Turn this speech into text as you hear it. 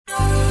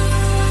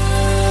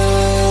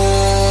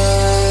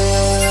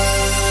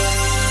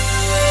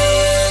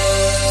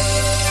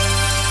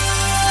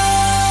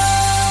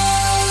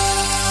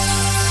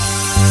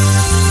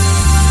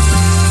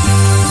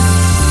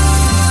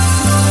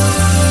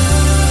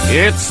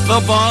It's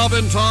the Bob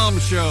and Tom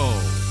Show.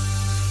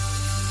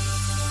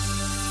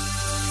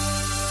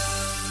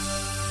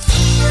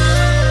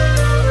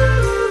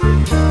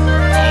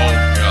 Oh,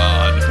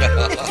 God.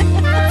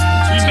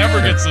 He never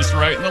gets this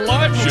right in the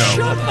live show.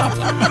 Shut up.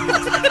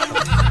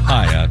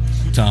 Hi,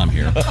 Tom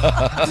here.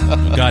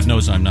 God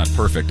knows I'm not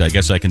perfect. I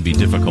guess I can be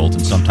difficult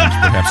and sometimes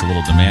perhaps a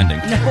little demanding.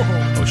 No.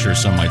 Oh, sure,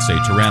 some might say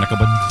tyrannical,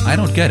 but I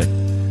don't get it.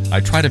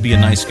 I try to be a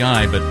nice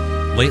guy, but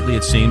lately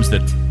it seems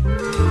that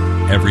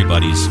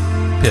everybody's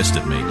pissed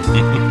at me.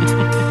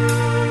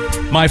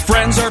 My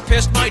friends are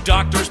pissed, my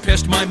doctor's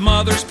pissed, my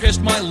mother's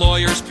pissed, my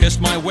lawyer's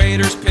pissed, my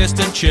waiter's pissed,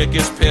 and chick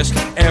is pissed.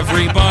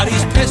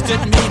 Everybody's pissed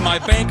at me. My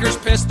banker's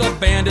pissed, the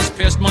band is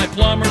pissed, my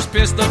plumber's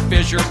pissed, the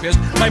fish are pissed,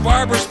 my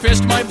barber's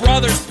pissed, my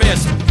brother's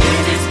pissed.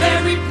 It is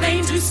very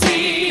plain to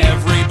see.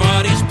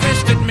 Everybody's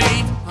pissed at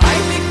me. I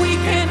think we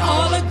can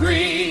all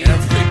agree.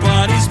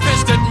 Everybody's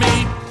pissed at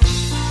me.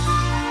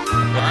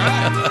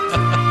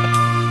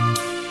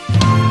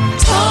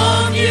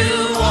 Tom,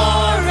 you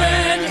are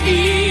an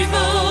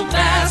evil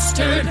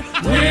bastard.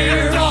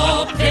 We're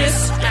all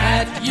pissed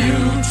at you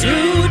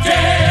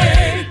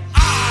today.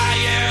 I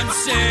am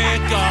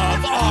sick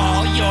of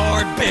all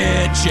your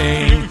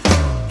bitching.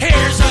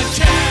 Here's a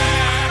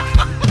check.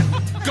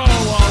 Go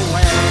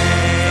away.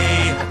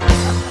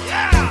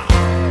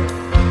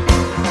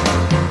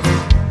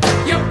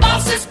 Your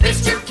boss is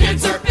pissed, your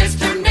kids are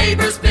pissed, your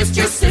neighbor's pissed,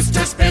 your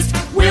sister's pissed.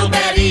 We'll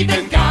bet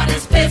even God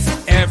is pissed.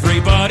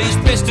 Everybody's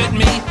pissed at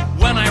me.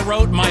 When I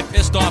wrote my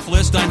pissed off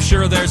list, I'm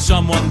sure there's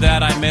someone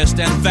that I missed,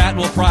 and that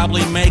will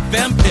probably make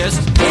them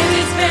pissed. It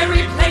is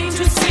very plain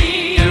to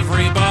see.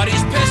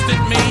 Everybody's pissed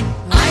at me.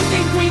 I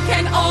think we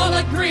can all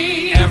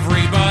agree.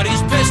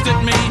 Everybody's pissed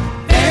at me.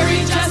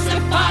 Very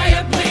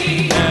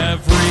justifiably.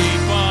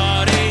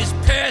 Everybody's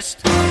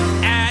pissed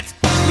at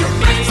Your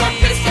friends are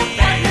pissed, your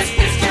partner's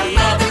pissed, your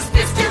mother's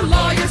pissed, your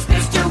lawyer's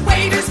pissed, your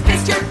waiter's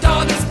pissed, your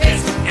dog is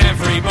pissed.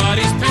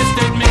 Everybody's pissed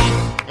at me.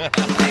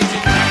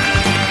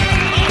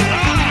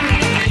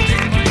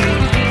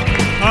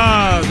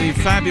 The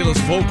fabulous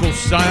vocal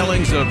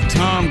stylings of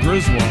Tom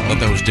Griswold. I thought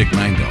that was Dick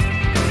Mango.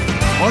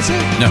 Was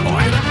it? No,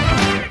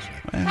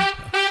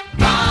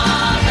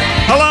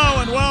 Hello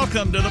and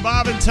welcome to the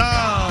Bob and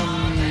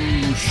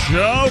Tom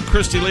Show.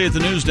 Christy Lee at the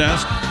news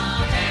desk.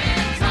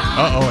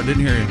 Uh-oh, I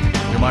didn't hear you.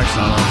 Your mic's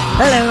not on.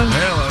 Hello.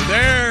 Hello.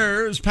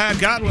 There's Pat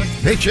Godwin.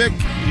 Hey, chick.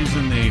 He's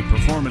in the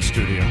performance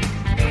studio.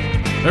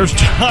 There's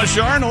Josh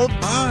Arnold.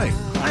 Hi.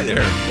 Hi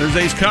there. There's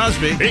Ace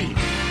Cosby. Hey.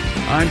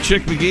 I'm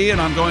Chick McGee, and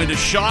I'm going to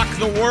shock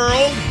the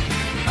world.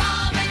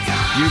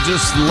 You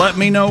just let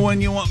me know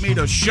when you want me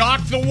to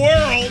shock the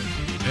world,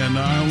 and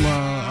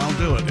I'll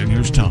do it. And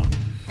here's Tom.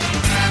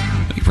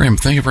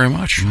 Thank you very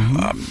much.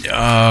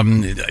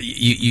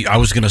 Mm-hmm. I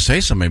was going to say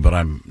something, but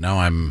I've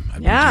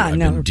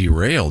been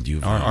derailed.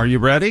 Are you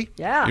ready?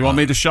 Yeah. You want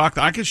me to shock?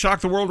 I can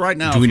shock the world right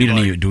now. Do we need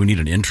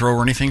an intro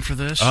or anything for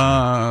this?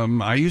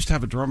 I used to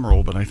have a drum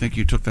roll, but I think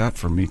you took that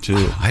from me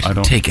too. I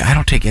don't take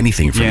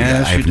anything from you. I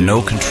have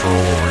no control.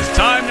 It's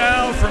time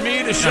now for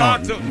me to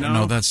shock the.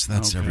 No, that's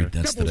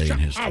the day in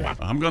history.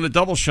 I'm going to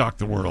double shock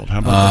the world. How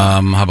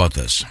about that? How about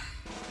this?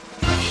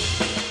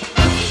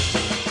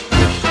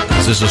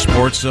 Is this a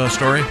sports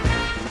story?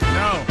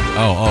 No.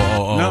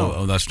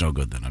 Oh, that's no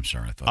good then. I'm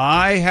sorry.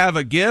 I have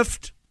a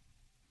gift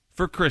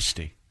for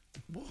Christy.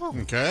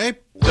 Okay.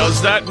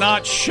 Does that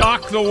not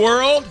shock the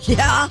world?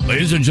 Yeah.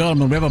 Ladies and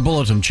gentlemen, we have a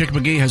bulletin. Chick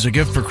McGee has a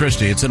gift for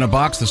Christy. It's in a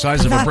box the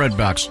size of a bread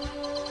box.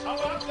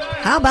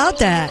 How about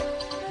that?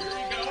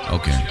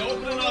 Okay.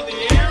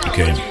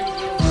 Okay.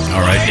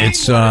 All right.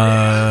 It's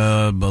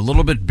a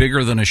little bit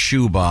bigger than a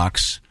shoe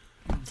box.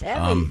 It's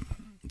heavy.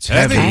 It's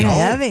heavy. Kind of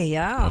heavy,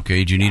 yeah.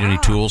 Okay. Do you need any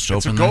tools to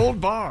It's a open that?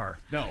 gold bar.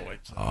 No,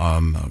 it's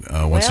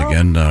Once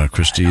again,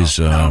 Christy's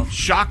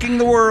shocking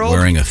the world.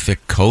 wearing a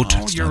thick coat.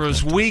 Oh, you're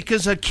as weak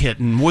as a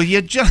kitten. Will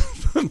you just?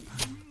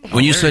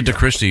 When you said to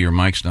Christy, your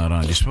mic's not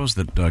on, do you suppose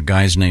that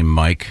guys named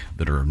Mike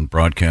that are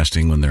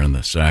broadcasting when they're in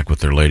the sack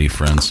with their lady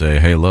friends say,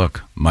 "Hey,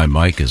 look, my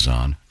mic is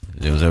on"?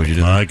 Is that what you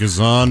did? Mic is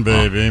on,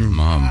 baby.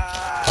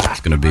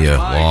 It's going to be a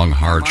long,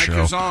 hard Mic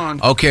show. is on.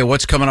 Okay,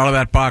 what's coming out of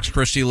that box,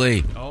 Christy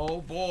Lee?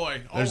 Oh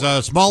boy! There's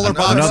a smaller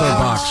box. Another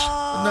box.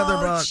 Another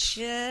box.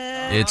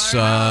 Shit. It's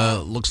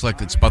looks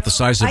like it's about the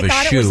size of I a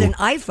thought shoe. it was an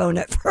iPhone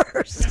at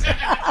first.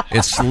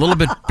 It's a little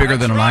bit bigger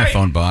than an right.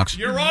 iPhone box.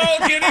 You're all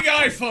getting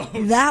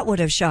iPhones. That would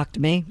have shocked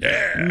me.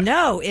 Yeah.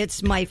 No,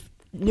 it's my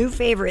new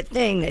favorite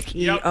thing that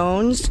he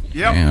owns.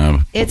 Yep. Yeah.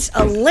 It's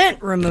a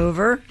lint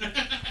remover.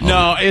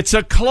 No, it's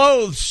a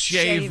clothes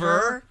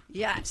shaver.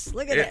 Yes,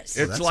 look at this.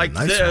 It's that's like a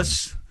nice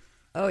this.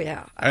 Oh,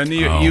 yeah. And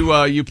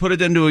you put it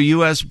into a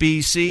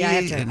USB-C. Yeah, I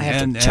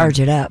have to charge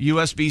it up.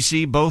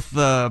 USB-C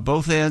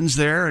both ends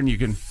there, and you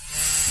can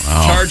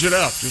charge it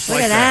up just Look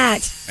like at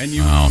that. And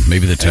you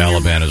Maybe the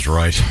Taliban is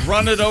right.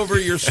 run it over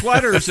your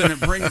sweaters, and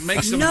it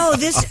makes them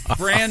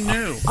brand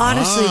new.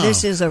 Honestly,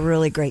 this is a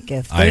really great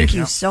gift. Thank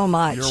you so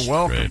much. You're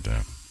welcome. Great.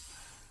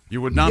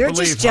 You would not You're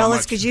believe just how jealous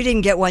much- because you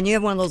didn't get one. You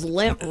have one of those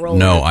limp roller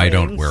No, I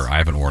don't things. wear. I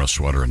haven't worn a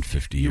sweater in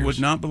 50 years. You would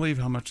not believe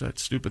how much that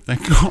stupid thing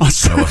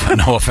costs.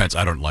 No offense.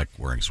 I don't like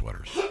wearing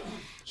sweaters.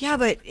 Yeah,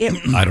 but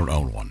I don't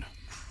own one.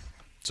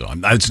 So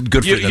it's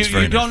good for You, you. That's you,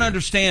 very you don't nice.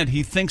 understand.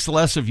 He thinks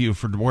less of you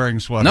for wearing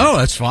sweaters. No,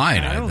 that's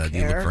fine. I don't You look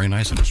care. very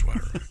nice in a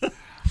sweater.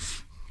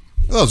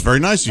 That was very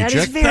nice of you, that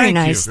is Chick. very Thank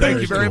nice. you.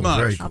 Thank you very cool, much.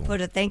 very I'll put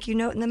a thank you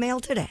note in the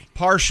mail today.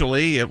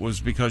 Partially, it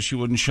was because she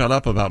wouldn't shut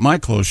up about my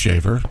clothes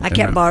shaver. I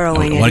kept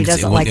borrowing it. Well, He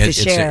doesn't like to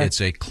share.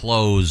 It's a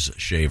close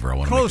shaver. I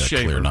want to make Close that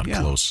clear, shaver, not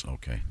yeah. close.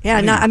 Okay. Yeah,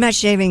 I'm not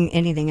shaving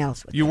anything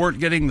else. With You weren't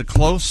getting the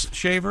close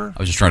shaver? I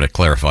was just trying to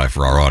clarify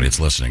for our audience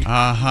listening.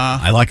 Uh-huh.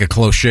 I like a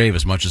close shave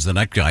as much as the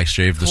neck guy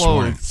shaved this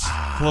morning.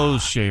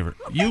 Clothes shaver.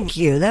 Thank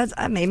you.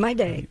 I made my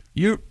day.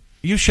 You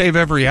shave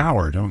every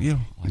hour, don't you?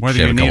 Whether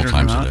Shave you a need couple it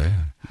times or not. a day.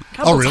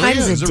 Couple Oh, really?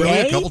 times Is a it really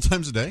day. a couple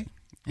times a day?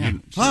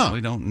 You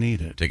certainly don't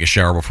need it. Take a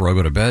shower before I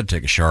go to bed.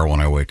 Take a shower when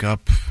I wake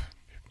up.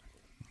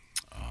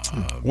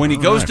 When he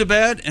goes to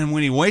bed and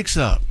when he wakes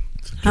up.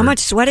 How much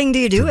sweating do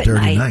you do a at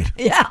dirty night? night.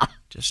 Yeah.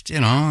 Just,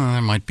 there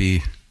might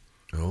be...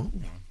 Oh.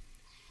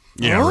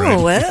 Yeah, oh right.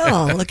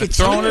 well, look at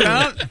Throwing you. it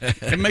out.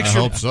 It makes I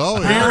your hope so.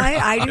 Well, Yeah.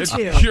 I do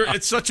too.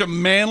 it's such a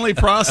manly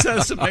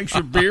process. It makes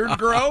your beard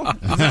grow. Is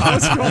that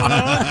what's going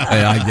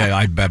on?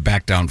 I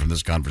back down from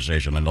this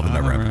conversation. I know that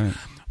never happened. right.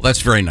 Well,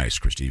 that's very nice,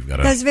 Christy. You've got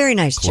a That's very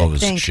nice, Chick.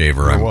 clothes Thank you.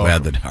 shaver. You're I'm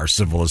welcome. glad that our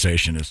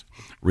civilization has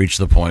reached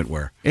the point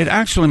where... It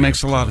actually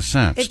makes a lot of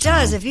sense. It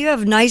does. If you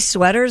have nice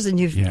sweaters and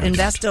you've Yeah.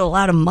 invested a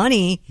lot of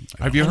money,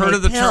 Have you and heard they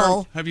of the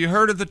pill. term? Have you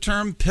heard of the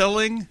term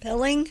pilling?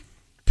 pilling.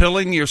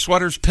 Pilling your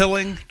sweater's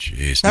pilling.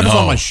 Jeez, Happens no.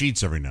 on my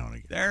sheets every now and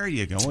again. There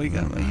you go. We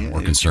got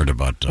We're concerned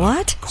about...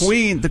 What?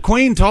 The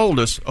Queen told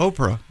us,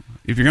 Oprah,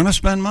 if you're going to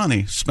spend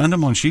money, spend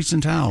them on sheets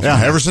and towels.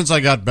 Yeah, ever since I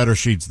got better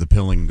sheets, the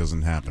pilling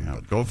doesn't happen.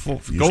 But Go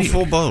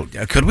full boat.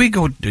 Could we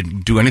go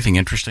do anything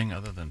interesting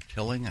other than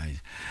pilling?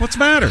 What's the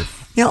matter?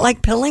 You don't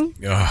like pilling?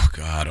 Oh,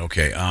 God.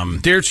 Okay.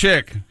 Dear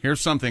Chick,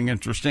 here's something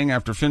interesting.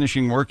 After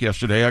finishing work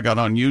yesterday, I got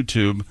on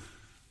YouTube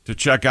to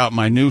check out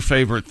my new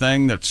favorite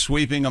thing that's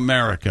sweeping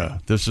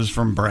America. This is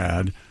from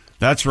Brad.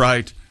 That's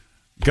right,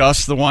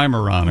 Gus the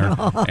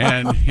Weimaraner,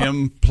 and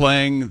him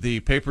playing the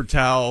paper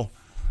towel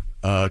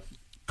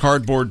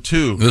cardboard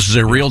tube This is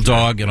a real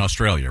dog in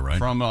Australia, right?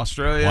 from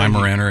Australia.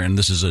 Weimaraner, and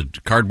this is a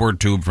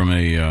cardboard tube from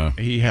a...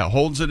 He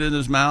holds it in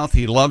his mouth.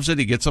 He loves it.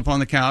 He gets up on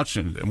the couch,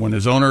 and when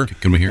his owner,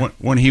 Can we hear?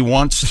 when he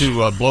wants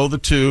to blow the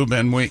tube,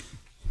 and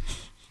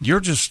you're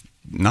just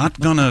not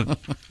gonna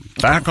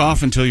back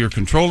off until you're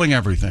controlling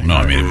everything. No,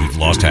 I mean, we've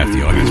lost half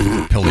the audience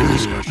with the pilling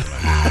discussion.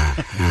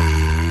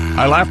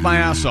 I laughed my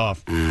ass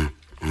off.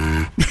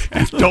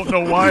 I don't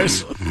know why,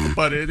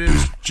 but it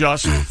is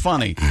just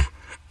funny.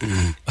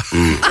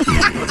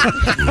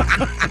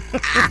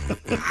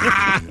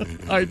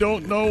 I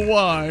don't know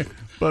why,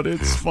 but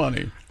it's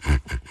funny.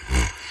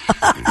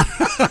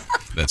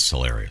 That's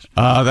hilarious.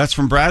 That's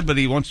from Brad, but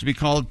he wants to be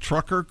called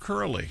Trucker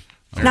Curly.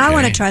 Now I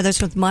want to Okay. try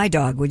this with my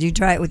dog. Would you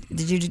try it with?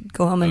 Did you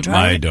go home and try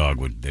My it? dog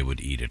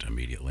would eat it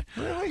immediately.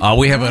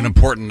 We have an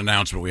important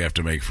announcement we have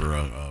to make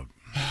for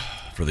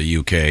the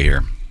UK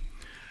here.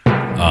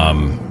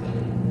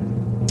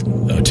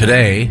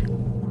 Today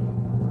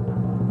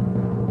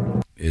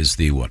is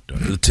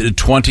the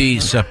 20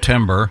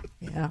 September.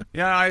 Yeah.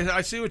 Yeah,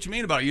 I see what you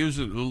mean about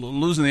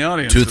losing the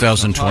audience.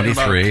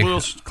 2023.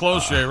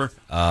 Close shaver.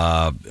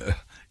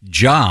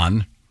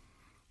 John,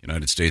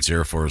 United States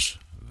Air Force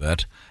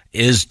vet,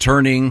 is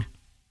turning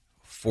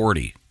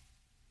 40.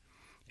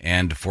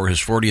 And for his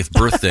 40th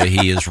birthday,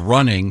 he is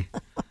running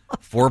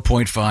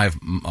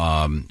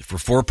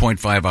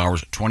 4.5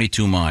 hours,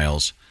 22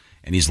 miles,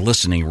 and he's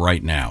listening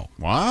right now.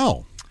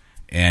 Wow.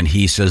 And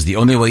he says the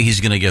only way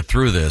he's going to get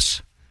through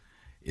this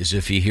is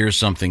if he hears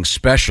something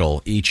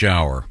special each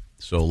hour.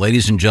 So,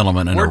 ladies and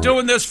gentlemen, We're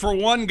doing this for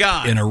one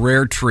guy. in a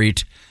rare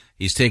treat,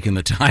 he's taken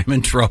the time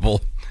and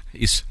trouble.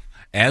 He's,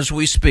 as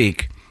we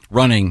speak,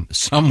 running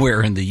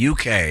somewhere in the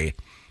UK.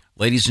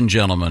 Ladies and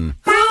gentlemen,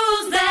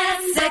 Who's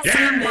that sexy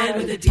man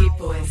with a deep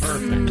voice?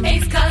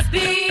 Ace Cosby,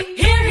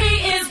 here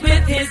he is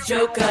with his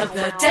joke of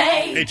the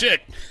day. Hey,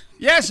 Chick,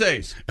 Yes,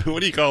 Ace. what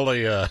do you call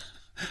a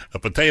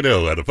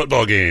potato at a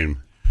football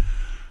game?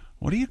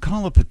 What do you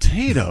call a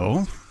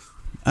potato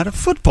at a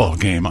football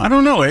game? I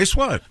don't know, Ace.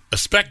 What? A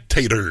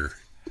spectator.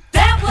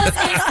 That was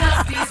Ace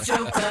Cosby's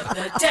joke of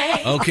the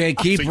day. okay,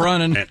 keep See,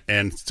 running.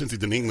 And since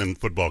he's in England,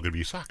 football could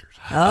be soccer.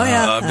 Oh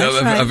yeah.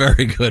 That's right.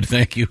 Very good,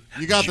 thank you.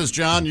 You got this,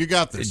 John. You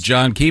got this.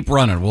 John, keep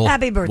running.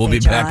 Happy birthday, We'll be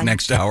back John.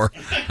 next hour.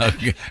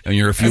 And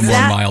you're a few Is more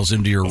that- miles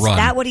into your Is run.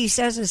 that what he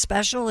says is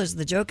special? Is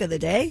the joke of the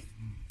day?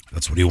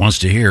 That's what he wants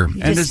to hear.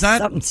 He And just- is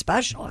that- something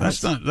special?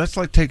 That's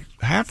like take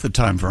half the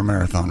time for a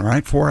marathon,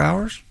 right? 4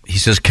 hours. He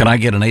says, can I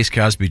get an Ace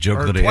Cosby joke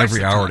Or of the day twice every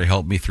the hour time. to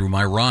help me through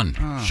my run?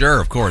 Sure,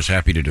 of course.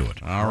 Happy to do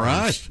it. All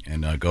right.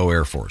 And go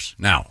Air Force.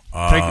 Now,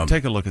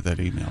 Take a look at that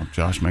email,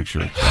 Josh. Make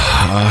sure.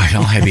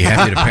 I'll be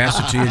happy to pass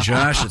it to you,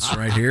 Josh. It's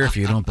right here if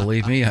you don't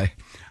believe me.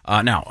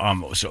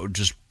 So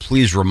just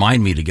please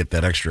remind me to get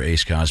that extra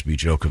Ace Cosby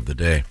joke of the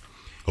day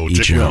Oh,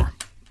 each Chick will. hour.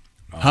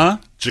 Huh?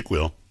 Chick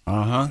will.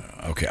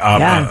 Okay.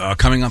 Yeah.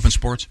 Coming up in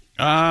sports?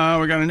 We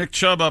got a Nick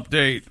Chubb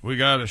update. We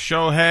got a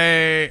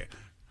Shohei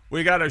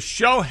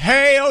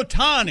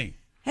Ohtani.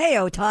 Hey,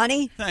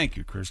 Ohtani. Thank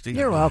you, Christy.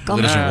 You're welcome.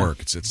 That doesn't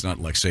work. It's not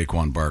like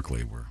Saquon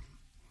Barkley.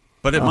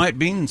 But it might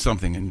mean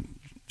something in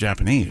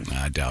Japanese.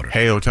 I doubt it.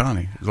 Hey,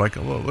 Ohtani. It's like,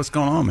 well, what's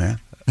going on, man?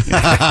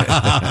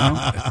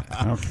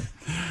 Okay.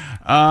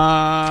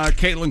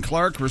 Caitlin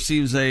Clark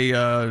receives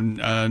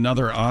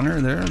another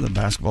honor there, the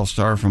basketball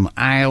star from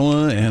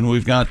Iowa, and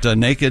we've got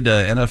naked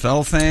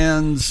NFL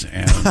fans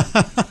and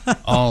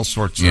all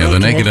sorts of... Yeah, the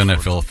naked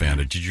NFL fan.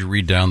 Did you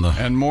read down the...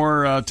 And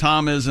more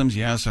Tomisms.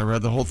 Yes, I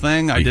read the whole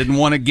thing. I didn't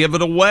want to give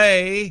it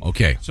away.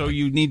 Okay. So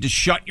you need to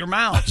shut your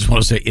mouth. I just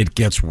want to say it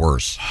gets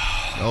worse.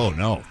 Oh,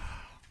 no.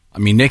 I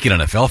mean, naked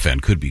NFL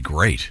fan could be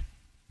great.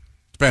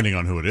 Depending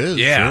on who it is,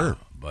 Yeah. sure.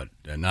 But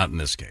not in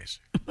this case.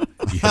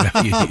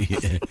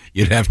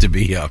 You'd have to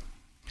be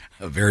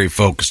very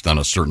focused on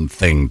a certain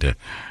thing to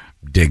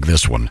dig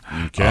this one.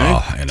 Okay.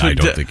 And I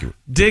don't think you...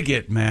 Dig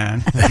it,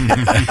 man.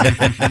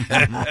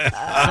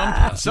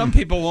 some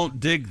people won't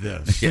dig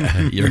this.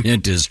 Yeah, your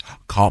hint is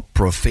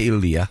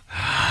coprophilia.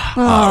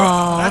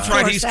 That's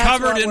right. course,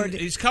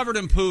 He's covered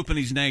in poop and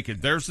he's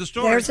naked. There's the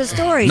story. There's a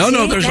story. No,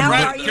 See? there's Now a...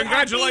 are you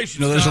Congratulations.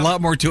 No, there's a Tom.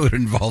 lot more to it. It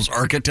involves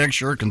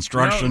architecture,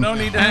 construction. No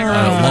need to hang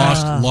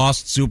around.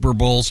 Lost Super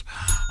Bowls.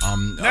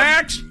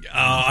 Next.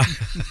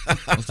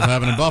 Must have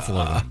happened in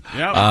Buffalo. Then.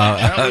 Yeah,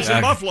 that was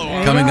in Buffalo.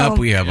 Coming go. up,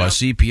 we have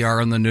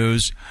CPR in the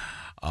news.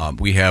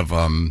 We have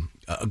a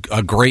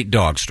great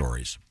dog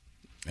stories.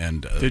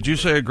 And Did you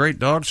say a great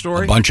dog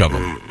story? a bunch of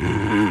them.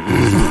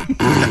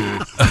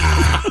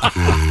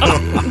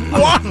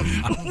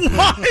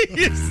 Why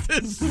is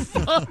this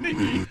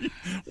funny?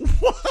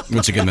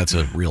 Once again, that's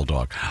a real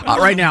dog.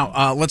 Right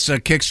now, let's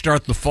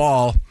kickstart the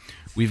fall.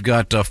 We've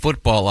got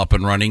football up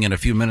and running. In a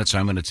few minutes,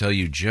 I'm going to tell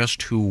you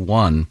just who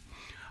won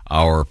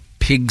our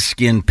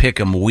Pigskin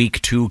Pick'em Week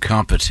 2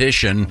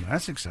 competition.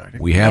 That's exciting.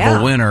 We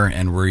have a winner,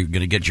 and we're going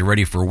to get you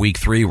ready for Week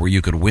 3, where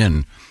you could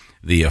win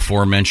the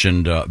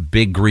aforementioned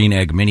Big Green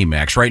Egg Mini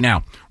Max. Right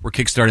now, we're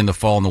kickstarting the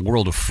fall in the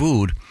world of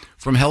food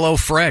from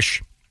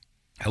HelloFresh.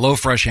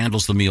 HelloFresh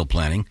handles the meal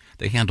planning.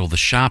 They handle the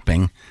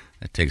shopping.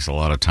 That takes a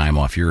lot of time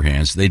off your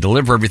hands. They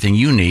deliver everything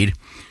you need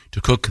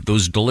to cook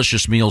those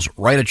delicious meals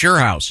right at your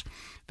house.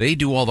 They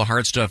do all the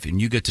hard stuff,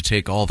 and you get to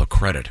take all the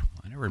credit.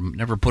 I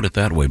never put it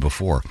that way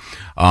before.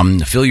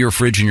 Fill your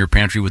fridge and your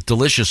pantry with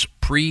delicious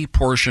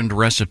pre-portioned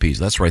recipes.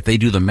 That's right. They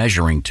do the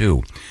measuring,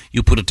 too.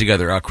 You put it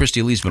together.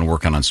 Christy Lee's been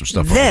working on some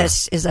stuff.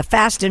 This is a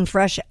fast and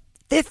fresh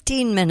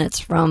 15 minutes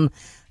from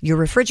your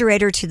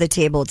refrigerator to the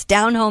table. It's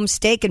down-home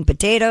steak and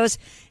potatoes,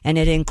 and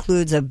it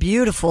includes a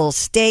beautiful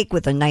steak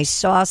with a nice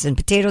sauce and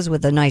potatoes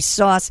with a nice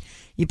sauce.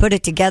 You put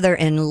it together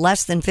in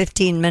less than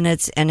 15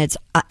 minutes, and it's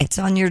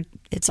on your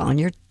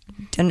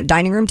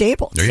dining room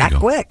table. There you that go.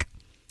 Quick.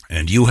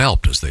 And you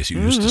helped, as they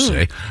used to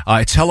say.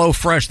 It's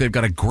HelloFresh. They've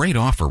got a great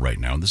offer right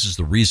now. And this is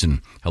the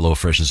reason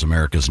HelloFresh is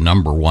America's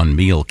 #1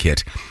 meal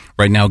kit.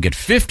 Right now, get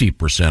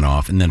 50%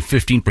 off and then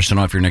 15%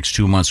 off your next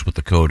 2 months with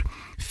the code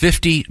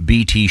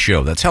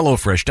 50BTShow. That's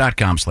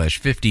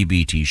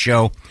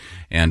HelloFresh.com/50BTShow.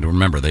 And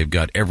remember, they've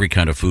got every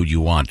kind of food you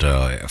want.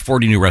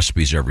 40 new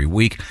recipes every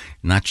week.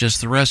 Not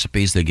just the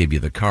recipes. They give you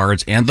the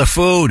cards and the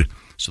food.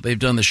 So they've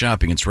done the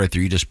shopping. It's right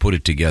there. You just put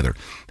it together.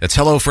 That's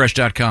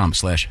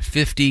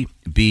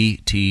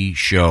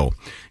HelloFresh.com/50BTShow.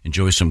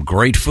 Enjoy some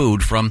great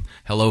food from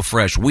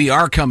HelloFresh. We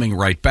are coming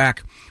right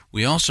back.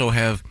 We also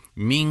have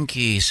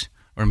Minks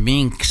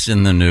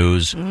in the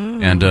news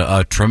and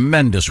a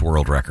tremendous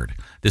world record.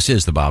 This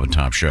is the Bob and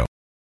Tom Show.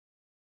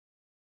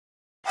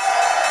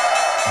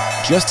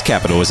 Just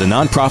Capital is a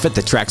nonprofit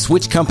that tracks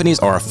which companies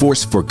are a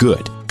force for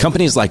good.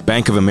 Companies like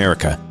Bank of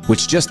America,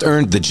 which just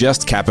earned the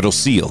Just Capital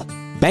seal.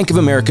 Bank of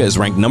America is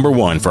ranked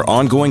 #1 for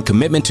ongoing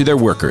commitment to their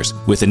workers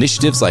with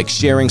initiatives like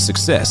Sharing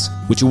Success,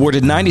 which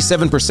awarded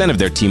 97% of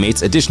their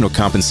teammates additional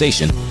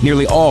compensation,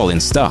 nearly all in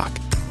stock.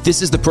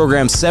 This is the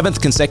program's 7th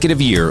consecutive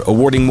year,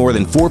 awarding more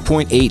than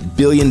 $4.8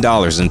 billion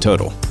in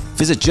total.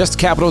 Visit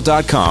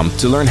JustCapital.com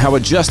to learn how a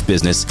just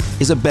business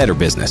is a better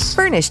business.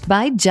 Furnished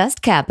by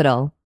Just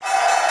Capital.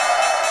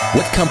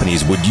 What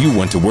companies would you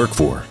want to work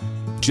for?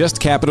 Just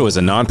Capital is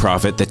a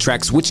nonprofit that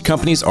tracks which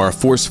companies are a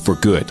force for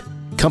good.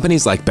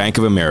 Companies like Bank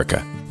of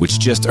America, which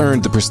just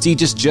earned the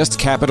prestigious Just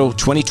Capital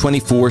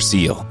 2024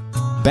 seal.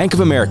 Bank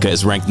of America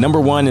is ranked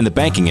 #1 in the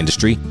banking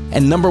industry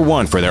and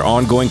 #1 for their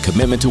ongoing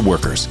commitment to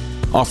workers,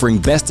 offering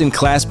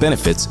best-in-class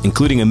benefits,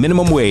 including a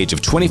minimum wage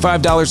of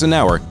 $25 an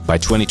hour by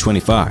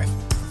 2025.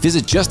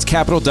 Visit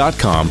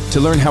JustCapital.com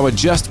to learn how a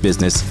just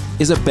business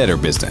is a better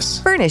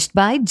business. Furnished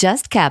by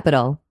Just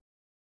Capital.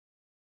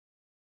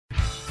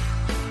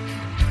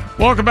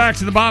 Welcome back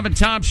to the Bob and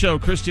Tom Show.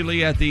 Christy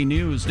Lee at the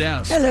news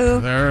desk.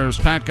 Hello. There's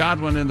Pat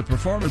Godwin in the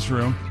performance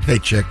room. Hey,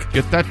 chick.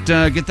 Get that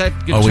guitar.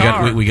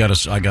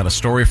 I got a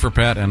story for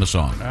Pat and a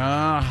song.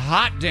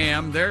 Hot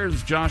damn.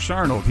 There's Josh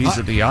Arnold. He's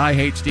at the I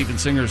Hate Steven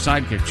Singer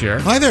sidekick chair.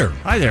 Hi there.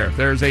 Hi there.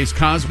 There's Ace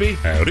Cosby.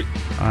 Howdy.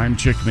 I'm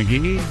Chick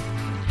McGee.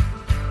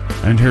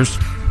 And here's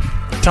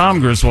Tom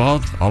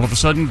Griswold, all of a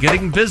sudden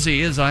getting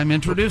busy as I'm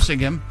introducing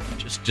him.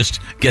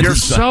 Just getting You're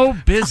so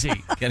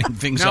busy. getting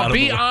things Now, out of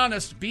the way.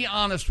 be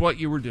honest what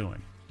you were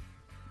doing.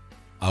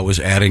 I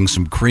was adding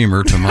some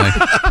creamer to my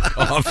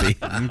coffee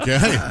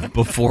Okay.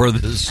 before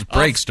this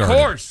break started.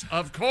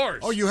 Of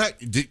course. Oh,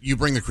 did you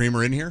bring the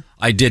creamer in here?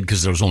 I did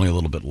because there was only a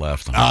little bit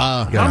left. You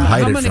gotta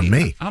hide it from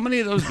me. How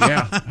many of those?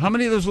 Yeah. How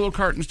many of those little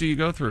cartons do you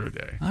go through a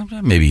day?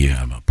 Maybe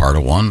a part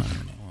of one.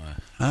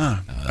 I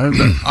don't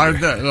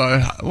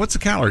know. What's the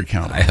calorie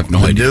count? I have no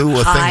The idea.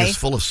 new High. thing is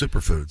full of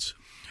superfoods.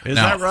 Is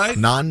Now- that right?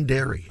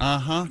 Non-dairy.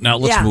 Now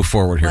let's Yeah. move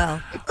forward here.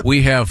 Well.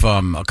 We have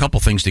a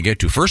couple things to get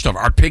to. First off,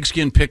 our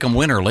pigskin pick'em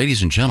winner,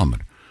 ladies and gentlemen.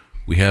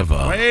 We have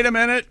Wait a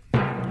minute.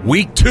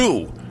 week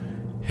 2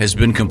 has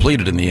been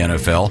completed in the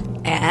NFL,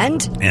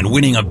 And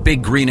winning a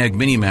big green egg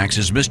mini max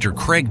is Mr.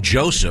 Craig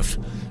Joseph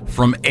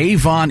from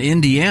Avon,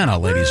 Indiana,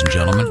 ladies and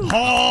gentlemen.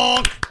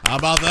 Honk. How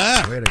about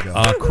that? Way to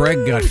go.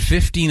 Craig got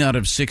 15 out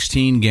of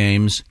 16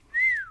 games,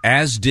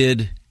 as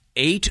did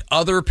 8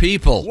 other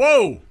people.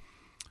 Whoa.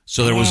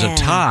 So there was a Man.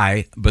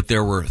 tie, but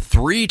there were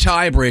 3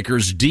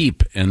 tiebreakers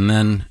deep, and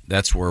then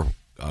that's where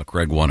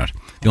Craig won it.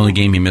 The only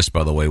game he missed,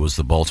 by the way, was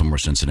the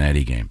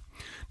Baltimore-Cincinnati game.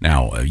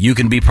 Now, you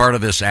can be part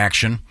of this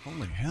action.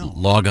 Holy hell.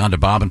 Log on to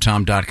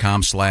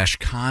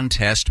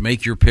bobandtom.com/contest.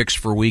 Make your picks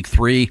for week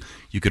 3.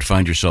 You could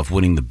find yourself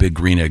winning the big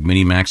green egg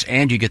mini max,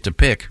 and you get to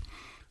pick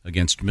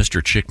against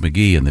Mr. Chick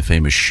McGee in the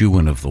famous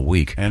shoe-in of the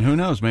week. And who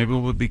knows? Maybe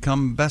we'll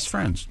become best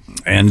friends.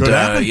 And Could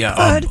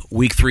happen.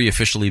 week 3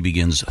 officially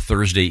begins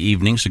Thursday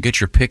evening, so get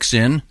your picks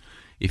in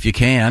if you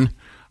can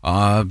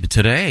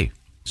today.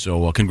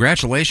 So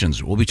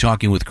congratulations. We'll be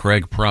talking with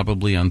Craig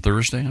probably on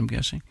Thursday, I'm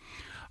guessing.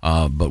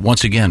 But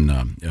once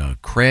again,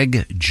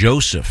 Craig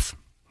Joseph.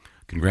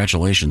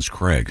 Congratulations,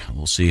 Craig.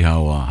 We'll see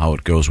how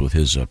it goes with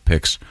his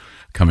picks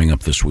coming up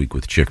this week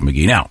with Chick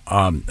McGee. Now,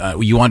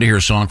 you wanted to hear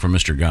a song from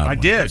Mr. Godwin.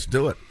 I did. Let's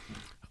do it.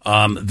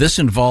 This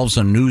involves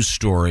a news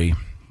story.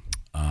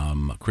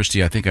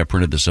 Christy, I think I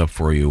printed this up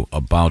for you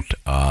about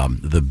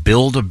the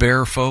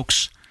Build-A-Bear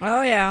folks.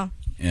 oh yeah,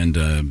 And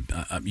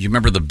you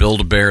remember the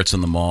Build-A-Bear? It's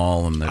in the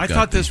mall. And I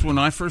thought this when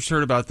I first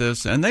heard about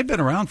this, and they've been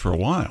around for a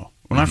while.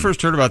 When I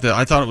first heard about that,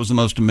 I thought it was the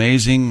most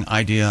amazing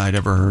idea I'd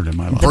ever heard in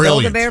my life.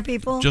 Brilliant. Build-A-Bear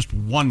people. Just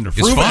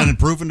wonderful. It's fun. And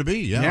proven to be,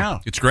 yeah. Yeah.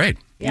 It's great.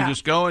 Yeah. You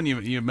just go and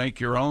you make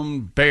your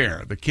own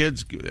bear. The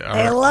kids are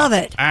They love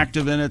it.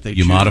 active in it. They You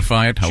choose-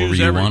 modify it however choose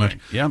you want it.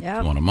 everything. Yep. Yep.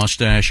 You want a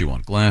mustache, you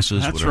want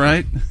glasses. That's whatever,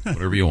 right.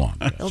 Whatever you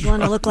want. Build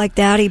one to look like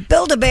Daddy.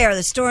 Build-A-Bear,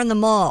 the store in the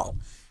mall,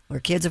 where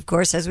kids, of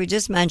course, as we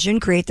just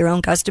mentioned, create their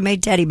own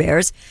custom-made teddy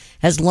bears,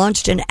 has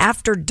launched an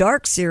After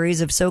Dark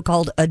series of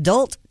so-called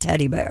adult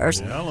teddy bears.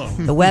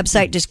 The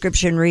website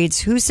description reads,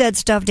 "Who said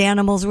stuffed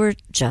animals were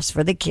just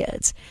for the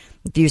kids?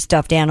 A few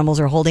stuffed animals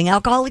are holding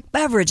alcoholic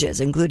beverages,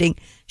 including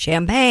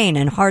champagne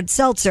and hard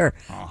seltzer,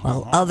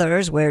 while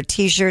others wear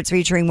T-shirts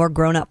featuring more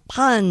grown-up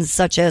puns,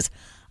 such as,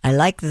 'I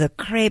like the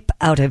crepe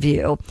out of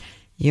you.'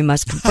 You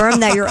must confirm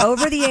that you're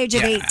over the age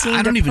of 18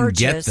 I don't to even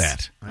purchase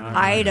get that.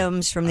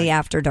 items from the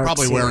After Dark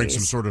Probably series. wearing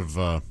some sort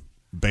of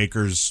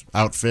baker's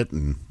outfit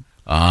and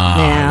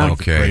Yeah.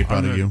 Okay. crepe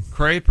out of you.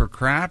 Crepe or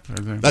crap?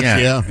 That's,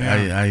 yeah.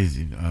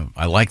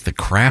 I like the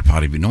crap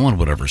out of you. No one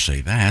would ever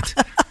say that.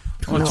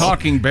 Well, a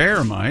talking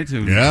bear might.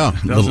 Who Yeah.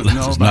 doesn't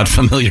know Is about not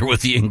familiar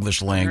with the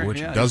English language.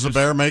 Yeah, Does a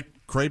bear make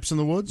crepes in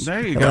the woods?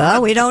 There you go.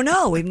 Well, we don't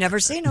know. We've never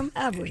seen them,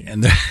 have we?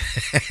 And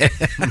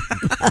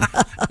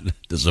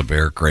there's a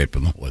bear crepe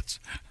in the woods.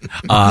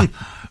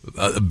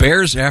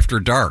 Bears After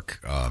Dark.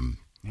 Hello.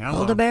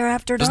 Build-A-Bear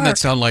After Dark. Doesn't that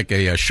sound like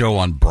a show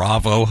on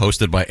Bravo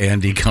hosted by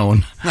Andy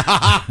Cohen?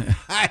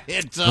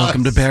 It does.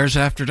 Welcome to Bears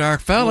After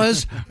Dark,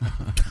 fellas.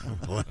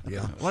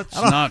 Let's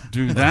not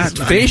do that.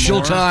 Facial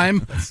anymore.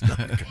 time.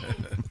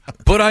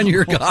 Put on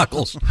your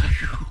goggles.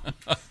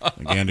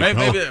 Andy Maybe,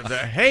 Cohen.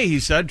 hey, he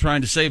said,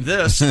 trying to save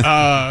this,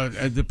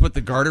 to put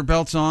the garter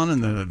belts on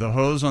and the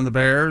hose on the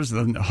bears,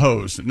 the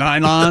hose,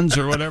 nylons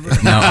or whatever.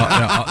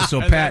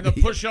 So And Pat, the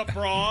push-up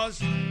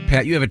bras.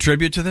 Pat, you have a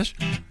tribute to this?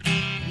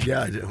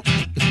 Yeah, I do.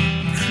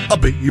 A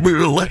baby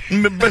let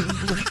me build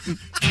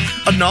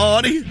a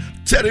naughty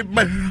teddy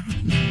bear.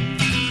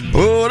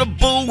 Put a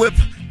bullwhip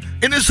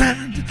in his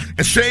hand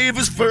and shave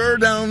his fur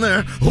down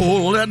there.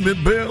 Oh, let me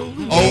build.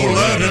 Oh,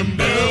 let him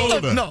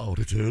build. A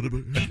naughty teddy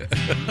bear.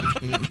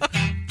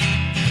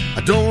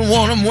 I don't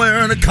want him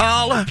wearing a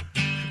collar.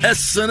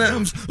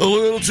 S&M's a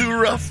little too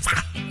rough.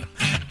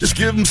 Just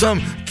give him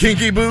some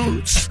kinky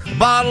boots, a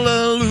bottle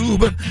of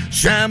lube,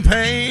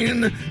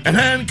 champagne, and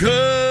handcuffs.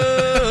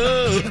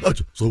 I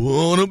just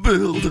want to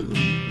build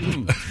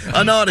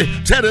a naughty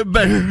teddy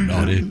bear.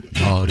 Naughty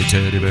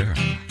teddy bear.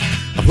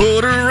 I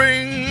put a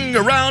ring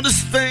around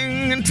his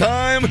thing in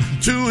time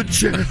to a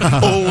chair.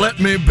 Oh, let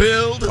me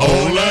build.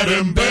 Oh, let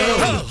him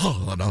build.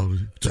 A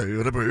naughty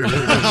teddy bear.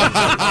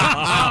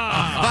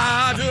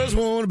 I just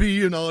want to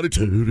be a naughty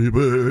teddy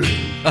bear.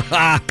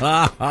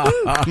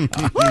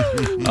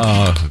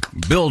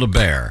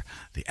 Build-A-Bear,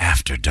 the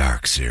After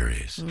Dark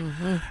series.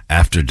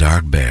 After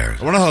Dark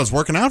Bears. I wonder how it's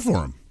working out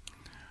for him.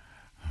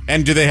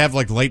 And do they have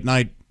like late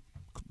night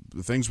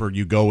things where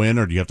you go in,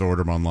 or do you have to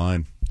order them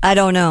online? I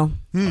don't know.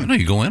 No,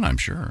 you go in, I'm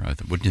sure.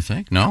 Wouldn't you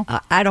think? No?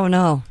 I don't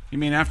know. You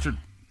mean after?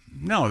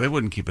 No, they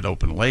wouldn't keep it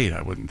open late,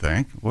 I wouldn't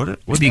think. Would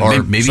it?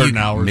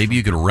 Maybe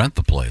you could rent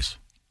the place.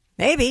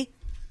 Maybe.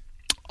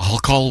 I'll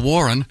call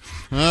Warren.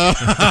 You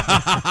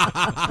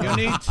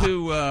need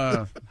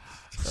to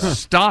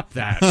stop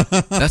that.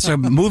 That's a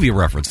movie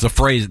reference.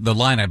 The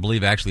line, I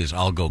believe, actually is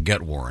 "I'll go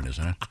get Warren,"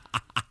 isn't it?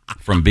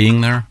 From Being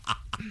There.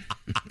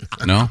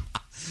 No.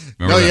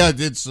 No, yeah,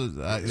 it's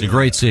a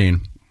great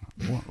scene.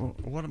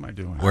 What am I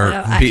doing?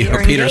 Where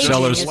Peter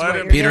Sellers'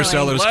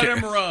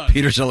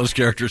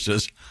 character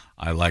says,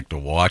 "I like to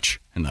watch,"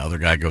 and the other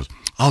guy goes,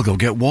 "I'll go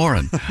get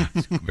Warren."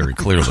 Very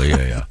clearly,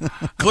 yeah.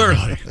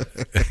 Clearly.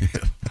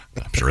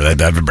 I'm sure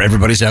that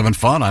everybody's having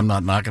fun. I'm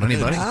not knocking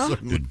anybody.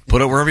 Dude,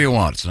 put it wherever you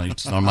want.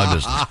 It's not my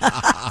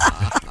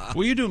business.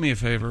 Will you do me a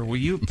favor? Will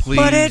you please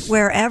put it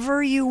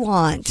wherever you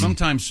want?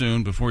 Sometime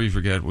soon, before you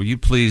forget, will you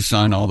please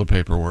sign all the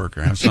paperwork,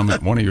 or have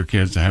one of your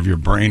kids to have your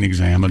brain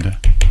examined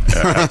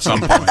at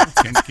some point?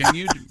 Can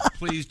you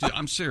please do?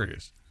 I'm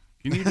serious.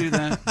 Can you do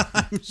that?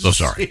 So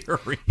sorry.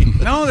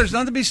 No, there's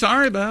nothing to be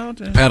sorry about.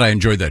 Pat, I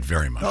enjoyed that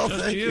very much. Oh,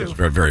 thank you. It was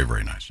very, very,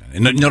 very nice.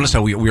 And notice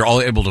how we were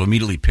all able to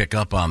immediately pick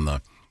up on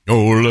the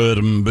 "Oh, let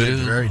him be."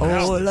 Very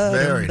nice. Oh,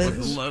 very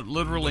nice.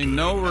 Literally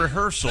no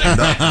rehearsal.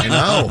 I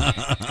know.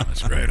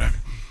 That's great.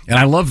 And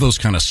I love those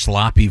kind of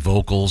sloppy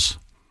vocals,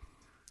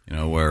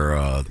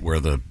 where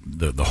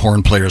the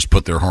horn players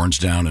put their horns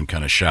down and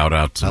kind of shout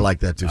out. I like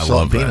that too. I Salt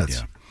love peanuts.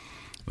 that. Yeah.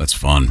 That's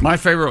fun. My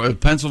favorite,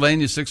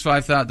 Pennsylvania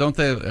 65000. Don't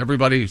they?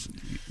 Everybody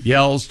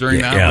yells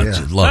during that.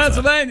 Yeah, love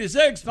Pennsylvania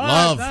 65000.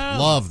 Love that. I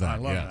love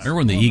that. Remember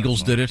when the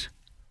Eagles did it?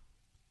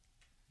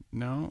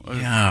 No.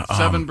 Yeah.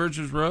 Seven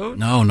Bridges Road?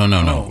 No.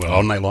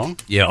 All night long?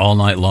 Yeah, all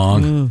night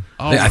long.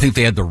 I think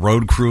they had the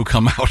road crew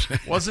come out.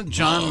 Wasn't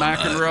John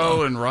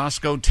McEnroe and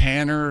Roscoe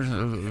Tanner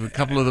a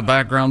couple of the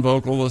background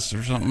vocalists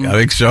or something? I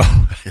think so.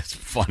 It's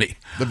funny.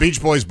 The Beach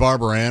Boys,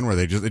 Barbara Ann, where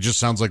it just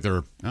sounds like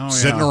they're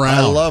sitting around.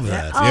 I love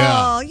that.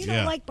 Oh, you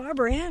don't like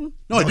Barbara Ann?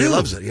 No, I do. He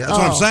loves it. Yeah, that's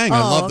what I'm saying. I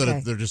love okay.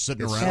 that they're just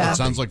sitting around. It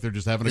sounds like they're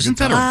just having a Isn't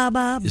good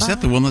time. Is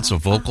that the one that's a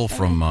vocal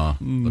from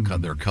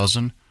their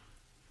cousin?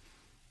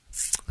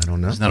 I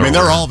don't know. I mean,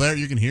 they're all there.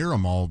 You can hear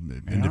them all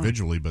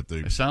individually, but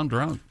They sound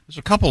drunk. There's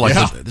a couple like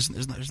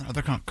there's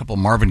a couple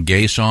Marvin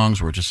Gaye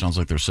songs where it just sounds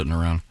like they're sitting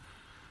around.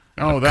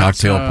 Oh, a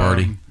that's cocktail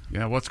party.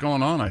 Yeah, what's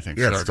going on? I think.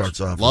 Yeah, it starts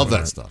off. Love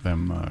that stuff.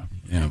 Them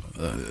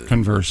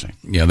conversing.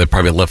 Yeah, they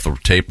probably left the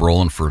tape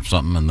rolling for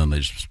something, and then they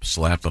just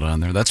slapped it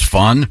on there. That's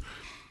fun.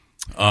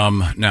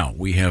 Now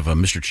we have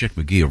Mr. Chick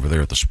McGee over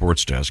there at the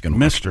sports desk,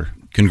 and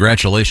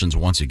congratulations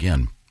once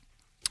again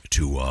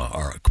to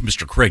our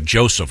Mr. Craig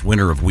Joseph,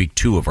 winner of Week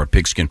 2 of our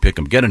Pigskin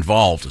Pick'em. Get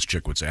involved, as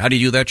Chick would say. How do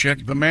you do that,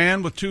 Chick? The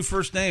man with two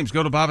first names.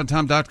 Go to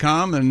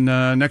bobandtom.com, and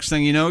next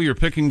thing you know, you're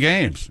picking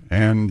games.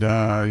 And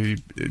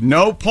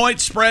no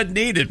point spread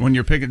needed when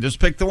you're picking. Just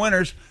pick the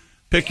winners.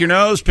 Pick your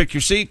nose, pick your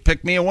seat,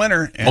 pick me a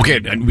winner. And, Okay,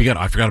 and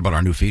I forgot about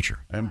our new feature.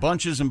 And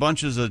bunches and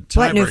bunches of tiebreakers.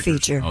 What new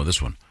feature? Oh,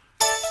 this one.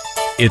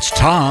 It's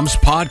Tom's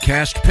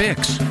Podcast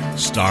Picks,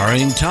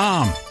 starring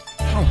Tom.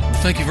 Oh, well,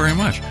 thank you very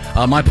much.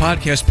 My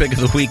podcast pick of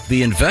the week,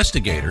 The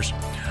Investigators.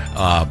 With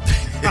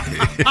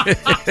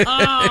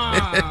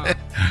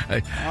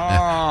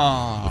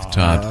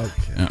Todd.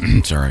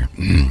 Okay. Sorry.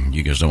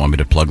 You guys don't want me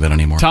to plug that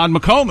anymore? Todd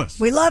McComas.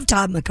 We love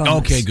Todd McComas.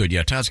 Okay, good.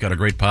 Yeah, Todd's got a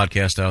great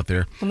podcast out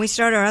there. When we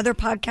start our other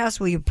podcast,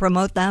 will you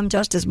promote them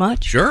just as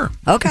much? Sure.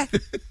 Okay.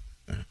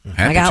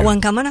 I got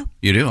one coming up.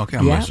 You do? Okay,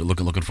 I'm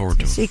looking forward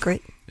to it.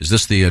 Secret. Is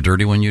this the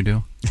dirty one you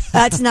do?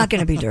 That's not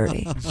going to be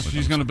dirty.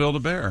 She's going to build a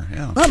bear,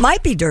 yeah. Well, it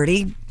might be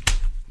dirty.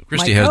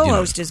 Christy My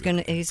co-host is going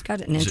to, he's got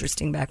an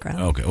interesting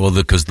background. Okay, well,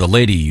 because the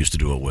lady you used to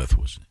do it with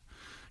was,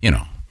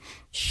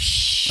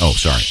 Oh,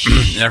 sorry.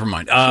 Never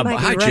mind. She might be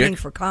hi, running Chick.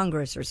 for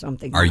Congress or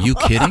something. Are you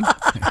kidding?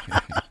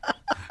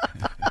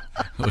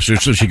 So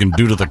she can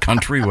do to the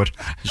country what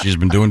she's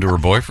been doing to her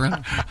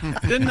boyfriend?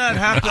 Didn't that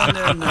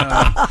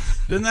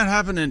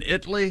happen in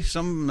Italy?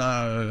 Some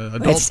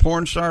adult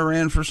porn star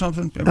ran for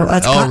something?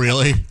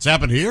 Really? It's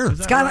happened here?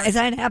 It's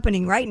that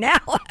happening right now,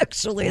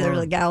 actually. There's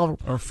a gal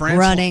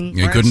running.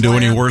 You couldn't do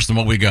any worse than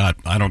what we got.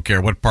 I don't care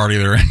what party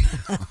they're in.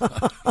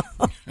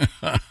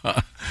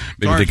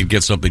 Maybe they could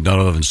get something done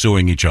other than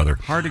suing each other.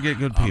 Hard to get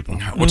good people.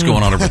 What's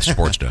going on over at the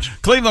sports desk?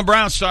 Cleveland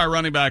Browns star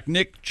running back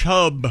Nick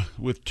Chubb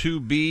with 2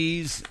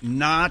 B's,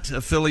 not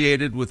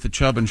affiliated with the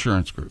Chubb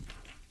Insurance Group.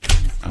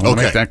 I want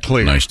to make that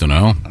clear. Nice to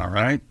know. All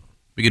right.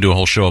 We could do a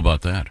whole show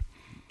about that.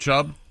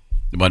 Chubb?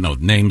 But no,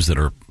 names that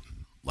are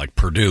like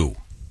Purdue.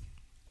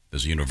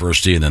 There's a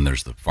university, and then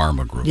there's the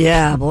pharma group.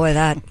 Yeah, boy,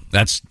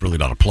 that's really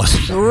not a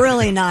pleasant.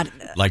 Really not.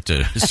 Like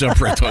to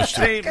separate those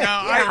two. See,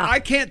 now, I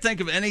can't think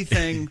of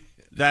anything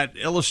that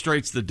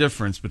illustrates the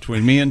difference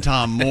between me and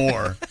Tom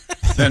more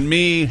than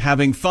me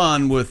having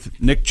fun with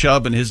Nick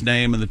Chubb and his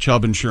name and the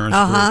Chubb Insurance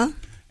Group,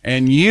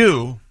 and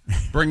you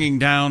bringing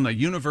down a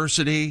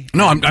university.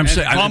 No, I'm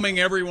saying bumming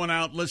everyone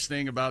out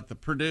listening about the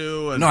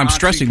Purdue. And no, I'm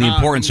stressing the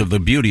importance of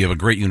the beauty of a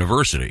great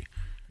university.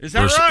 Is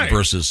that right?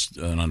 Versus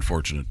an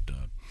unfortunate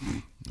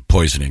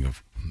poisoning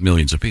of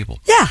millions of people.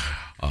 Yeah.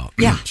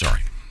 Yeah.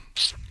 Sorry.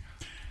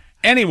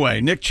 Anyway,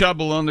 Nick Chubb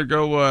will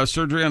undergo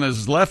surgery on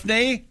his left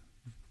knee.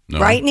 No.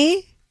 Right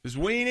knee? His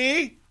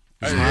weenie?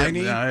 His high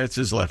knee? It's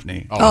his left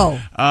knee.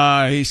 Oh.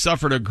 He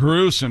suffered a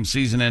gruesome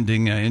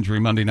season-ending injury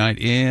Monday night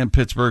in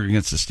Pittsburgh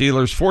against the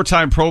Steelers.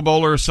 4-time Pro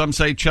Bowler, some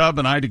say Chubb,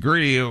 and I'd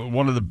agree,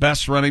 one of the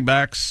best running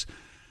backs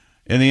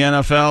in the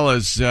NFL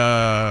is,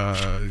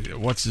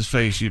 what's his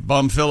face?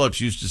 Bum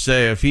Phillips used to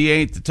say, if he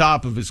ain't the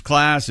top of his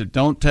class, it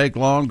don't take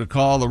long to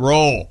call the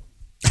roll.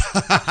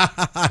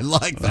 I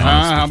like that.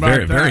 How about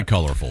very, that? very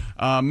colorful.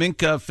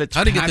 Minka Fitzpatrick.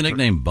 How did he get the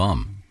nickname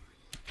Bum?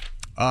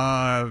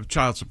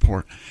 Child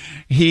support.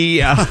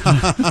 He, I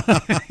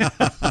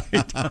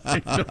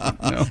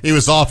don't know. He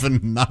was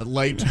often not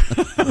late.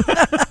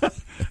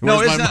 No,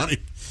 Where's it's my not. money?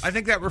 I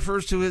think that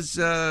refers to his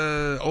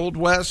Old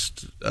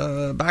West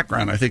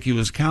background. I think he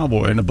was a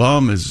cowboy, and a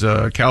bum is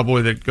a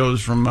cowboy that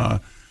goes from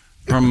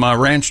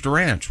ranch to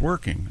ranch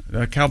working.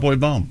 A cowboy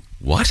bum.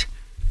 What?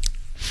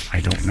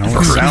 I don't know. Never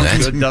It heard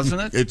sounds that. good, doesn't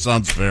it? It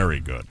sounds very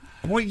good.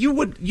 Well, you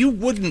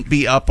wouldn't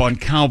be up on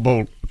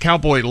cowboy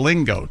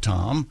lingo,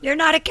 Tom. You're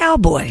not a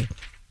cowboy.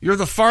 You're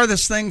the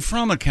farthest thing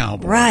from a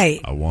cowboy. Right.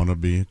 I want to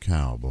be a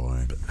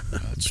cowboy.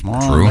 That's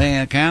True. Be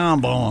a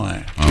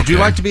cowboy. Would you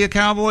like to be a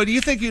cowboy? Do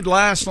you think you'd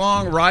last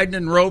long riding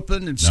and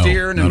roping and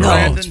steering and no.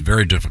 branding? It's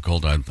very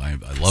difficult. I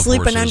love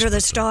Sleeping horses, under the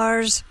but,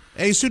 stars.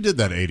 Ace, who did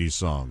that 80s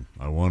song?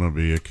 I want to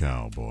be a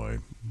cowboy.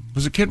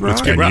 Was it Kid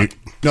Rock?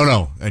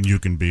 No. And you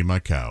can be my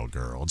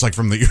cowgirl. It's like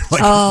from the mid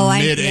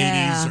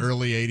 80s,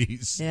 early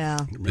 80s. Yeah.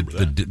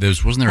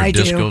 Wasn't there a I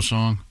do. disco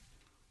song?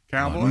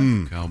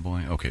 Cowboy?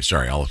 Cowboy? Okay,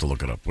 sorry. I'll have to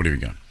look it up. What do you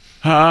got?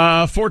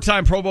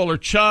 4-time Pro Bowler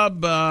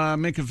Chubb,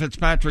 Minka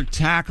Fitzpatrick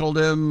tackled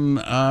him.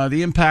 The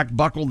impact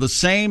buckled the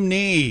same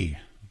knee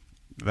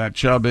that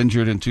Chubb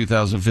injured in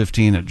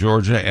 2015 at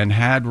Georgia and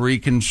had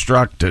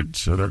reconstructed.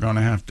 So they're going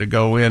to have to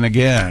go in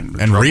again.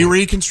 And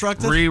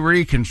reconstructed?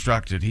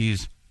 Reconstructed.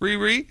 He's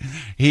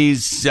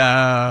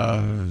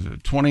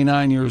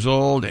 29 years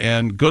old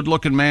and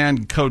good-looking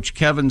man. Coach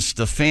Kevin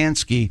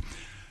Stefanski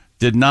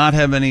did not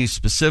have any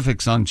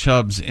specifics on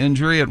Chubb's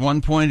injury. At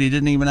one point, he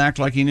didn't even act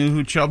like he knew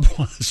who Chubb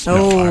was.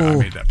 Oh. No, I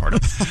made that part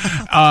up.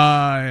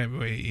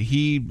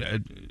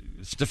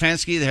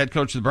 Stefanski, the head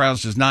coach of the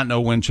Browns, does not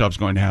know when Chubb's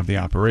going to have the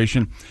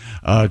operation.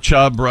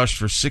 Chubb rushed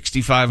for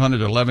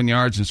 6,511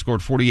 yards and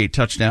scored 48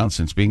 touchdowns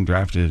since being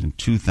drafted in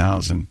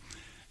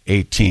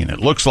 2018. It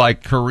looks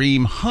like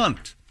Kareem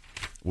Hunt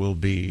will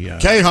be...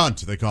 K. Hunt,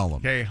 they call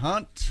him. K.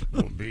 Hunt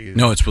will be...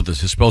 No, it's with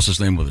his spells his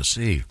name with a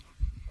C.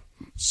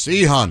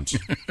 C. Hunt.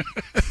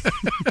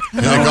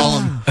 They call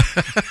him.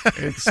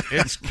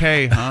 It's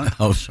K. Hunt.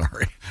 Oh,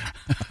 sorry.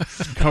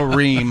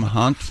 Kareem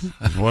Hunt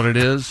is what it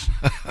is.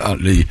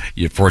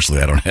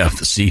 Fortunately, I don't have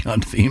the C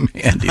Hunt theme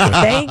handy to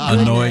Thank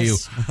annoy you.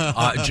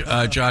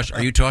 goodness. Josh,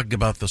 are you talking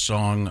about the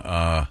song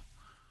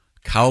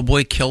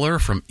Cowboy Killer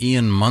from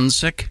Ian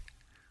Munsick?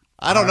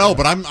 I don't know,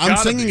 but I'm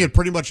singing be. it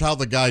pretty much how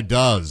the guy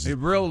does.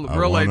 Real I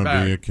laid want to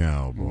back. be a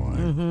cowboy.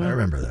 I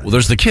remember that. Well,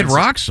 there's the Kid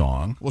Rock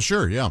song, Well,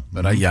 sure, yeah.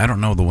 but I don't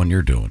know the one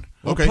you're doing.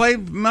 Okay. Play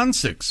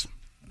Munsick's.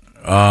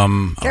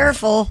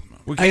 Careful.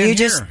 We Are can't you hear.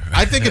 just...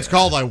 I think it's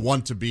called I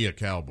Want to Be a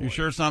Cowboy. You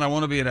sure it's not I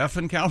Want to Be an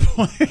Effing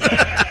Cowboy?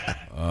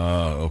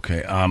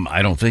 Okay.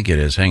 I don't think it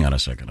is. Hang on a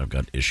second. I've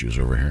got issues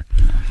over here.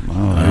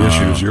 The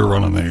issue is you're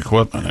running the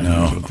equipment.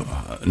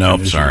 No,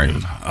 sorry.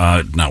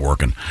 Not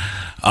working.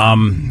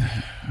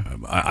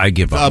 I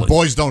give up.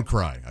 Boys Don't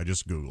Cry. I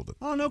just Googled it.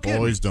 Oh, no kidding.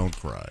 Boys Don't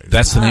Cry.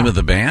 That's the name of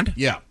the band?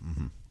 Yeah.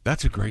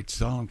 That's a great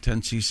song.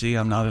 10cc,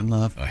 I'm Not in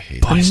Love. I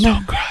hate Boys it.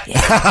 don't cry.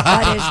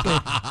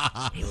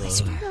 That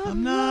is good.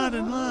 I'm not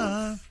in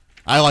love.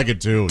 I like it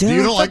too. Do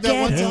you don't like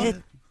that one forget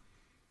song?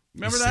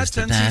 Remember that, It's just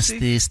a 10cc?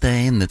 nasty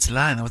stain that's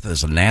lying.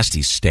 There's a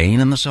nasty stain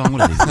in the song.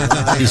 What is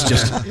he's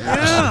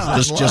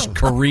just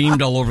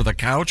careened all over the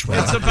couch.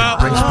 It's about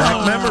Brings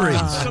love. back memories.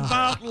 It's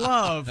about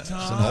love,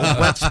 Tom. Old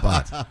wet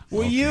spot.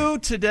 Will you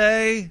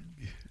today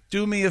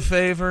do me a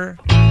favor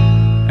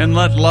and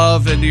let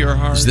love into your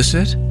heart? Is this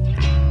it?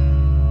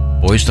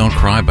 Boys Don't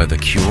Cry by The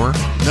Cure?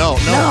 No.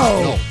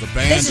 No. The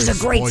band This is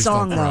a great Boys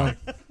song, Don't Cry.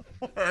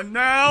 And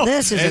now,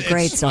 This is a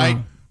great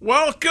song.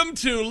 welcome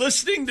to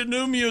listening to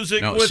new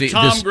music No, with see,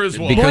 Tom this-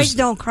 Griswold. because Boys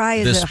Don't Cry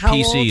is This a how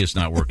PC old? is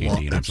not working,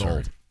 Dean. I'm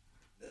sorry.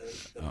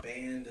 The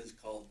band is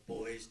called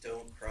Boys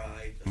Don't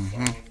Cry. The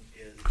song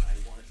is I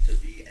Want to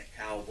Be a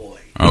Cowboy.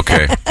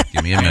 Okay.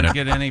 Give me a minute.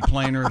 Get any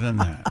plainer than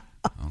that?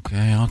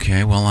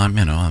 Okay. Well, I'm.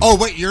 Oh,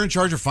 wait, you're in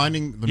charge of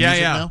finding the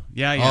music now?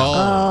 Yeah.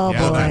 Oh,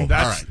 Yeah, boy.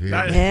 That's, All right.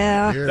 that-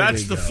 Yeah. Here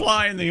that's we the go.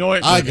 fly in the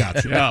ointment. I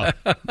got you. Yeah,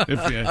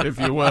 if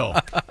you will.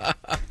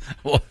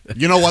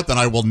 You know what? Then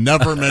I will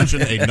never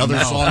mention another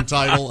song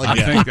title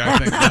again. I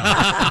think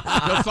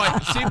no. Just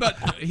like, see,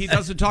 but he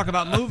doesn't talk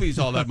about movies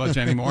all that much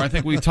anymore. I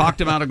think we talked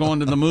him out of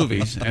going to the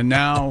movies, and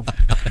now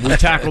we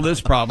tackle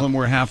this problem.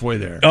 We're halfway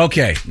there.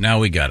 Okay. Now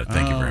we got it.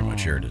 Thank you very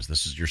much. Here it is.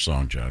 This is your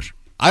song, Josh.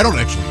 I don't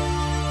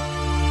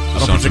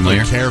Sound particularly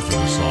familiar? care for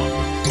the song.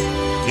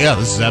 But yeah,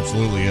 this is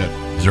absolutely it.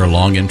 Is there a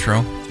long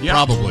intro? Yeah.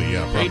 Probably,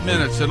 yeah. 8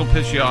 minutes. It'll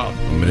piss you off.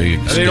 Want me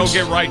to They don't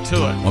get right to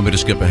it. Want me to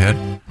skip ahead?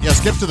 Yeah,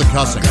 skip to the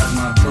cussing.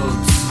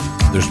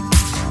 There's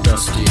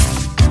Dusty.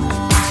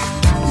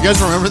 You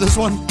guys remember this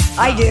one?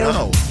 I do.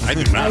 No, I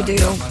do not. I do.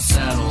 My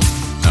saddles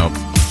nope.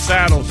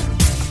 Saddles. on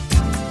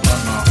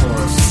my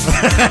horse.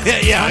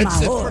 Yeah, On my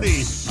it's horse.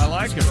 pretty. I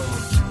like it.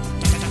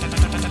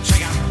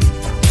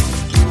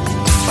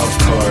 Of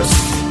course,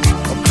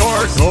 Of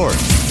course.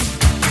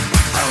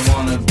 I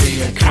wanna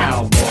be a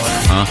cowboy.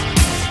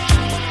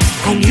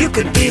 And you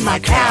could be my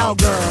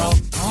cowgirl.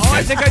 Oh,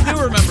 I think I do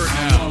remember it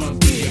now. I wanna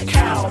be a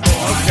cowboy.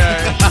 Okay.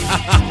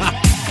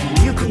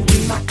 You can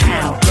be my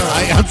cowgirl.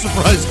 I'm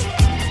surprised.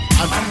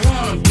 I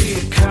wanna be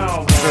a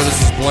cowboy. I'm sure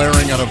this is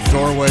blaring out of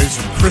doorways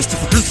from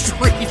Christopher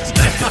Street.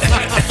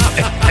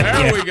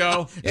 There we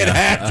go. It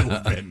had to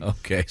have been.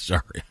 Okay,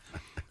 sorry.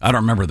 I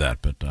don't remember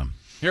that, but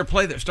Here,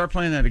 play that. Start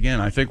playing that again.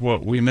 I think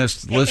what we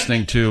missed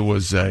listening to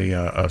was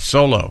a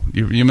solo.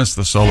 You missed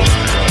the solo.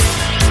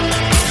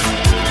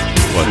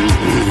 what?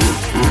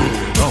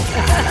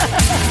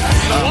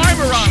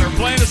 Weimaraner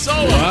playing a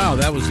solo. Wow,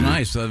 that was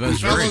nice. That was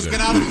very Fellas, good.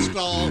 get out of the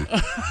stall.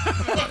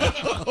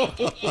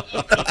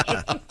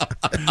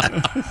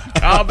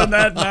 Calm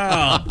that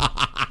down.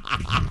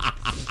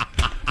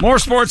 More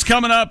sports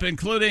coming up,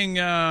 including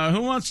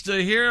who wants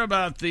to hear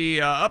about the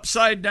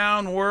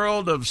upside-down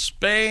world of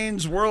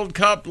Spain's World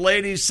Cup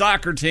ladies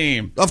soccer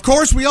team? Of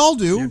course, we all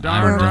do.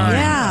 Darn right.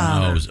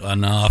 Yeah. No,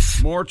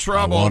 enough. More I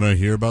trouble. want to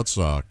hear about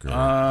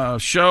soccer.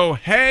 Show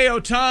Hey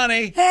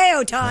Otani. Hey,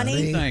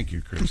 Otani. Thank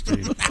you,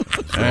 Christy.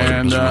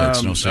 And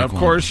It's no of sequel.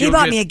 course, He you'll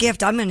bought get- me a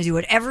gift. I'm going to do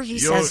whatever he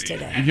says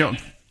today.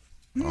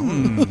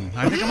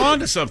 I think I'm on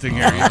to something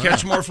here. You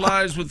catch more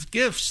flies with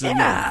gifts. Than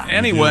Yeah.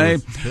 Anyway,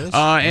 Piss?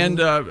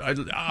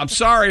 I'm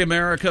sorry,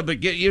 America,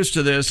 but get used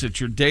to this. It's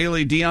your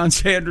daily Deion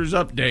Sanders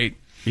update.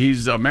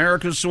 He's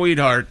America's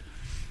sweetheart.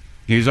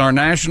 He's our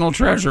national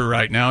treasure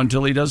right now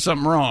until he does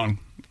something wrong.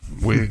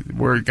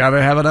 We're got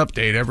to have an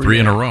update every 3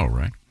 in day. a row,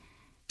 right?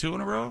 2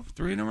 in a row?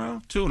 3 in a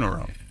row? 2 in a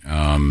row. 2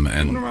 in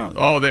And a row.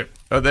 Oh, they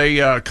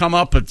come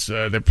up.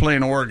 They're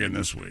playing Oregon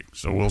this week,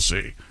 so we'll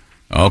see.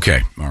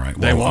 okay, all right.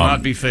 They will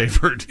not be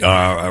favored.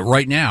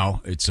 Right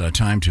now, it's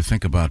time to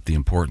think about the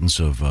importance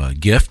of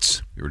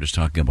gifts. We were just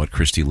talking about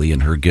Christy Lee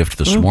and her gift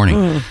this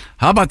morning.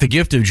 How about the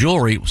gift of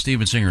jewelry? Well,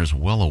 Steven Singer is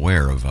well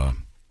aware of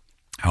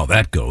how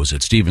that goes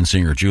at Steven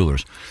Singer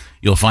Jewelers.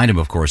 You'll find him,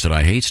 of course, at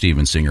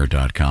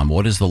IHateStevenSinger.com.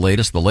 What is the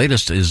latest? The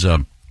latest is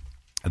the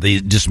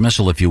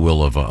dismissal, if you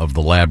will, of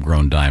the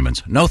lab-grown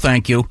diamonds. No,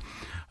 thank you.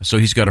 So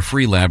he's got a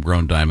free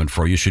lab-grown diamond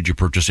for you should you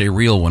purchase a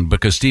real one,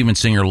 because Steven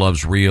Singer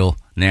loves real,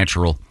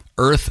 natural,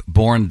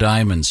 earth-born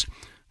diamonds,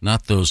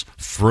 not those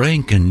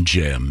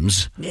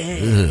Franken-gems.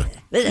 Ugh.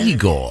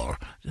 Igor,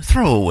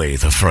 throw away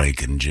the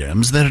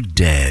Franken-gems. They're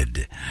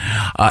dead.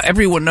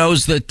 Everyone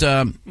knows that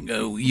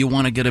you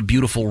want to get a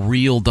beautiful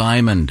real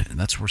diamond.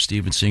 That's where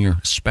Steven Singer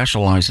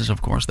specializes,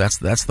 of course. That's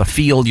the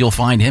field you'll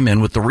find him in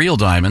with the real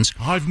diamonds.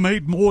 I've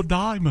made more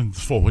diamonds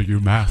for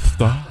you,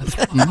 master.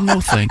 No,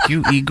 thank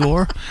you,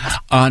 Igor.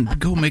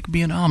 Go make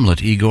me an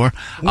omelet, Igor.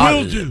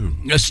 Will do.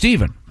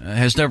 Steven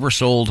has never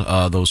sold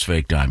those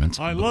fake diamonds.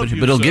 I love but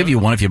you, he'll sir. give you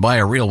one if you buy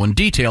a real one.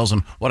 Details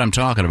on what I'm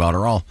talking about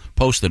are all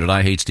posted at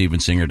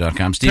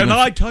IHateStevenSinger.com. Steven, Can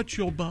I touch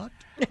your butt?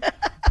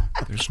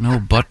 there's no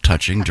butt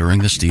touching during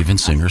the Steven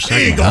Singer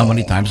segment. How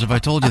many times have I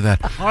told you that?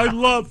 I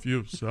love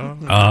you, sir.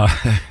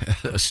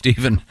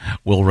 Stephen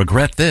will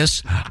regret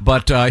this,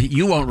 but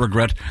you won't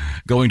regret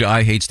going to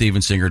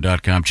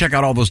IHateStevenSinger.com. Check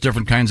out all those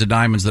different kinds of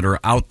diamonds that are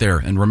out there,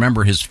 and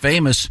remember his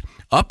famous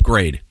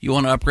upgrade. You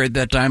want to upgrade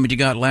that diamond you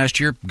got last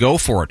year? Go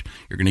for it.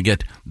 You're going to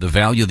get the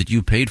value that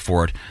you paid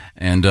for it,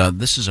 and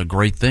this is a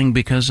great thing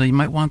because you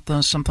might want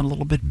something a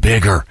little bit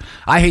bigger.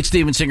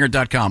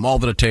 IHateStevenSinger.com. All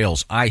the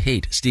details.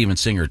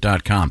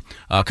 IHateStevenSinger.com.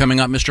 Coming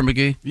up, Mr.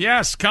 McGee?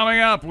 Yes,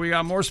 coming up, we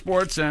got more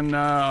sports and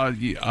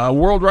a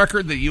world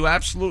record that you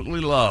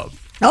absolutely love.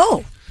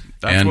 Oh.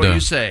 That's what you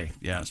say.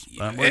 Yes,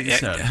 that's what you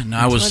said. And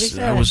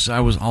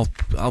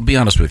I'll be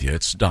honest with you.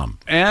 It's dumb.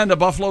 And a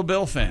Buffalo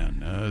Bill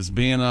fan, as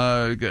being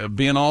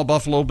all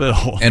Buffalo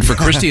Bill. And for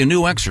Christy, a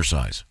new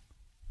exercise.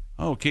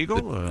 Oh,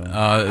 Kegel?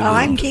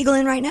 I'm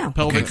Kegling right now.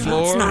 Pelvic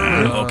floor?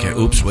 Okay,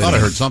 oops. Wait, Thought I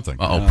heard something.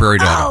 Prairie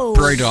dog. Oh.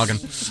 Prairie dogging.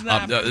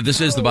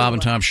 This is the Bob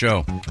and Tom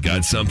Show.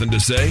 Got something to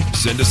say?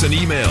 Send us an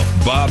email.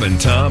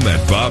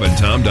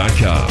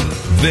 bobandtom@bobandtom.com.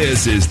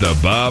 This is the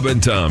Bob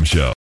and Tom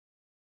Show.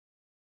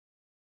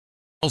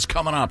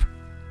 Coming up.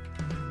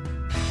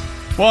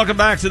 Welcome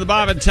back to the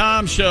Bob and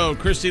Tom Show.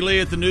 Christy Lee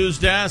at the news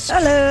desk.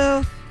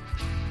 Hello.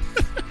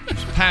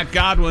 Pat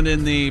Godwin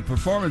in the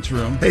performance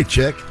room. Hey,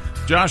 Chick.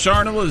 Josh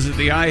Arnold is at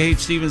the I Hate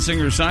Steven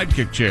Singer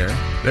sidekick chair.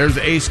 There's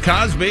Ace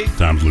Cosby.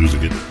 Tom's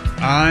losing it.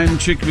 I'm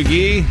Chick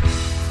McGee.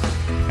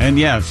 And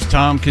yes,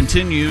 Tom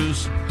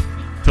continues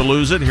to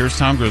lose it. Here's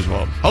Tom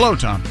Griswold. Hello,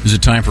 Tom. Is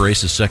it time for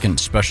Ace's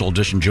second special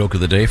edition joke of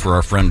the day for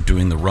our friend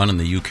doing the run in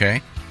the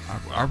UK?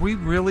 Are we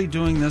really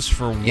doing this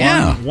for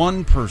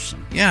one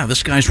person? Yeah,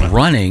 this guy's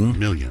running.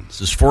 Millions. It's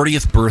his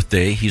 40th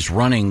birthday. He's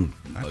running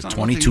That's not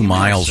 22 what the email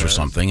miles or says.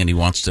 something, and he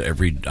wants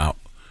to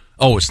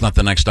oh, it's not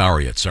the next hour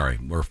yet. Sorry.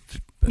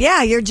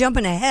 Yeah, you're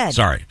jumping ahead.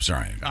 Sorry.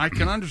 I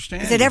can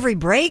understand. Is it every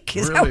break?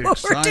 Is really that what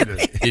excited.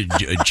 we're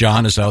doing?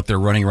 John is out there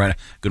running right now.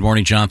 Good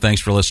morning, John.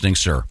 Thanks for listening,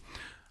 sir.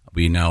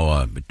 We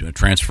now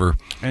transfer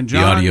And the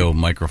John, audio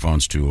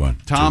microphones to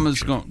Tom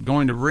is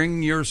going to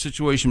wring your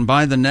situation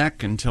by the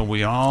neck until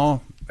we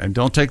all, and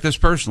don't take this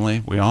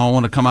personally, we all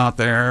want to come out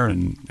there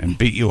and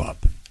beat you up.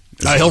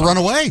 He'll run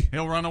away.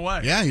 He'll run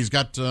away. Yeah, he's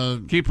got...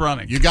 Keep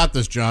running. You got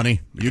this, Johnny.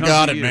 You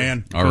got it,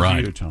 man. All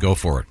right, go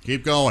for it.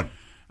 Keep going.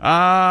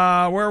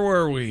 Where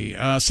were we?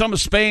 Some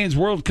of Spain's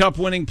World Cup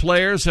winning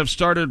players have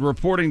started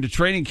reporting to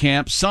training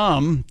camp.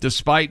 Some,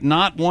 despite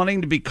not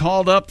wanting to be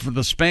called up for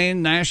the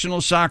Spain national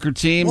soccer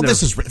team. Well,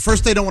 this is...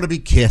 First, they don't want to be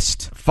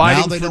kissed.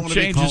 Fighting now they for don't want to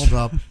be changes.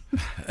 called up.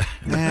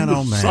 Man,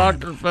 oh, man.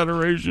 Soccer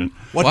Federation.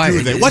 What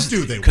do they want?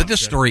 Could this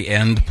story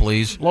end,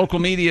 please? Local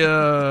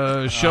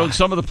media showed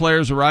some of the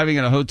players arriving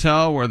at a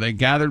hotel where they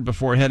gathered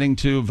before heading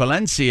to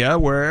Valencia,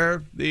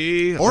 where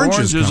the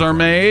oranges are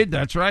made.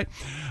 That's right.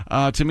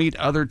 To meet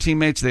other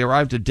teammates. They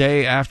arrived a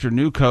day after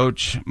new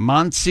coach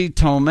Montse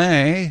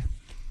Tomé.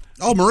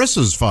 Oh,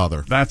 Marissa's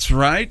father. That's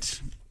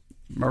right.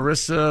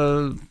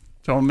 Marissa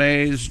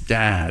Tomei's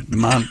dad,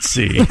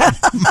 Montse.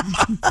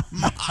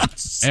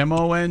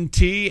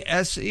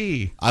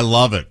 Montse. I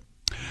love it.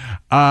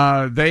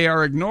 They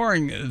are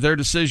ignoring their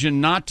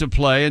decision not to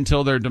play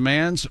until their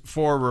demands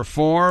for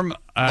reform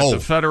at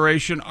the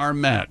Federation are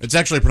met. It's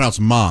actually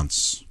pronounced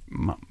Mons.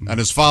 And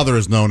his father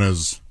is known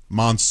as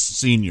Mons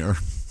Sr.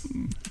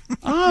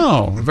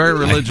 Oh, very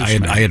religious.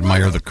 I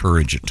admire the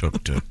courage it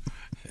took to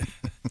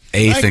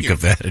think you.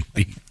 of that and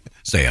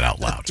say it out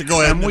loud. To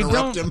go ahead and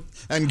interrupt him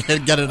and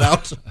get it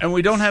out. And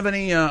we don't have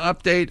any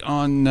update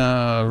on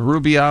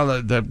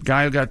Rubiala, the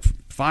guy who got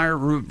fired.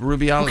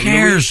 Rubiala. Who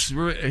cares?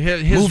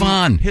 Move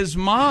on. His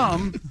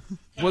mom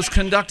was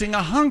conducting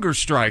a hunger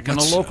strike in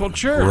a local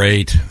church.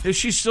 Great. Is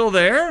she still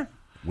there?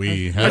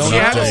 We Has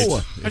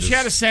have she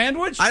had a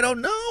sandwich? I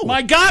don't know.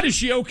 My God, is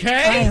she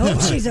okay? I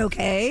hope she's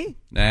okay.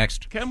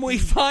 Next. Can we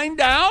find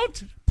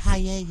out?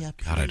 Paella.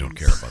 God, I don't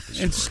care about this.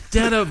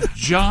 Instead of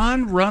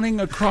John running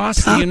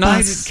across the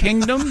United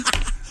Kingdom,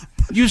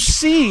 you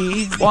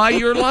see why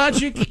your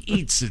logic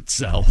eats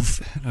itself.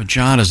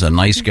 John is a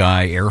nice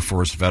guy, Air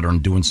Force veteran,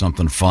 doing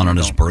something fun on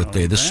his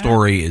birthday. This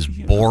story is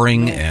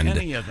boring, and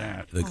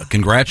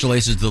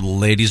congratulations to the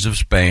ladies of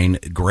Spain.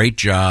 Great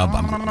job.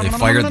 They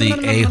fired the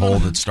a-hole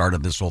that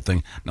started this whole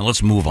thing. Now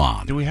let's move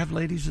on. Do we have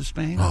ladies of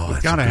Spain?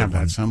 We've got to have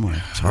that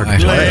somewhere. It's hard to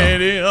tell.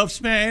 Lady of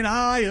Spain,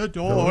 I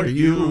adore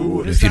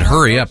you. If you'd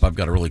hurry up, I've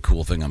got a really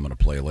cool thing I'm going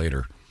to play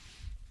later.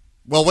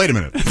 Well, wait a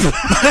minute.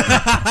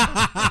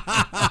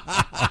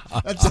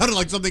 That sounded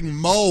like something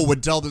Mo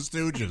would tell the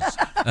Stooges.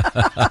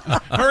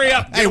 Hurry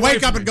up. Hey,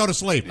 wake up and go to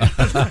sleep. You're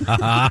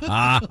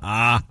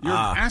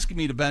asking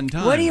me to bend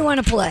time. What do you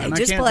want to play? And I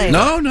Just can't play. do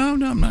No,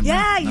 I'm not.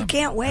 Yeah, you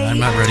can't wait. I'm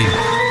not ready.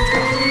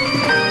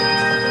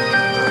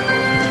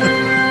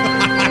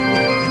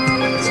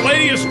 It's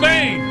Lady of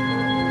Spain.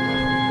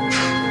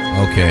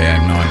 Okay,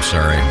 I'm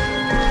sorry.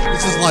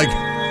 This is like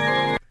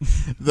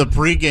the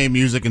pregame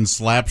music in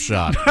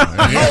Slapshot.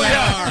 Here they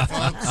are,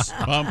 folks.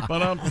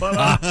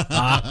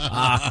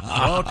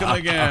 Welcome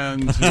again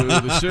to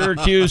the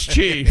Syracuse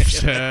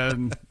Chiefs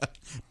and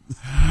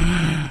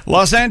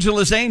Los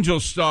Angeles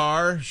Angels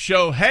star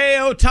Shohei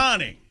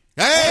Ohtani.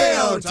 Hey,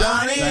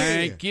 Ohtani!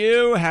 Thank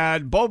you.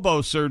 Had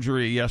Bobo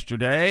surgery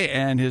yesterday,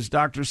 and his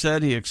doctor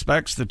said he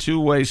expects the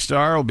two-way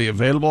star will be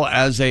available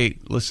as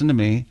listen to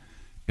me,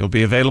 he'll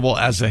be available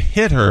as a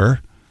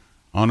hitter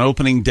on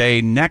opening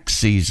day next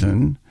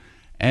season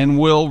and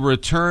will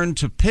return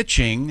to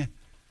pitching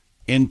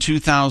in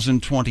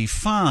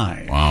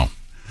 2025. Wow.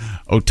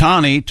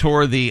 Ohtani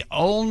tore the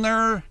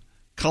ulnar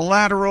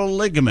collateral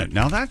ligament.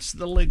 Now, that's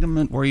the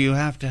ligament where you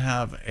have to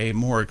have a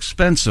more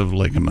expensive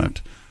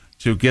ligament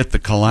to get the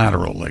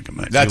collateral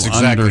ligament. That's you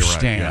exactly right.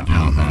 understand Yeah.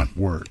 how that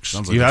works.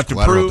 Sounds like you there's have to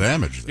collateral prove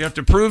damage there. You have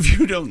to prove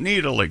you don't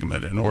need a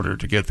ligament in order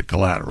to get the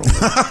collateral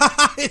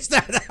ligament. Is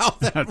that how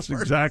that That's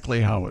works? exactly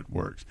how it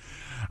works.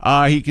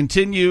 He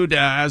continued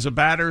as a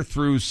batter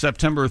through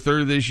September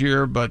 3rd this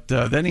year, but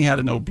then he had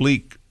an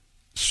oblique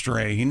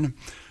strain.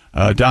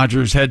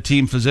 Dodgers head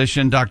team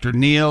physician Dr.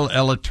 Neil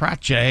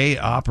Elatrache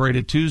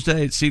operated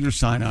Tuesday at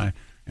Cedars-Sinai,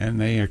 and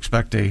they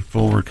expect a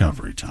full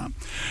recovery, Tom.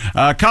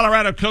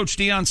 Colorado coach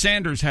Deion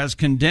Sanders has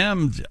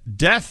condemned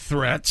death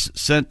threats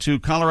sent to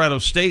Colorado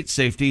State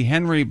safety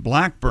Henry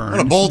Blackburn. What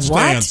a bold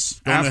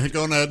stance.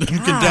 Going ahead and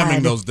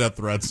condemning those death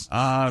threats.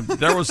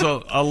 There was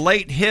a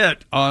late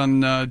hit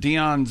on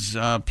Deion's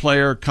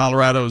player,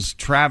 Colorado's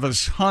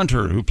Travis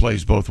Hunter, who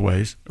plays both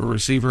ways, a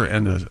receiver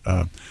and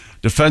a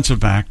defensive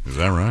back. Is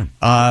that right?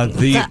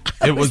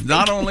 It was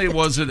not only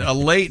was it a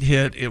late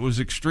hit, it was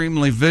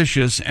extremely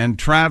vicious, and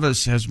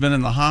Travis has been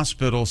in the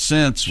hospital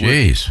since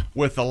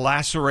with a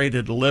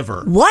lacerated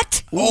liver.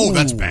 What? Oh,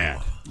 that's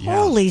bad. Yeah.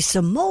 Holy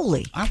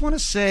samoli. I want to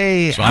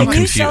say... So I'm Can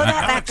confused. you sew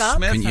that back up?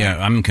 Yeah,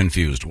 I'm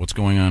confused. What's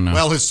going on now?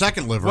 Well, his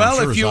second liver.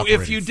 Well, I'm sure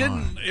if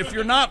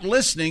you're not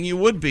listening, you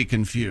would be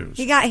confused.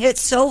 He got hit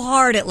so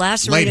hard it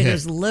lacerated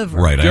his liver.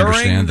 Right, I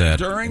understand that.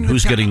 During and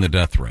who's getting the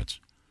death threats?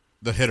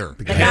 The hitter.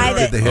 The guy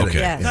that did the hitter. Okay.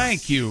 Yes.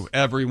 Thank you,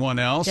 everyone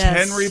else.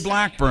 Yes. Henry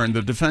Blackburn,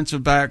 the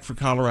defensive back for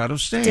Colorado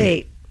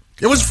State.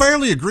 It was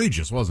fairly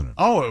egregious, wasn't it?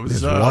 Oh, it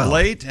was wild.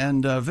 late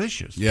and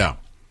vicious. Yeah.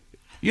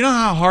 You know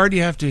how hard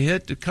you have to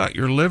hit to cut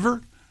your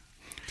liver,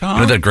 Tom?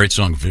 You know that great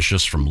song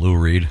 "Vicious" from Lou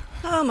Reed?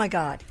 Oh my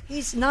God,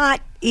 he's not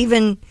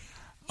even.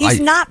 He's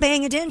not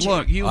paying attention.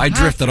 Look, I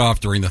drifted off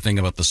during the thing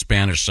about the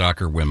Spanish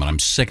soccer women. I'm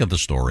sick of the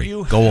story.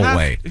 Go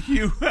away.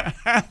 You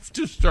have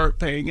to start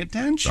paying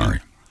attention. Sorry.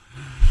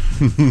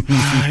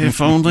 If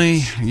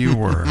only you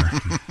were.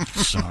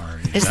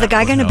 Sorry. Is the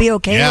guy going to be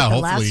okay Yeah,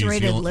 with the hopefully he's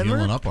lacerated liver?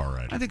 healing up all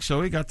right. I think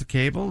so. He got the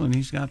cable, and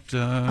he's got.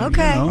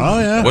 Okay. Oh,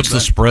 yeah. What's the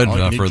spread Oh,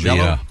 you need for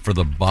Jell-O?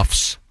 the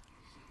Buffs?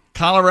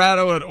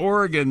 Colorado at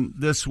Oregon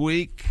this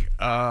week.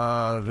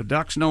 The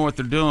Ducks know what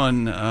they're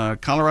doing.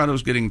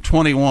 Colorado's getting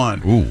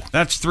 21. Ooh.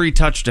 That's 3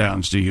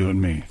 touchdowns to you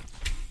and me.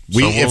 So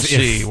we'll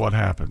see what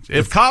happens.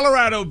 If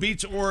Colorado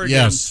beats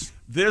Oregon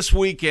this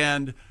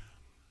weekend,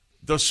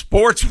 the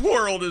sports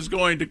world is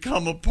going to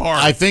come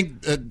apart. I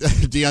think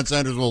Deion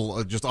Sanders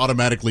will just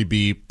automatically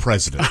be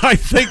president. I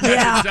think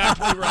that's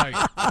exactly right.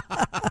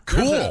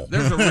 Cool.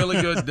 There's a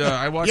really good.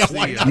 I watched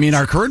I mean,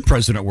 our current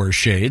president wears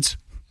shades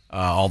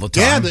all the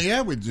time.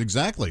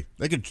 Exactly.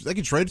 They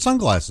could trade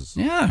sunglasses.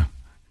 Yeah.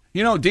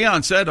 You know,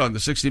 Deion said on the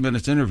 60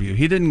 Minutes interview,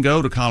 he didn't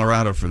go to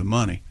Colorado for the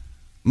money.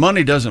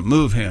 Money doesn't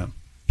move him.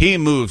 He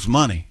moves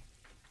money.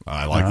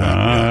 I like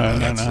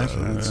that.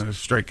 That's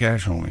straight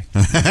cash, homie.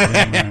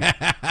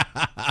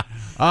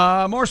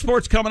 More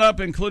sports coming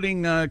up,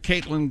 including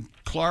Caitlin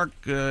Clark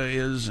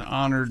is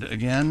honored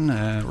again,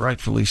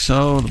 rightfully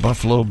so. The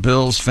Buffalo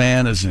Bills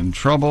fan is in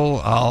trouble.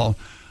 I'll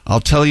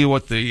tell you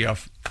what the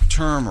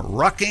term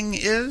rucking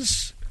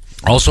is.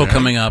 Also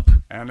coming up.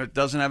 And it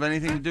doesn't have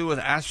anything to do with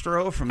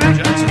Astro from the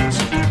Jetsons.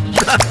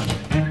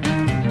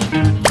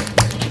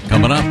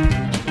 Coming up.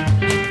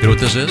 You know what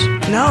this is?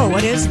 No,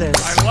 what is this?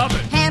 I love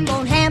it.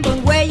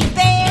 Hambone, where you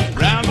been?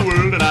 Round the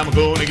world and I'm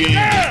going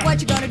again. What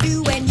you gonna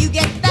do when you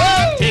get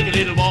back? Take a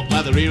little walk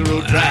by the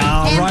railroad track.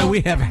 All right,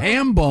 we have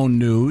ham bone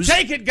news.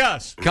 Take it,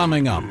 Gus.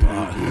 Coming up.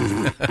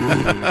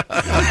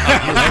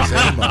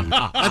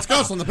 Let's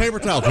go on the paper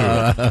towel.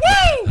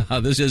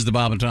 This is the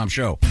Bob and Tom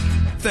Show.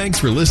 Thanks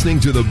for listening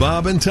to the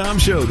Bob and Tom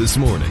Show this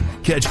morning.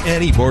 Catch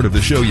any part of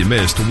the show you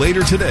missed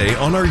later today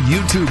on our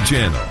YouTube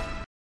channel.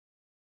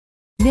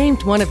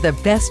 Named one of the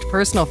best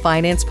personal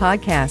finance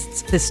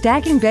podcasts, The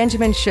Stacking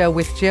Benjamin Show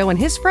with Joe and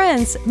his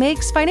friends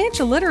makes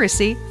financial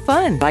literacy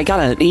fun. I got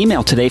an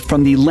email today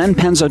from the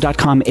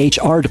lenpenzo.com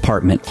HR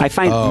department. I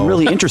find it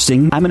really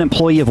interesting. I'm an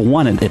employee of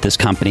one at this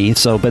company,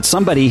 but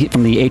somebody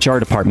from the HR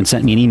department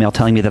sent me an email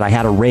telling me that I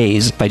had a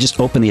raise. If I just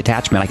opened the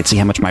attachment, I could see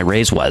how much my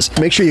raise was.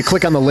 Make sure you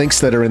click on the links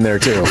that are in there,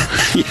 too.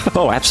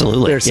 Oh,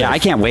 absolutely. Yeah, I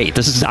can't wait.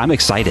 I'm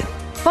excited.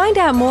 Find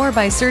out more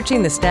by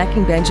searching the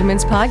Stacking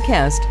Benjamins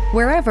podcast,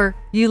 wherever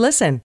you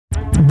listen.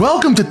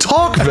 Welcome to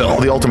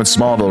Talkville, the ultimate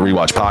Smallville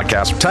rewatch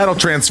podcast. Title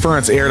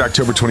Transference aired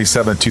October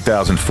 27,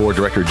 2004.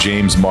 Director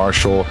James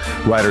Marshall,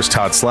 writers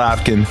Todd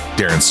Slavkin,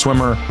 Darren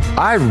Swimmer.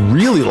 I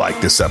really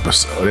like this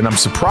episode, and I'm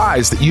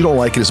surprised that you don't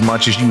like it as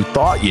much as you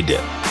thought you did.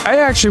 I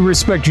actually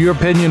respect your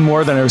opinion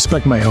more than I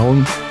respect my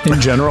own in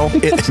general.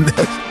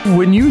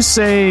 When you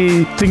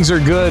say things are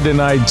good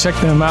and I check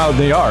them out,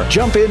 they are.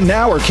 Jump in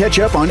now or catch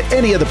up on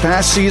any of the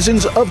past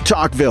seasons of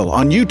Talkville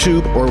on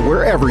YouTube or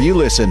wherever you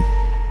listen.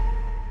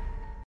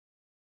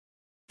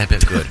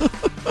 Good.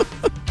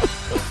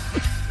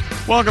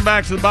 Welcome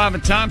back to the Bob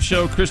and Tom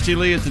Show. Christy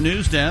Lee at the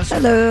news desk.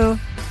 Hello.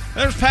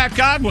 There's Pat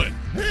Godwin.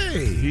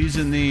 Hey. He's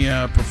in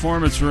the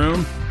performance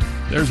room.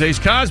 There's Ace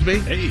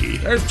Cosby. Hey.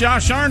 There's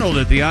Josh Arnold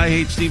at the I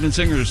Hate Steven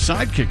Singer's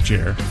sidekick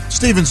chair.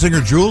 Steven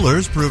Singer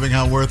Jewelers proving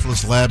how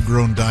worthless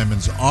lab-grown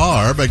diamonds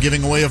are by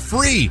giving away a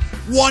free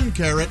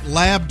 1-carat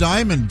lab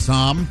diamond,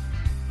 Tom.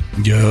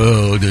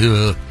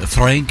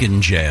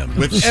 Frankenjam.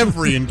 With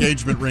every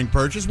engagement ring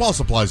purchase, while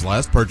supplies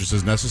last,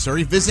 purchases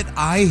necessary, visit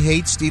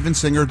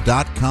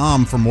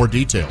IHateStevenSinger.com for more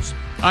details.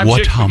 I'm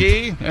Chick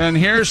McGee, and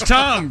here's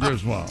Tom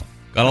Griswold.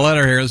 Got a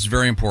letter here. This is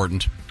very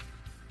important.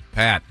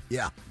 Pat.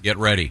 Yeah. Get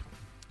ready.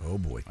 Oh,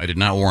 boy. I did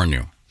not warn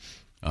you.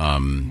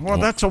 Well,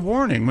 that's a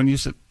warning when you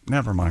said,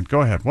 never mind.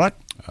 Go ahead. What?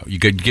 You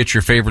could get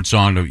your favorite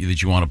song that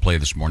you want to play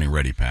this morning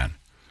ready, Pat.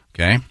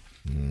 Okay?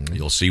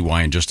 You'll see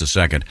why in just a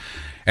second.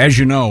 As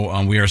you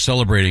know, we are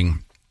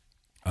celebrating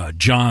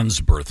John's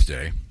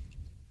birthday.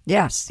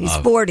 Yes, he's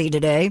 40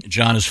 today.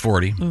 John is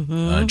 40.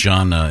 Mm-hmm.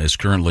 John is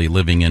currently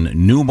living in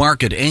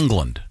Newmarket,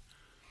 England.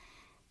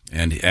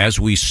 And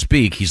as we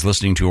speak, he's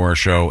listening to our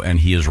show, and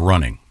he is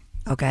running.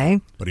 Okay.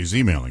 But he's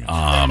emailing us.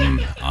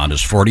 On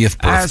his 40th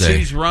birthday. As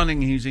he's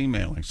running, he's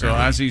emailing. So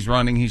as he's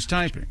running, he's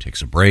typing.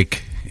 Takes a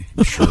break.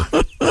 Sure.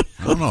 I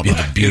don't know. Be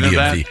the beauty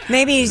of the...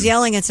 Maybe he's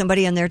yelling at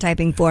somebody and they're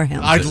typing for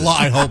him. I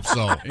hope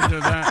so.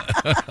 Either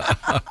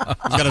that.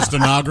 He's got a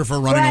stenographer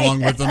running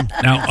along with him.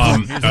 Now,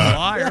 He's a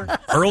liar.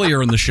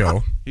 Earlier in the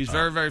show, He's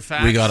very, very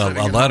fast. we got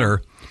a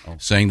letter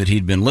saying that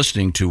he'd been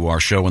listening to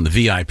our show in the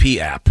VIP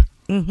app.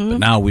 Mm-hmm. But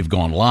now we've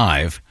gone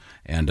live,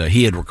 and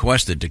he had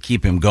requested to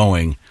keep him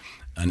going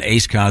an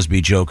Ace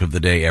Cosby joke of the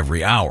day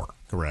every hour.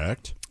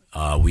 Correct.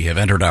 we have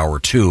entered hour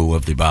 2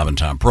 of the Bob and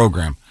Tom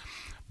program.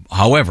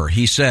 However,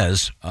 he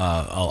says,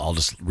 I'll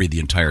just read the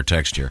entire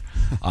text here.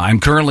 I'm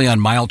currently on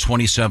mile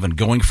 27,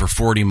 going for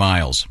 40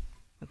 miles.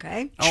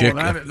 Okay. Chick,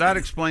 that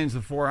explains the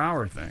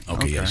 4-hour thing.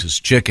 Okay, he says,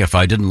 Chick, if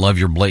I didn't love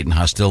your blatant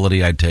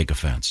hostility, I'd take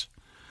offense.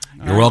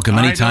 You're welcome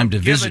anytime to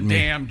visit me.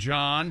 Damn,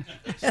 John.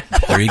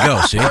 There you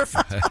go, see?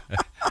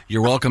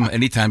 You're welcome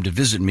anytime to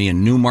visit me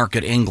in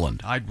Newmarket,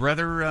 England. I'd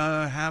rather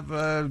have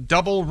a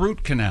double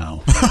root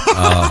canal.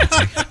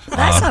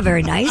 That's not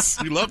very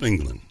nice. You love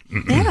England.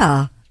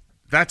 Yeah.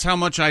 That's how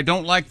much I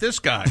don't like this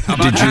guy. How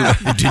about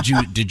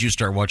that? Did you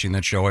start watching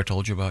that show I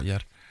told you about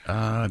yet?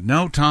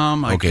 No,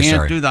 Tom. I Okay, can't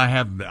sorry. do that.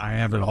 I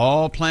have it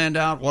all planned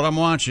out. What I'm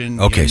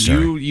watching. Okay, and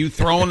sorry. You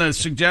throwing a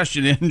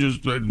suggestion in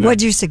just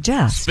What'd you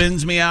suggest?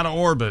 spins me out of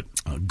orbit.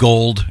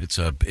 Gold.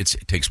 It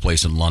takes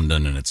place in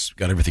London, and it's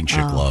got everything Chick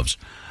loves.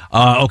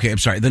 Okay, I'm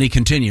sorry. Then he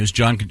continues.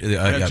 John.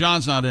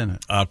 John's not in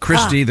it.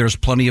 Christy, there's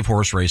plenty of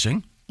horse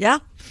racing. Yeah.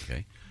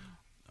 Okay.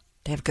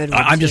 They have good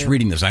ones. I'm just too.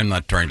 reading this. I'm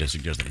not trying to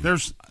suggest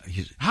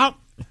that.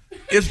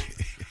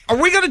 Are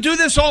we going to do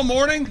this all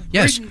morning?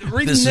 Yes.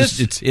 Reading this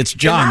is it's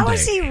John How Day.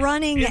 is he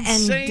running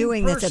and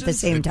doing this at the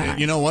same time?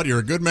 You know what? You're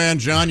a good man,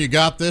 John. You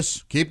got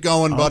this. Keep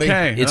going, buddy.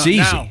 Okay, It's easy.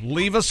 Now,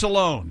 leave us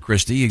alone.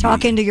 Christy, you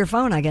Talk into your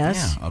phone, I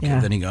guess. Yeah. Okay.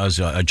 Then he goes,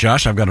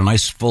 Josh, I've got a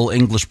nice full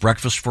English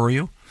breakfast for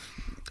you.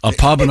 A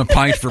pub and a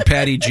pint for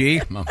Patty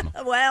G.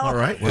 Well, all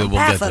right.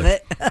 half of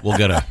it. we'll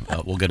get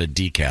a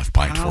decaf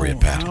pint for you,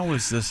 Pat. How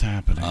is this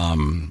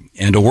happening?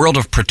 And a world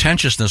of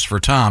pretentiousness for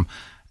Tom.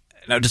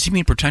 Now, does he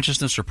mean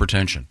pretentiousness or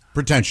pretension?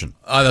 Pretension.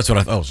 That's what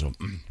I thought. Oh, so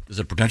is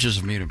it pretentious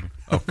of me to?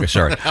 Okay,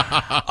 sorry.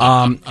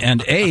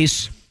 And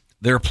Ace,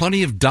 there are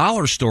plenty of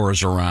dollar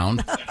stores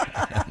around,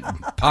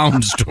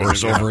 pound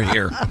stores over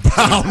here.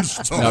 Pound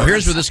stores. Now,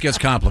 here's where this gets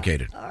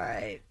complicated. All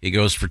right. He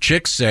goes, for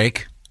Chick's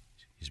sake,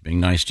 he's being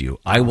nice to you.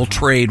 I will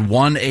trade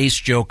one Ace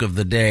joke of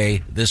the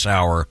day this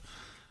hour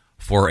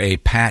for a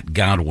Pat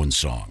Godwin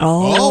song.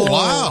 Oh,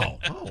 wow.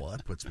 Oh, well,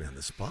 that puts me on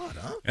the spot,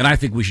 huh? And I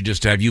think we should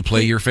just have you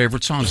play your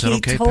favorite song. Is that He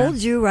okay, told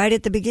Pat? you right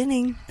at the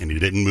beginning. And you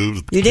didn't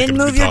move. You didn't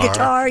move your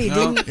guitar. You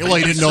No. didn't. Well,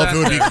 you didn't know if it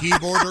would be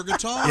keyboard or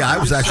guitar. Yeah, I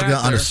was actually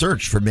on a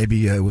search for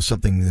maybe it was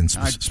something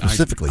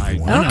specifically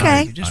you wanted.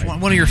 Okay. Just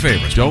one of your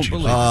favorites. Don't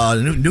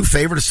believe New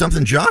favorite is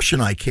something Josh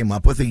and I came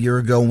up with a year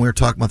ago when we were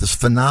talking about this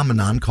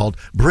phenomenon called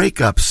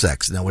breakup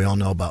sex. Now, we all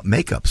know about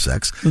makeup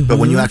sex, but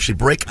when you actually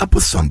break up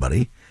with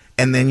somebody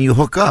and then you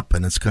hook up,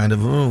 and it's kind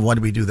of, why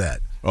do we do that?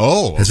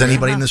 Oh. Has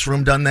anybody in this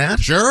room done that?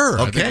 Sure.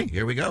 Okay,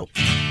 here we go.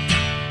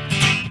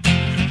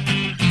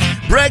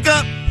 Break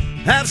up,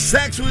 have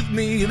sex with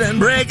me, then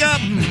break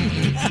up.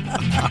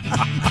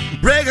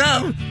 Break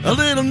up, a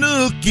little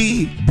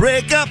nookie,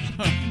 break up.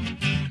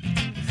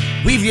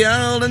 We've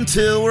yelled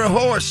until we're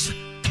hoarse.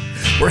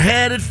 We're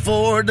headed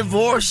for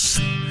divorce.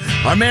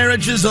 Our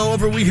marriage is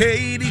over, we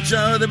hate each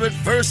other, but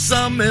first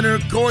some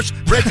intercourse.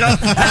 Break up,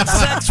 have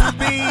sex with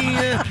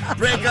me,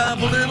 break up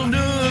a little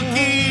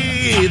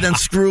nookie, then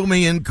screw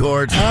me in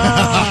court. Break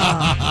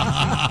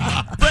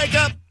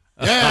up.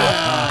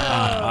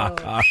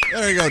 Yeah.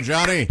 There you go,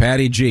 Johnny.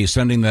 Patty G,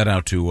 sending that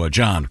out to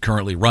John,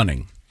 currently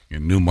running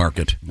in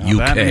Newmarket, Now,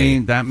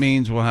 UK. that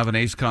means we'll have an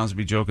Ace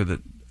Cosby joke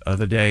of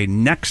the day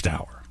next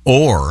hour.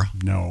 Or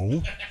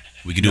No.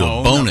 we could do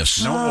a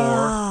bonus.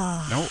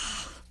 No.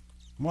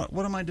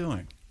 What am I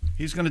doing?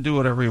 He's going to do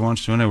whatever he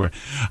wants to anyway.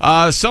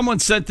 Someone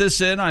sent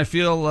this in. I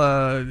feel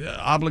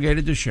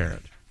obligated to share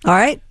it. All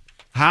right.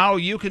 How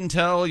you can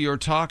tell you're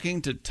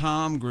talking to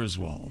Tom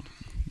Griswold.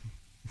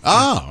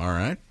 Ah, all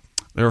right.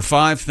 There are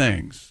 5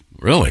 things.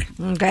 Really?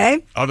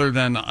 Okay. Other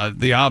than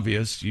the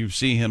obvious, you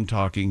see him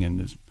talking in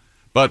his.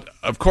 But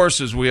of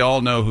course, as we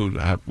all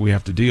know, we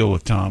have to deal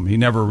with Tom. He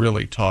never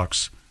really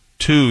talks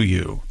to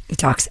you. He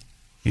talks.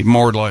 He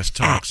more or less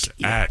talks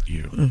at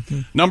you.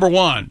 Mm-hmm. Number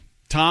 1,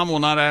 Tom will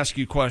not ask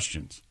you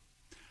questions.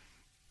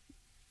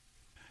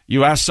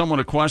 You ask someone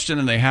a question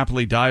and they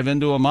happily dive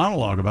into a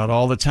monologue about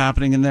all that's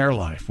happening in their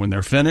life. When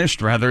they're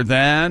finished, rather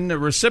than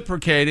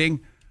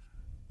reciprocating,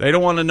 they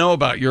don't want to know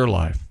about your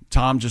life.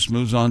 Tom just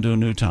moves on to a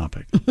new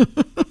topic.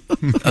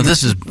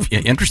 This is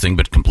interesting,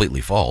 but completely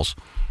false.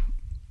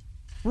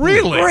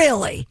 Really?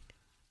 Really?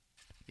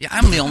 Yeah,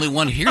 I'm the only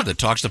one here that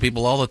talks to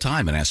people all the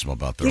time and asks them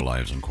about their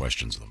lives and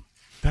questions them.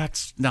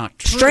 That's not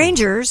true.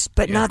 Strangers,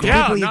 but not the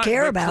people you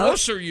care the about.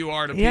 closer you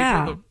are to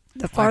Yeah. people,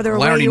 The farther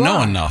Well, I away already you know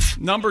are. enough.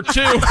 Number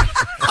 2. You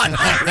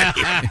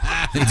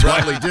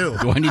probably do.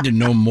 Do I need to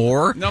know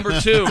more? Number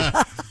 2,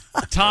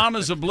 Tom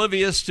is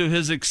oblivious to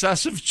his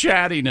excessive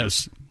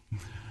chattiness.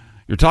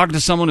 You're talking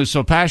to someone who's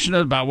so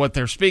passionate about what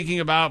they're speaking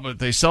about, but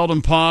they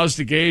seldom pause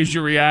to gauge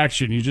your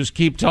reaction. You just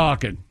keep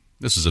talking.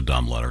 This is a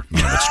dumb letter.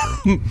 No,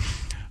 that's true.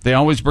 They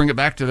always bring it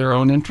back to their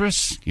own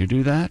interests. You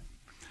do that?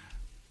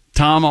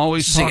 Tom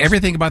always See, talks.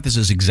 everything about this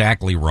is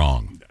exactly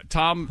wrong.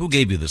 Tom, Who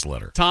gave you this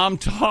letter? Tom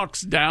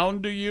talks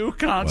down to you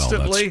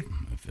constantly.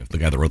 If the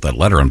guy that wrote that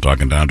letter, I'm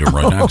talking down to him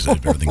right now because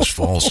everything's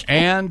false.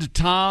 And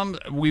Tom,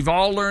 we've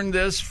all learned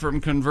this from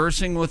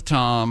conversing with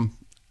Tom.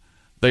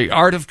 The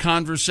art of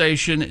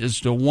conversation is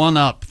to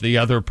one-up the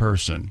other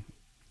person.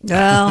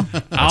 Well,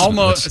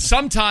 almost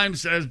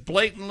sometimes as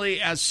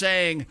blatantly as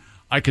saying,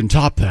 "I can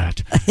top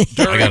that."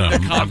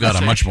 I've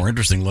got a much more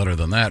interesting letter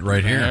than that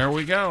right here. There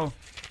we go.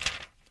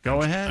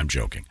 Go ahead. I'm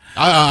joking.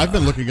 I've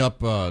been looking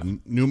up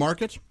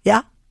Newmarket.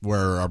 Yeah.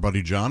 Where our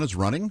buddy John is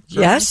running.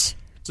 Yes.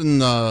 It's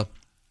in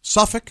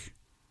Suffolk.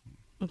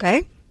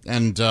 Okay.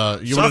 And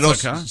you want to know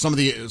some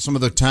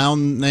of the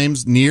town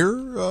names near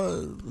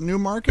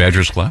Newmarket?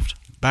 Badger's Cleft.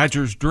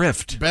 Badger's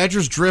Drift.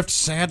 Badger's Drift,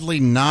 sadly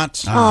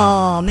not.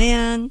 Oh,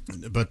 man.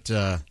 But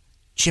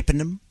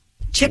Chippenham.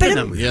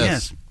 Chippenham?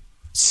 Yes.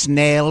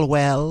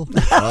 Snailwell.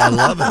 I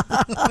love it.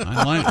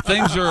 I like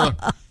things are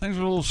a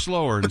little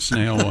slower in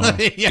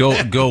Snailwell.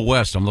 Yeah. Go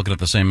west. I'm looking at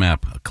the same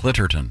map.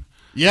 Clitterton.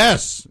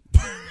 Yes.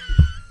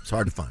 It's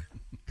hard to find.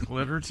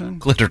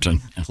 Clitterton.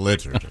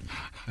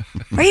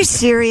 Are you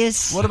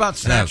serious? What about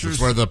Snatchers? Yes,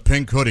 it's where the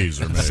pink hoodies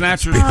are made.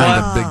 Snatchers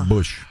Behind a big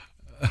bush.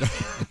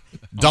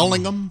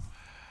 Dullingham.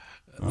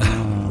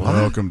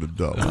 Welcome to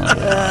Dullingham.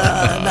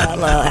 Not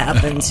a lot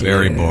happens here.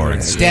 Very boring.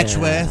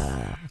 Statueth.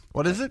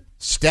 What is it?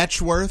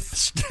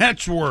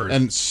 Statuworth.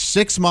 And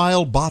 6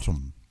 Mile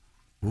Bottom.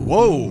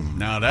 Whoa!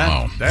 Now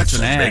that's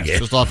an ass.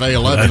 Just off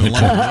A11 in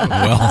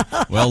London.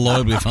 well,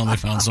 Lloyd, we finally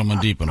found someone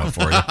deep enough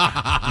for you.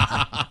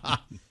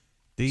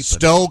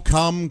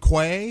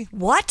 Stowcumquay.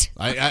 What?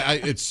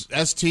 It's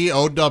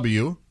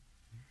STOWCUM.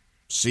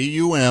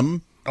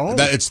 Oh,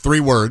 it's 3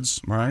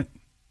 words. Right.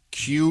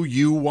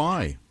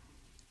 QUY.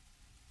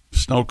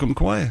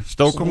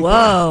 Stowcumquay.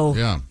 Whoa.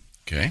 Yeah.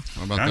 Okay.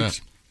 How about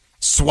that?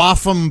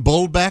 Swaffham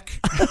Bullbeck.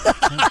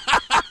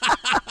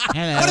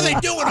 What are they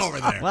doing over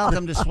there?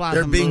 Welcome to Swaffham.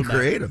 They're being Bullbeck.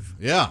 creative.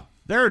 Yeah.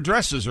 Their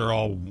addresses are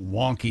all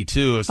wonky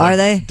too. It's Are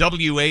they?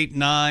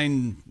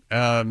 W89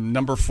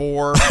 number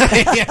 4.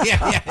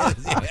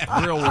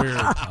 Yeah. Real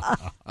weird.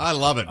 I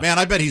love it, man.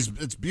 I bet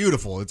it's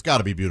beautiful. It's got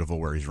to be beautiful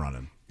where he's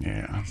running.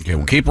 Yeah. Okay,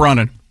 well, keep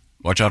running.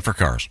 Watch out for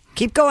cars.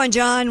 Keep going,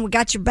 John. We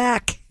got your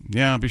back.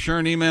 Yeah. Be sure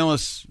and email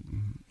us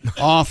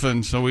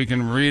often so we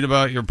can read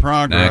about your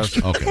progress.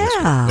 Next. Okay.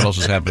 Yeah. What else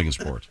is happening in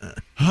sports?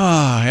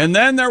 And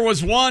then there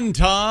was one,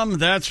 Tom.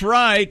 That's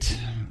right.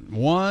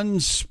 One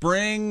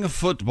spring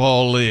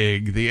football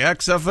league. The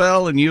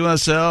XFL and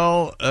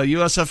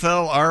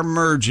USFL are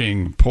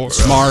merging.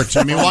 Smart.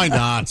 I mean, why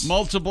not?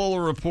 Multiple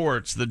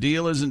reports. The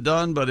deal isn't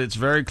done, but it's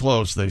very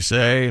close, they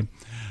say.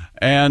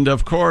 And,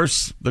 of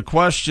course, the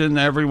question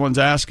everyone's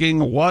asking,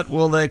 what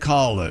will they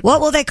call it? What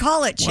will they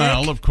call it, Chick?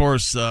 Well, of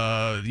course,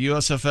 the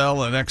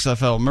USFL and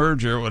XFL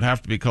merger would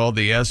have to be called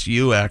the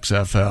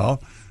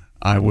SUXFL,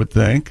 I would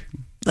think.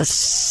 The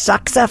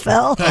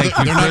SucksFL? Thank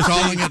you, They're not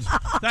calling it.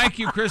 Thank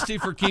you, Christy,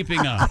 for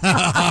keeping up.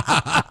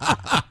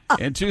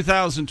 In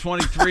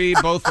 2023,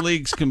 both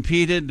leagues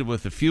competed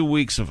with a few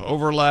weeks of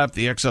overlap.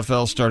 The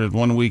XFL started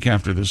 1 week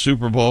after the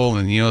Super Bowl,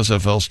 and the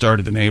USFL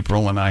started in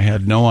April, and I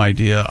had no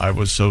idea I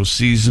was so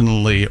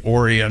seasonally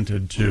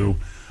oriented to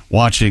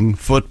watching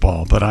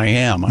football, but I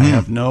am. I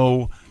have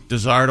no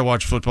desire to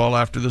watch football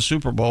after the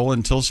Super Bowl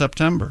until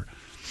September.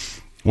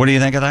 What do you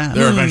think of that?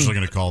 They're eventually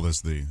going to call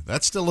this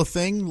that's still a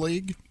thing,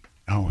 league?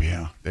 Oh,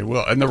 yeah, they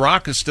will. And The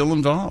Rock is still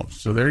involved.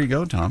 So there you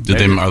go, Tom.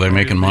 Are they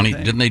making money?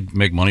 Didn't they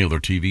make money with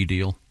their TV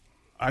deal?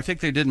 I think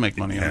they did make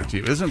money on the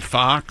TV. Isn't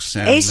Fox?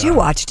 And, Ace, you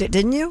watched it,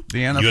 didn't you?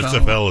 The NFL.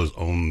 USFL is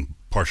owned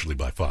partially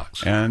by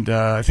Fox. And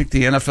I think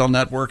the NFL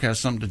Network has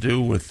something to do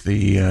with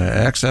the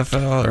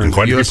XFL. Or and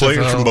quite a few USFL.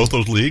 players from both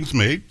those leagues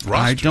made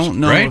rosters. I don't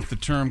know if the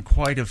term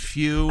 "quite a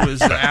few"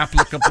 is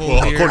applicable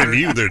well, here. according to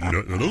you,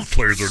 those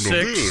players are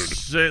no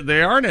good.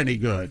 They aren't any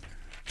good.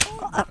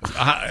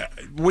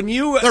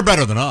 They're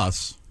better than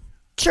us.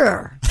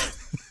 Sure.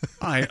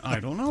 I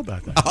don't know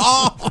about that.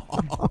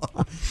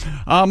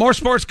 More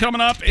sports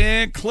coming up,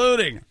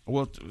 including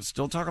we'll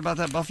still talk about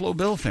that Buffalo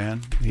Bill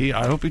fan.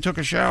 I hope he took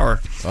a shower.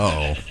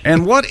 Oh.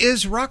 And what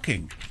is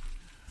rucking?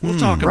 We'll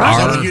talk about Is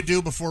that what you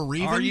do before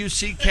reading?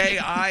 RUCKING,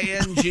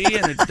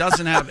 and it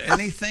doesn't have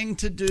anything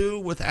to do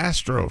with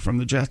Astro from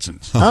the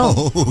Jetsons.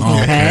 Oh,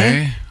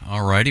 okay.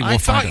 All righty. I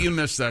thought you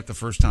missed that the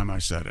first time I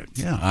said it.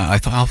 Yeah. I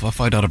thought I'll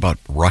find out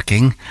about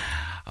rucking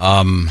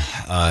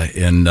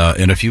in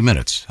a few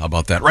minutes. How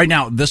about that? Right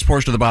now, this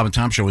portion of the Bob and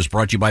Tom Show is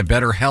brought to you by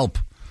BetterHelp.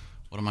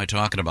 What am I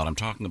talking about? I'm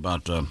talking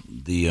about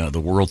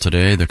the world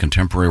today, the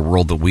contemporary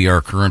world that we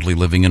are currently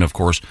living in. Of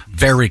course,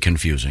 very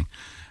confusing.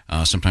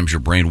 Sometimes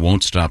your brain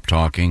won't stop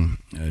talking.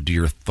 Do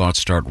your thoughts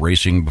start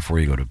racing before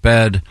you go to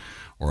bed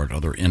or at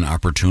other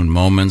inopportune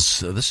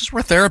moments? This is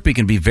where therapy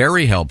can be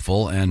very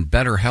helpful, and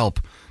BetterHelp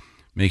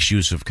makes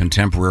use of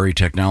contemporary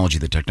technology,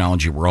 the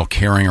technology we're all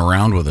carrying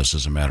around with us,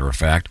 as a matter of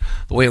fact.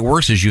 The way it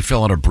works is you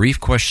fill out a brief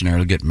questionnaire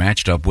to get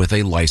matched up with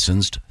a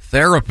licensed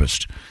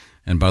therapist.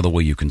 And by the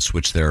way, you can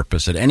switch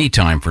therapists at any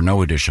time for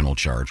no additional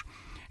charge.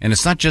 And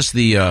it's not just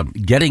the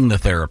getting the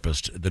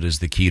therapist that is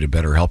the key to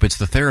BetterHelp. It's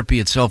the therapy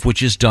itself,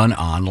 which is done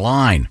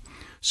online.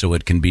 So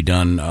it can be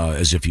done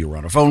as if you were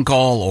on a phone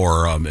call,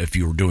 or if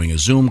you were doing a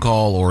Zoom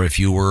call, or if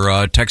you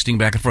were texting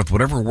back and forth,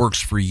 whatever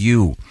works for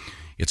you.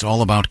 It's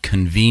all about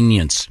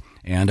convenience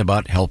and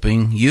about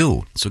helping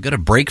you. So get a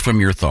break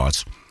from your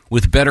thoughts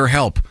with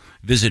BetterHelp.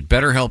 Visit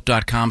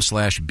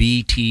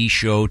BetterHelp.com/BT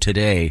Show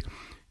today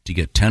to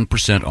get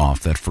 10% off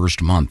that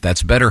first month.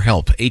 That's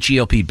BetterHelp,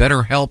 H-E-L-P,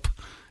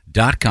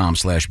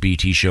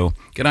 BetterHelp.com/BT Show.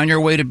 Get on your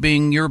way to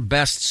being your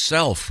best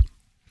self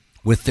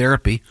with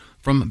therapy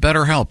from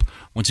BetterHelp.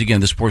 Once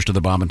again, this portion of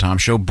the Bob and Tom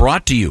Show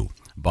brought to you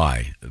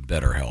by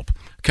BetterHelp.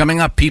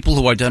 Coming up, people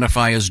who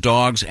identify as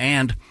dogs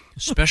and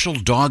special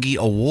doggy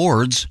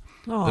awards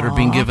that are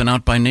being given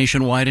out by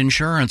Nationwide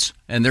Insurance,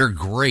 and they're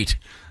great.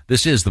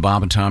 This is the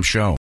Bob and Tom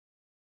Show.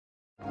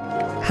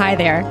 Hi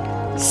there.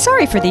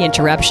 Sorry for the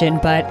interruption,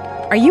 but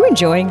are you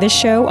enjoying this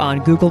show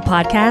on Google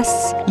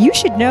Podcasts? You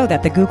should know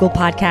that the Google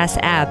Podcasts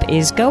app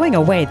is going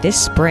away this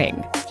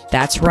spring.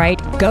 That's right,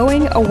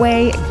 going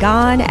away,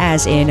 gone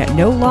as in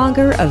no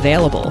longer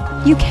available.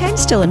 You can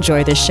still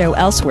enjoy this show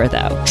elsewhere,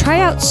 though.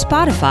 Try out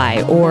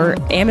Spotify or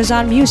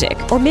Amazon Music,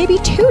 or maybe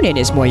TuneIn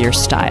is more your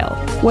style.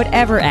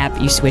 Whatever app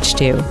you switch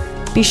to,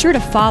 be sure to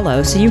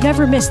follow so you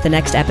never miss the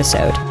next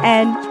episode.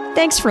 And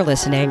thanks for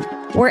listening,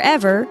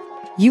 wherever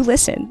you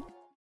listen.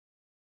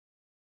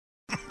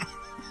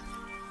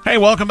 Hey,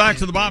 welcome back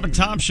to the Bob and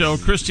Tom Show.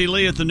 Christy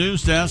Lee at the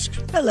news desk.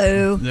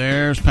 Hello.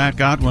 There's Pat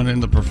Godwin in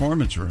the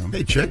performance room.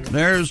 Hey, Chick.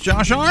 There's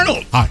Josh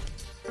Arnold. Hi.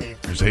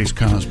 There's Ace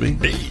Cosby.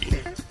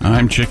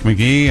 I'm Chick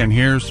McGee, and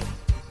here's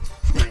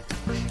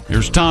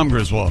Tom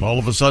Griswold. All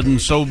of a sudden,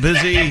 so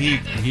busy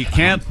he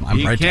can't.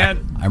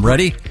 I'm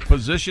ready.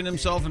 Position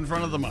himself in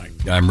front of the mic.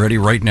 I'm ready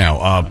right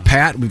now.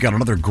 Pat, we've got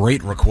another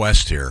great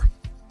request here.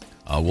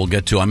 We'll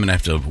get to. I'm going to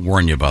have to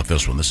warn you about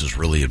this one. This is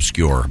really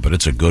obscure, but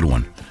it's a good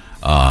one.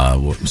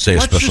 We'll say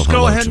Let's a special just go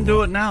hello ahead to and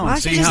do it now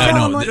and see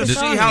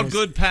how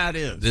good Pat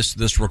is.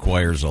 This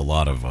requires a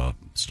lot of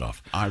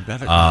stuff. I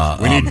bet it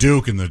we need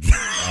Duke in the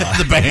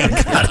band.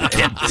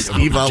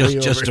 Steve Ali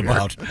just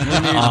about.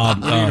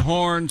 We need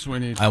horns. We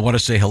need. I want to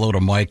say hello to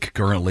Mike,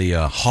 currently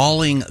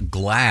hauling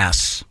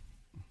glass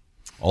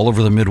all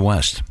over the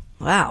Midwest.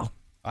 Wow.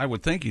 I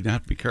would think you'd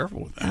have to be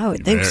careful with that. I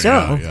would think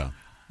so.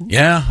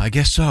 Yeah, I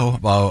guess so.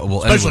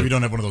 Well, especially if you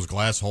don't have one of those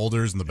glass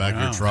holders in the back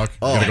of your truck.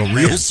 You gotta go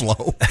real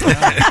slow.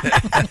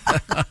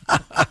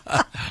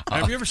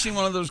 Have you ever seen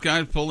one of those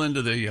guys pull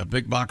into the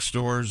big box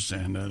stores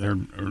and they're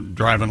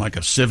driving like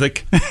a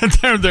Civic?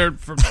 They're there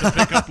to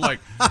pick up like,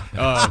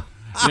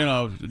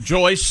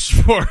 joists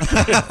for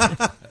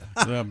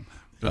the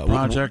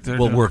project.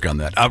 We'll work on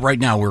that. Right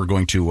now, we're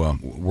going to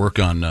work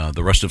on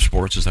the rest of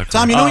sports. Is that correct?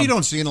 Tom, you know what you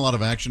don't see in a lot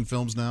of action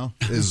films now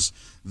is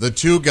the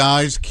two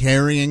guys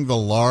carrying the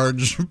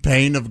large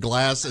pane of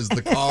glass as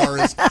the car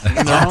is,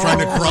 and they're trying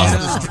to cross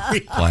the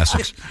street.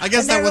 Classics. I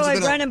guess that was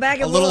like running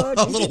back a little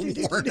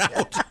worn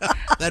out.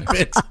 That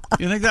bit.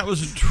 You think that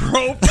was a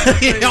trope?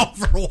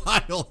 For a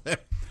while there.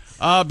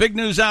 Big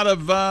news out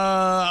of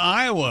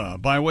Iowa.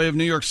 By way of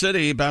New York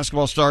City,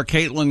 basketball star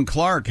Caitlin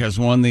Clark has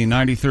won the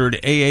 93rd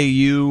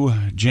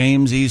AAU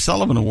James E.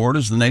 Sullivan Award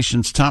as the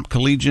nation's top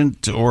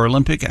collegiate or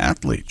Olympic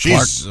athlete.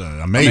 She's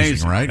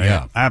amazing, right?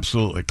 Yeah.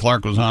 Absolutely.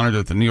 Clark was honored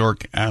at the New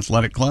York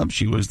Athletic Club.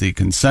 She was the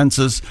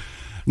consensus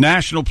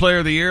National Player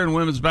of the Year in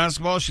women's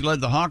basketball. She led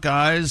the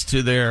Hawkeyes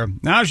to their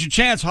 "Now's your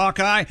chance,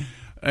 Hawkeye"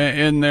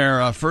 in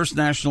their first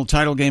national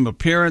title game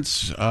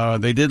appearance.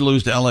 They did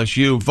lose to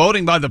LSU.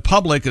 Voting by the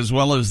public, as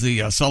well as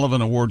the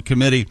Sullivan Award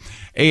Committee,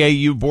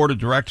 AAU Board of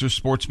Directors,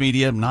 sports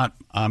media,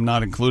 I'm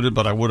not included,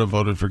 but I would have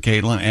voted for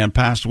Caitlin, and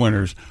past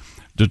winners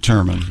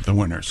determine the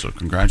winners. So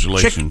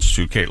congratulations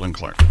to Caitlin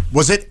Clark.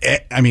 Was it,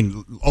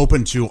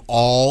 open to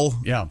all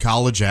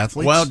college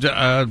athletes?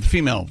 Well,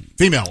 female.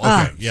 Female,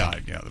 okay. Yeah,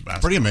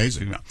 pretty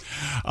amazing. Female.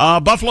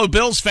 Buffalo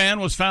Bills fan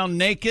was found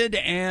naked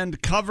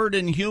and covered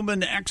in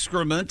human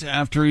excrement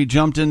after he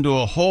jumped into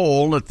a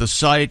hole at the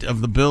site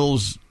of the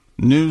Bills'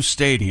 new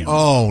stadium.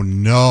 Oh,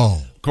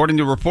 no. According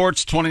to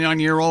reports,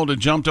 29-year-old had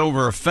jumped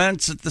over a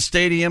fence at the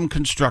stadium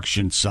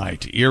construction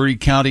site. Erie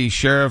County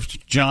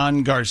Sheriff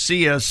John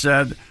Garcia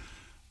said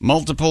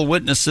multiple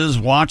witnesses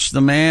watched the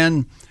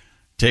man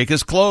take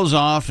his clothes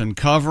off and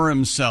cover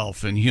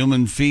himself in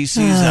human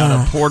feces at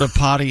a porta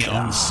potty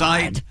on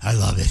site. I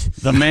love it.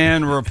 The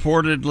man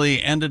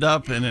reportedly ended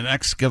up in an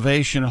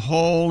excavation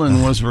hole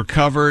and was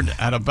recovered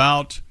at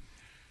about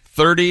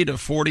 30 to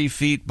 40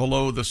 feet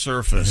below the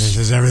surface. This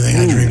is everything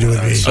I dreamed it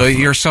would be. So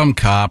you're some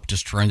cop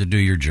just trying to do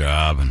your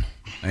job, and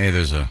hey,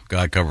 there's a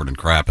guy covered in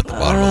crap at the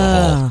bottom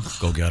of the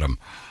hole. Go get him.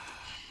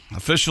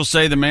 Officials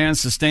say the man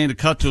sustained a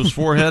cut to his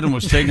forehead and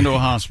was taken to a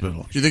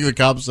hospital. Do you think the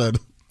cop said,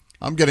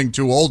 "I'm getting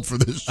too old for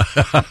this"?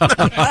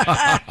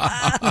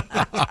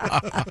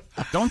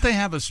 Don't they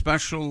have a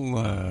special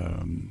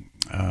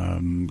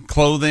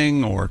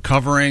clothing or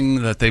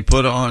covering that they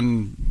put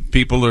on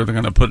people that are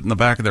going to put in the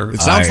back of their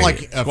It sounds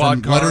like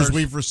squad from letters cars?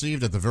 we've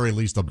received, at the very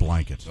least, a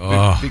blanket.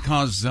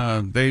 Because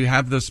they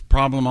have this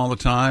problem all the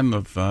time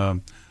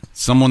of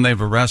someone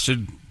they've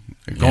arrested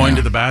going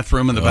to the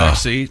bathroom in the back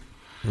seat.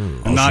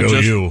 And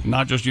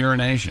not just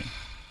urination.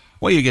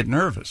 Well, you get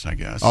nervous, I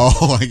guess.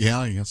 Oh, yeah,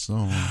 I guess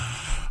so.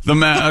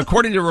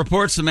 According to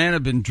reports, the man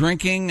had been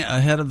drinking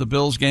ahead of the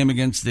Bills game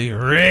against the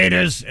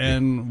Raiders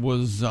and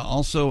was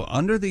also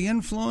under the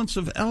influence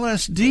of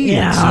LSD.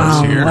 Yeah. It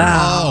says here.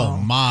 Wow.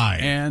 Oh, my.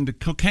 And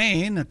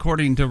cocaine,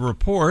 according to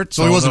reports.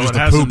 So he wasn't although just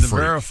it a poop hasn't been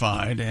freak.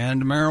 verified,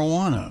 and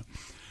marijuana.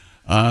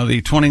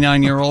 The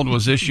 29-year-old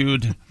was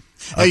issued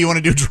Hey, you want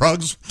to do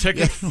drugs?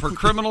 ticket for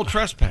criminal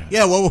trespass.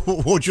 Yeah,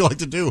 what would you like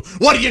to do?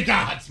 What do you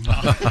got?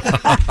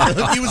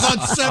 He was on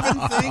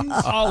 7 things?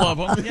 All of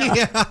them.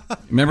 Yeah.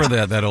 Remember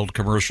that old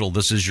commercial?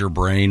 This is your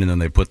brain, and then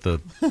they put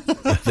the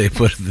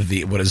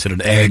what is it?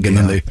 An egg, and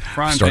then they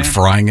start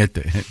frying it.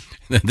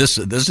 This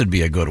would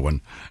be a good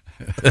one.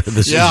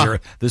 This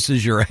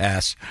is your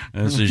ass.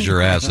 This is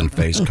your ass and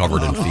face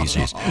covered in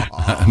feces.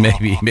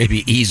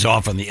 Maybe ease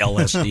off on the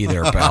LSD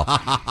there,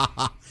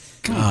 pal.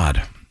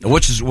 God.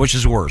 Which is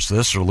worse,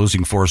 this or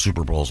losing 4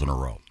 Super Bowls in a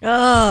row?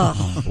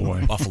 Oh,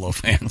 boy, Buffalo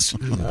fans.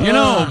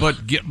 But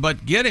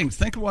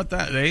think about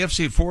that. The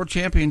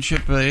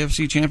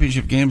AFC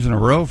championship games in a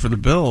row for the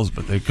Bills,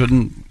 but they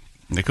couldn't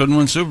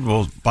win Super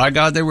Bowls. By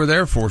God, they were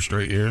there 4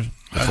 straight years.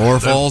 4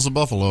 falls of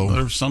Buffalo.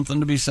 There's something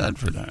to be said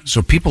for that.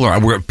 So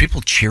were people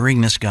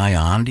cheering this guy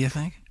on? Do you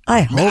think?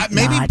 I hope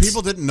Maybe not.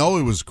 people didn't know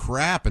he was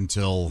crap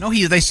until. No,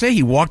 they say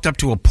he walked up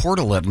to a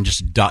portalet and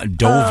just dove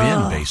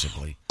in,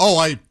 basically. Oh,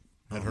 I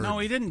had heard. No,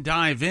 he didn't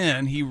dive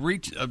in. He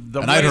reached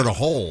I'd heard a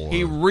hole.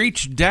 He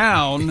reached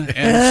down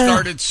and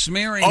started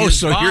smearing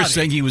his body. You're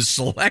saying he was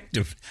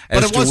selective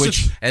as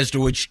to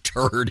which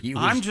turd he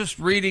was. I'm just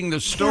reading the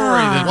story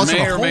that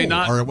may or may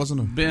not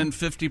been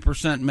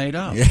 50% made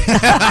up.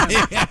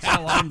 That's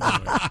all I'm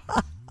doing.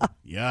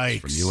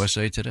 Yikes. From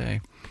USA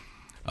Today.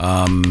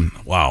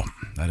 Wow,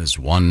 that is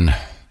one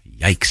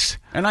yikes.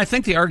 And I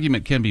think the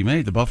argument can be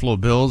made: the Buffalo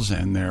Bills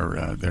and their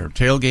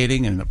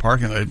tailgating in the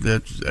parking lot.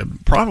 That's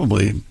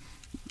probably,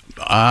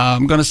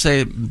 I'm going to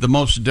say, the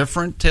most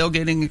different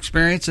tailgating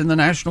experience in the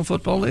National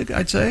Football League.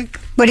 I'd say.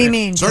 What do you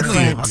mean? Certainly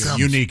a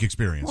unique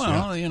experience.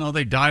 Well,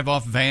 they dive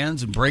off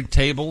vans and break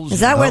tables.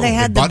 Is that where they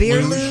had the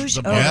beer luge?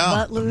 The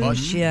butt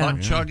luge,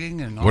 butt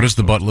chugging, and what is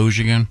the butt luge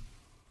again?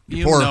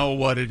 You know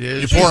what it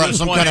is. You pour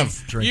some kind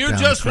of. You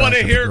just want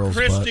to hear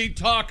Christy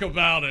talk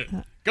about it.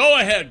 Go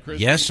ahead,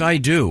 Christy. Yes, I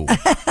do.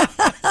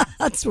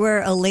 That's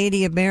where a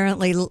lady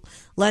apparently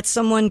lets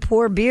someone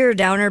pour beer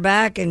down her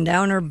back and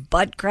down her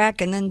butt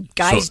crack, and then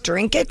guys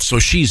drink it. So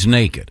she's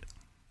naked.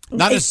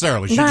 Not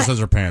necessarily. She just has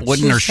her pants.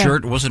 Wouldn't her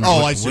shirt? Wouldn't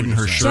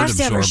her shirt She has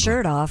to have her absorb?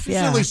 shirt off. She's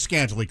Yeah. at least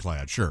scantily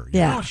clad. Sure.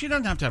 Yeah. No, she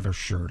doesn't have to have her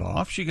shirt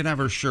off. She can have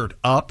her shirt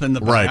up in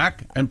the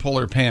back and pull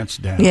her pants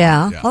down.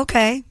 Yeah.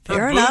 Okay.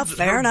 Fair enough.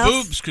 Her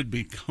boobs could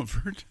be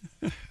covered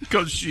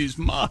because she's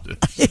modest.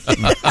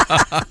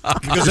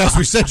 Because as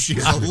we said,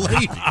 she's a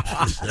lady.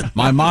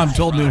 My mom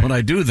told me when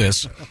I do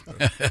this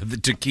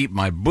to keep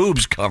my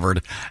boobs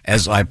covered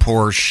as I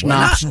pour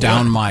schnapps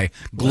down my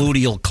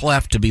gluteal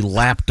cleft to be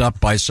lapped up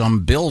by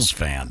some Bills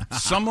fan.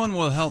 Someone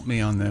will help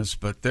me on this,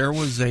 but there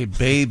was a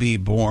baby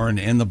born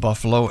in the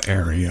Buffalo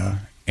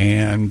area,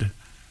 and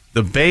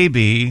the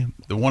baby,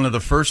 one of the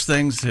first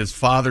things his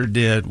father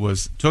did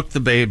was took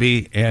the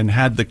baby and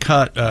had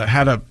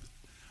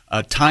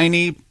a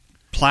tiny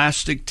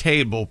plastic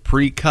table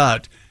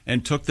pre-cut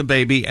and took the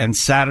baby and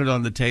sat it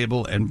on the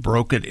table and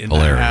broke it in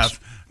half.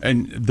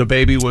 And the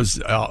baby was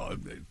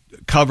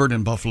covered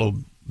in Buffalo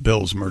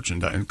Bills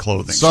merchandise and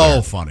clothing.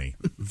 So funny.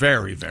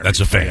 Very, very. That's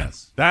a fan.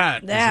 Yes.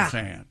 That is a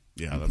fan.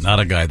 Yeah, that's not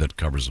a guy that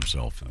covers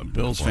himself. A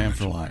Bills fan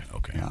for life.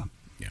 Okay. Yeah.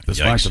 Yikes.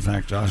 Despite the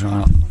fact Josh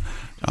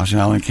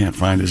Allen can't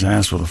find his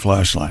ass with a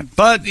flashlight.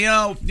 But, you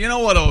know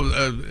what'll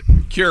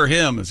cure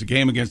him is a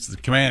game against the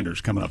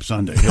Commanders coming up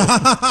Sunday.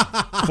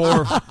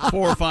 4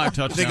 or 5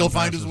 touchdowns. Think he'll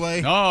find his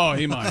way? Oh,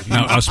 he might.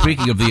 Now,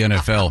 speaking of the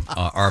NFL,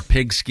 our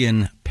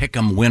pigskin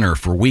pick'em winner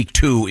for Week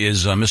 2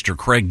 is Mr.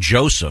 Craig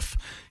Joseph.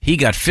 He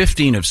got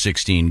 15 of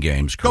 16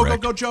 games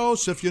correct. Go,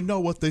 Joseph, you know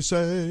what they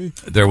say.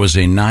 There was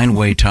a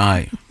 9-way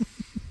tie.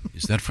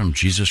 Is that from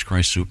Jesus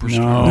Christ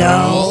Superstar?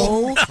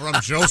 No. From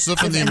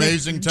Joseph and the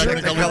Amazing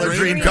Technicolor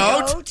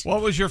Dreamcoat.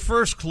 What was your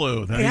first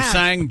clue? That he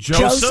sang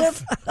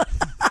Joseph?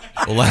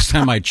 Well, last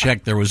time I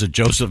checked, there was a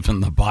Joseph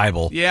in the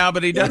Bible. Yeah,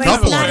 but he doesn't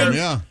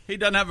he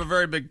doesn't have a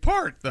very big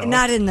part, though.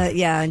 Not in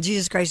in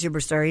Jesus Christ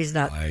Superstar. He's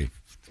not.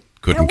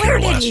 Couldn't care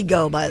Where less. did he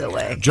go, by the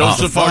way?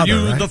 Joseph, are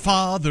you the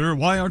father?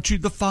 Why aren't you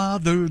the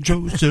father,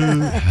 Joseph?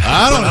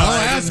 I don't know.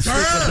 Ask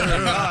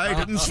her. I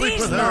didn't sleep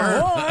with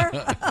her.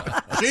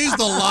 She's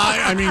the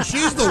lie. I mean,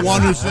 she's the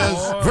one who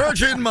says,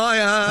 "Virgin my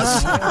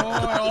ass."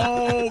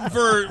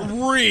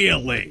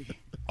 Really?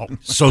 Oh,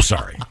 so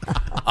sorry.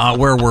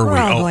 Where were we? We're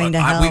all going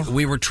to hell.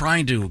 We were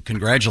trying to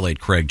congratulate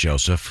Craig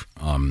Joseph.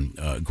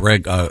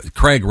 Craig,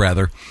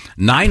 rather.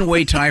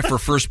 9-way tie for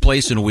first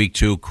place in Week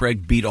 2.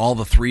 Craig beat all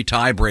the 3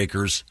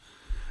 tiebreakers.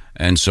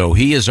 And so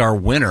he is our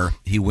winner.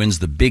 He wins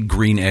the Big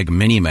Green Egg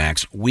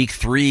Minimax. Week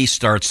 3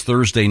 starts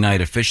Thursday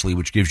night officially,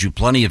 which gives you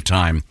plenty of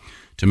time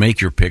to make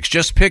your picks.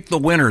 Just pick the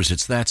winners.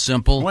 It's that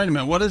simple. Wait a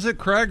minute. What is it,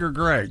 Craig or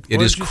Greg?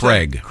 It is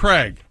Craig.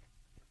 Craig.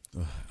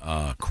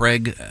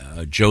 Craig,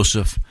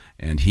 Joseph,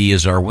 And he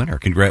is our winner.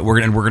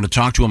 We're going to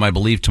talk to him, I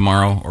believe,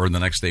 tomorrow or the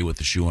next day with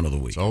the shoe in of the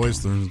week. It's always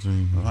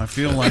Thursday. Well, I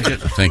feel like it.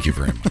 Thank you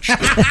very much.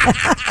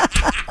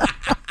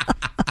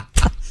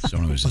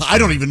 I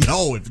don't even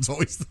know if it's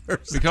always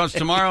Thursday. Because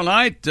tomorrow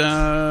night,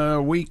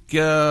 week,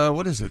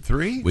 what is it,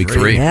 3? Week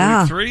 3.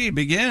 Yeah. Week 3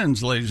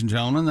 begins, ladies and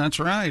gentlemen. That's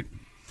right.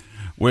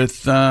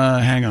 With,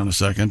 hang on a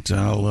second,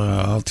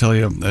 I'll tell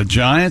you, the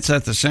Giants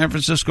at the San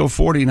Francisco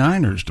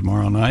 49ers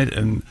tomorrow night,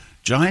 and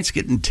Giants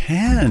getting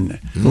 10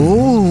 at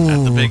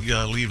the big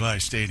Levi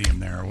Stadium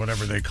there, or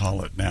whatever they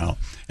call it now.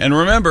 And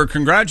remember,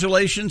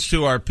 congratulations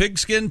to our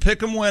Pigskin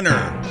Pick'em winner.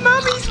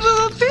 Mommy's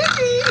little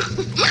piggy.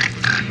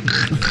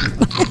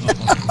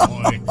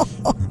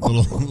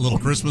 Little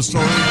Christmas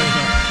story.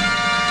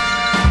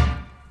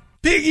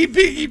 Piggy,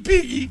 piggy,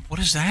 piggy.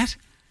 What is that?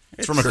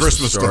 It's from a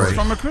Christmas story.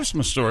 From a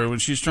Christmas story when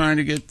she's trying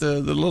to get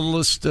the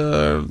littlest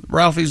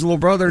Ralphie's little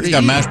brother to He's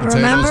got eat. mashed potatoes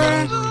Remember?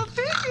 all over.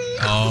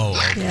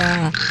 Oh, okay.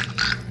 Yeah.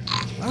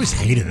 I always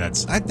hated that.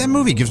 That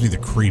movie gives me the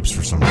creeps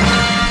for some reason.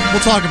 We'll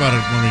talk about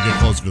it when we get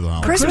closer to the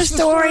holiday. Christmas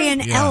Story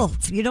and Yeah.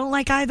 Elf. You don't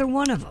like either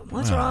one of them.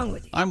 What's wrong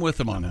with you? I'm with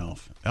him on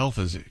Elf. Elf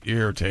is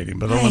irritating,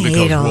 but I only hate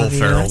because all Will of you.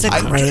 Ferrell. It's a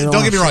great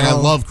Don't get me wrong. I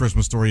show. love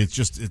Christmas Story.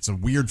 It's a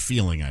weird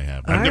feeling I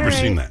have. I've never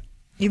seen that.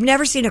 You've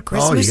never seen a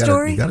Christmas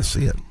Story? You got to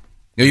see it.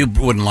 No, you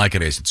wouldn't like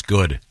it, Ace. It's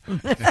good.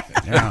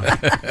 Yeah.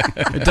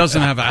 It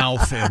doesn't have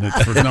Alf in it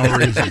for no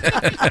reason.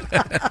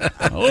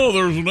 Oh,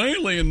 there's an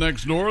alien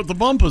next door at the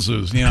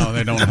Bumpuses. You know,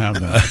 they don't have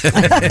that.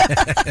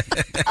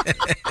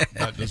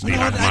 That does The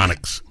not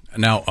Achmonics.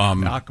 Now,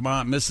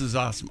 Mrs.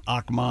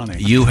 Achmani.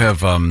 you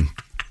have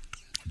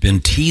been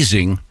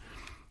teasing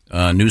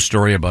a news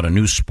story about a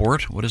new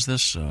sport. What is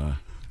this?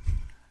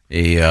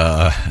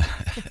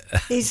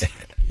 He's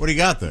What do you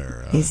got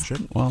there, Chip?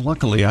 Well,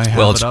 luckily I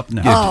have it's it up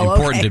now. It's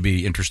important okay. to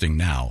be interesting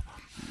now.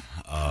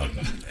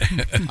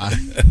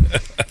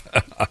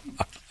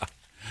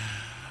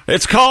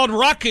 It's called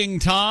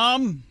rucking,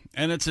 Tom,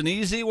 and it's an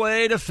easy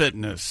way to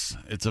fitness.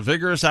 It's a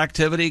vigorous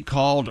activity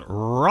called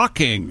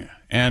rucking.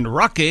 And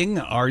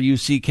rucking,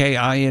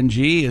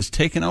 R-U-C-K-I-N-G, is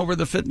taking over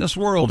the fitness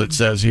world, it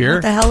says here.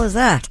 What the hell is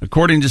that?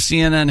 According to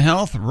CNN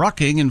Health,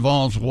 rucking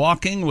involves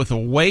walking with a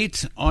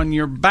weight on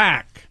your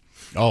back.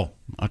 Oh.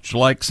 Much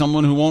like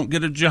someone who won't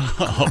get a job.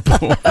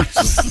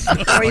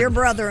 Or your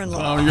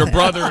brother-in-law. Or your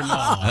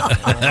brother-in-law. So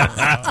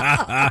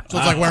it's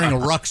like wearing a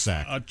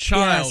rucksack. A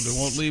child Yes.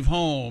 who won't leave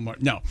home.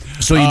 No.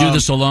 So you do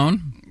this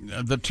alone?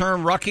 The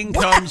term rucking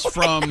comes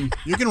from...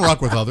 You can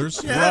ruck with others.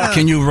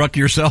 Can you ruck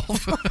yourself?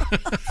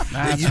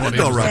 That's You what can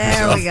go it is. ruck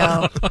There we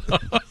yourself. go.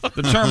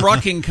 The term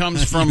rucking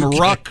comes from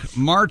ruck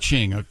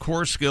marching, a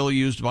core skill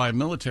used by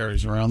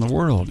militaries around the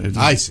world. It's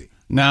I see.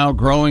 now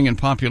growing in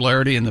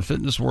popularity in the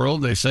fitness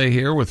world, they say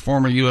here, with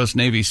former U.S.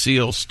 Navy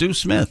SEAL Stu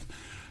Smith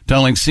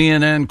telling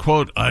CNN,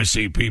 quote, "I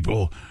see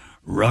people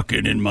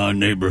rucking in my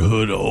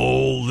neighborhood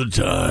all the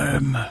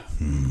time."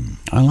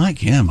 I like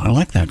him. I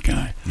like that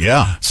guy.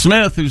 Yeah.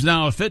 Smith, who's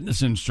now a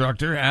fitness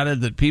instructor,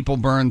 added that people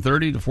burn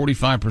 30 to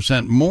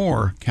 45%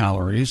 more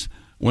calories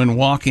when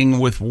walking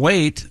with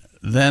weight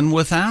than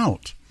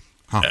without.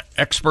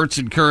 Experts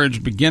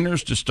encourage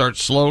beginners to start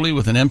slowly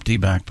with an empty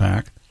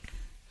backpack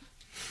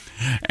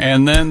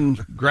and then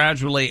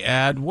gradually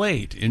add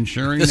weight,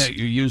 ensuring that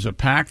you use a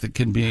pack that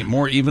can be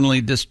more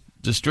evenly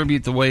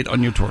distribute the weight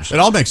on your torso. It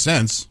all makes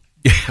sense.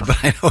 Yeah,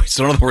 but I know.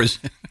 So in other words,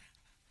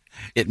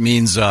 it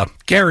means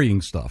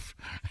carrying stuff.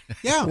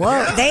 Yeah.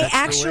 Well, they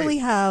actually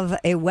have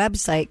a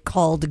website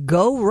called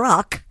Go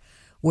Ruck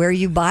where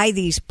you buy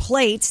these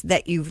plates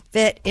that you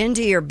fit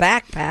into your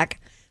backpack.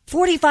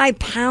 45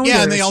 pounders.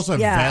 Yeah, and they also have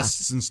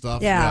vests and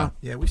stuff. Yeah.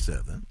 Yeah, we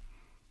said that.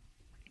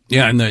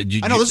 Yeah, and I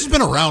know this has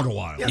been around a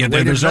while. Yeah,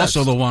 there's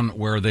also the one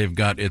where they've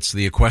got it's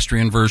the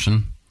equestrian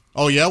version.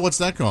 Oh yeah, what's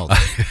that called?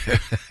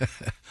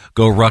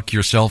 Go ruck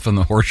yourself in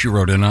the horse you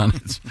rode in on.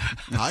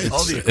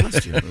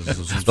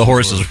 The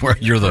horse is where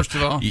you're First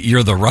of all,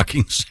 the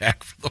rucking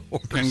sack for the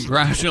horse.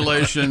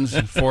 Congratulations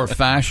for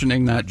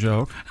fashioning that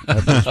joke.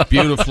 That was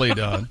beautifully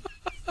done.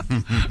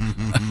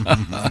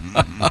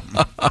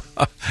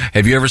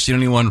 Have you ever seen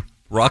anyone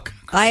ruck?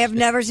 I have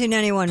never seen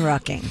anyone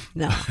rucking.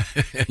 No.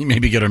 You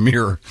maybe get a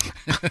mirror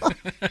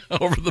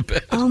over the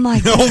bed. Oh my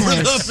Over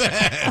goodness. the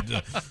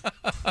bed.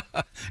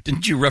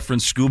 Didn't you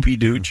reference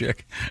Scooby-Doo,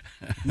 Chick?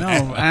 No,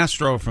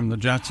 Astro from the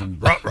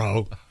Jetsons.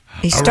 Ruh-roh.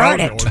 You start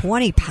at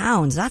 20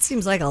 pounds. That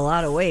seems like a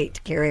lot of weight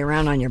to carry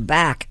around on your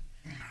back.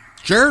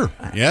 Sure.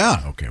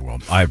 Yeah. Okay, well,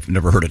 I've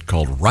never heard it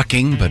called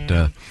rucking,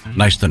 but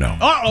nice to know.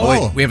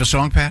 Uh-oh. Wait, we have a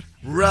song, Pat?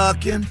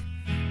 Rockin'.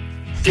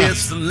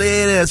 It's the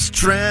latest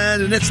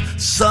trend and it's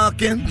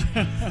sucking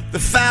the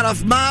fat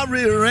off my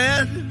rear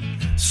end.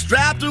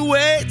 Strapped to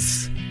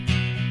weights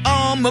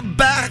on my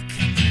back.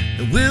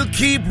 And we'll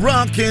keep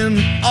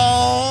rocking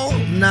all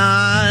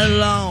night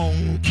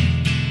long.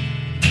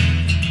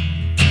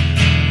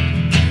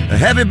 A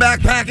heavy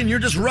backpack and you're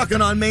just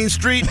rucking on Main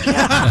Street.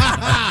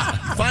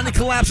 Finally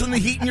collapsing the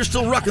heat and you're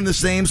still rucking the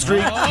same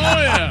street. Oh,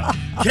 yeah.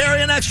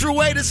 Carrying extra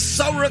weight is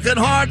so rucking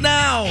hard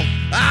now.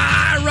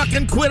 I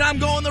rucking quit. I'm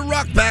going the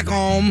ruck back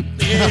home.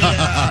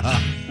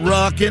 Yeah.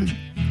 Rucking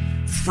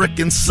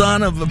frickin'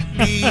 son of a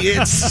bee.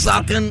 It's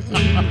sucking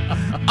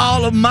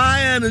all of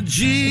my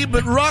energy,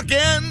 but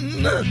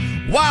rockin'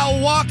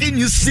 while walking,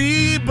 you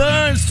see,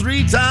 burns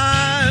 3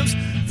 times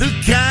the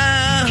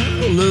calories.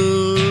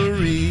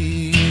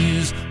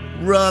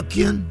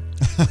 Rockin'.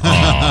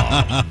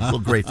 Little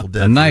Grateful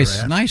Dead. A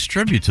nice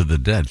tribute to the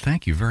dead.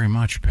 Thank you very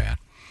much, Pat.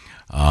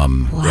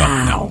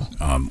 Wow.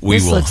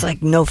 This looks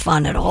like no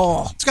fun at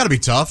all. It's got to be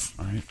tough.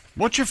 All right.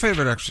 What's your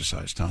favorite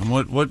exercise, Tom?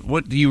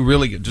 What do you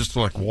really get? Just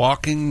like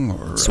walking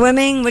or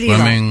swimming? What do you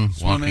like?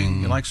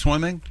 Swimming. You like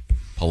swimming?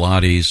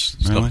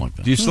 Pilates, stuff like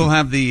that. Do you still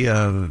have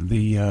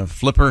the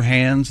flipper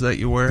hands that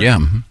you wear? Yeah.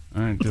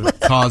 All right, to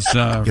cause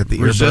Get the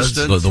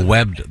resistance.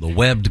 The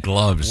webbed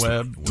gloves.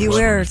 Do you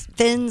wear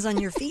fins on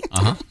your feet?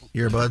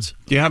 Earbuds.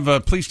 Do you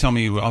have? Please tell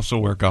me you also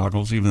wear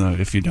goggles, even though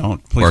if you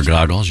don't, please. Wear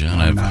goggles, yeah.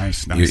 Oh,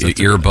 nice.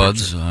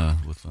 Earbuds.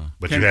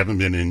 But you haven't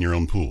been in your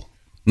own pool.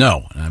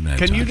 No, I haven't had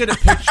Can time. you get a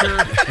picture?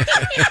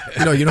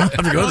 You don't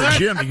have to go to the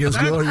gym. You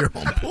just go to your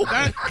own pool.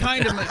 That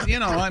kind of,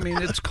 I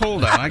mean, it's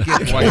cold out. I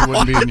get why you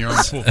wouldn't be in your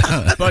own pool.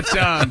 But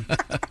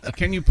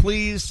can you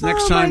please,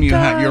 next time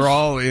you're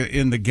all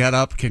in the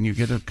get-up, can you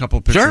get a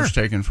couple pictures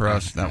taken for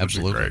us? That would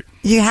be great.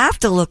 You have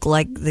to look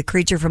like the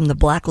creature from the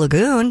Black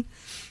Lagoon.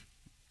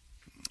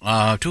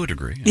 To a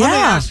degree.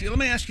 Yeah. Let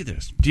me ask you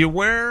this. Do you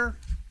wear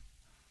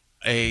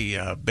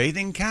a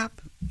bathing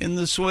cap in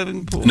the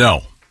swimming pool?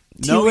 No.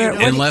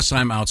 Unless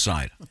I'm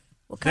outside.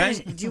 What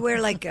kind do you wear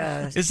like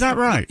a... Is that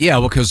right? Yeah,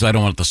 well, because I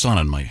don't want the sun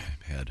on my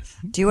head.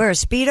 Do you wear a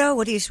Speedo?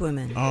 What do you swim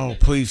in? Oh,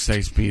 please say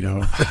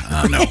Speedo.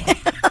 No.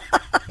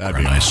 That'd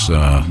be nice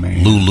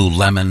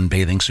Lululemon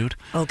bathing suit.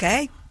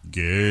 Okay.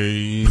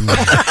 Gay.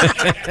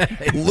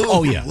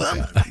 Oh, yeah.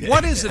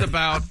 What is it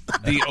about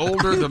the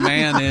older the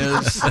man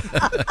is,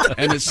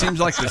 and it seems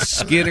like the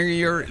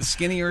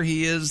skinnier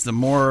he is, the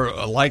more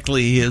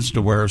likely he is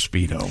to wear a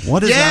Speedo?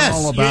 What is that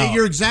all about? Yeah,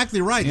 you're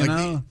exactly right.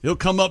 He'll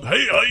come up,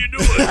 hey, how you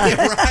doing?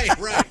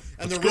 right.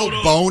 And they're real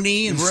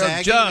bony and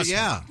saggy. Just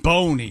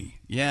bony,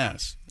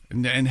 yes.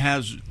 And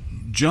has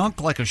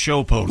junk like a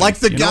show pony. Like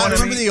the guy,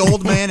 remember the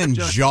old man in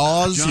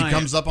Jaws? Giant. He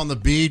comes up on the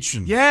beach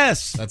and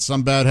yes, that's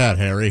some bad hat,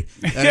 Harry.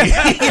 And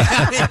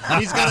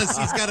he's got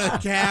a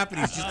cap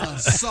and he's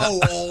just so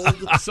old,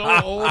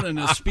 and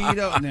a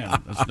Speedo. No,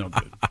 that's no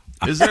good.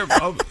 Is there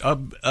a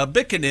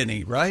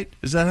bikini? Right?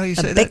 Is that how you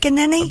say that?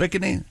 Bikini? A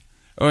bikini.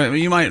 Or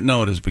you might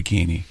know it as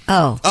bikini.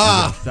 Oh,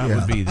 that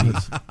would be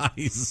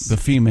the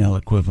female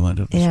equivalent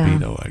of the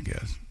Speedo, I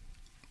guess.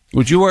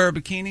 Would you wear a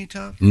bikini,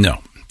 Tom? No,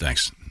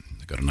 thanks.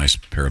 I got a nice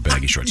pair of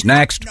baggy shorts.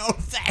 Next. No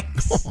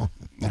thanks.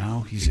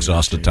 Now he's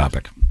exhausted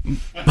topic.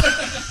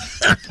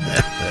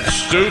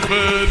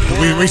 Stupid.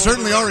 We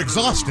certainly are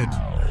exhausted.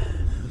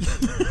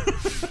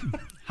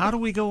 How do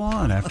we go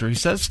on after he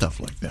says stuff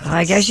like that?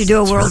 I guess you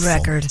do a world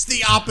record. It's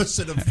the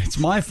opposite of it's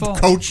my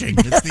fault. Coaching.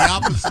 It's the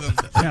opposite of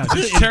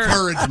just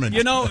encouragement.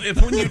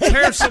 When you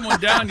tear someone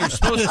down, you're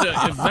supposed to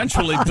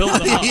eventually build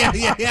them up.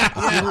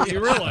 Yeah.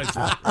 You realize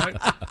that, right?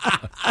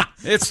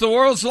 It's the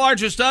world's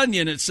largest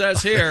onion, it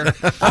says here.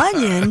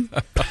 Onion?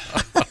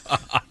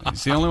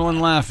 He's the only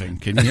one laughing.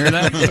 Can you hear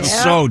that?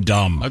 It's so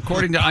dumb.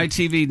 According to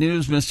ITV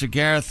News, Mr.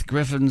 Gareth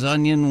Griffin's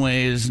onion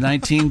weighs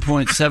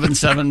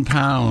 19.77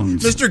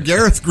 pounds. Mr.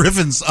 Gareth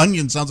Griffin's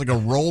onion sounds like a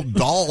Roald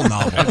Dahl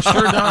novel. It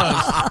sure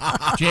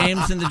does.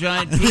 James and the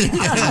Giant Peach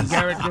and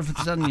Gareth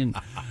Griffin's onion.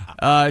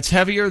 It's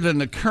heavier than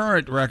the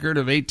current record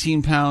of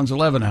 18 pounds,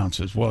 11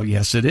 ounces. Well,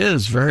 yes, it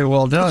is. Very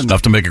well done.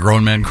 Enough to make a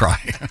grown man cry.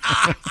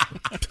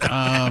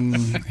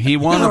 He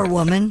won Poor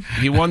woman.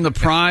 He won the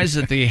prize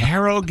at the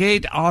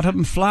Harrogate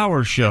Autumn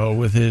Flower Show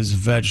with his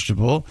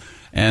vegetable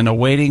and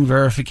awaiting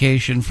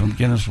verification from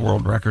Guinness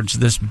World Records.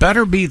 This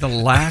better be the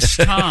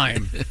last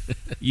time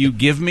you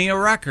give me a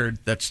record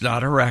that's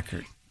not a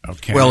record.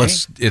 Okay. Well,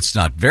 it's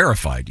not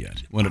verified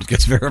yet. When it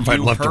gets verified,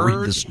 we'll have to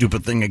read the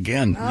stupid thing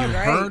again.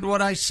 Heard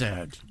what I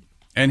said.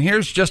 And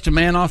here's just a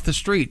man off the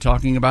street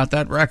talking about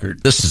that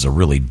record. This is a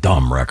really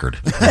dumb record.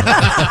 Just a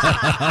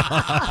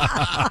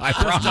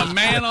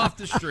man off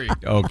the street.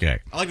 Okay.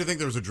 I like to think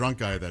there was a drunk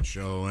guy at that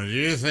show. And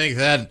you think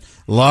that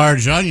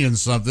large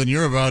onion's something,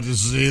 you're about to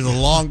see the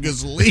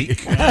longest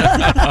leak.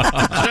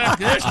 Check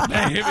this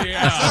baby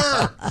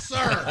out.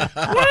 Sir.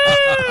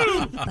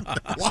 Woo!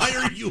 Why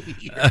are you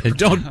here?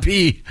 Don't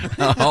pee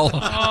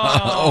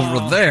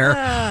over there.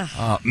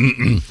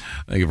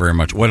 Thank you very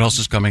much. What else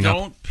is coming up?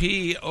 Don't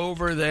pee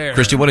over there.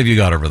 Christy, what have you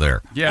got over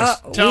there?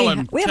 Yes, tell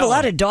him. We have a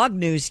lot of dog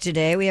news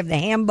today. We have the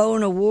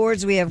Hambone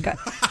Awards. We have got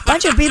a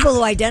bunch of people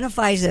who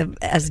identify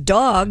as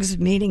dogs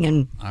meeting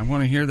in. I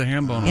want to hear the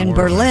Hambone in Award.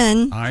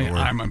 Berlin.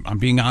 I'm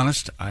being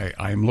honest.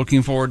 I'm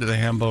looking forward to the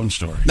Hambone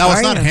story. No,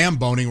 it's not ham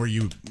boning where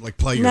you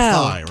play your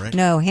thigh, right?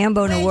 No,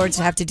 Hambone Awards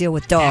have to deal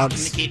with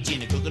dogs.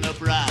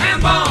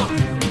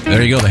 Hambone.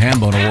 There you go, the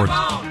Hambone Award.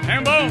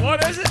 Hambone,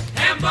 what is it?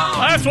 Hambone.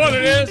 That's what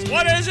it is.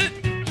 What is it?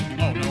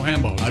 Oh, no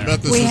Hambone. I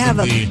bet this We isn't have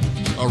the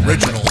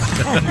original.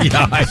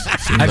 Yeah,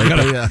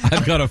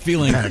 I've got a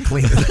feeling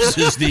this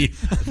is the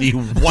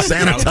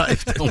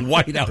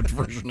whiteout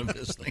version of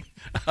this thing.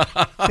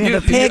 We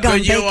have a pig on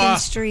Bacon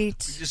Street.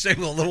 Just say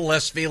with a little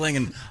less feeling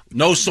and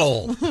no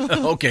soul.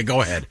 Okay,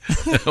 go ahead.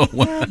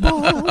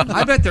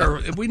 I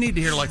bet we need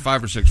to hear like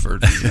 5 or 6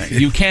 versions.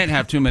 You can't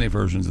have too many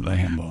versions of the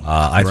ham bone.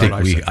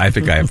 I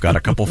think I've got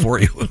a couple for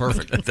you.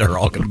 Perfect. They're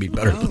all going to be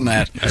better than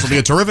that. This will be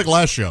a terrific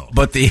last show.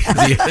 But the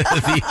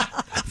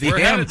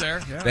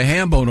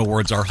ham bone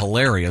awards are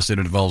hilarious. It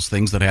involves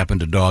things that happen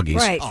to doggies.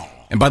 Right.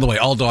 And by the way,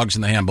 all dogs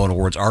in the ham bone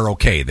awards are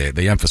okay.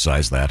 They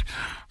emphasize that.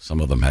 Some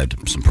of them had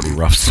some pretty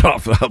rough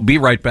stuff. I'll be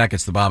right back.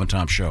 It's the Bob and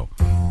Tom Show.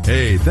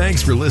 Hey,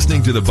 thanks for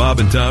listening to the Bob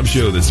and Tom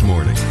Show this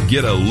morning.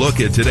 Get a look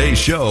at today's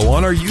show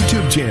on our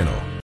YouTube channel.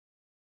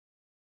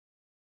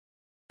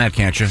 That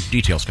can't you?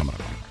 Details coming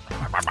up.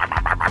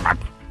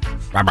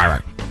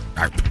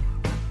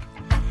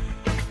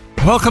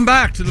 Welcome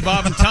back to the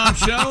Bob and Tom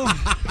Show.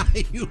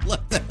 You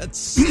let that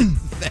sit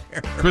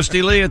there.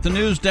 Christy Lee at the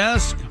news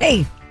desk.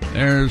 Hey.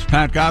 There's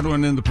Pat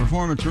Godwin in the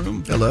performance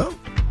room. Hello.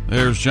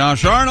 There's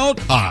Josh Arnold.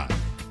 Hi.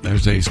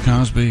 There's Ace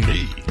Cosby.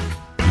 Hey.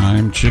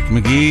 I'm Chick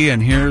McGee,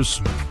 and here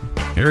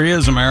he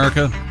is,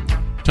 America,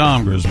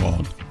 Tom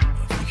Griswold.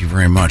 Thank you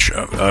very much.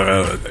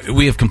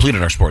 We have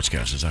completed our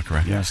sportscast. Is that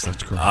correct? Yes,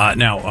 that's correct.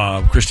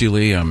 Now, Christy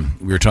Lee,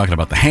 we were talking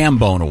about the Ham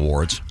Bone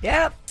Awards.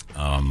 Yep.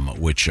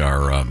 Which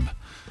are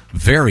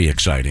very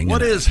exciting.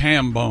 What is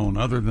ham bone,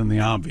 other than the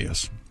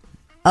obvious?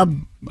 A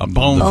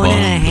bone and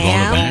a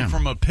ham?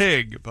 From a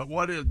pig. But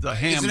what is the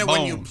ham Isn't it bone?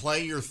 when you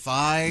play your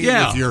thigh?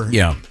 Yeah. With your...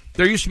 Yeah.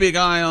 There used to be a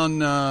guy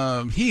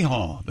on Hee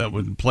Haw that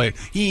would play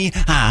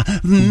Yeah.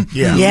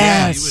 Yeah.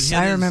 Yes,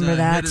 I remember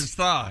that. Hit his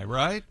thigh,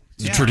 right?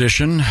 It's a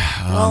tradition.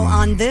 Well,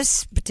 on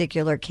this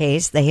particular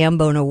case, the Ham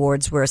Bone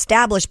Awards were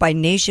established by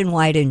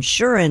Nationwide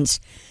Insurance.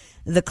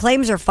 The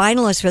claims are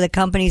finalists for the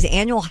company's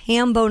annual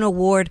Ham Bone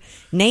Award,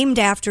 named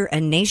after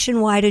a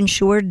nationwide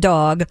insured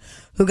dog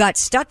who got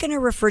stuck in a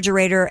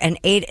refrigerator and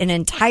ate an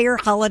entire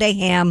holiday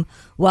ham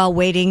while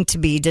waiting to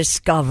be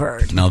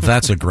discovered. Now,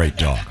 that's a great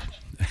dog.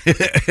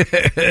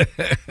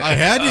 I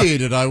had to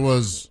eat it. I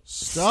was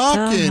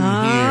stuck in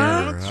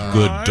here.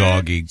 Good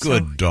doggy.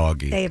 Good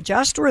doggy. They have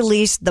just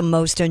released the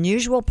most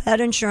unusual pet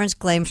insurance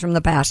claims from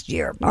the past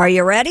year. Are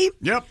you ready?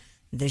 Yep.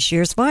 This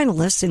year's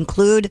finalists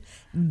include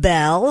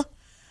Belle,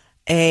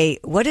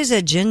 what is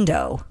a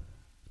Jindo?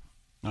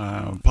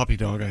 Puppy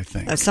dog, I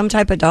think. Some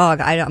type of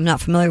dog I'm not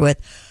familiar with.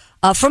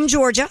 From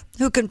Georgia,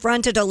 who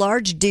confronted a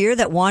large deer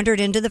that wandered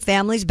into the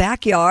family's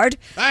backyard.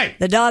 Hey.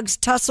 The dog's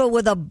tussle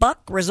with a buck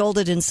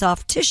resulted in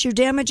soft tissue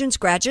damage and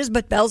scratches,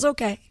 but Belle's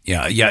okay.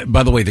 Yeah.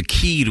 By the way, the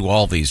key to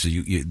all these,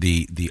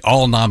 the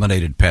all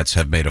nominated pets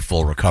have made a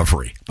full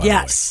recovery.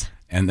 Yes.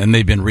 And then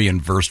they've been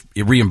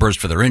reimbursed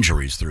for their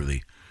injuries through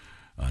the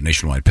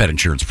Nationwide Pet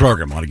Insurance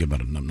Program. I want to give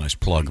them a nice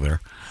plug there.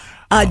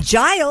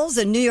 Giles,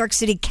 a New York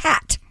City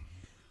cat,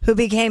 who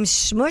became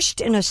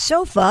smushed in a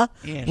sofa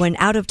when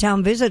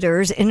out-of-town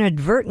visitors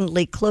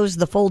inadvertently closed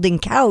the folding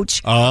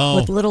couch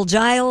with little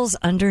Giles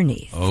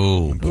underneath.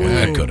 Oh, boy,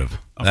 that could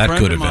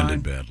have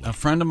ended badly. A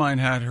friend of mine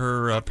had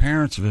her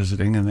parents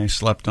visiting, and they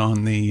slept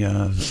on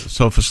the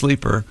sofa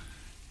sleeper,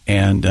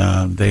 and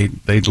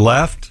they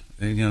left.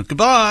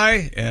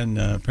 Goodbye,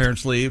 and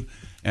parents leave,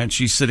 and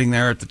she's sitting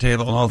there at the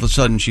table, and all of a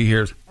sudden she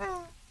hears...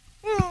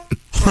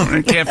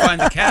 I can't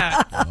find the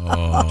cat.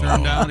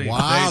 Turned out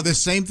Wow, the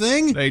same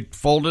thing? They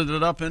folded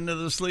it up into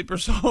the sleeper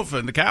sofa,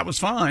 and the cat was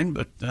fine,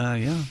 but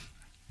yeah.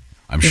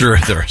 I'm sure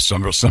there are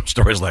some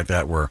stories like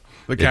that where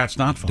the cat's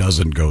not fine.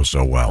 Doesn't go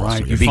so well.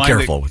 Right. So you be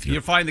careful with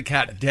you find the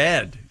cat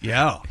dead.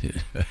 Yeah.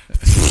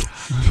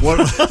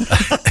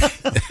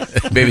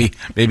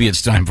 Maybe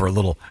it's time for a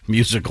little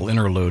musical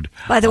interlude.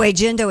 By the way,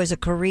 Jindo is a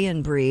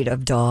Korean breed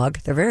of dog.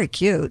 They're very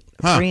cute.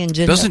 Korean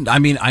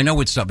Jindo. I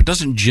know it's not, but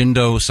doesn't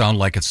Jindo sound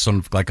like it's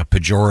like a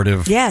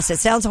pejorative? Yes, it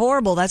sounds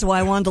horrible. That's why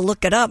I wanted to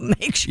look it up and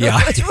make sure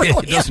it's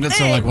really doesn't it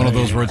sound like one of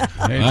those words?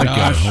 Hey,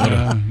 Josh,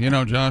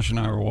 Josh and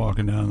I were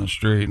walking down the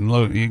street, and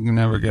look, you can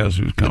never guess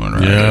who's coming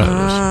right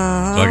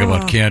Yeah. Talk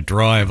about can't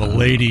drive. A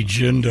lady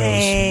Jindos.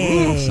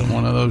 Hey.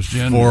 One of those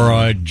Jindos.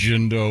 Four-eyed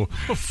Jindo.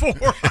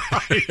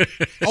 Four-eyed.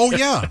 Oh,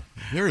 yeah.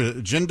 Here,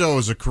 Jindo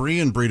is a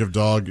Korean breed of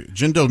dog.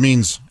 Jindo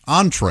means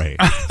entree.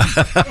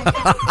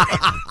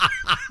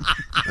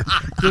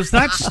 Does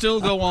that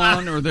still go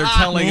on, or they're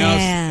telling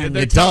us?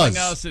 They're telling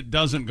us it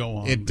doesn't go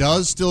on. It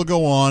does still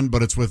go on,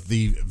 but it's with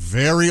the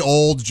very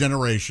old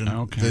generation.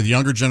 Okay. The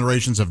younger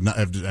generations have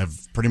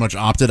pretty much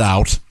opted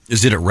out.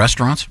 Is it at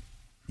restaurants?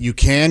 You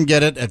can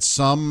get it at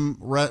some,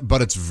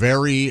 but it's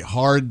very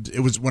hard. It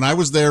was when I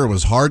was there. It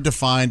was hard to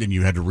find, and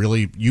you had to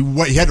really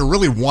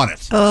want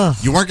it. Ugh.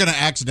 You weren't going to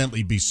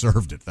accidentally be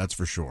served it. That's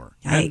for sure.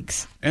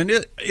 Yikes! And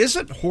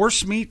isn't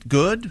horse meat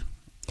good?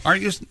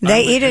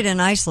 They eat it in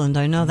Iceland.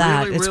 I know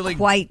that. Really, it's really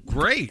quite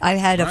great. I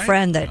had a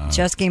friend that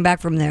just came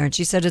back from there, and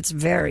she said it's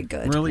very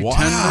good. Really Wow.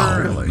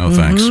 tender. Really? No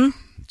thanks.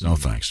 No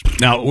thanks.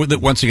 Now,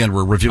 once again,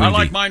 we're reviewing. I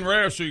like mine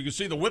rare so you can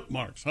see the whip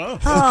marks, huh?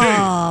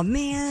 Oh,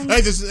 man.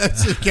 Hey, that's a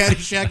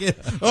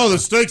Caddyshack. Oh, the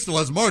steak still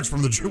has marks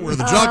from where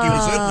the jockey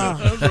was hitting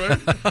it.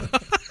 That's right.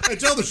 Hey,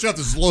 tell the chef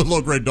this is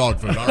low-grade dog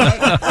food, all right?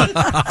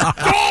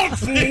 Dog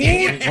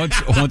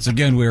food! Once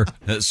again, we're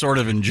sort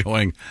of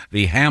enjoying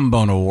the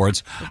Hambone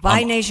Awards.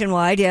 By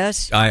Nationwide,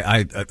 yes.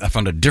 I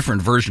found a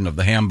different version of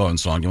the Hambone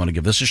song. You want to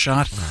give this a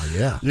shot? Oh,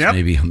 yeah. Yep.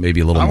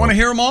 Maybe a little more. I want to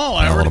hear them all.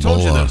 I already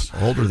told you this.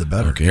 Older the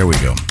better. Okay, here we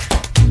go.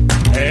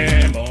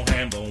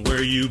 Hambone,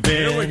 where you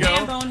been? Here we go.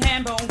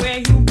 Hambone, where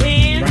you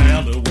been?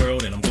 Round the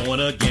world and I'm going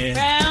again.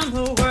 Round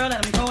the world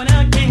and I'm going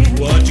again.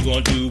 What you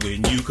gonna do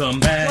when you come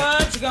back?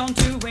 What you gonna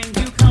do when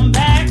you come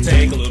back?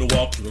 Take a little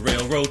walk to the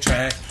railroad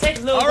track. Take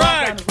a little All walk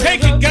right, down the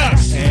take railroad it,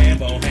 Gus.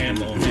 Hambone,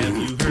 have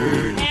you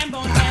heard?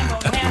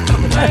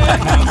 Hambone,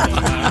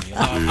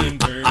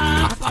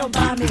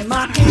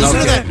 Listen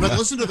to that, but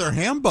listen to their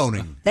ham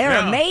boning. They're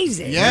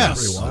amazing.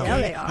 Yes. Yeah,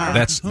 they are.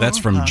 That's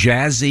from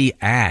Jazzy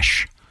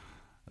Ash,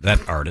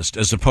 that artist,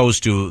 as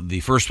opposed to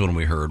the first one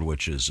we heard,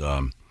 which is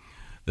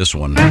this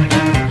one.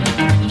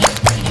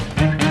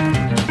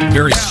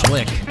 Very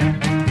slick.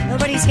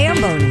 Nobody's ham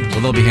boning.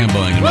 Well, they'll be ham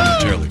boning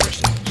momentarily.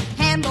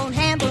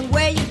 Hambone,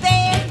 where you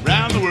been?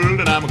 Round the world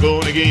and I'm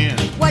going again.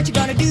 What you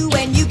gonna do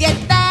when you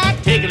get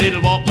back? Take a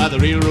little walk by the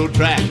railroad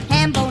track.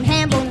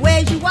 Hambone,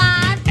 where's your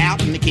wife?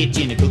 Out in the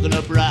kitchen and cooking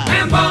up rice.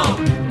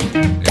 Hambone!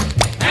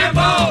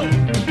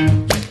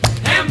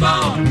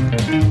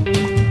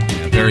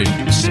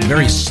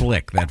 Very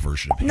slick, that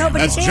version of him.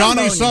 Nobody's That's ham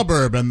Johnny boning.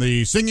 Suburb and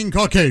the Singing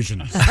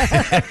Caucasians.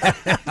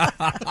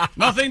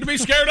 Nothing to be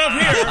scared of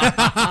here.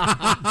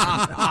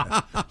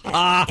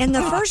 In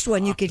the first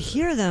one, you could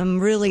hear them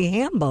really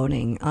ham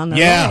boning on the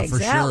Yeah, legs. for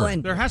That sure.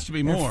 one, There has to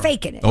be they're more.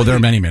 faking it. Oh, there are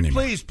many, many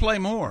more. Please play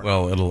more.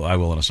 Well, I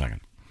will in a second.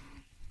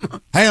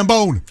 Ham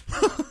bone.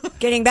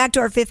 Getting back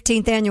to our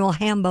 15th annual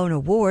Ham Bone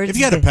Awards. If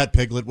you had a pet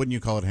piglet, wouldn't you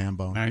call it ham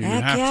bone? You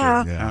Heck have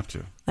yeah. to. You have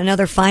to.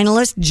 Another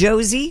finalist,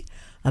 Josie,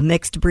 a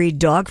mixed breed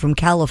dog from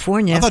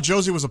California. I thought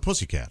Josie was a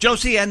pussycat.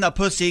 Josie and the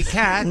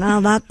Pussycat. No,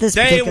 not this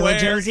They particular wear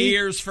Josie.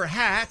 ears for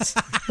hats.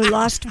 Who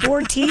lost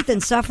 4 teeth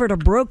and suffered a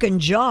broken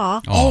jaw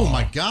Oh,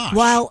 my gosh.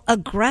 while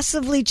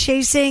aggressively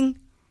chasing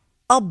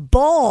a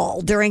ball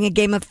during a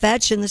game of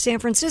fetch in the San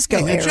Francisco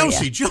Hey, area.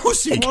 Josie,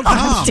 Calm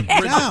calm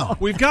down. down.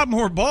 We've got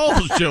more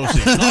balls, Josie.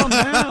 Calm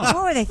down. Oh,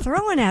 are they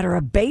throwing at her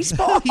a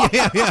baseball?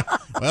 Yeah.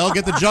 Well,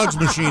 get the jugs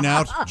machine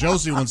out.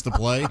 Josie wants to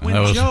play.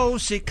 When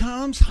Josie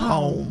comes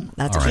home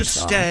That's to a good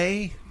song.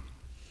 stay.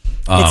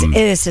 It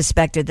is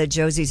suspected that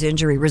Josie's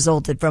injury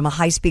resulted from a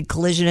high-speed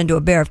collision into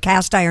a pair of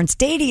cast-iron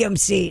stadium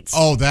seats.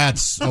 Oh,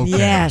 that's okay.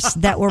 Yes,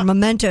 that were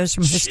mementos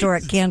from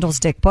historic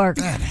Candlestick Park.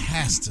 That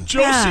has to.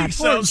 Josie God,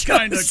 poor sounds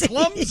kind of Josie.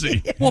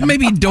 clumsy. Well,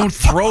 maybe don't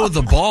throw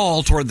the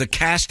ball toward the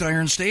cast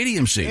iron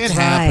stadium seats. It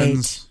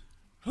happens.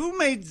 Who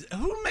made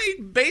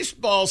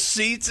baseball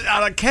seats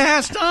out of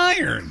cast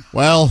iron?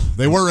 Well,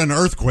 they were in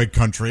earthquake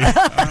country.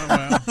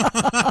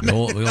 The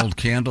old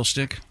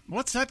Candlestick.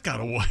 What's that got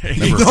away?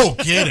 No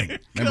kidding.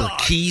 Remember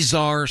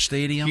Kezar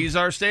Stadium?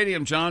 Kezar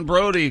Stadium. John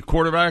Brody,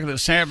 quarterback of the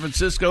San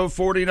Francisco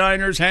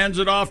 49ers, hands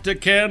it off to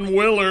Ken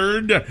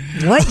Willard.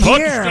 What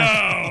year?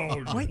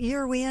 Touchdown! What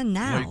year are we in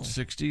now? Late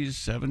 60s,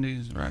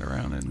 70s, right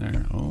around in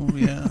there. Oh,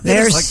 yeah.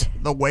 There's It's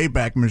like the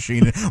Wayback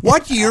Machine.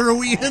 What year are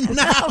we in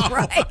now?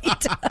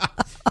 right.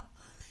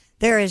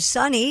 There is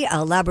Sonny,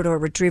 a Labrador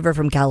retriever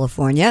from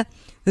California,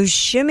 who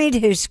shimmied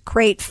his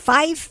crate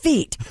 5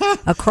 feet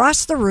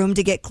across the room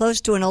to get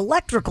close to an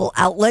electrical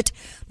outlet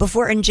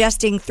before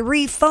ingesting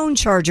 3 phone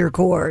charger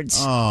cords.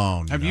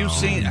 Oh, Have you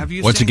seen?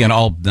 Once again,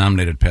 all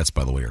nominated pets,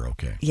 by the way, are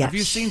okay. Yes. Have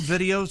you seen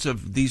videos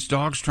of these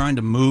dogs trying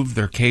to move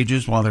their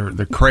cages while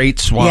they're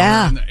crates? While Yeah.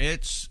 they're in there?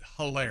 It's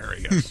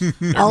hilarious.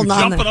 They're All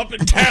jumping up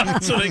and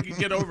down so they can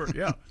get over it.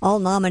 Yeah. All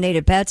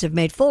nominated pets have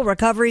made full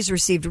recoveries,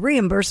 received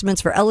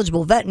reimbursements for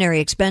eligible veterinary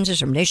expenses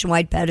from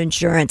Nationwide Pet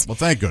Insurance. Well,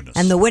 thank goodness.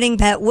 And the winning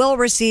pet will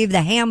receive the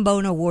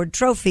Hambone Award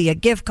trophy, a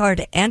gift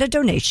card, and a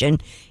donation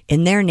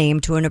in their name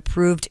to an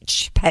approved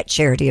pet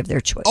charity of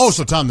their choice. Oh,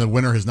 so Tom, the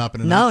winner has not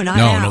been announced? No, not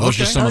now. No, those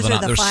are some Those of are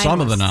the, the there's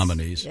some of the finalists.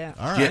 nominees. Yeah.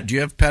 All Do you- right. do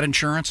you have pet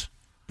insurance?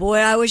 Boy,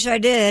 I wish I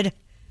did.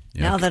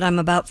 Yeah. Now that I'm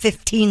about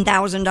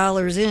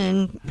 $15,000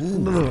 in.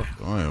 Boy,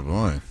 oh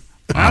boy.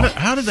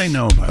 How did they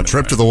know about A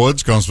trip to the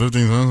woods costs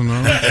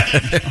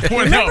 $15,000.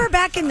 Well, Remember no.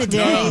 back in the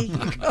day?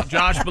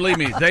 Josh, believe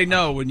me, they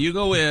know when you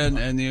go in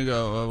and you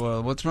go,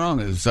 well, what's wrong?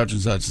 It's such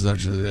and such and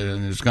such,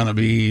 and it's going to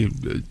be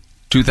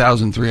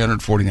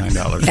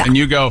 $2,349. Yeah. And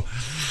you go,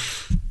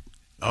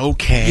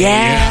 okay.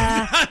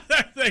 Yeah.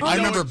 I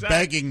remember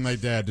begging my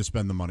dad to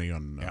spend the money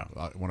on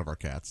one of our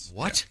cats.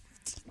 What?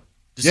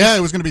 Yeah,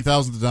 it was going to be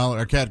thousands of dollars.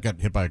 Our cat got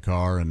hit by a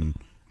car, and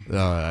hang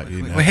on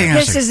a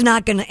This second. is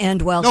not going to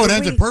end well. No, it Can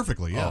ended we-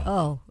 perfectly. Yeah.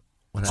 Oh.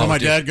 So my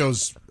dad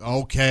goes,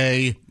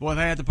 okay. Well,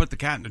 they had to put the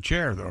cat in the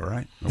chair, though,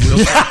 right?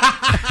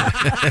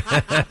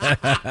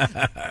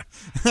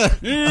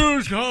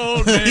 You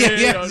told me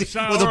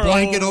with a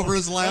blanket over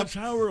his lap.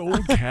 Sour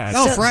old cat.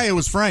 No, it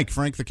was Frank.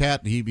 Frank the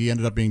cat. He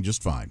ended up being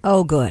just fine.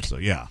 Oh, good. So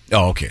yeah.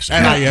 Oh, okay. So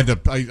and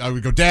I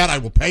would go, Dad, I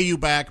will pay you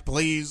back,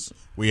 please.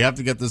 We have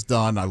to get this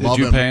done. I love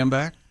him. Did you pay him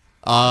back?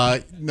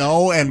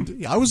 No,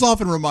 and I was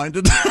often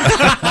reminded. Well,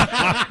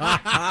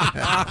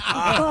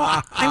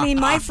 I mean,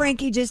 my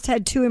Frankie just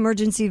had 2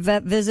 emergency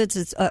vet visits.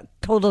 It's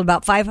totaled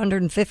about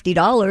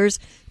 $550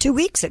 2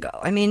 weeks ago.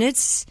 I mean,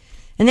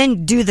 and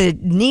then do the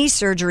knee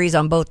surgeries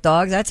on both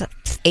dogs. That's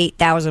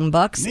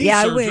 $8,000.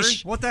 Yeah, surgery? I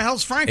wish. What the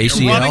hell's Frank?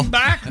 ACL? Running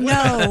back?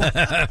 No,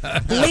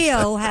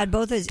 Leo had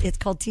both his. It's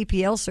called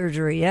TPL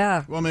surgery.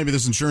 Yeah. Well, maybe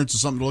this insurance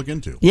is something to look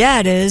into. Yeah,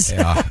 it is.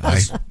 Yeah, I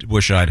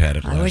wish I'd had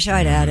it. I wish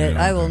I'd had it.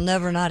 I will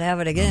never not have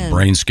it again.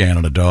 Brain scan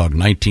on a dog,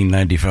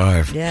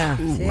 1995. Yeah.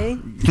 See?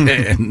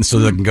 And so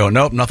they can go,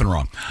 nope, nothing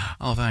wrong.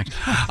 Oh, thanks.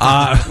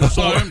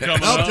 Nope,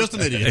 just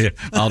an idiot.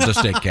 I'll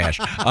just take cash.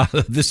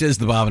 This is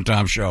the Bob and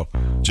Tom Show.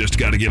 Just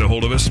got to get a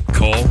hold of us?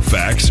 Call,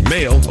 fax,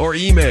 mail, or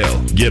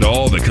email. Get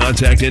all the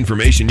contact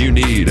information you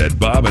need at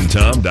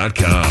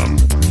bobandtom.com.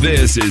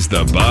 This is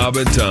the Bob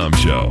and Tom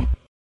Show.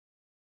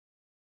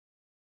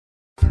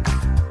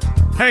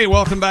 Hey,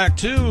 welcome back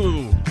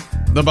to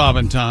the Bob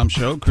and Tom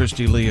Show.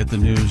 Christy Lee at the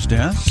news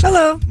desk.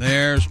 Hello.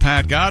 There's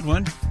Pat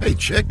Godwin. Hey,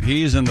 Chick.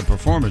 He's in the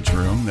performance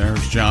room.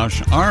 There's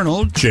Josh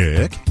Arnold.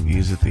 Chick.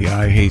 He's at the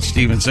I Hate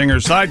Steven Singer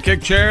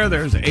sidekick chair.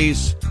 There's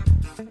Ace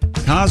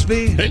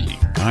Cosby. Hey.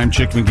 I'm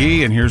Chick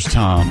McGee, and here's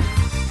Tom.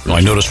 Well,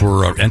 I notice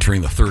we're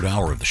entering the third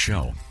hour of the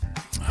show,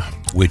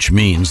 which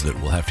means that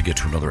we'll have to get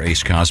to another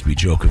Ace Cosby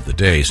joke of the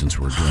day, since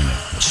we're doing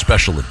a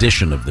special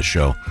edition of the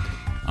show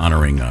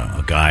honoring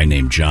a guy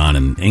named John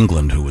in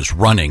England who was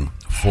running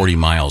 40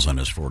 miles on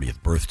his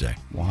 40th birthday.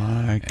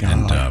 Why,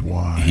 God, and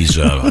why? He's,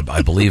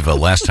 I believe,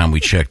 last time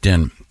we checked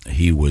in,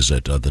 he was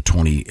at the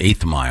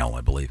 28th mile,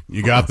 I believe.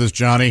 You got this,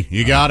 Johnny.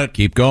 You got it.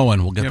 Keep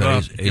going. We'll get Give that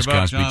up. Ace Give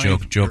up,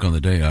 Cosby joke on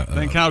the day.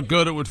 Think how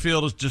good it would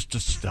feel just to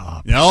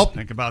stop. Nope.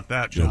 Think about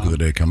that, Joke John. of the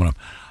day coming up.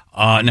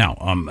 Now,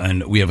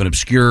 and we have an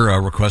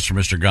obscure request from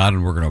Mr.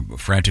 Godwin. We're going to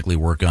frantically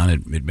work on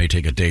it. It may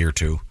take a day or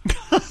two.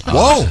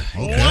 Whoa.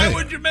 Okay. Why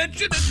would you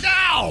mention it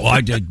now? Well,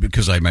 I did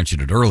because I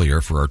mentioned it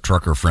earlier for our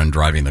trucker friend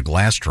driving the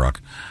glass truck.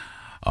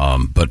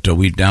 But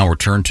we now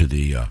return to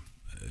the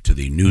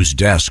news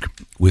desk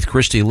with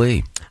Christy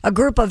Lee. A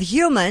group of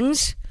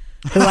humans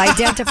who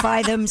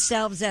identify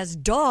themselves as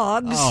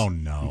dogs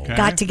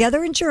got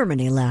together in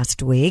Germany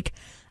last week.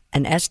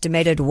 An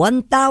estimated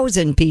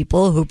 1,000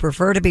 people who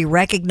prefer to be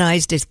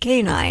recognized as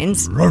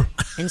canines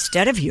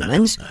instead of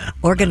humans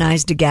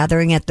organized a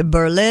gathering at the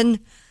Berlin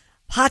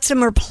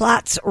Potsdamer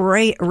Platz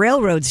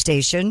railroad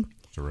station.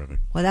 Terrific.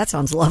 Well, that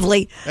sounds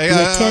lovely. Hey, the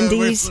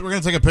attendees. we're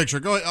going to take a picture.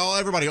 Go,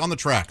 everybody on the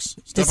tracks.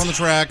 Step on the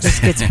tracks. This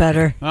gets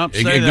better.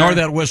 Ignore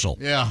that whistle.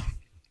 Yeah.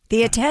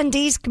 The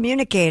attendees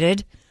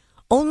communicated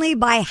only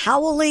by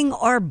howling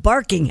or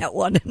barking at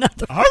one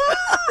another.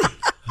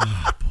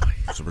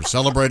 So we're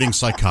celebrating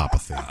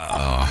psychopathy.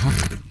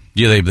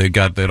 Yeah,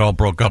 they all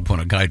broke up when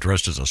a guy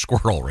dressed as a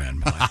squirrel ran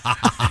by.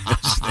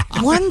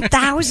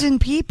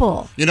 1,000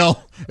 people. You know,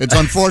 it's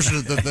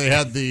unfortunate that they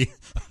had the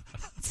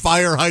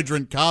fire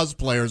hydrant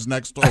cosplayers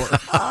next door.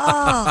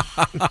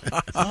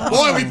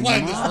 Boy, we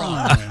played this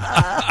wrong.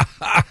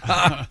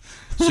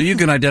 So you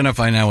can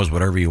identify now as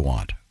whatever you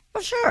want.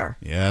 Well, sure.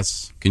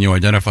 Yes. Can you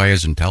identify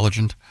as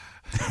intelligent?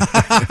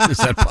 Is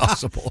that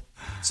possible?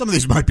 Some of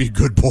these might be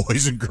good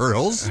boys and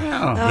girls.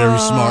 Yeah. Very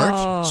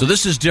smart. So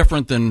this is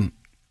different than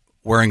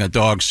wearing a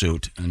dog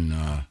suit, and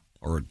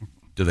or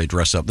do they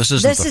dress up? This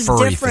isn't the furry thing.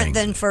 This is different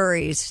than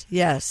furries,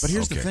 yes. But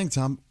here's the thing,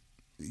 Tom.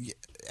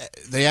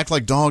 They act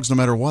like dogs no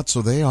matter what,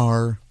 so they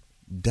are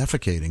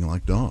defecating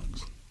like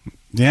dogs.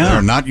 Yeah.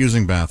 They're not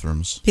using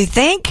bathrooms. You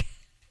think?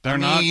 They're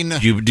not.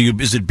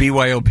 Is it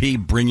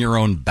BYOB, bring your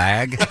own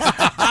bag?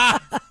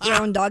 Your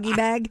own doggy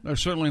bag? They're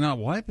certainly not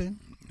wiping.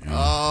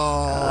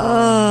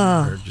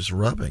 They're just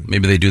rubbing.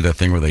 Maybe they do that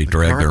thing where they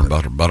drag their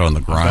butt on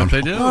the ground.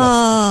 They do.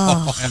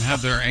 And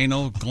have their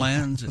anal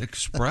glands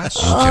expressed.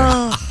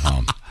 Okay.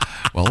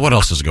 Well, what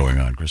else is going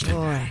on, Christine?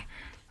 Boy.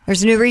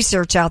 There's new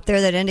research out there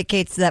that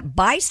indicates that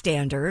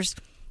bystanders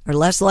are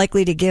less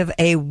likely to give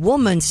a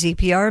woman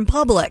CPR in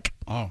public.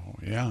 Oh,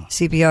 yeah.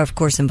 CPR, of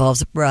course,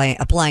 involves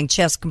applying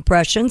chest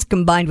compressions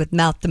combined with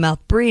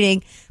mouth-to-mouth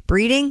breathing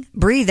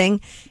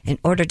in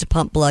order to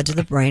pump blood to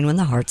the brain when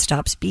the heart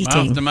stops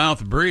beating.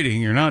 Mouth-to-mouth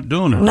breathing, you're not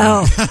doing it.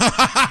 No.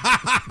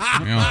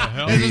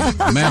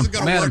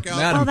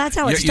 Madam, that's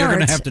how it starts. You're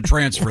going to have to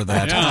transfer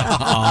that.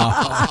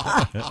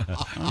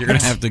 You're going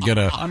to have to get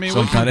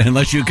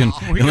unless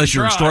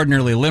you're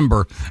extraordinarily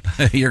limber,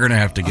 you're going to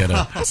have to get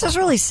a. This is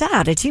really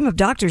sad. A team of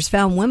doctors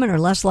found women are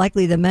less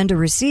likely than men to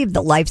receive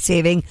the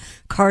life-saving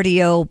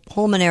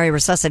cardiopulmonary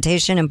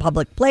resuscitation in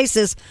public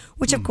places,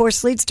 which of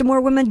course leads to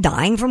more women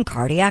dying from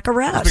cardiac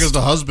arrest. That's because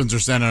the husbands are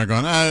standing there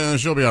going,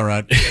 she'll be all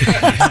right.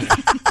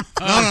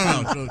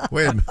 No.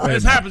 Wait a minute.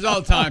 This happens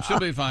all the time. She'll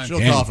be fine. She'll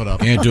cough it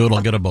up. Can't do it.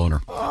 I'll get a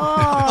boner.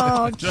 Oh.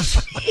 Oh,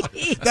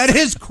 that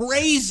is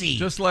crazy.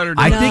 Just let her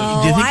do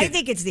I it.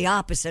 think it's the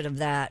opposite of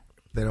that.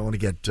 They don't want to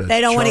get They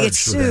don't want to get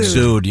sued.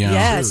 Sued, yeah.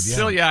 Yes.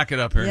 Still yak it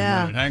up here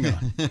Yeah. in a minute.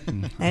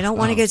 Hang on. They don't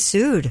want to get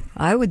sued,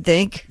 I would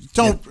think.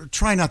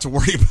 Try not to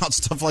worry about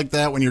stuff like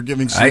that when you're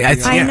giving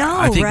CPR. I know,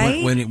 I think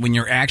right? when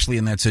you're actually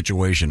in that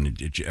situation,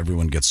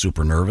 everyone gets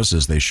super nervous,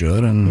 as they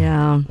should. And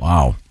Yeah.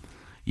 wow,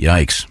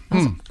 yikes.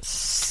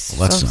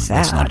 Well, that's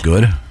sad. not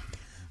good.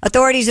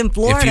 Authorities in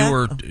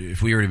Florida.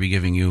 If we were to be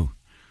giving you,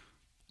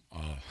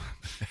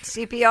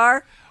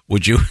 CPR?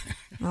 would you?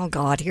 Oh,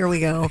 God, here we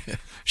go.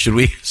 Should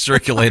we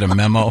circulate a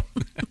memo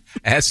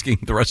asking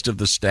the rest of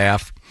the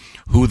staff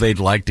who they'd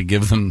like to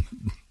give them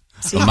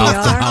the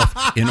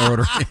mouth-to-mouth in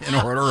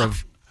order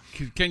of?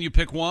 Can you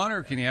pick one,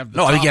 or can you have the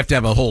No, I think top- you have to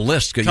have a whole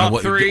list.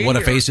 top three, What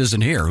if or- Ace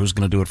isn't here? Who's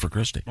going to do it for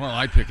Christy? Well,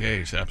 I'd pick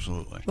Ace,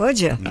 absolutely. Would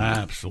you?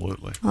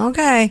 Absolutely.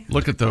 Okay.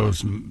 Look at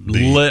those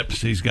lips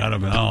he's got.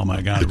 Oh,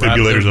 my God.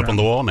 Defibrillators up on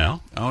the wall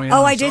now. Oh, yeah.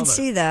 Oh, I did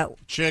see that.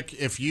 Chick,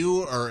 if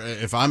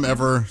I'm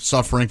ever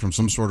suffering from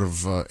some sort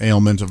of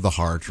ailment of the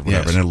heart or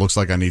whatever, Yes. and it looks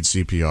like I need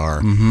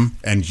CPR,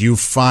 and you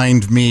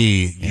find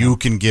me, you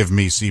can give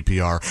me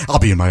CPR. I'll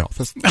be in my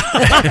office.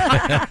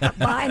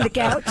 Behind the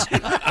couch.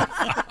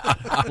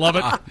 Love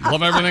it.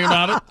 Love everything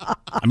about it.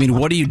 I mean,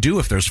 what do you do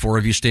if there's four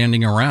of you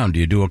standing around? Do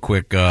you do a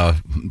quick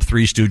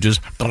Three Stooges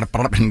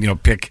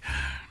and pick?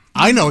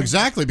 I know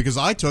exactly because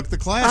I took the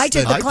class. I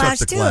took the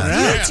class, too.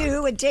 Yeah. If you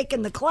two had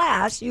taken the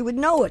class, you would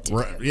know what to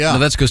do. Yeah. No,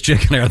 that's because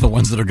Chick and I are the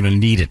ones that are going to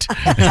need it.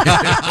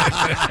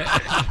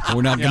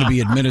 We're not going to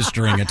be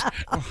administering it.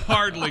 We're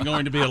hardly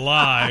going to be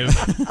alive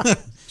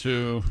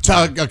to...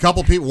 A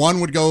couple people. One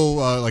would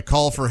go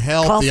call for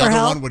help. Call the for other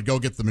help. one would go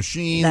get the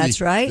machine.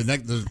 That's right.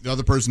 The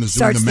other person is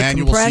Starts doing the the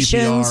manual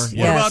compressions. CPR.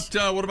 Yes.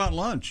 What about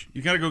lunch?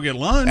 You got to go get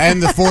lunch.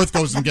 And the fourth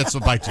goes and gets a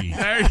bite to eat.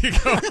 There you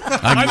go.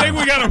 I think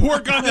we got to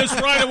work on this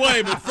right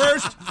away. But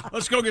first,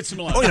 let's go get some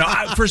lunch.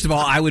 First of all,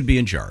 I would be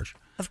in charge.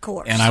 Of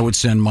course. And I would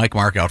send Mike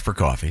Mark out for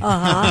coffee.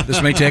 Uh-huh.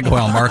 This may take a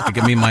while, Mark, to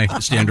give me my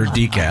standard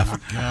decaf.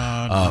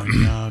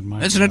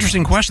 That's an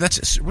interesting question.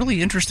 That's a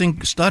really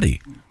interesting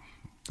study.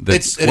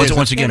 It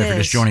Once again, is. if you're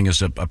just joining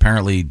us,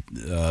 apparently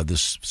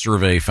this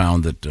survey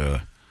found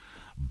that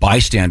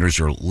bystanders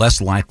are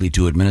less likely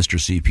to administer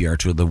CPR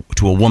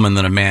to a woman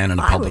than a man in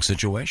a public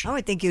situation. I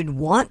would think you'd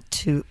want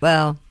to.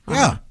 Well,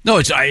 yeah. No,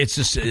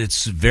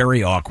 it's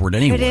very awkward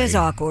anyway. It is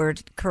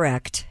awkward.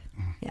 Correct.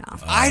 Yeah.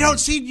 I don't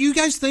see. Do you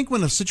guys think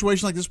when a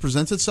situation like this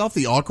presents itself,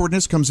 the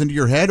awkwardness comes into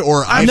your head?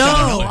 Or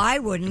No, I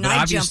wouldn't.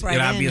 I'd jump right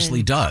in. It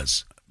obviously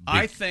does.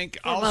 I think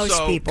most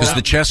also... people. Because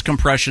the chest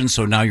compression,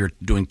 so now you're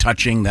doing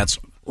touching, that's...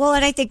 Well,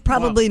 and I think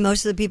probably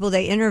most of the people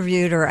they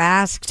interviewed or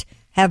asked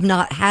have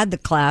not had the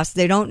class.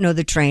 They don't know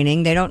the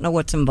training. They don't know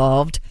what's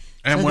involved.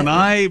 And when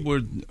I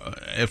would...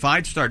 if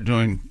I'd start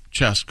doing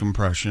chest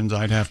compressions,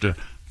 I'd have to...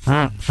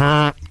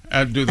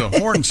 I'd do the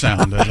horn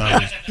sound as I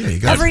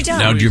was... Every time.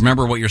 Now, do you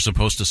remember what you're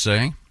supposed to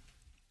say?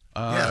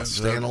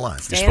 Staying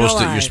Alive.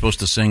 You're supposed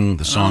to sing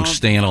the song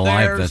 "Staying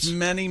Alive." There's That's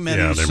many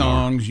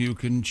songs you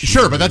can choose.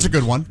 Sure, but that's a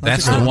good one.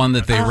 That's the one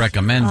that they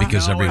recommend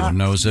because everyone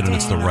knows it and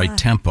it's the right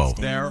tempo.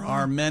 There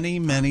are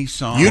many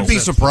songs. You'd be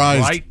that's the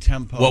surprised. Right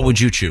tempo. What would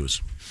you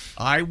choose?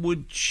 I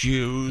would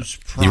choose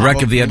The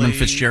Wreck of the probably Edmund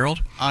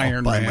Fitzgerald?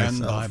 Iron by Man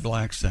myself. by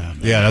Black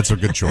Sabbath. Yeah, that's a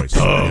good choice.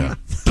 Yeah.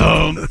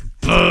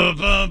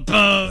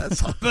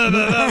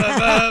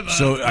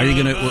 So, are you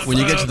gonna when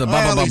you get to the Well,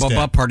 at least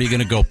bop part? Are you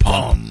gonna go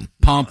pump,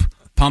 pump,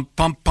 pump,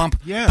 pump, pump,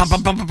 Yes.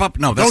 pump, pump, pump, pump?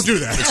 No, Don't do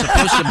that. It's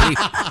supposed to be.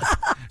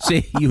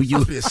 See,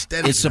 you. be a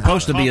steady It's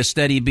supposed to be a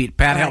steady beat.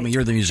 Pat, help me.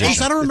 You're the musician.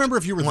 Ace, I don't remember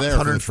if you were there.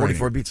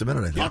 144 beats a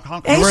minute, I think.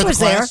 You were Ace at the was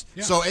there. class?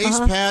 So Ace,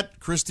 Pat,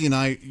 Christy, and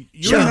I.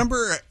 You Sure.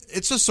 remember?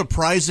 It's a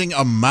surprising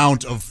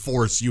amount of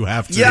force you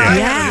have to. Yeah, I do. had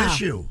Yeah. an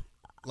issue.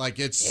 Like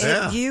it's.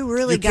 You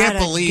really You can't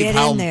gotta believe get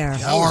how in there.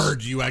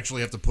 hard you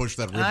actually have to push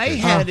that rib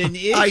cage. an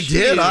issue. I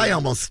did. I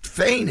almost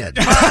fainted.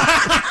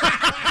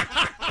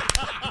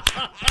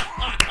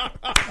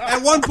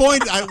 At one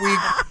point,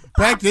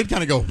 Pat did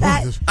kind of go.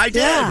 I did.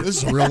 Yeah. This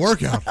is a real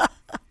workout.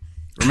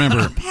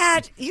 Remember,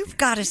 Pat, you've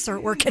got to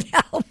start working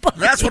out.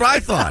 That's what I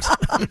thought.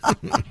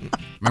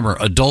 remember,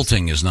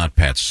 adulting is not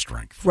Pat's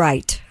strength.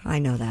 Right. I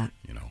know that.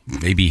 You know,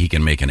 maybe he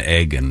can make an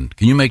egg and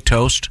can you make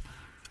toast?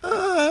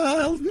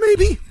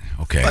 Maybe.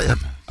 Okay.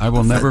 I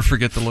will never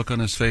forget the look on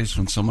his face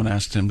when someone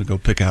asked him to go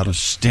pick out a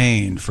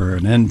stain for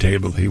an end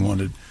table he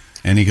wanted.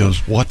 And he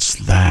goes, "What's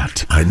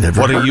that? I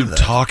never What are heard you of that.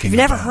 talking You've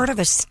never about?" heard of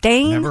a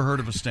stain? Never heard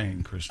of a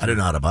stain, Christian. I didn't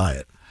know how to buy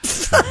it.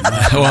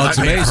 Well, it's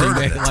I mean, amazing. heard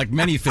of They, it. like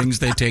many things,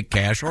 they take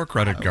cash or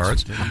credit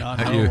cards. Did not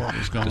How know do you what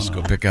was going just go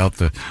on. pick out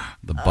the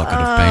bucket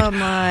of paint? Oh,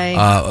 my.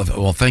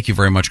 Well, thank you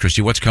very much,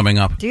 Christy. What's coming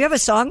up? Do you have a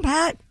song,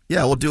 Pat?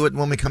 Yeah, we'll do it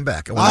when we come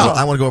back. I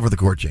want to go over the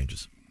chord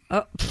changes.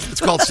 Oh.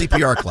 It's called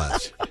CPR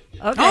class.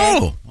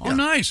 Okay. Oh,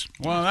 nice.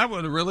 Well, that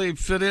would really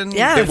fit in.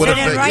 Yeah, It would fit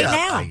have in right yeah,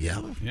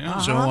 now.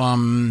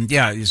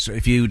 Yeah. So,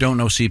 if you don't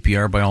know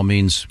CPR, by all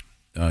means,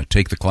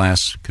 take the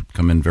class. Could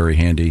come in very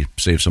handy,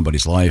 save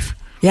somebody's life.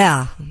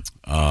 Yeah.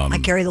 I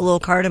carry the little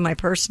card in my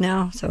purse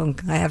now, so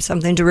I have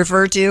something to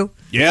refer to.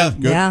 Yeah.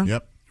 Good. Yeah.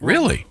 Yep.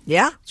 Really?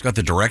 Yeah. It's got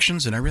the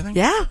directions and everything?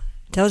 Yeah.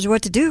 Tells you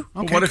what to do.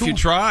 Well, what if you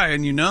try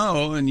and you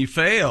know and you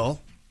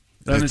fail?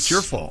 Then it's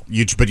your fault.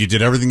 But you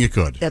did everything you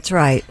could. That's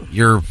right.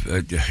 You'll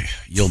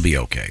be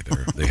okay.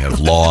 They have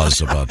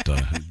laws about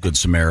Good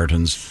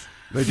Samaritans.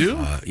 They do?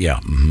 Yeah.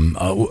 Mm-hmm.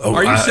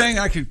 Are you saying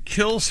I could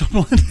kill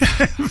someone?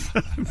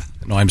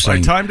 No, I'm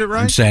saying. I timed it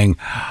right? I'm saying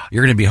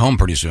you're going to be home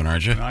pretty soon,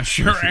 aren't you? I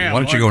sure am. Why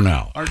don't you go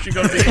now? Aren't you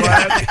going to be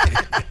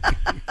glad?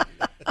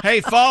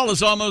 Hey, fall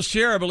is almost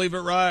here. I believe it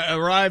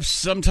arrives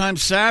sometime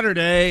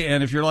Saturday.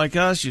 And if you're like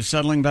us, you're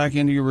settling back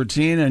into your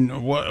routine.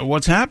 And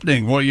what's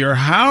happening? Well, your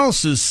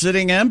house is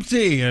sitting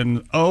empty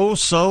and oh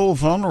so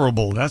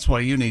vulnerable. That's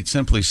why you need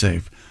Simply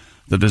Safe,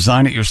 the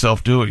design it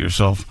yourself, do it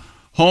yourself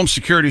home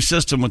security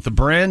system with the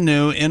brand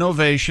new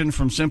innovation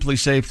from Simply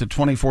Safe, the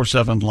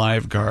 24/7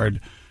 Live Guard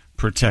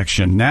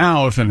protection.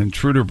 Now, if an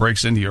intruder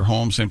breaks into your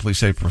home, Simply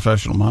Safe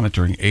professional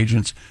monitoring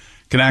agents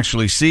can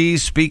actually see,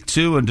 speak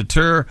to, and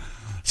deter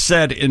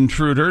said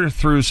intruder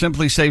through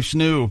Simply Safe's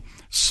new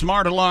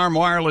Smart Alarm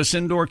wireless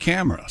indoor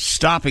camera,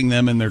 stopping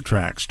them in their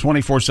tracks.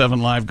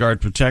 24/7 Live Guard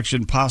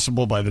protection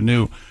possible by the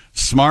new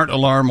Smart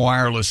Alarm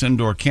wireless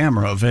indoor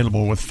camera,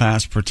 available with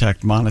Fast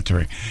Protect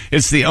monitoring.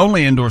 It's the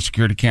only indoor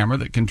security camera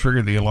that can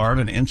trigger the alarm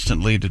and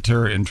instantly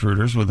deter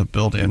intruders with a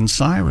built-in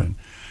siren.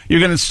 You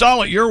can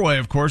install it your way,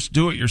 of course.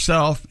 Do it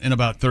yourself in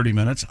about 30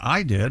 minutes.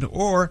 I did.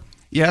 Or,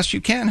 yes,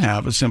 you can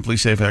have a Simply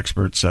Safe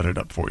expert set it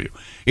up for you.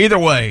 Either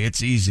way,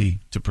 it's easy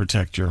to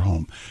protect your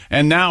home.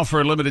 And now,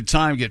 for a limited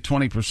time, get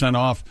 20%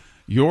 off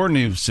your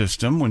new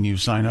system when you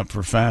sign up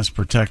for Fast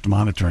Protect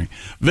monitoring.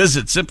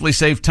 Visit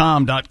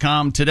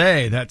simplysafetom.com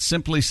today. That's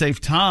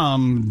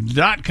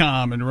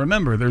simplysafetom.com. And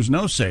remember, there's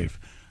no safe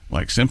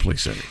like Simply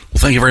Safe. Well,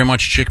 thank you very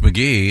much, Chick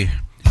McGee.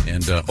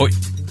 And,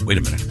 wait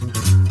a minute.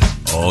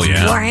 Oh,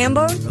 yeah. More ham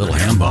bone? Little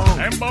ham bone.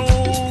 Ham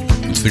bone.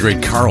 It's the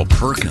great Carl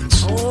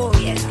Perkins. Oh,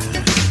 yeah.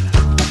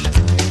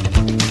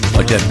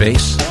 Like that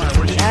bass?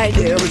 Yeah, I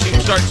do. You can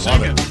start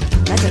singing.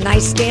 That's a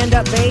nice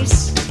stand-up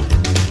bass.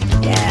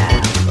 Yeah.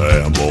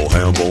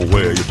 Hambo,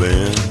 where you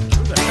been?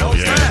 What the hell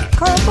is that?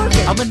 Carl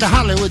Perkins. I'm in the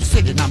Hollywood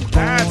City. That's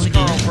Carl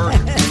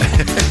Perkins.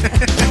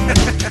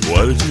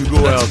 Why did you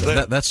go out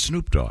there? That's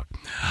Snoop Dogg.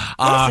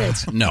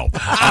 Is it? No.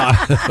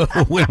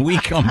 When we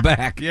come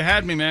back. You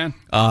had me, man.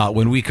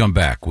 When we come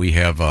back, we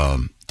have.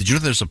 Did you know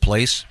there's a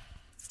place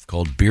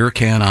called Beer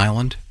Can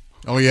Island?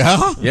 Oh,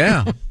 yeah?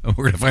 Yeah. We're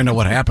going to find out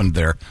what happened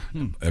there.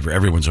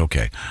 Everyone's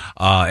okay.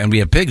 And we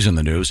have pigs in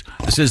the news.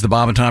 This is the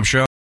Bob and Tom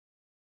Show.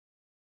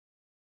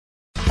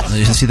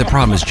 You see, the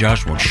problem is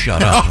Josh won't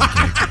shut up.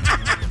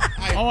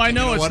 Oh, I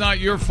know it's not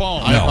your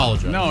fault. I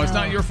apologize. No, it's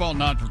not your fault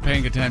not for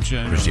paying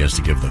attention. Chris has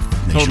to give the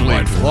Totally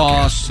nationwide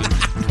lost.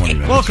 20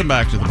 minutes. Welcome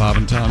back to the Bob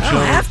and Tom Show. I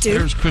don't have to.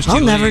 There's Christy I'll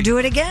Lee. never do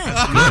it again.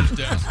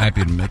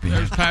 Happy to make me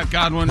There's here. Pat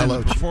Godwin in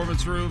the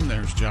performance room.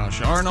 There's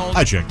Josh Arnold.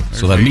 Hi, Chick.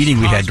 So that meeting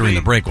we had during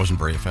the break wasn't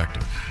very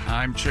effective.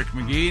 I'm Chick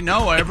McGee.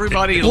 No,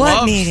 everybody What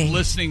loves meeting?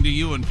 listening to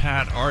you and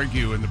Pat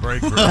argue in the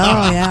break room.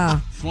 Oh, yeah.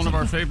 It's one of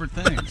our favorite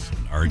things.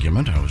 An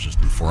argument. I was just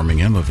informing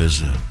him of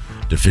his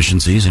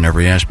deficiencies in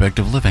every aspect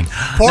of living.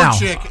 Poor Now-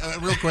 Chick,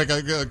 real quick,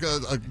 a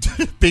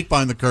peek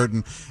behind the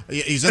curtain.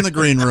 He's in the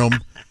green room,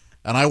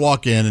 and I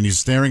walk in, and he's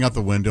staring out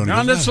the window. And he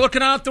I'm goes, just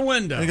looking out the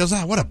window. and he goes,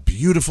 what a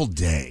beautiful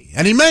day.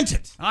 And he meant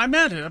it. I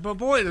meant it. But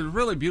boy, it's a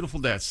really beautiful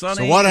day. It's sunny.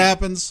 So what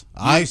happens?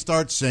 I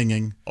start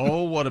singing.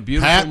 Oh, what a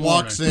beautiful Pat morning.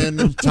 walks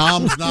in.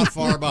 Tom's not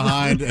far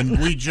behind, and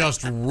we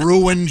just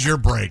ruined your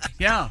break.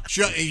 Yeah.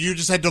 You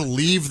just had to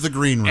leave the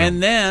green room.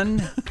 And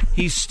then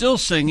he's still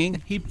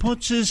singing. He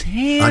puts his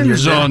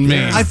hands on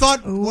me. I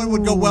thought what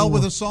would go well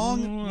with a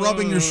song?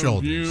 Rubbing your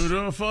shoulders.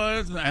 Beautiful.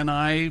 And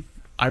I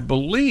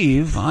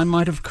believe I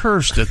might have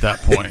cursed at that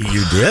point.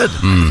 You did.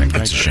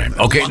 That's a shame.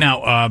 Okay,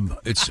 now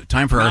it's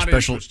time for our Not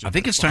special. interested. I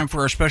think it's time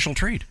for our special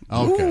treat.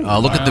 Okay.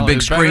 Look at the Well, big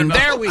it better screen. not-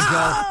 There we go.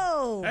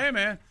 Oh. Hey,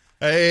 man.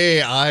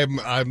 Hey,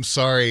 I'm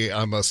sorry.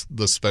 I'm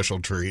the special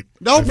treat.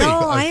 Don't be.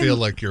 I feel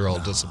like you're all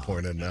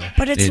disappointed now.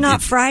 But it's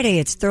not Friday.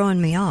 It's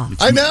throwing me off.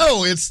 I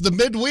know it's the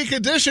midweek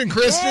edition,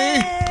 Christy.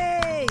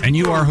 Yay! And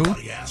you are who?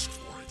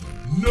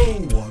 No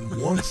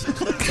one wants it.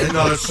 And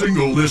not a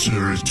single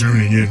listener is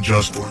tuning in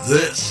just for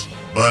this.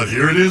 But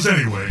here it is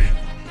anyway.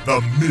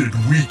 The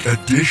midweek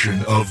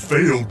edition of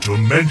Failed to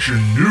Mention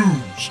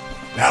News.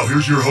 Now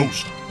here's your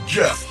host,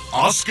 Jeff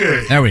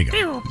Oskey. There we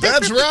go.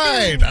 That's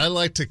right. I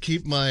like to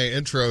keep my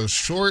intros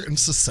short and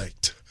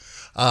succinct.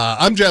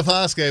 I'm Jeff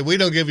Oskey. We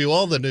don't give you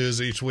all the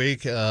news each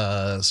week,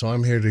 so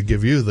I'm here to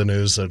give you the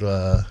news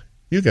that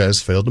you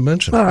guys failed to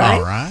mention. All right.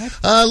 All right.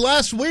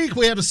 Last week,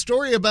 we had a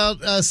story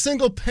about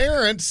single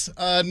parents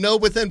know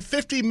within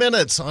 50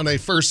 minutes on a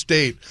first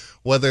date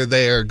whether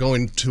they are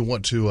going to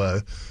want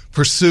to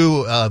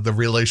pursue the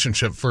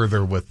relationship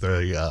further with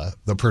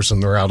the person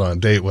they're out on a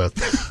date with.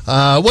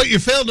 What you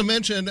failed to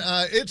mention,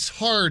 it's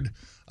hard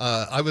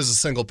I was a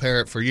single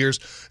parent for years.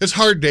 It's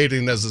hard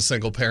dating as a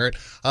single parent.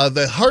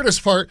 The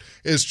hardest part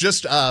is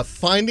just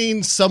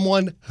finding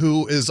someone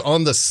who is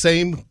on the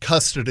same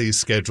custody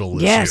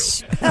schedule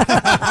as you.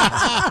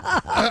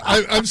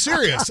 I'm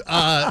serious.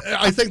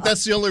 I think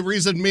that's the only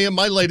reason me and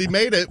my lady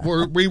made it.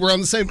 We were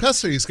on the same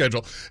custody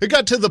schedule. It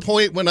got to the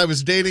point when I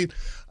was dating,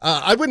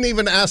 I wouldn't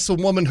even ask the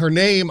woman her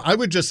name. I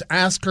would just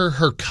ask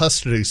her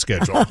custody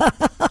schedule.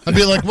 I'd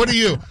be like, what are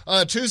you,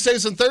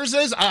 Tuesdays and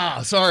Thursdays?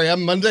 Sorry,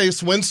 I'm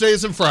Mondays,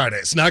 Wednesdays, and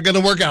Fridays. Not going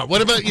to work out.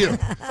 What about you?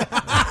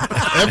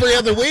 Every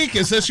other week?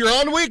 Is this your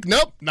on week?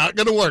 Nope, not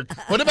going to work.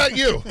 What about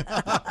you?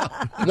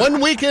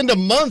 1 weekend a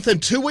month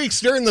and 2 weeks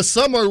during the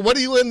summer. What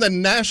are you in the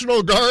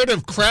National Guard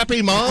of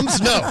crappy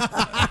moms? No.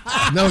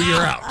 No,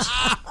 you're out.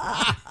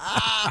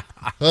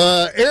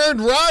 Aaron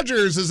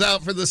Rodgers is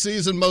out for the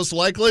season, most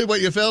likely. What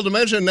you failed to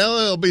mention, now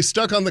he'll be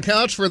stuck on the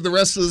couch for the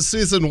rest of the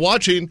season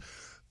watching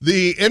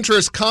the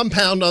interest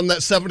compound on that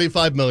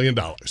 $75 million.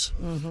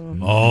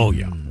 Mm-hmm. Oh,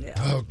 yeah.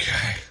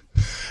 Okay.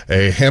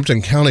 A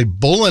Hampton County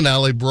bowling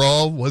alley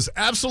brawl was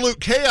absolute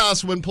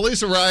chaos when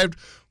police arrived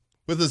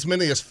with as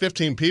many as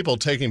 15 people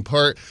taking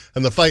part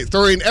in the fight,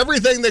 throwing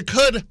everything they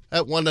could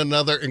at one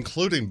another,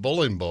 including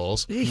bowling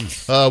balls.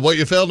 What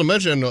you failed to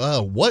mention,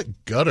 what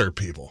gutter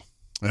people?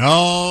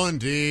 Oh,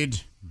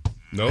 indeed.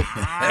 Nope.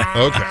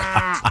 Okay.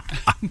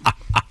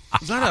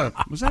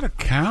 Was that a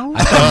cow?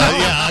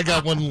 Yeah, I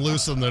got one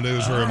loose in the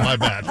newsroom. My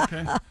bad.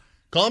 Okay.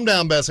 Calm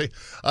down, Bessie.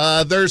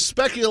 There's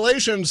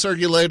speculation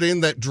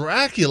circulating that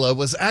Dracula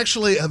was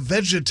actually a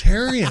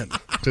vegetarian.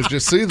 Did you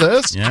see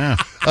this? Yeah.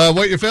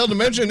 What you failed to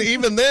mention,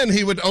 even then,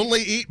 he would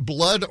only eat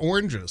blood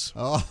oranges.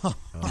 Oh.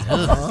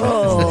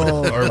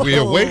 Are we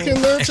awake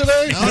in there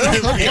today?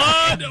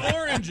 Blood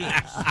oranges.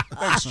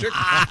 Thanks, Chick.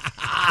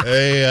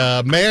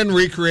 A man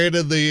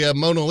recreated the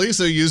Mona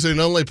Lisa using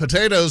only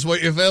potatoes.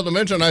 What you failed to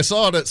mention, I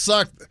saw it. It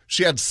sucked.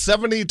 She had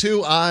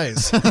 72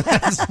 eyes.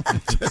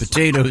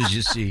 Potatoes,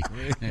 you see.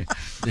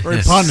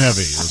 Very pun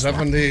heavy.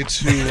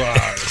 72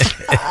 eyes.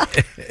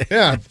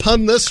 Yeah,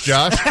 pun this,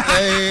 Josh.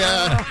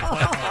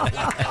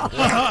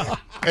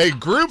 A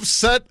group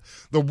set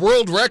the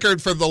world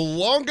record for the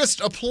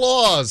longest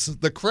applause.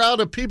 The crowd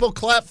of people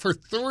clapped for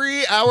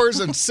 3 hours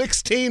and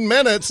 16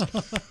 minutes.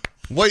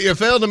 What you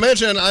failed to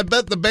mention, I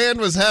bet the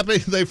band was happy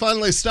they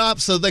finally stopped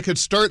so they could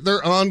start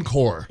their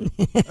encore.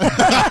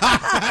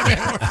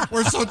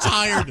 We're so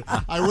tired.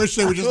 I wish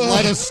they would just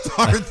let us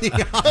start the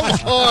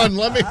Come on,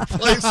 let me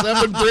play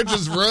Seven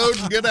Bridges Road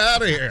and get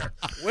out of here.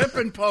 Whip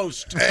and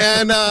post.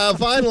 And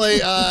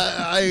finally,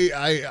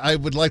 I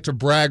would like to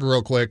brag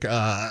real quick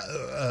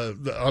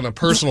on a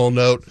personal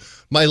note.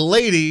 My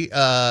lady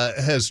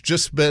has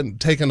just been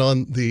taken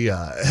on the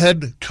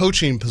head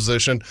coaching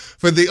position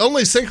for the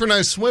only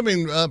synchronized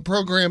swimming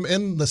program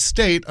in the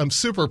state. I'm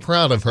super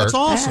proud of her. That's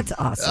awesome.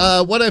 That's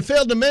awesome. What I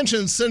failed to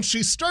mention, since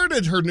she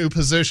started her new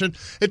position,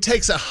 it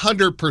takes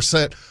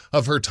 100%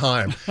 of her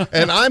time.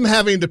 And I'm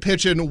having to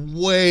pitch in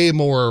way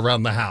more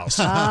around the house,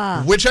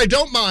 which I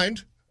don't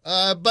mind.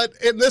 But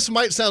this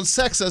might sound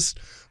sexist,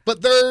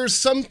 but there's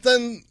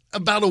something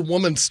about a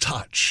woman's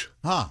touch.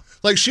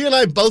 Like, she and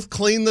I both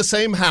clean the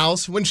same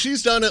house. When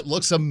she's done, it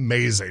looks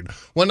amazing.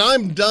 When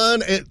I'm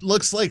done, it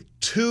looks like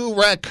 2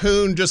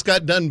 raccoons just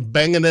got done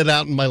banging it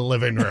out in my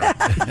living room.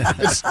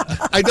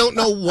 I don't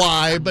know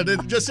why, but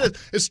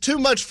it's too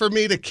much for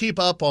me to keep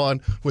up on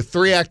with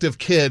 3 active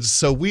kids,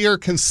 so we are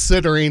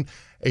considering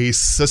a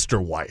sister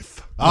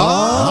wife.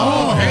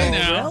 Oh, okay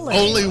now. Really?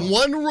 Only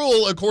one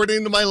rule,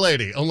 according to my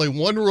lady. Only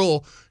one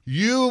rule.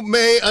 You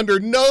may, under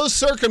no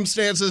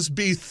circumstances,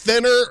 be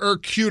thinner or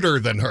cuter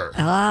than her.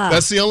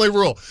 That's the only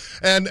rule.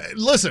 And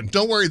listen,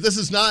 don't worry. This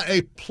is not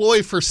a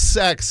ploy for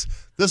sex.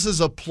 This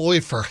is a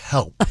ploy for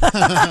help.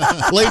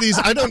 Ladies,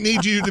 I don't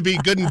need you to be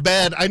good in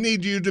bed. I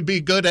need you to be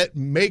good at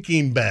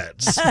making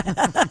beds.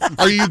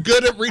 Are you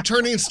good at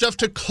returning stuff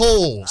to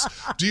Kohl's?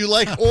 Do you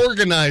like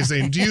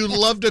organizing? Do you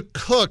love to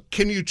cook?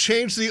 Can you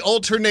change the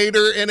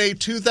alternator in a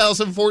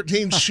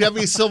 2014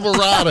 Chevy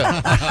Silverado?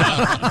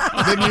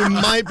 Then you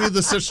might be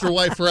the sister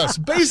wife for us.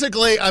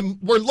 Basically,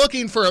 we're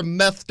looking for a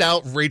methed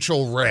out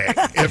Rachel Ray.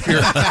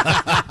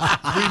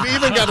 We've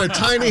even got a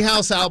tiny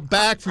house out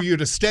back for you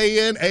to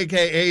stay in,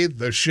 a.k.a.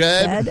 the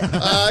shed.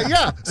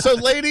 Yeah. So,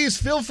 ladies,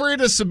 feel free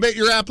to submit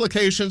your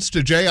applications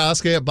to Jay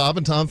Oskey at Bob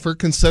and Tom for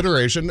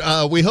consideration.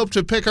 We hope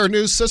to pick our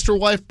new sister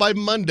wife by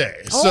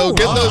Monday. So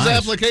get those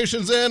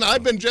applications in.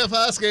 I've been Jeff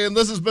Oskey, and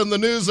this has been the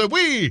news that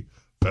we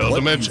failed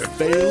to mention.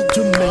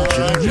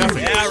 Jeff.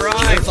 Yeah,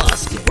 right.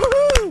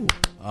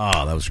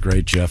 Oh, that was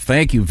great, Jeff.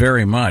 Thank you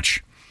very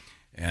much.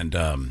 And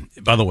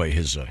by the way,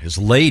 his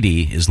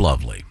lady is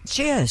lovely.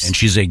 She is. And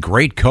she's a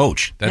great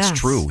coach. That's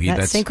true.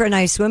 That's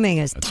synchronized swimming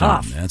is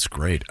tough. That's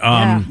great.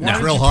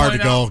 It's real hard to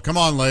go, come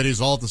on,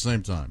 ladies, all at the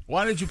same time.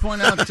 Why did you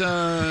point out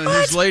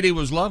his lady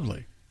was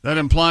lovely? That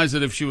implies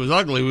that if she was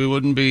ugly, we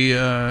wouldn't be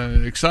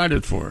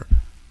excited for her.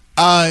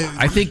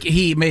 I think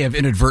he may have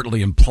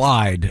inadvertently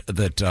implied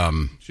that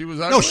she was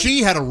ugly. No,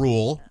 she had a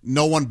rule: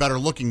 no one better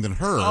looking than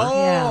her.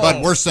 Yeah.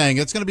 But we're saying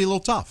it's going to be a little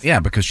tough. Yeah,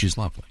 because she's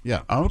lovely.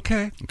 Yeah.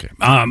 Okay.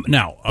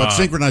 Now, but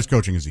synchronized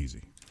coaching is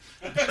easy.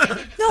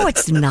 No,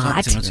 it's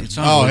not.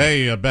 Oh,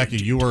 hey, Becky,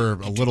 you were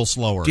a little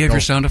slower. Do you have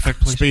your sound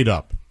effect, please? Speed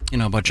up. You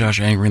know about Josh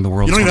angering the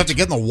world. You don't even have to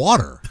get in the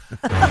water.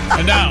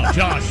 And now,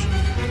 Josh,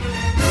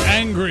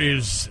 angry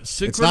is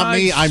It's not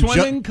me. synchronized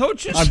swimming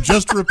coaches. I'm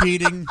just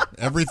repeating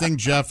everything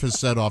Jeff has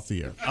said off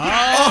the air.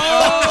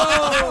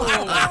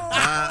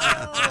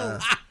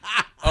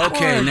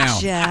 Okay, Poor now,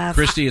 Jeff.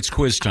 Christy, it's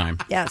quiz time.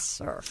 Yes,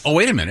 sir. Oh,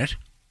 wait a minute.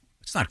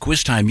 It's not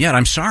quiz time yet.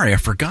 I'm sorry, I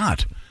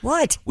forgot.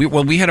 What?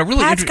 We had a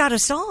really Pat's got a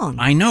song.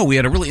 I know we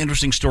had a really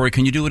interesting story.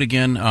 Can you do it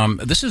again?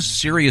 This is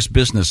serious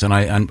business, and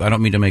I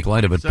don't mean to make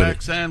light of it,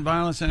 Sex and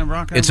violence and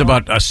rock and it's roll.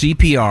 about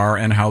CPR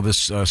and how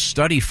this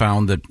study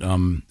found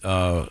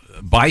that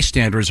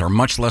bystanders are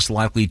much less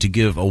likely to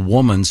give a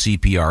woman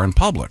CPR in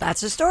public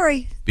That's a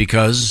story.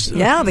 because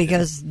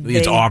Because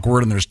it's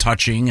awkward and there's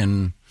touching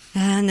and.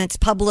 And it's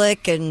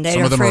public, and Some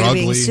they're of them afraid are of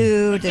being ugly.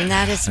 sued, and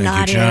that is Thank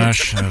not you,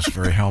 Josh. That was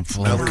very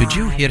helpful. Could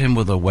you hit him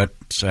with a wet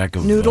sack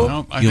of Noodle?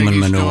 Well, I human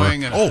think he's manure?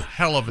 doing a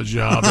hell of a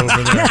job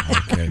over there.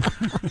 Okay.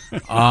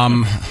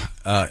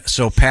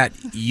 So, Pat,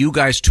 you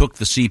guys took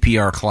the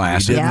CPR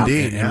class. We did and,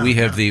 indeed, and we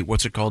have the,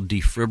 what's it called,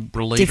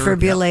 defibrillator?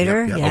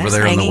 Defibrillator, yes, Over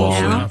there on the hanging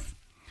wall.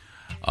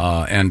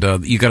 now. And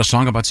you got a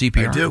song about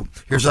CPR? I do.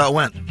 Here's how it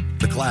went.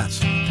 The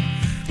class.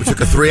 We took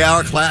a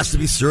 3-hour class to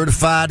be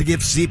certified to give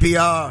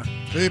CPR.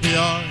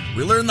 CPR.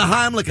 We learned the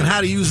Heimlich and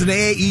how to use an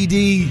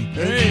AED.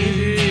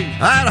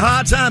 I had a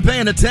hard time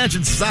paying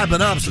attention since I've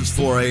been up since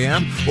 4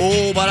 a.m.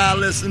 Oh, but I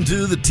listened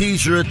to the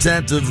teacher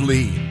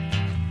attentively.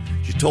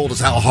 She told us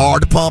how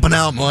hard to pump and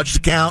how much to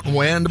count and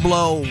when to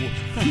blow.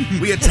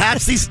 We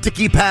attached these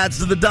sticky pads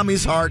to the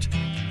dummy's heart.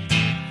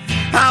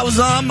 I was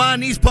on my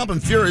knees pumping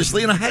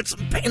furiously, and I had some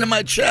pain in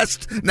my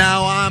chest.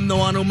 Now I'm the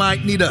one who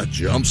might need a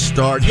jump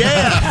start. Yeah,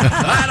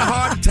 I had a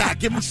heart attack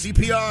giving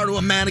CPR to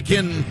a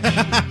mannequin.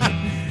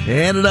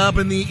 Ended up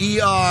in the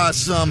ER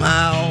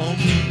somehow.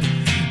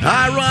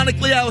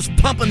 Ironically, I was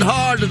pumping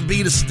hard to the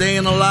beat of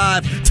Staying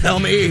Alive. Tell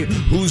me,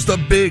 who's the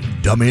big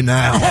dummy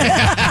now?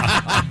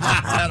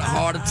 I had a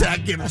heart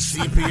attack giving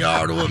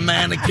CPR to a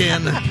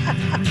mannequin.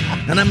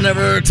 And I'm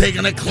never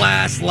taking a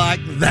class like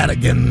that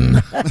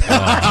again.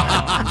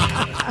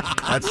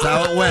 That's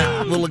how it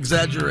went. A little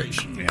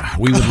exaggeration. Yeah,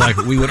 we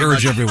would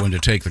urge everyone to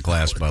take the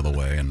class, by the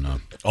way, and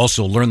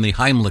also learn the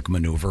Heimlich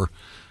maneuver.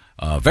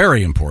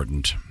 Very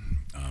important.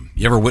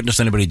 You ever witnessed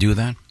anybody do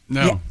that?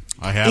 No. Yeah.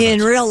 I haven't. In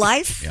real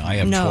life? Yeah, I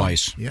have No.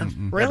 twice. Yeah.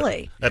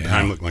 Really? I had to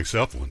Heimlich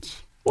myself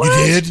once. What?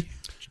 You did?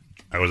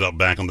 I was out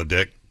back on the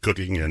deck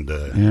cooking and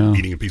Yeah.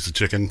 eating a piece of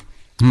chicken.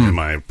 And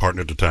my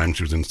partner at the time,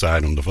 she was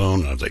inside on the phone.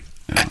 And I was like,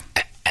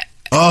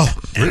 Oh,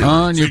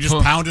 On so your you just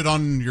pull- pounded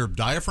on your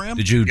diaphragm?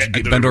 Did you yeah,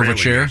 get there bend was over a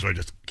railing chair? there, so I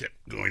just kept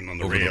going on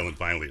the rail and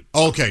finally.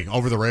 Okay,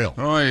 over the rail.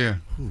 Oh, yeah.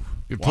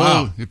 You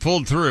Wow.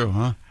 pulled through,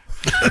 huh?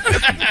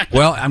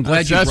 Well, I'm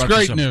glad you That's brought great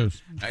this up.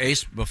 news.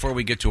 Ace, before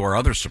we get to our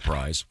other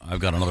surprise, I've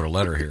got another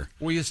letter here.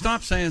 Will you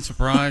stop saying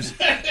surprise?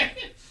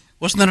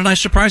 Wasn't that a nice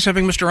surprise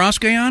having Mr.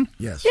 Oskey on?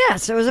 Yes.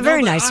 Yes, it was a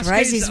very No, but nice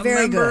surprise. Oskey's He's a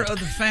very member good. of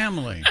the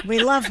family. We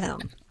love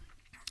him.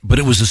 But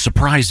it was a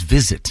surprise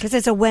visit. Because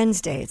it's a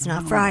Wednesday. It's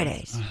not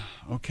Fridays.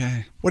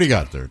 Okay. What do you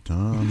got there,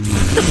 Tom?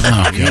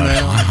 Oh, God.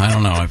 I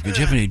don't know.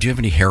 Do you have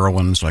any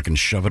heroin so I can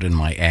shove it in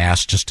my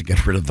ass just to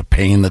get rid of the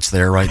pain that's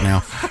there right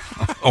now?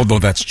 Although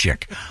that's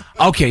chick.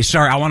 Okay,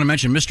 sorry. I want to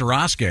mention Mr.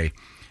 Oskey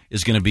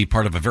is going to be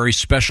part of a very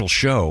special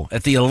show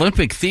at the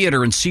Olympic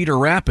Theater in Cedar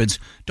Rapids.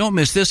 Don't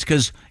miss this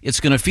because it's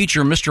going to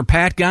feature Mr.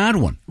 Pat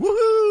Godwin.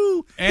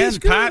 Woohoo!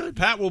 And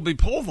Pat will be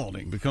pole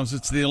vaulting because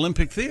it's the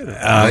Olympic Theater.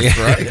 That's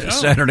right. Yeah.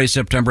 Saturday,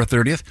 September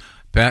 30th.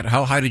 Pat,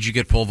 how high did you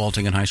get pole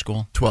vaulting in high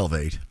school?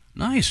 12.8.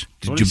 Nice.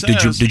 What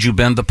Did you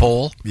bend the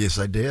pole? Yes,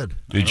 I did.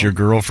 Did your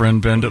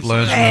girlfriend bend it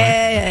last night?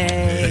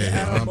 Hey,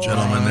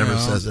 Gentleman never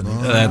says anything.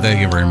 Thank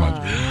you very much.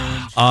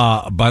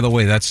 By the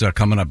way, that's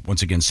coming up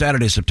once again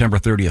Saturday, September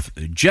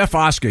 30th. Jeff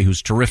Oskey,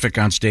 who's terrific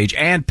on stage,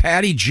 and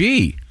Patty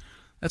G.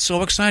 That's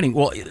so exciting.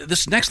 Well,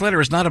 this next letter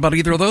is not about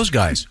either of those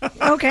guys.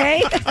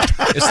 Okay.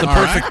 It's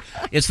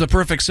the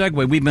perfect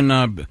segue. We've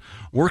been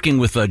working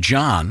with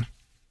John.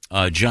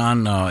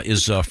 John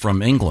is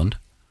from England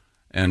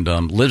and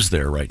lives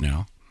there right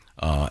now.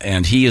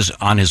 And he is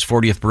on his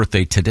 40th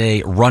birthday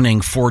today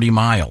running 40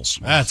 miles.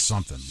 That's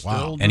something.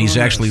 Wow. And he's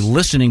actually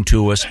listening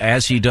to us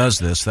as he does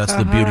this. That's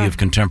the beauty of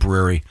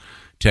contemporary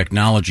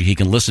technology. He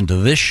can listen to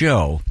this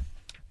show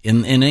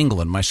in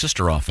England. My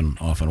sister often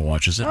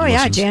watches it. Oh, and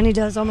yeah. listens. Janny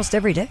does almost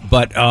every day.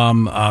 But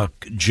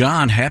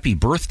John, happy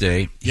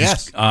birthday.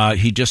 Yes.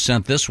 He just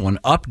sent this one.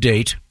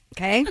 Update.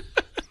 Okay.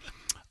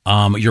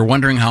 You're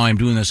wondering how I'm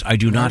doing this. I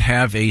do not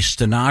have a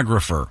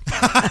stenographer.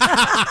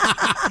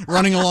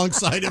 Running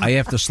alongside him. I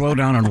have to slow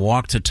down and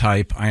walk to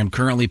type. I am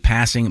currently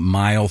passing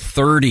mile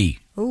 30.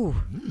 Ooh.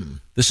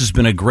 This has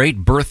been a great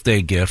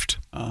birthday gift,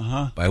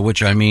 by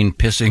which I mean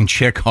pissing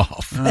chick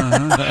off.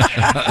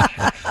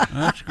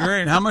 That's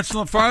great. How much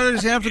farther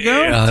does he have to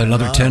go?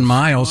 Another 10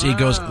 miles. He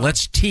goes,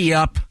 let's tee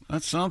up.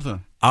 That's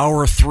something.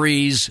 Hour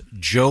 3's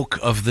joke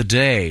of the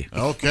day.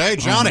 Okay,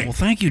 Johnny. Well,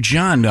 thank you,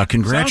 John.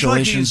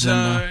 Congratulations.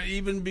 Sounds like he's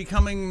even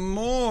becoming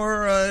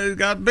more,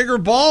 got bigger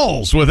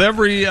balls with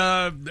every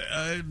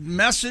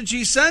message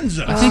he sends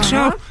us. I think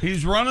so.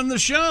 He's running the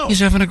show.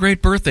 He's having a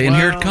great birthday, and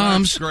here it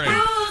comes. Great.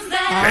 Who's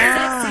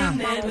that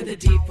sexy man with a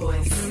deep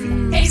voice?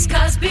 Ace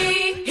Cosby,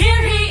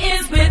 here he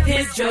is with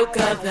his joke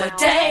of the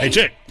day. Hey,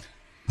 Chick.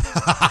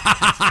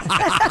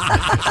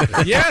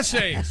 Yes,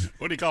 Ace.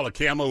 What do you call a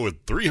camel with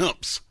 3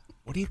 humps?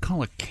 What do you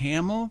call a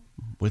camel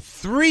with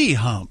 3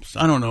 humps?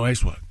 I don't know,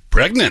 Ace. What?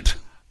 Pregnant.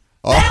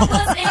 That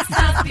was Ace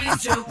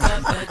Cosby's joke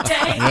of the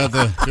day. You have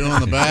the 2 in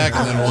the back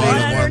and then one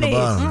on the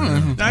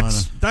bottom.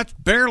 That's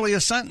barely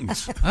a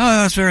sentence.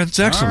 Oh, that's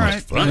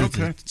excellent. All right.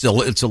 Okay.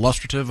 It's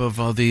illustrative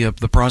of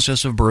the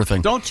process of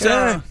birthing.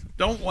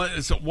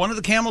 One of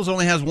the camels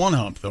only has 1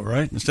 hump, though,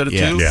 right? Instead of 2?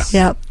 Yeah.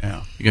 Yep.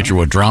 Yeah. You got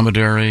your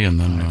dromedary, and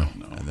then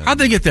how'd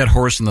they get that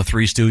horse in the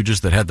Three Stooges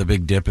that had the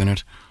big dip in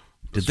it?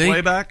 Did they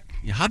Swayback?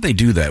 Yeah, how'd they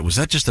do that? Was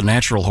that just a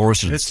natural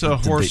horse? It's a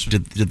horse.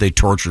 Did they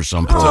torture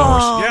some poor It's a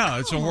horse? horse. Yeah,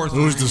 it's a horse.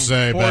 Who's to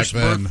say back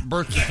then?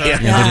 Birth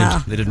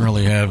They didn't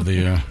really have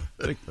the.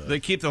 They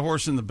keep the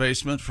horse in the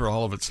basement for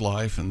all of its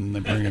life, and they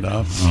bring it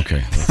up.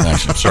 Okay,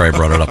 thanks. I'm sorry I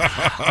brought it up.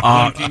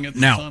 Blinking at the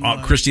Now,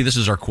 sunlight. Christy, this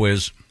is our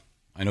quiz.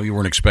 I know you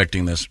weren't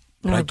expecting this.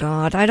 Oh,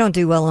 God. I don't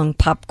do well on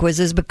pop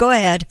quizzes, but go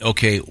ahead.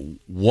 Okay,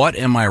 what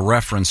am I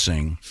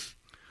referencing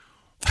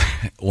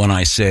when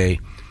I say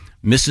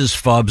Mrs.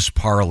 Fubb's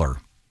Parlor?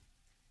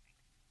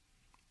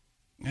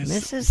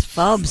 Mrs.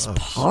 Fubb's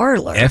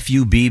Parlor.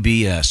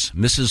 Fubbs.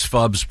 Mrs.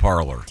 Fubb's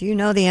Parlor. Do you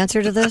know the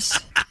answer to this?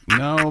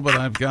 No, but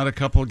I've got a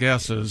couple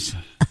guesses.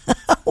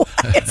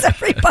 Is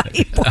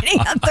everybody pointing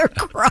at their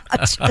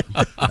crotch?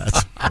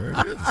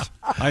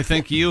 I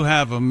think you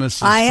have a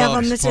Mrs. I have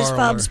Fubb's a Mrs. Parlor.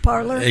 Fubb's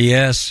Parlor?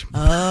 Yes.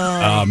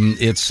 Oh.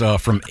 It's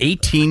from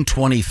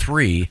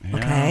 1823.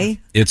 Okay.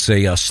 It's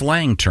a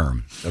slang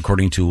term,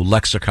 according to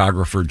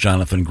lexicographer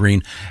Jonathan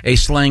Green, a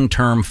slang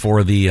term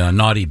for the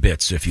naughty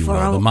bits, if you For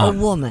will. a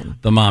woman.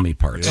 The mommy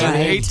parts. And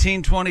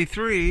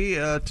 1823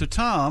 to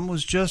Tom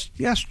was just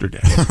yesterday.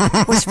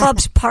 Was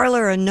Fubb's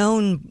Parlor a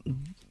known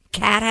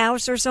cat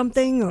house or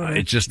something? Or?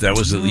 It just, that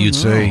was, you'd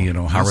say,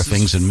 how are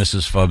things in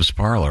Mrs. Fubb's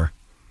Parlor?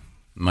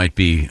 Might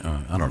be,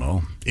 I don't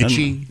know.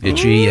 Itchy?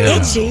 Itchy,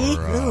 yeah. Itchy?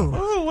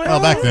 Well,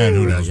 back then,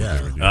 who knows?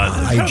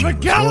 Have a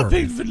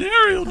galloping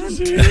venereal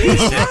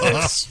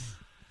disease.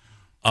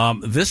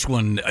 This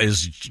one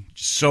is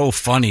so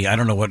funny. I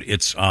don't know what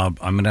it's. I'm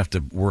going to have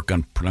to work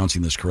on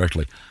pronouncing this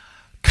correctly.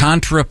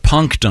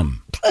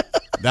 Contrapunctum.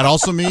 That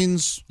also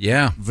means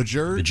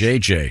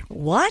vajayjay.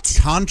 What?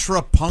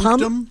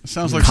 Contrapunctum?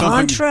 Sounds like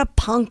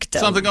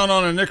Contrapunctum. something going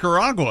on in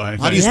Nicaragua. I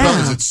think. How do you spell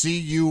it? Is it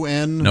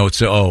C-U-N? No, it's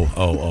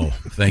O.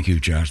 Thank you,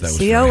 Josh. That was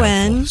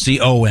C-O-N.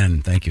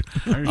 C-O-N. Thank you.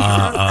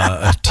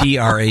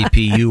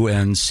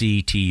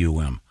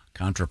 T-R-A-P-U-N-C-T-U-M.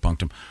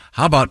 Contrapunctum.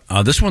 How about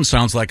this one?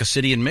 Sounds like a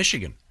city in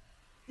Michigan.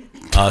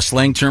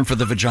 Slang term for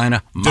the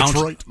vagina.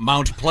 Detroit.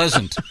 Mount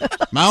Pleasant.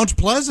 Mount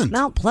Pleasant.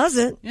 Mount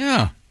Pleasant?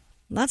 Yeah.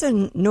 That's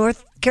in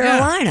North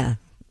Carolina.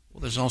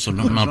 Well, there's also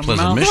Mount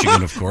Pleasant,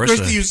 Michigan, of course.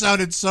 Christy, you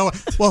sounded so...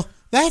 Well,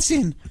 that's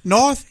in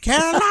North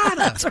Carolina.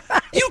 That's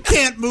right. You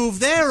can't move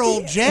there,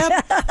 old Jeb.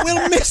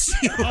 We'll miss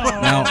you.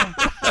 Now,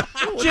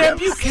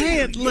 Jeb, you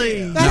can't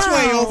leave. That's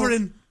way over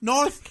in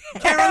North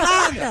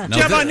Carolina. Now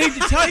Jeb, I need to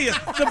tell you,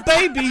 the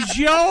baby's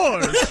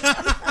yours.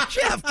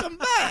 Jeff, come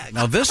back.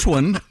 Now, this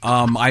one,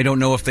 I don't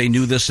know if they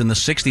knew this in the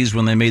 60s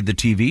when they made the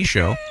TV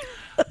show,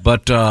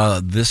 but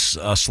this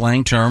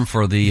slang term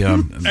for the...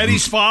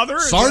 Eddie's father?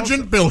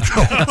 Sergeant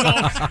Bilko.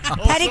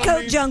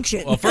 Petticoat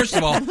Junction. Well, first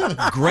of all,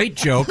 great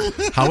joke.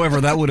 However,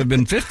 that would have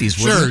been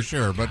 50s, wouldn't it?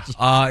 Sure, but...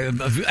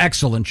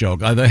 excellent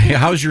joke.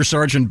 How's your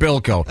Sergeant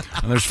Bilko?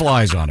 And there's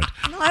flies on it.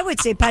 No, I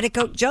would say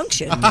Petticoat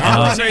Junction.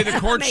 I would say the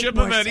courtship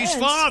of Eddie's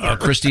father.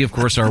 Christy, of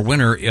course, our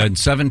winner. In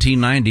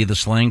 1790, the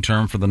slang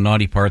term for the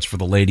naughty parts for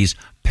the ladies,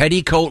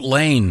 Petticoat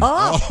Lane.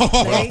 Oh,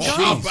 there you go.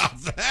 How about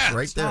that?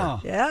 Right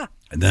there. Yeah.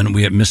 And then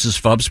we have Mrs.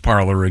 Fubb's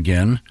Parlor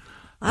again.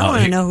 I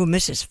want to know who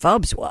Mrs.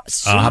 Fubbs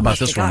was. How about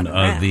this one? In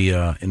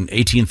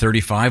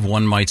 1835,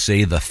 one might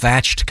say the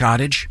thatched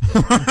cottage.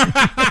 For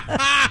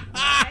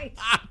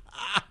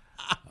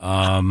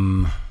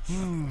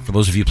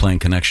those of you playing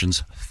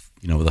Connections,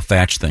 the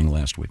thatch thing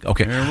last week.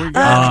 Okay. There we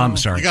go. I'm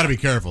sorry. You got to be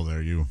careful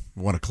there. You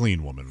want a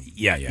clean woman.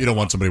 Yeah. You don't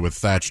want somebody with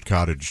thatched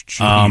cottage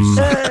cheese.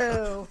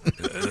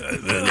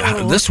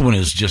 This one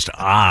is just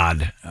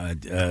odd.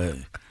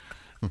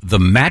 The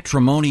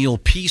matrimonial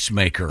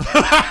peacemaker.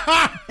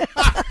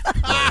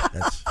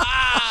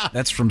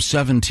 That's from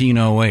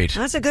 1708.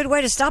 That's a good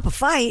way to stop a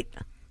fight.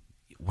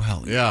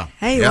 Well, yeah.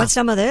 Hey, you want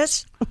some of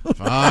this?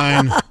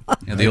 Fine.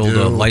 Yeah, the old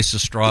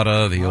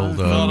Lysistrata, the old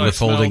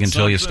withholding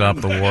until you stop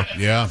the war.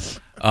 Yeah.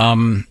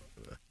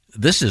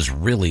 This is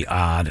really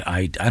odd.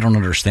 I don't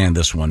understand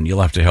this one.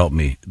 You'll have to help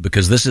me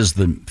because this is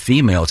the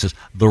female. It says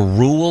the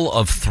rule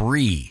of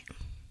 3.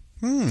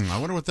 I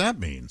wonder what that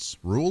means.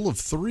 Rule of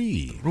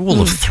 3.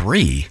 Rule of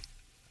 3?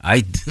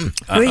 Who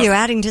are you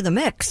adding to the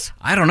mix?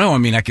 I don't know. I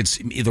mean, I could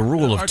see the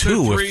rule of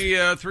 2.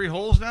 There three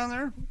holes down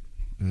there?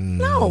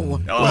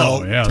 No.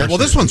 Oh, yeah. Well,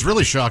 this one's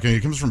really shocking.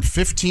 It comes from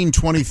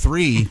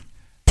 1523.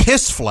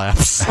 Piss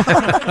flaps.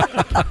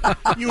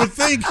 You would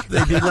think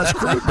they'd be less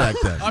crude back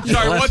then. I'm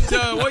sorry,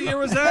 what year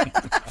was that?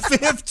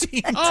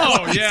 15.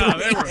 Oh, yeah.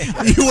 They were,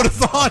 you would have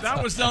thought.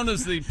 That was known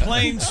as the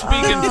plain-speaking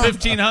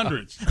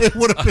 1500s. It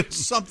would have been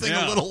something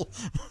a little...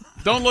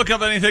 Don't look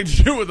up anything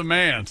to do with a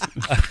man.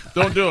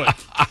 Don't do it.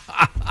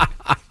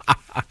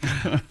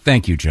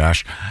 Thank you,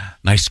 Josh.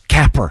 Nice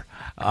capper.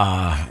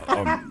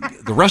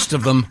 The rest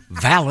of them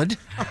valid,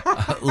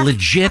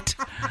 legit.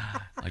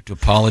 I'd like to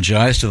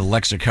apologize to the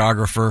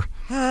lexicographer,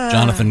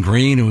 Jonathan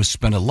Green, who has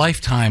spent a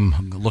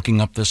lifetime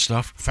looking up this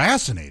stuff.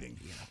 Fascinating.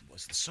 Yeah, it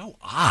was so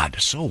odd,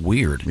 so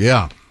weird.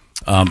 Yeah.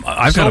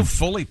 I've got a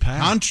fully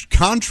packed.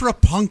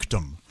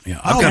 Contrapunctum. Yeah,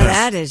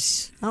 that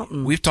is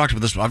something. We've talked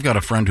about this. I've got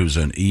a friend who's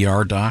an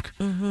ER doc,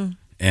 Mm-hmm.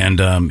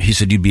 and he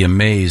said you'd be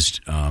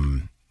amazed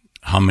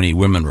how many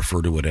women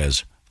refer to it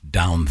as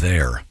down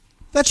there.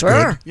 That's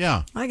sure. good.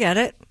 Yeah. I get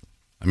it.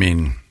 I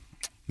mean,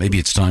 maybe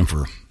it's time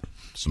for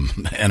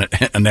some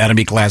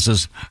anatomy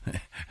classes.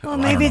 Well,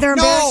 maybe they're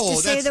embarrassed to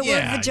say that's- the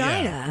yeah, word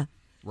vagina. yeah.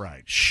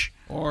 Right. Shh.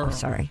 Or,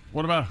 sorry.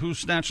 What about Who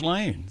Snatched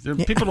Lane?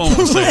 People don't want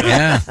to say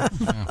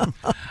that.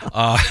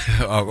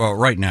 Well,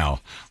 right now,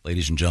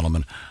 ladies and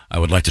gentlemen, I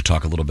would like to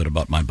talk a little bit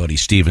about my buddy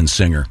Steven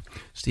Singer.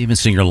 Steven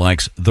Singer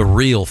likes the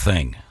real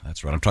thing.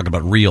 That's right. I'm talking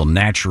about real,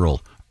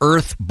 natural,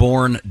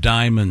 earth-born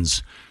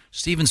diamonds.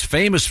 Steven's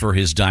famous for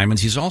his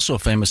diamonds. He's also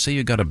famous. Say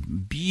you got a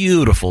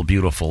beautiful,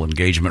 beautiful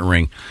engagement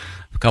ring.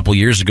 A couple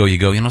years ago, you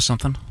go, you know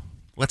something?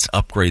 Let's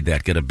upgrade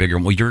that, get a bigger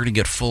one. Well, you're going to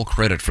get full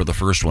credit for the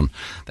first one.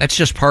 That's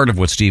just part of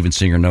what Steven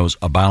Singer knows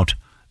about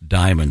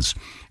diamonds.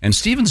 And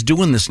Steven's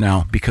doing this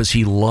now because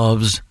he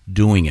loves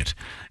doing it.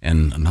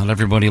 And not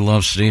everybody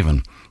loves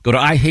Steven. Go to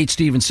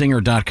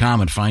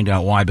IHateStevenSinger.com and find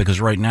out why. Because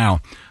right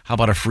now, how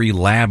about a free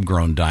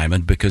lab-grown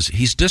diamond? Because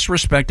he's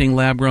disrespecting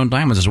lab-grown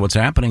diamonds is what's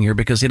happening here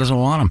because he doesn't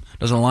want them,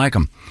 doesn't like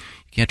them.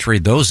 You can't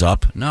trade those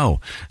up.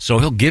 No. So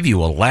he'll give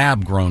you a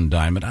lab-grown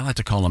diamond. I like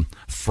to call them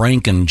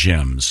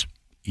Franken-gems.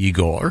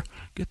 Igor,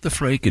 get the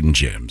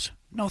Franken-gems.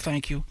 No,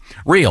 thank you.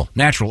 Real,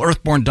 natural,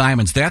 earthborn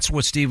diamonds. That's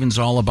what Steven's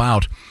all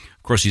about.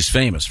 Of course, he's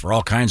famous for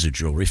all kinds of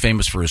jewelry,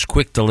 famous for his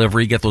quick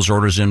delivery. Get those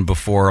orders in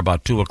before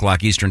about 2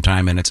 o'clock Eastern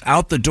time, and it's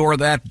out the door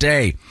that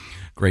day.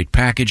 Great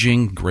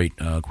packaging, great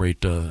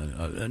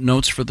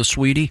notes for the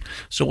sweetie.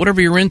 So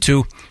whatever you're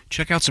into,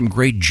 check out some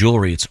great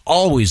jewelry. It's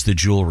always the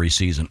jewelry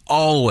season,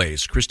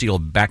 always. Christy will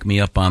back me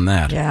up on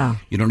that. Yeah.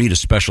 You don't need a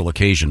special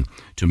occasion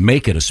to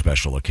make it a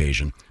special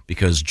occasion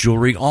because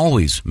jewelry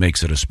always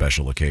makes it a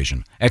special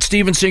occasion. At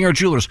Steven Singer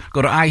Jewelers,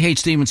 go to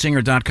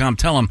IHateStevenSinger.com.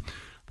 Tell him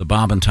the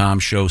Bob and Tom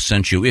Show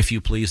sent you. If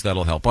you please,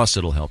 that'll help us,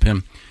 it'll help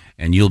him,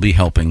 and you'll be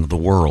helping the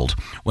world.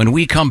 When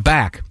we come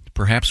back,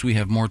 perhaps we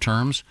have more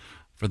terms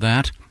for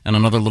that, and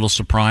another little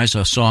surprise,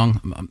 a song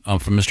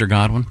from Mr.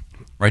 Godwin.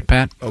 Right,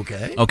 Pat?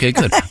 Okay. Okay,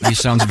 good. He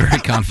sounds very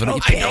confident.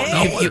 Okay.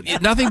 I don't know.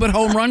 Nothing but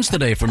home runs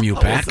today from you,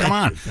 Pat. Come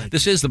on.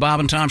 This is the Bob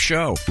and Tom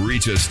Show.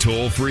 Reach us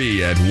toll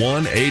free at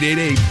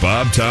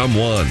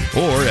 1-888-BOB-TOM-1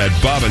 or at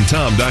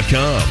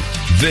bobandtom.com.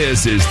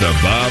 This is the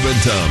Bob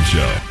and Tom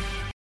Show.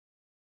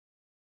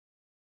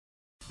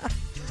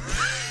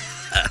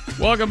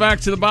 Welcome back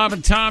to the Bob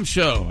and Tom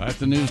Show. At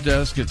the news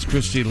desk, it's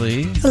Christy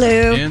Lee.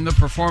 Hello. In the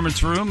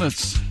performance room,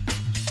 it's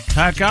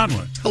Pat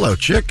Godwin. Hello,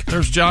 Chick.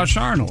 There's Josh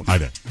Arnold. Hi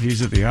there.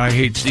 He's at the I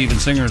Hate Steven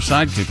Singer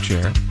sidekick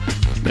chair.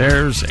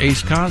 There's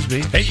Ace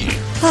Cosby. Hey.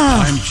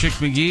 I'm Chick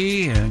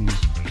McGee, and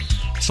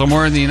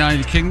somewhere in the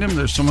United Kingdom,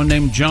 there's someone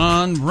named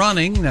John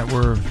Running that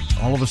we're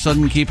all of a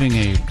sudden keeping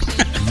a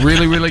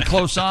really, really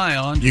close eye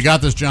on. You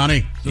got this,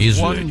 Johnny.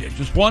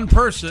 Just one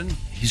person.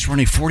 He's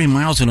running 40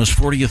 miles on his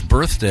 40th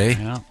birthday.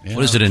 Yeah.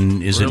 What is it it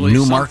Really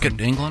Newmarket,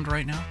 something. England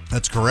right now?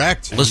 That's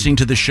correct. Listening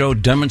to the show,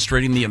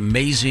 demonstrating the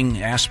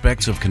amazing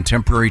aspects of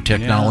contemporary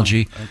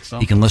technology. that's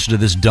something. He can listen to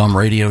this dumb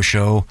radio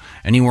show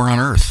anywhere on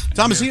Earth.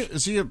 Tom, is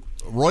he a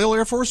Royal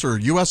Air Force or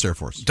U.S. Air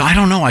Force? I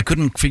don't know. I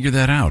couldn't figure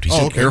that out. He's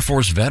an okay. Air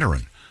Force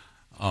veteran.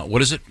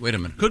 What is it? Wait a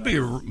minute. Could be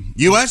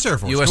U.S. Air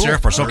Force. U.S. Cool. Air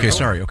Force. All Okay, right.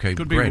 sorry. Okay,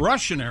 Could be great.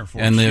 Russian Air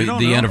Force. And You don't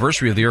the know.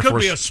 anniversary of the Air Could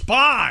Force. be a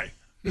spy.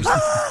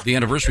 The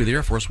anniversary of the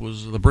Air Force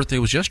was the birthday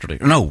was yesterday.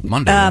 No,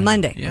 Monday.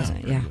 Monday. Yeah, wasn't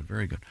it? very Yeah. good.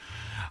 Very good.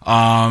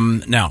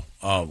 Now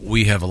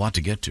we have a lot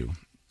to get to,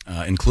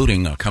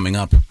 including coming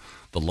up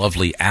the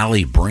lovely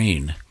Allie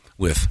Breen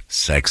with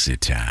Sexy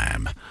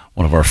Time,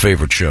 one of our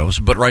favorite shows.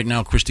 But right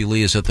now, Christy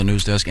Lee is at the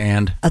news desk,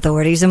 and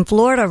Authorities in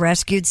Florida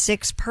rescued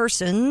 6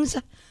 persons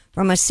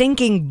from a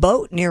sinking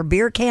boat near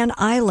Beer Can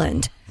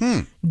Island.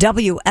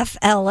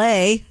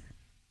 WFLA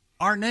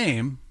Our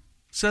name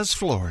says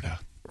Florida.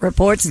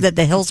 reports that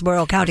the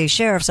Hillsborough County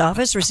Sheriff's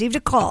Office received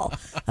a call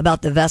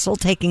about the vessel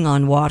taking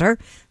on water.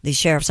 The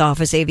Sheriff's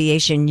Office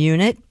Aviation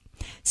Unit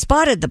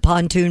spotted the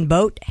pontoon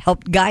boat,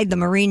 helped guide the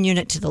Marine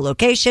Unit to the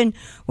location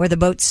where the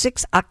boat's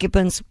 6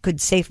 occupants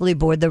could safely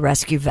board the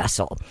rescue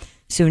vessel.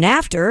 Soon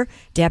after,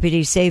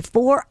 deputies saved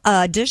 4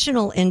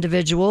 additional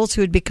individuals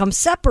who had become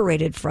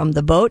separated from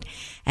the boat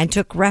and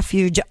took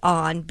refuge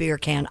on Beer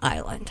Can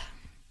Island.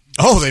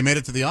 Oh, they made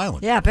it to the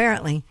island. Yeah,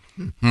 apparently.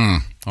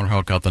 I don't know how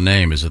it got the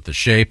name. Is it the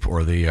shape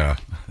or the...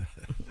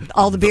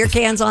 All the beer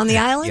cans on the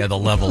island? Yeah, the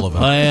level of it.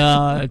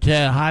 Well,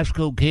 high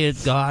school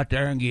kids go out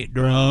there and get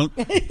drunk.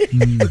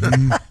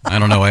 I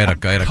don't know. I had a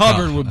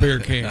Covered with beer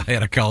cans. I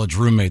had a college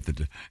roommate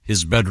that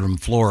his bedroom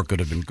floor could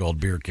have been called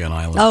Beer Can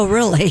Island. Oh,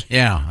 really?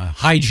 Yeah, a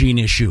hygiene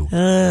issue.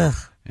 Ugh.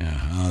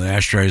 Yeah, the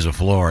ashtray's a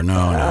floor.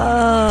 No.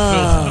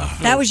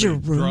 That was your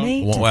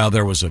roommate? Well,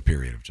 there was a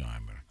period of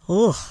time.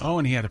 Ugh. Oh,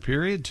 and he had a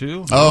period,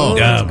 too? Oh,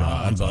 yeah.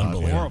 God.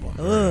 Unbelievable.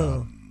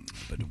 Ugh.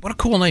 But what a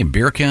cool name,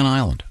 Beer Can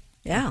Island.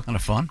 Yeah. Kind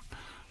of fun.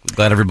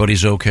 Glad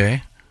everybody's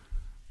okay.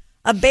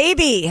 A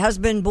baby has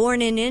been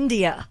born in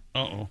India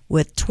Uh-oh.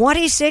 with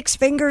 26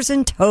 fingers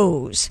and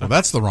toes. Well,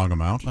 that's the wrong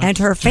amount. And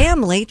her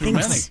family Too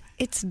thinks many.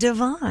 it's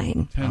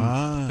divine.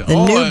 The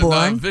Oh,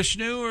 newborn.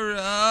 Vishnu or...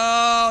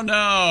 Oh,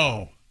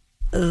 no.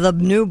 The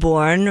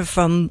newborn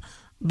from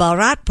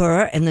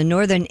Bharatpur in the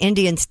northern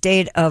Indian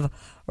state of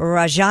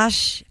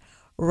Rajasthan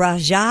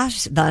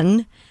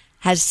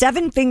has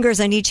 7 fingers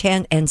on each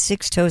hand and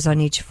 6 toes on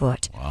each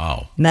foot.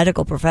 Wow.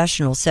 Medical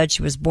professionals said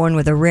she was born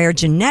with a rare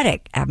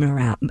genetic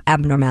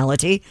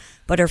abnormality,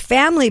 but her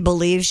family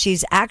believes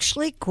she's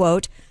actually,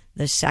 quote,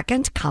 the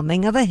second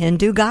coming of a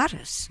Hindu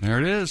goddess. There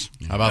it is.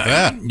 How about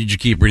that? Did you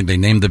keep reading? They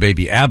named the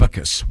baby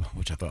Abacus,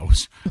 which I thought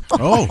was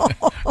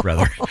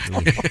rather.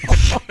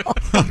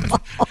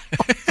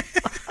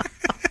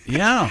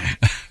 Yeah,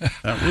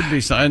 that would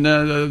be. And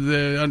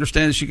they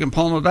understand she can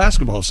palm a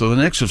basketball, so the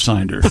Knicks have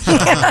signed her.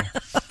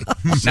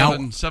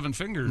 So, seven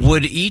fingers.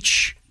 Would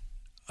each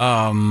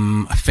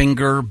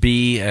finger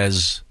be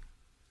as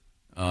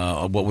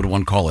what would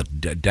one call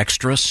it?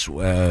 Dexterous?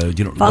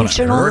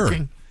 Functional?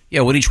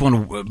 Yeah. Would each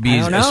one be?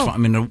 I don't know. I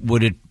mean,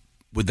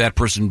 would that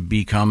person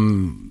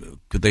become?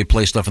 Could they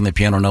play stuff on the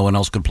piano no one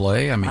else could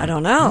play? I mean, I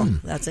don't know.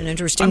 That's an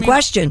interesting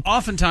question.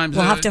 Oftentimes,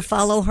 we'll have to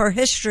follow her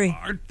history.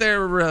 Aren't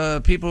there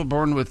people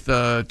born with 2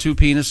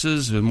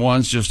 penises and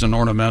one's just an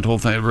ornamental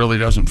thing? It really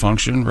doesn't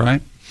function,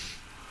 right?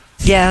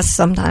 Yes,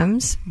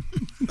 sometimes.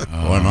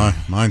 Boy,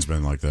 mine's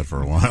been like that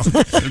for a while.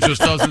 It just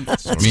doesn't.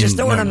 It's just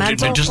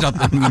ornamental. Just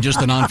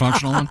a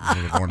non-functional one.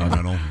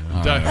 Ornamental.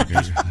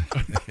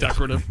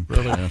 Decorative,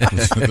 really. Yeah, at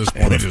this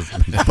point,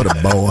 just put a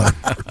bow on it.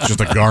 It's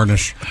just a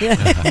garnish.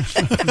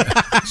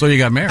 So you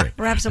got married.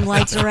 Wrap some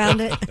lights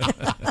around it.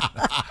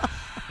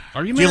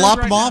 Are you Do you married lop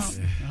right them off?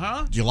 now?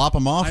 Huh? Do you lop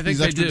them off, I think these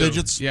they extra do.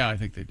 digits? Yeah, I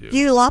think they do. Do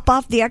you lop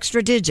off the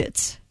extra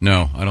digits?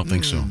 No, I don't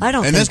think so. I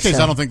don't In think this case,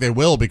 so. I don't think they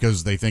will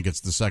because they think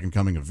it's the second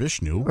coming of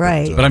Vishnu.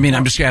 Right. But I mean,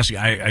 I'm just asking.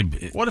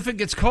 What if it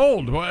gets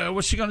cold?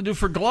 What's she going to do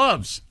for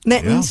gloves?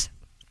 Mittens.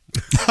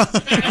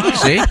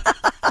 See?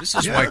 This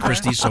is why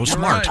Christy's so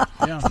smart. Right.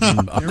 Yeah.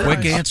 A You're quick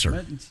right.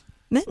 answer.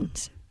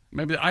 Mittens.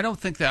 Maybe I don't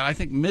think that. I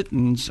think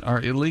mittens are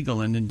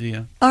illegal in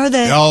India. Are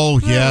they? Oh,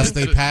 yes,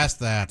 they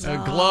passed that.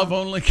 A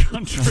glove-only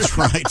country. That's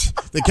right.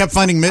 They kept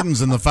finding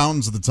mittens in the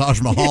fountains of the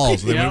Taj Mahal.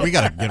 So Yeah. we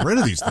got to get rid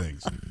of these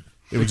things.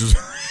 It was just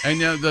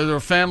And their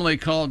family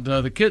called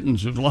the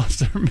kittens who've lost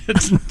their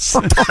mittens.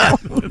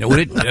 Now, would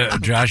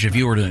it, Josh, if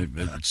you were to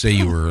say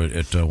you were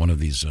at one of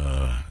these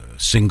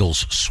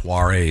singles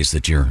soirees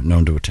that you're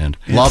known to attend,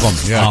 love them.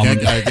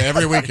 Yeah,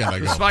 every weekend I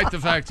go. Despite the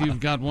fact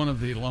you've got one of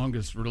the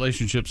longest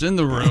relationships in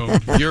the room,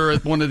 you're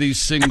at one of these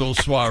single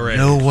soirees.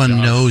 No one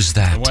Josh. knows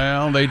that.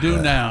 Well, they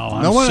do now.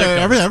 I'm No one, sick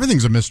of it.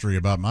 everything's a mystery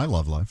about my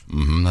love life.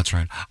 Mm-hmm, that's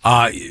right.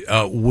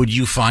 Would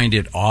you find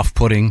it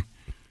off-putting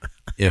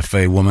if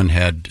a woman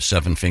had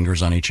 7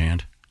 fingers on each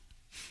hand?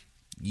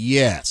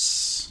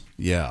 Yes.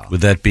 Yeah.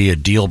 Would that be a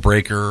deal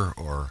breaker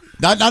or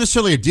Not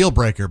necessarily a deal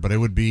breaker, but it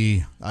would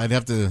be. I'd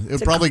have to.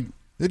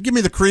 It'd give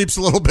me the creeps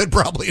a little bit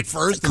probably at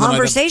first. and then I'd have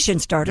Conversation to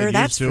starter, get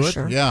that's used to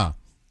for it. sure. Yeah.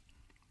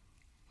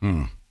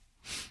 Hmm.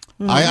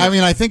 I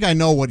mean, I think I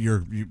know what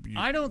you're.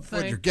 I don't what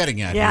think you're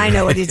getting at. Yeah, here. I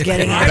know what he's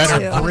getting at,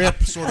 Better too.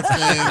 grip, sort of thing.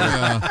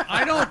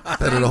 I don't.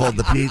 Better to hold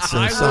the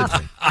pizza or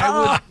something.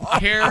 I would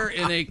care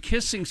in a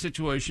kissing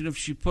situation if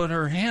she put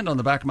her hand on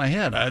the back of my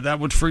head. That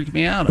would freak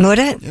me out. Would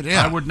it?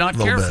 Yeah. I would not A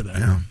little care for bit, that.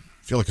 yeah.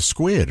 Feel like a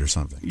squid or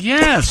something.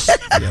 Yes.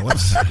 Yeah,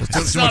 what's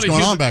Too much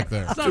going on back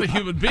there. It's not a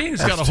human being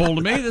that's got a hold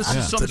of me. This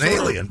is some it's an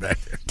sort alien of back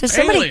there. Does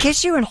somebody alien.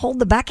 kiss you and hold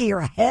the back of your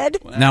head?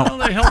 Now- Well,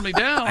 they held me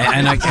down.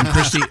 and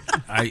Christy,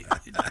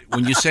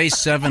 when you say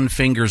 7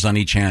 fingers on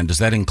each hand, does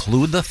that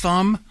include the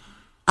thumb?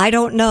 I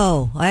don't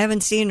know. I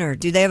haven't seen her.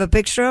 Do they have a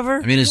picture of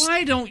her? I mean,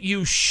 Why don't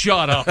you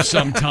shut up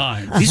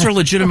sometimes? these are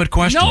legitimate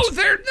questions. No,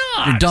 they're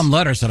not. They're dumb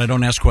letters that I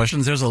don't ask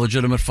questions. There's a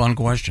legitimate, fun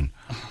question.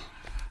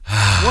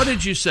 What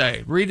did you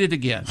say? Read it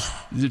again.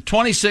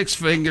 26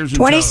 fingers and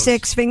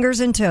 26 fingers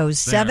and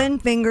toes. There. 7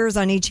 fingers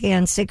on each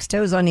hand, 6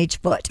 toes on each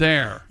foot. toes.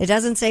 There. It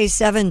doesn't say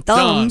 7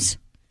 thumbs.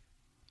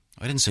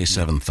 I didn't say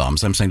 7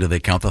 thumbs. I'm saying, do they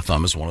count the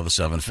thumb as one of the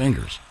 7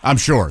 fingers? I'm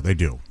sure they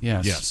do.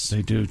 Yes,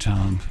 they do,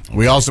 Tom.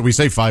 We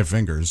say 5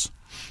 fingers.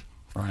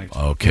 Right.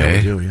 Okay.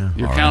 Yeah, we do, yeah.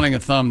 You're All counting a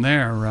thumb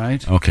there,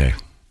 right? Okay.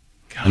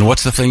 And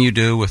what's the thing you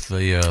do with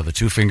the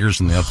 2 fingers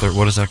and the other?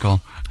 What is that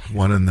called?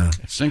 One in the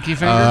Sinky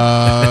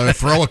finger?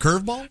 Throw a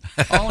curveball?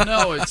 Oh,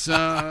 no. It's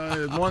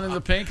 1 in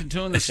the pink and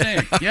 2 in the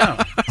sink.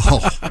 Yeah. Oh,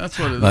 That's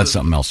what it is. That's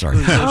something else. Sorry.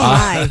 Oh,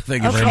 my.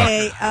 Thank you very much.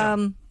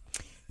 Okay.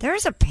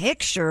 There's a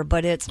picture,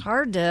 but it's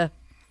hard to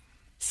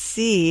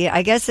see.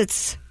 I guess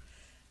it's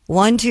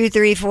 1, 2,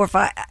 3, 4,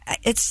 5. I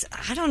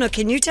don't know.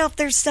 Can you tell if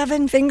there's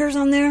 7 fingers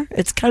on there?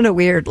 It's kind of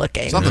weird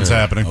looking. Something's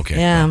happening. Okay.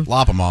 Yeah.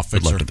 Lop them off.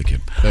 Good luck to the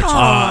kid.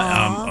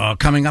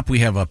 Coming up, we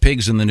have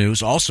pigs in the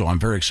news. Also, I'm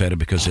very excited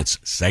because it's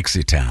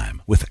sexy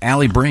time with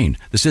Allie Breen.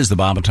 This is the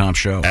Bob and Tom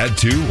Show. Add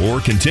to or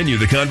continue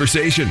the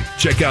conversation.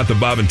 Check out the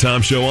Bob and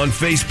Tom Show on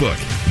Facebook.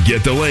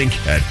 Get the link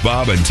at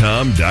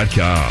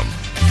bobandtom.com.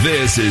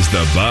 This is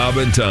the Bob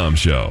and Tom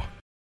Show.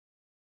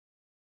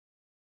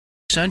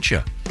 Sent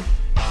you.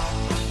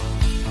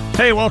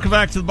 Hey, welcome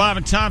back to the Bob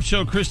and Tom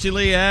Show. Christy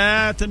Lee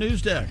at the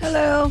news deck.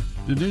 Hello.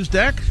 The news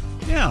deck?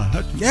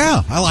 Yeah.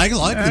 Yeah, I like the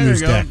There news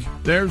you go. deck.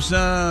 There's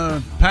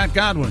Pat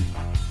Godwin.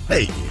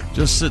 Hey.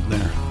 Just sitting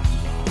there.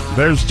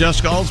 There's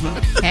Jessica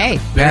Alsman. Hey.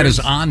 Pat is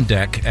on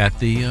deck at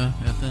the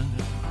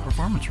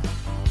performance room.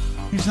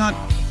 He's not.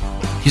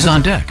 He's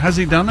on deck. Has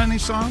he done any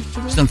songs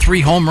today? He's done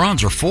 3 home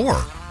runs or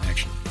 4,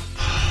 actually.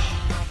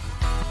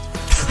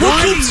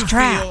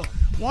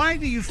 Why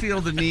do you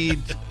feel the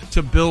need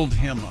to build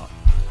him up?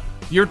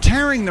 You're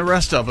tearing the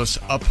rest of us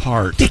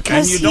apart.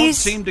 Because and you don't he's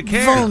seem to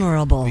care.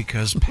 vulnerable.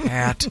 Because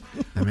Pat,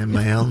 I'm in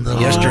my own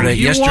little...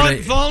 You want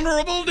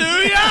vulnerable, do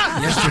ya?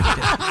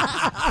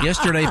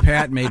 Yesterday,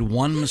 Pat made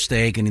one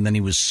mistake, and then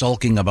he was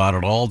sulking about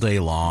it all day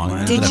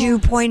long. Did you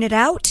point it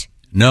out?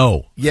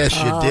 No. Yes,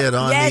 you did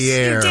on the air.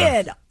 Yes, you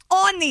did.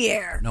 On the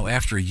air. No,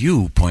 after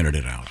you pointed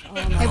it out.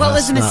 Hey, what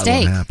was the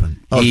mistake?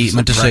 He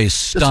meant to say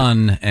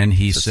stun, and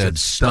he said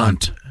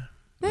stunt.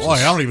 Boy,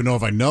 I don't even know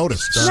if I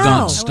noticed.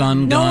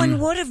 Stun No gun. one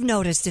would have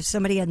noticed if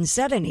somebody hadn't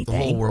said anything.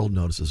 The whole world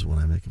notices when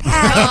I make a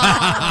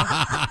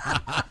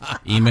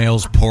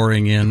Emails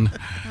pouring in.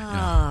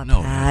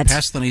 No, Pat.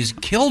 Pastley's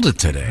killed it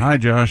today. Hi,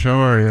 Josh. How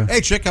are you?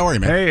 Hey, Chick. How are you,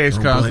 man? Hey, Ace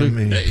Don't Cosby.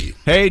 blame me.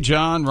 Hey,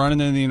 John, running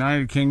in the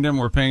United Kingdom.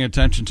 We're paying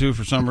attention to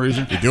for some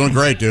reason. You're doing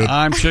great, dude.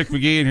 I'm Chick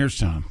McGee, and here's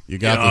Tom. You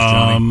got this,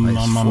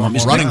 Johnny.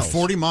 He's running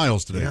 40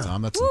 miles today,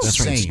 Tom. That's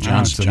insane.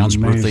 John's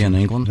birthday in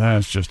England.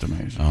 That's just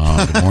amazing.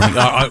 Good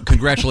morning.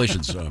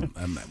 Congratulations.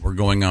 We're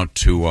going out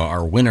to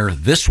our winner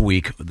this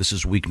week. This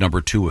is week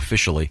number 2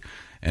 officially,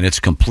 and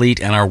it's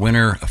complete. And our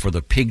winner for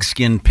the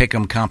Pigskin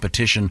Pick'em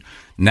competition,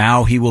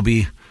 now he will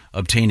be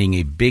obtaining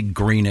a Big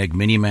Green Egg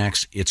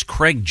Minimax. It's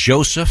Craig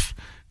Joseph.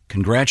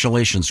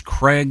 Congratulations,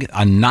 Craig.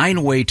 A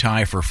 9-way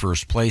tie for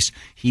first place.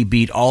 He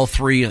beat all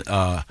 3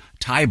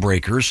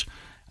 tiebreakers.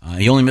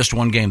 He only missed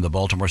one game, the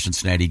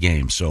Baltimore-Cincinnati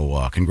game.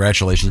 So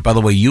congratulations. By the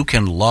way, you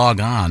can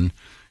log on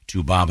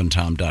to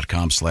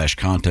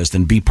bobandtom.com/contest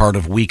and be part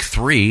of week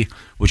 3,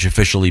 which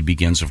officially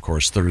begins, of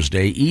course,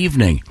 Thursday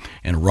evening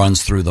and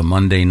runs through the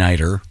Monday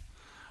Nighter.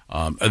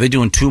 Are they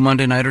doing 2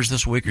 Monday Nighters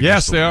this week? Or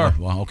Yes, they are.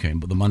 Well, okay,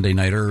 but the Monday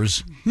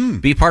Nighters,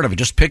 be part of it.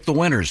 Just pick the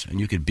winners, and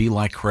you could be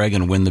like Craig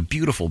and win the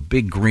beautiful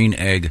Big Green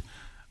Egg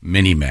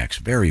Minimax.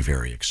 Very,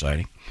 very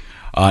exciting.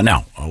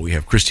 Now, we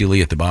have Christy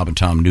Lee at the Bob and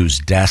Tom News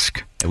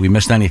Desk. Have we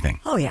missed anything?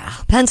 Oh, yeah.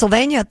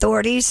 Pennsylvania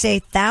authorities say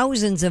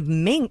thousands of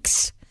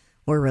minks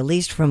were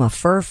released from a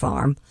fur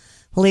farm.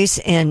 Police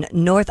in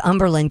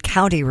Northumberland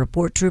County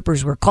report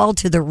troopers were called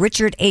to the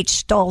Richard H.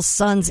 Stahl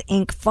Sons,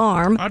 Inc.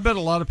 farm. I bet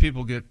a lot of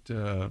people get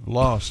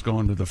lost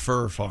going to the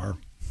fur farm.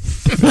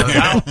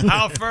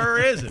 How fur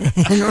is it?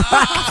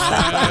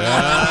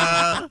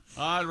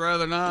 I'd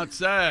rather not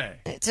say.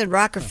 It's in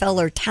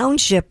Rockefeller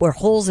Township where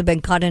holes have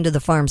been cut into the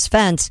farm's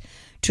fence.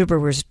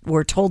 Troopers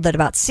were told that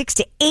about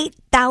 6,000 to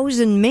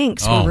 8,000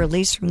 minks were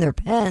released from their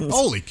pens.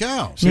 Holy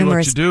cow. See,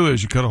 what you do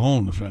is you cut a hole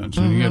in the fence,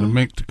 and you get a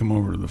mink to come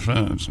over to the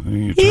fence. And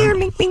then you Here, turn,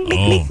 mink, mink,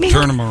 mink, mink, mink.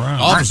 turn them around.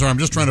 Officer, I'm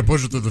just trying to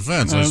push it through the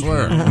fence, I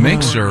swear.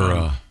 Minks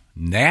are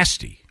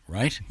nasty,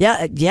 right?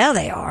 Yeah,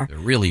 they are. They're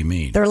really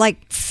mean. They're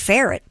like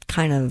ferret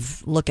kind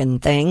of looking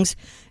things.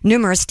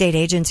 Numerous state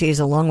agencies,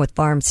 along with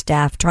farm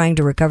staff, trying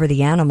to recover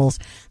the animals.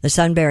 The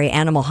Sunbury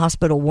Animal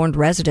Hospital warned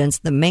residents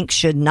the minks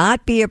should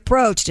not be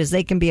approached as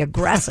they can be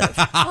aggressive.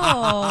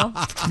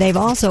 They've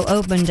also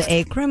opened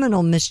a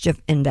criminal mischief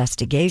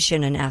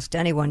investigation and asked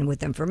anyone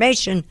with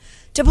information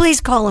to please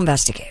call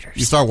investigators.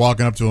 You start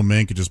walking up to a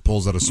mink, it just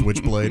pulls out a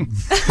switchblade.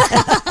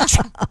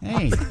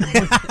 Hey,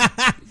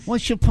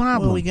 what's your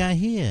problem? What we got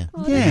here?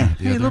 Yeah.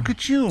 Hey, look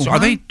at you. So are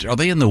they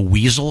in the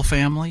weasel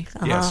family?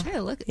 Yes. Hey,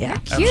 look, Yeah.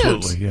 they're cute.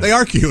 Absolutely. Yeah. They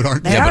are cute,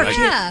 aren't they? They are but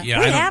cute. I We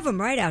don't- have them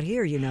right out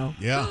here, you know.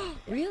 Yeah.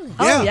 Really?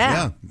 Oh, Yeah, yeah.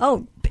 yeah.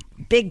 Oh,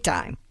 big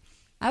time.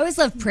 I always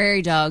love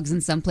prairie dogs in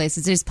some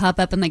places. They just pop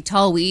up in like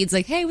tall weeds,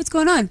 like, hey, what's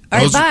going on? All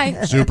right, Those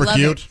bye. Super Love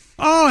cute. it.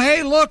 Oh,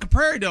 hey, look, a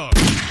prairie dog.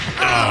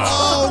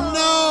 Oh,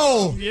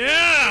 no.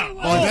 Yeah.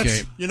 Boy,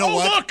 that's, you know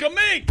what? Look, a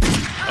mink.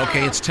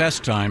 Okay, it's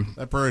test time.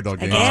 That prairie dog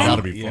game Again? has got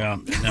to be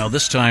fun. Yeah. Now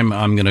this time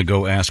I'm going to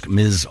go ask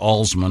Ms.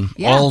 Alsman.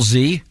 Yeah.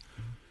 Alsey.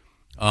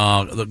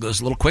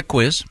 This little quick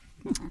quiz.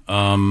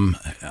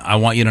 I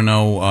want you to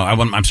know. I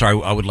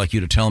would like you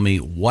to tell me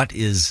what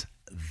is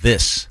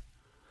this?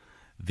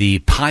 The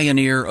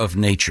pioneer of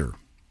nature.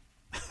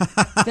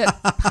 The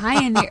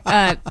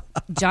pioneer,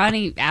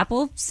 Johnny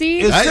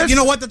Appleseed? You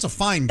know what? That's a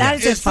fine That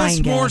guess. is a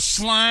fine more guess.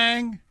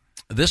 slang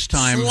This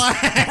time,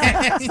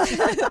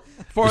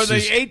 for This the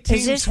is- 1820s?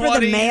 Is this for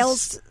the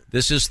males?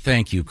 This is,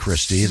 thank you,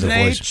 Christy. The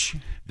Snatch.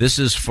 voice. This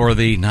is for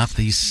not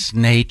the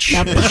snatch.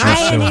 The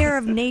pioneer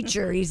of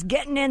nature. He's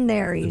getting in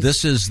there. He's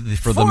This is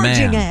for the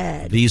forging man.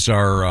 ahead. These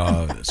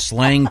are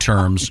slang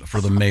terms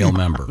for the male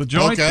member. The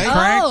joint, the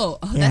crank. Oh,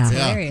 that's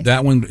hilarious.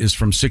 That one is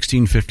from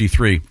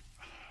 1653.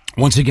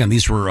 Once again,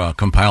 these were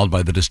compiled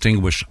by the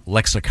distinguished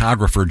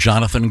lexicographer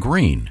Jonathan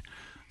Green.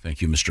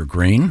 Thank you, Mr.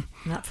 Green.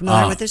 Not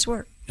familiar with this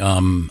work.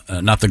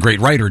 Not the great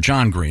writer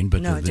John Green,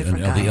 but No, a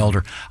different guy. the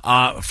elder.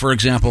 For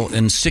example,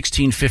 in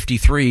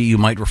 1653, you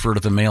might refer to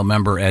the male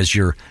member as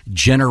your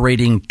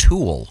generating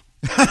tool.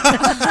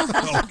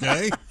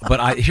 Okay.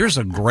 But here's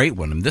a great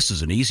one, and this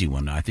is an easy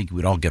one. I think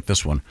we'd all get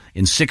this one.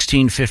 In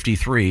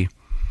 1653,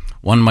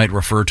 one might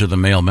refer to the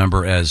male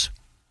member as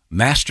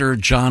Master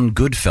John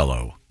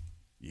Goodfellow.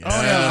 Yes.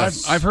 Oh,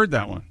 yeah, I've heard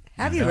that one.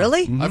 Have you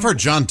really? I've heard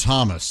John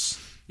Thomas.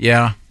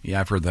 Yeah,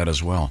 I've heard that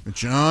as well.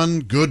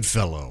 John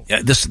Goodfellow.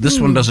 Yeah, this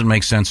one doesn't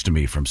make sense to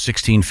me. From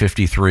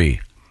 1653,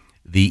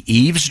 the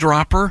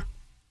eavesdropper.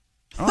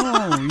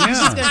 Oh, She's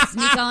yeah. going to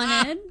sneak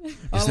on in.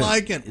 I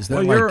like it. Is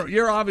that Well,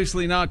 you're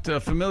obviously not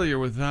familiar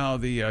with how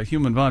the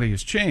human body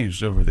has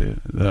changed over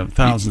the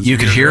thousands. You of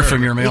could years. hear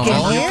from your male You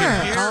member. can You hear.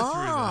 can hear Oh.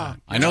 through that.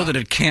 I know that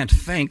it can't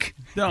think.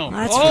 No,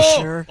 That's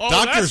for sure. Oh,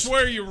 Doctors- that's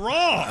where you're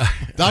wrong.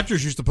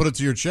 Doctors used to put it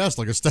to your chest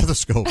like a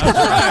stethoscope.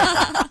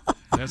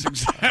 That's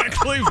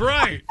exactly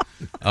right.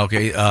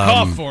 Okay.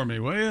 Cough for me,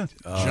 will you?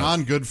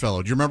 John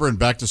Goodfellow. Do you remember in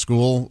Back to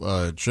School,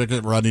 chick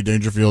at Rodney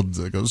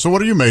Dangerfield goes, so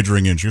what are you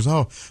majoring in? She goes,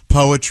 oh,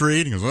 poetry.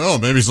 And he goes, oh,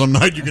 maybe some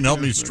night you can help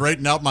me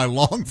straighten out my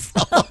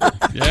Longfellow.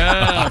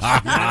 Yes.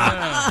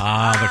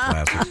 The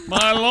classic.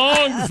 My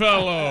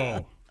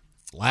Longfellow.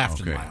 Laughed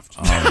and laughed.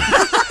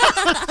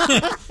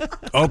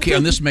 Okay,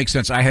 and this makes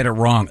sense. I had it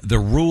wrong. The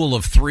rule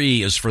of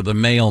three is for the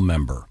male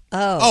member.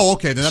 Oh,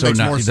 okay. Then that makes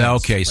more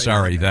sense. Okay,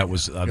 sorry. That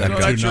was that So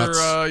got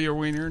that's your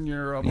wiener and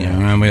your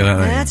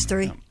That's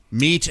three.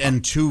 Meat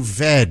and two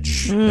veg.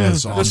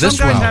 As on Does some this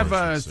guys one.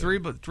 have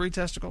three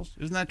testicles?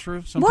 Isn't that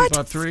true? Some What? people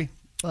have three.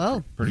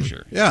 Whoa. Pretty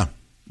sure. Yeah.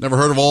 Never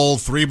heard of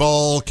old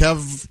three-ball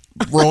Kev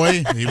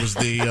Roy? He was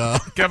the...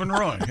 Kevin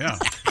Roy, yeah.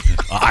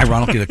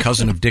 Ironically, the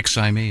cousin of Dick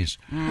Siamese.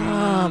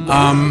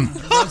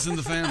 Runs in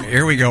the family.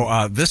 Here we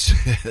go. This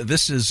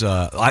is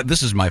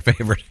my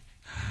favorite.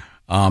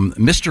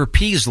 Mr.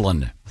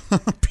 Peaslin.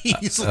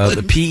 Peaslin.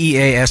 The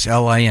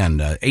Peaslin.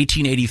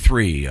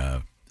 1883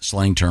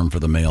 slang term for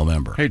the male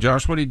member. Hey,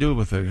 Josh, what do you do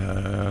with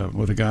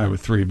a guy with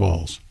three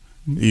balls?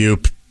 You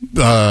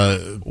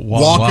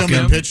walk him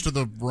and pitch to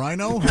the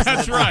rhino?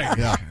 That's right.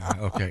 Yeah.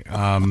 Okay.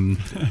 And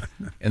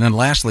then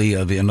lastly,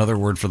 another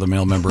word for the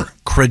male member,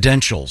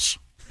 credentials.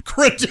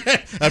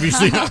 Have you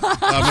seen? May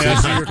I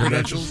see your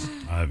credentials?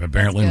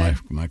 Apparently,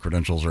 my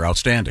credentials are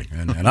outstanding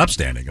and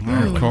upstanding.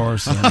 Apparently, Of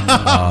course.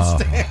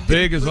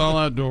 Big as all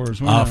outdoors.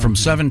 From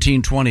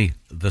 1720,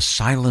 the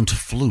silent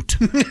flute.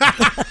 You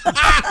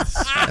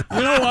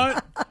know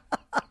what?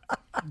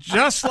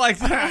 Just like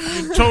that,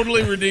 you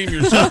totally redeem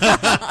yourself.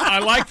 I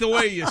like the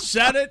way you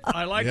said it.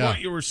 I like what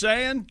you were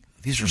saying.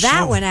 These are That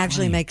so one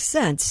actually funny. makes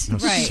sense.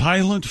 Right.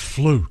 Silent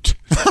flute.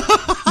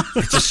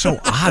 It's just so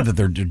odd that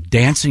they're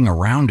dancing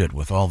around it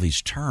with all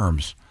these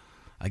terms.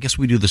 I guess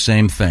we do the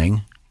same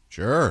thing.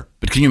 Sure.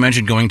 But can you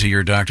imagine going to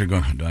your doctor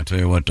going, I tell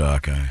you what,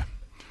 Doc, I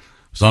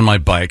was on my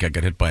bike. I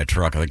got hit by a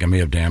truck. I think I may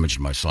have damaged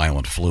my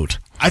silent flute.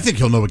 I think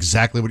he'll know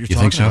exactly what you're You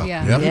talking think so? about.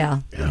 Yeah.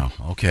 Yep. Yeah.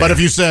 Oh, okay. But if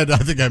you said, I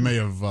think I may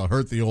have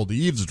hurt the old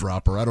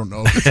eavesdropper, I don't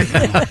know. I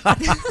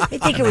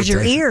think it was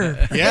your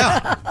ear.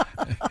 Yeah.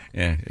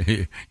 Yeah,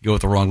 you go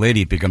with the wrong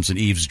lady, it becomes an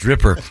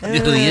eavesdripper.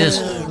 Oh, yes.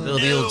 Oh,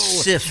 the old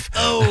Sif.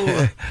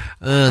 Oh,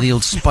 the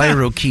old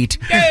spirochete.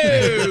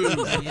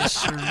 Yes,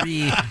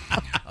 sirree.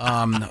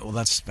 Well,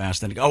 that's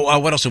fascinating. Oh,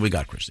 what else have we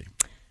got, Christy?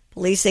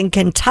 Police in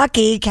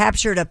Kentucky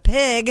captured a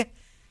pig.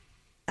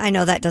 I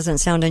know that doesn't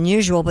sound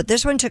unusual, but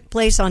this one took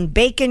place on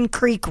Bacon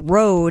Creek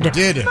Road.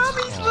 Did it?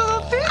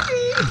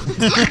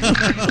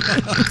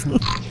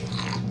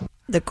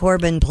 The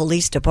Corbin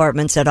Police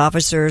Department said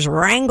officers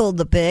wrangled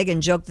the pig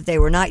and joked that they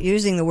were not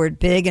using the word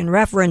pig in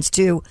reference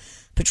to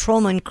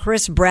Patrolman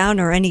Chris Brown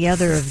or any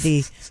other of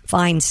the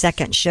fine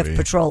second shift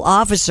patrol We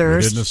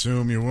officers. didn't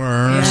assume you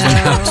were.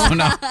 So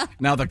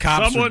now the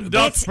cops Someone are,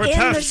 doth It's in the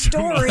protest.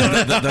 story.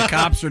 the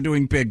cops are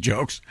doing pig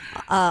jokes.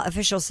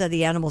 Officials said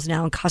the animal's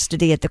now in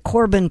custody at the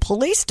Corbin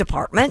Police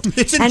Department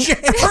It's in and jail.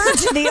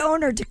 urged the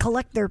owner to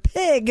collect their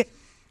pig.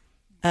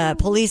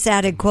 Police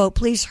added, quote,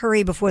 please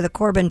hurry before the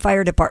Corbin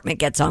Fire Department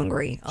gets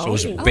hungry. So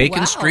is it Bacon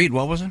wow. Street?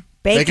 What was it?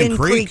 Bacon Bacon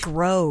Creek. Creek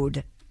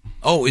Road.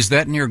 Oh, is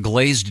that near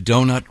Glazed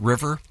Donut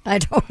River? I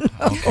don't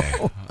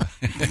know.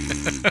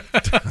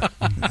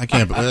 I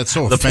can't. That's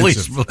so The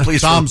police- offensive. the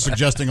police Tom's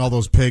suggesting all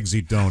those pigs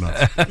eat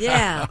donuts.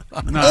 Yeah.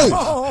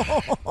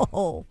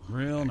 Oh.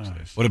 Real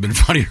nice. Would have been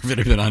funnier if it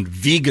had been on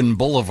Vegan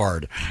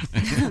Boulevard.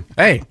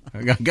 Hey,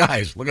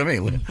 guys, look at me.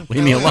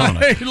 Leave me alone.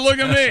 Hey, look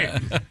at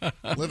me.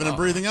 Living and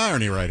breathing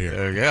irony right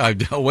here.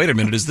 Wait a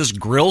minute. Is this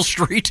Grill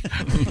Street?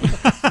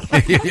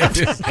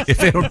 If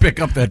they don't pick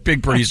up that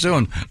pig pretty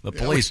soon, the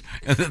police,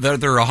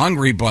 they're a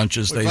hungry bunch,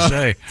 as they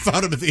say.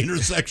 Found him at the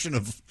intersection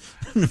of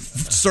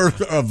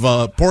served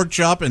of pork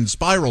chop and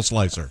spiral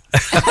slicer.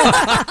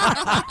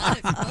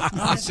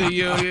 See,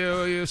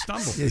 you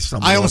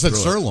stumbled. I almost said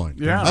sirloin.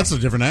 Yeah. That's a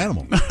different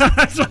animal.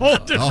 That's a whole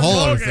different A whole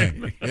other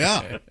ballgame. thing.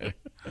 Yeah.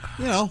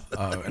 You know.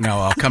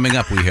 Now, coming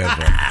up, we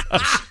have a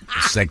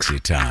sexy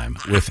time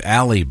with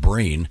Allie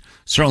Breen.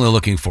 Certainly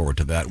looking forward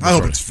to that. I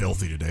hope it's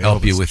filthy today.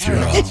 Help you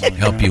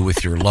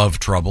with your love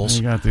troubles.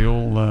 You got the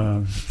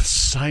old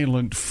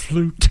silent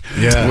flute.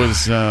 Yeah.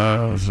 Was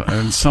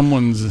in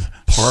someone's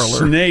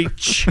Parlor.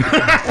 snatch,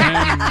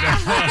 and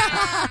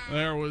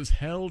there was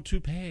hell to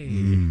pay.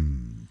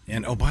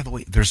 And oh, by the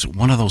way, there's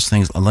one of those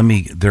things.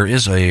 There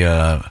is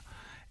a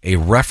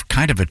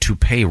kind of a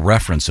toupee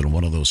reference in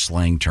one of those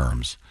slang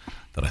terms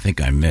that I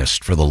think I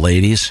missed for the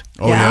ladies.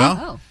 Oh yeah.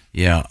 Oh.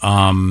 Yeah.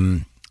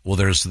 Well,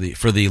 there's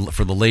for the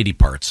lady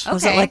parts.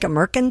 Was it like a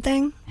merkin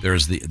thing?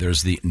 There's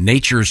the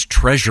Nature's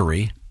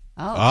Treasury.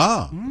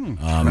 Oh.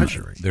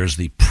 Treasury. There's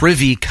the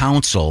Privy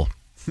Council.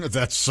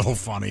 That's so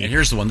funny. And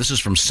here's the one. This is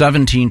from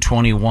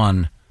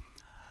 1721.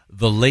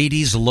 The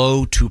ladies'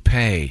 low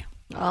toupee.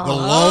 The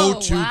low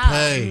toupee.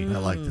 Mm. I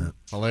like that.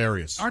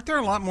 Hilarious. Aren't there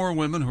a lot more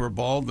women who are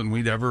bald than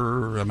we'd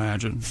ever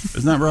imagine?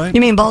 Isn't that right?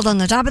 You mean bald on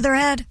the top of their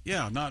head?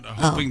 Yeah, not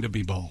hoping to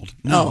be bald.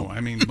 No,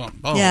 I mean bald.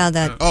 Yeah,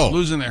 that.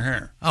 Losing their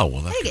hair. Oh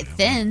well, that's I think it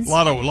thins. A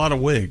lot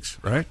of wigs,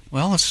 right?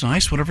 Well, it's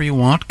nice. Whatever you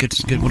want. Get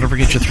whatever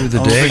gets you through the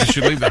I don't day. think you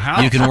should leave the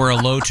house. You can wear a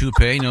low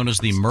toupee known as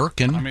the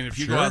merkin. I mean, if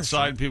you go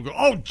outside and people go,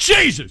 "Oh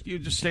Jesus," you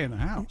just stay in the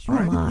house,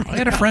 right? I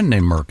had a friend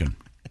named Merkin.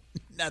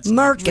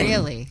 Merkin.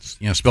 Really?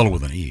 Yeah, spelled it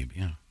with an E.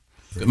 Yeah.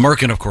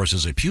 Merkin, of course,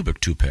 is a pubic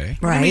toupee.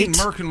 What do you mean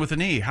Merkin with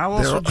an E? How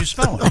else would you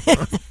spell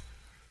it?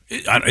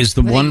 Is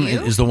the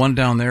one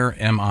down there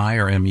M-I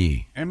or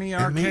M-E?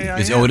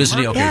 M-E-R-K-I-N. Oh, it isn't.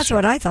 Okay, That's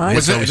what I thought.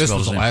 Was That's this how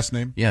was he the spells last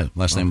name? Yeah,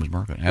 last name was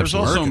Merkin. There's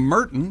Absolutely. also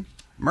Merton.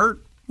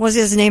 Was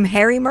his name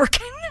Harry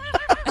Merkin?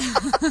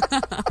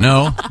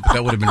 No,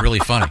 that would have been really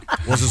funny.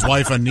 Was his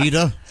wife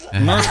Anita?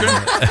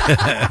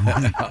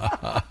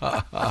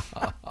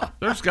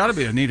 There's got to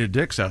be Anita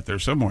Dix out there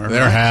somewhere.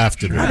 There have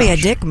to be. Probably a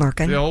Dick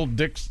Merkin. The old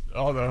Dix, the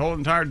whole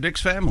entire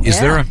Dix family. Is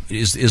there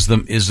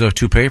a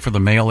toupee for the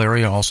male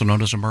area also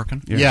known as a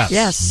merkin? Yes.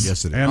 Yes.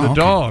 Yes, it is. And the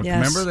dog.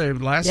 Yes.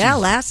 Remember Lassie? Yeah,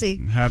 Lassie.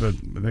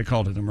 They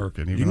called it a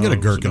merkin. You can get a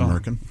gherkin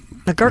merkin.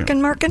 A gherkin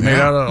merkin? Made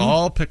out of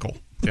all pickle.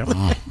 Yep.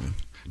 Oh.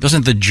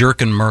 Doesn't the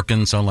jerkin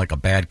merkin sound like a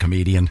bad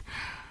comedian?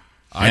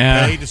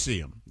 I'd pay to see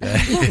him. I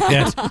think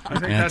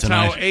that's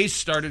how Ace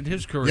started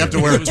his career. You have to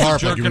wear a It was the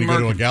tarp like you when you go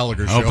to a Jerkin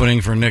Gallagher show.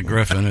 Opening for Nick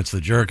Griffin, it's the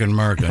jerkin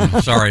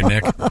merkin. Sorry,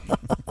 Nick.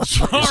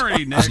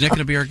 Sorry, Nick. Is Nick going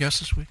to be our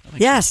guest this week?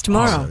 Yes,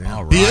 tomorrow.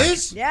 All right. He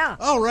is? Yeah.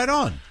 Oh, right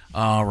on.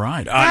 All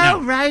right.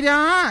 Oh, right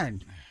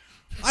on.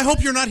 I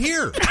hope you're not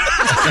here.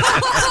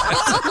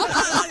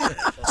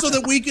 So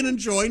that we can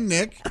enjoy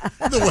Nick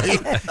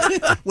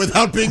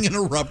without being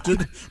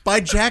interrupted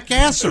by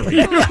jackassery.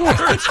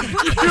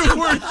 You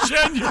were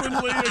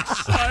genuinely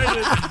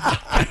excited,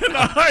 and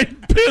I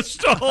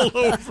pissed all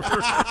over.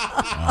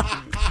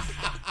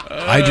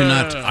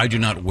 I do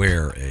not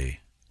wear a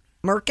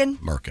Merkin?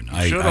 merkin.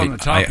 You should on the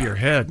top of your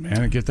head,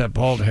 man, and get that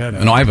bald head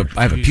out. No, I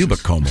have a pubic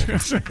comb over.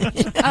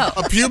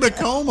 A pubic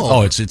comb.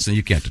 Oh, it's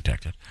you can't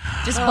detect it.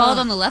 Just bald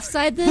on the left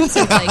side then?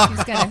 So like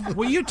he's gotta...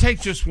 Will you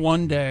take just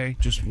one day?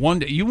 Just one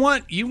day. You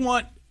want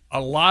a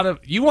lot of.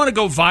 You want to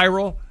go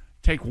viral?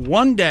 Take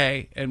one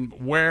day and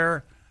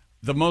wear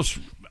the most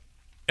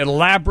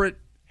elaborate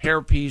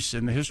hairpiece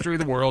in the history of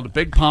the world, a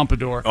big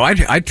pompadour. Oh, I'd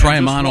try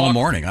and them just on all walk-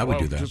 morning. I would well,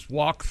 do that. Just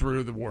walk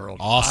through the world.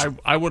 Awesome.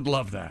 I would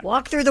love that.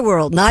 Walk through the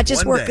world, not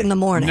just One work day. in the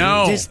morning.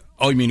 No. Just,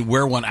 Oh, you mean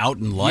wear one out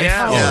in life?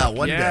 Yes. Oh, Yeah,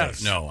 one Yes.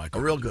 day. No, A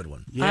real good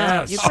one.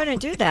 Yes. you couldn't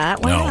do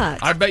that. Why No. not?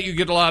 I bet you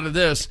get a lot of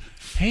this.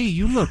 Hey,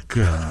 you look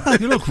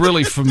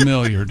really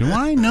familiar. Do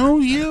I know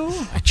you?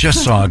 I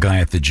just saw a guy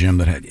at the gym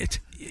that had it.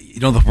 You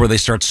know where they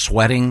start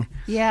sweating?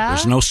 Yeah.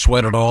 There's no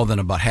sweat at all. Then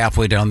about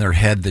halfway down their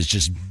head, there's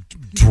just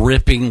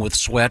dripping with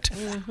sweat.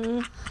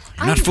 You're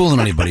not fooling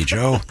anybody,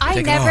 Joe. I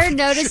Take it never off.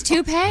 noticed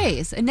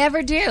toupees. I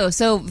never do.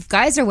 So if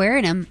guys are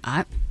wearing them,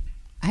 I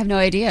have no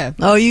idea.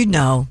 Oh, you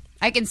know.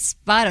 I can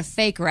spot a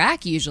fake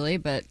rack usually,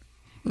 but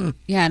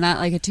yeah, not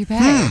like a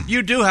toupee.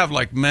 You do have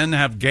like men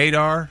have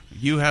gaydar.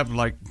 You have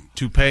like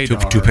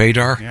toupee-dar.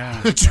 Toupee-dar? Yeah.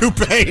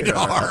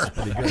 Toupee-dar.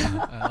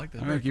 I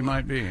think you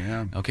might be,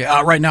 yeah. Okay,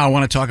 right now I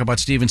want to talk about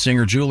Steven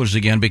Singer Jewelers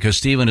again because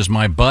Steven is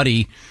my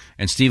buddy,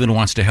 and Steven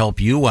wants to help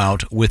you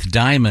out with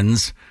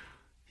diamonds.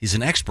 He's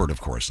an expert, of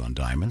course, on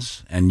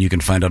diamonds, and you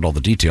can find out all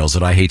the details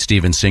at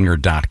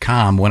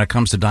IHateStevenSinger.com. When it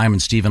comes to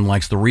diamonds, Steven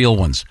likes the real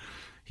ones.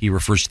 He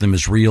refers to them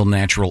as real,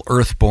 natural,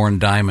 earth-born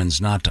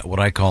diamonds, not what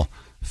I call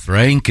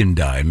Franken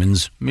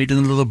diamonds made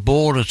in the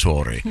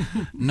laboratory.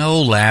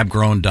 No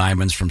lab-grown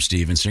diamonds from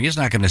Steven Singer. He's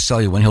not going to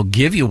sell you one. He'll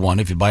give you one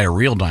if you buy a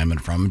real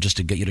diamond from him just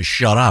to get you to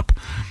shut up.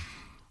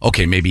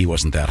 Okay, maybe he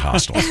wasn't that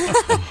hostile,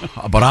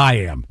 but I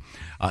am.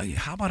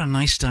 How about a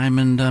nice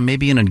diamond?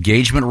 Maybe an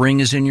engagement ring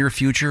is in your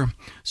future.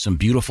 Some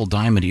beautiful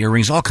diamond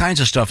earrings. All kinds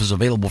of stuff is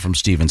available from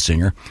Steven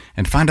Singer.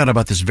 And find out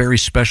about this very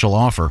special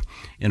offer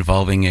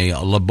involving a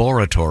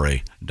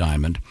laboratory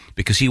diamond,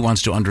 because he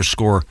wants to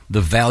underscore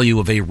the value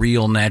of a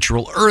real,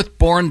 natural,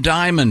 earth-born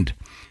diamond.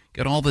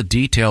 Get all the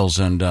details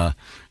and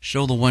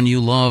show the one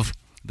you love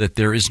that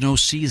there is no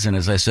season,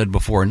 as I said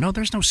before. No,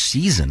 there's no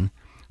season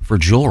for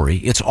jewelry.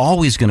 It's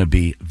always going to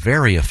be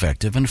very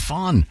effective and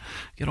fun.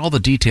 Get all the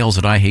details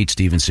at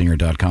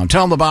IHateStevenSinger.com.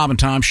 Tell them the Bob and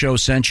Tom Show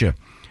sent you.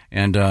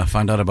 And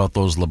find out about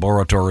those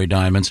laboratory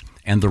diamonds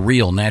and the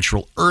real,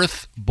 natural,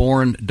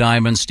 earth-born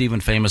diamonds. Stephen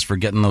famous for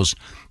getting those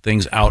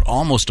things out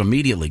almost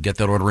immediately. Get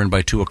that order in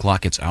by 2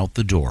 o'clock. It's out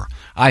the door.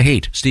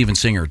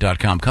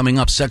 IHateStevenSinger.com. Coming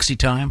up, Sexy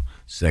Time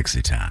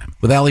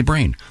with Allie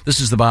Breen. This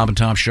is the Bob and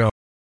Tom Show.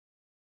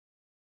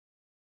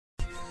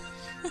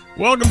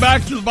 Welcome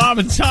back to the Bob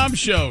and Tom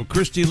Show.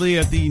 Christy Lee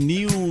at the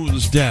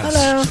news desk.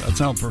 Hello. That's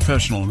how a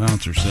professional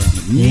announcer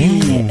says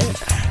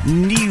it.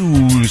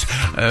 News.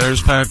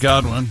 There's Pat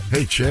Godwin.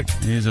 Hey, chick.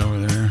 He's over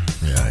there.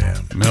 Yeah, I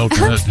am. Milking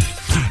it.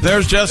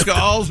 There's Jessica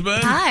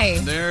Alsman. Hi.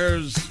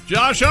 There's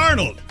Josh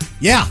Arnold.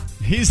 Yeah.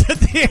 He's at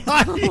the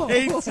I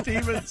Hate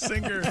Steven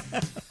Singer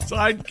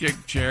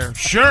sidekick chair.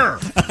 Sure.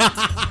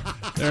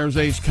 There's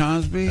Ace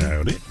Cosby.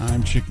 Howdy.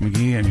 I'm Chick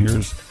McGee, and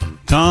here's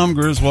Tom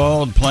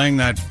Griswold playing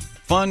that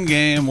fun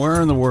game.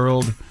 Where in the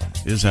world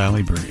is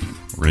Allie Breen?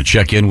 We're going to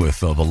check in with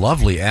the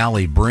lovely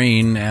Allie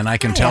Breen, and I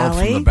can tell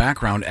Allie. from the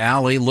background,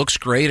 Allie looks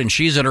great, and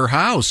she's at her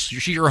house.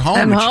 She's your home.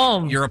 I'm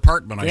home. Your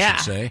apartment, I Yeah.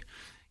 should say.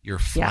 Your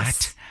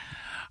flat. Yes.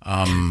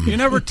 You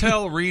never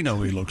tell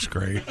Reno he looks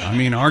great. I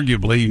mean,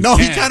 arguably, you No,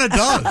 he can, kind of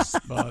does.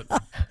 But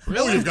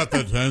Really, you've got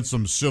that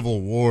handsome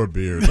Civil War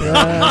beard.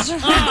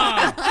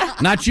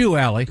 Not you,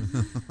 Allie.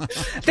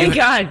 Thank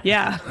God,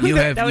 yeah. You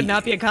have- that would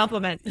not be a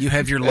compliment. You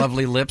have your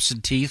lovely lips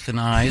and teeth and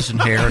eyes and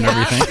hair and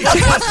everything.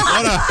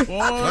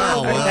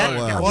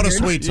 What a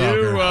sweet talker.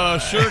 you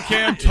sure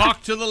can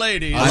talk to the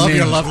ladies. I love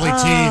your lovely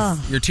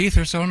teeth. Your teeth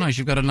are so nice.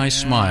 You've got a nice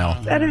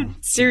smile. That had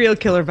serial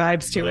killer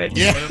vibes to it.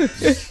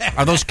 Yeah.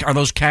 Are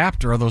those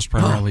capped or are those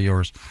primarily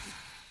yours?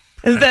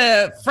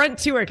 The front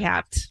two are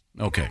capped.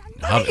 Okay.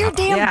 None of your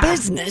damn Yeah.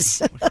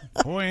 business.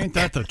 Boy, ain't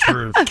that the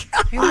truth.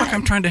 Hey, look,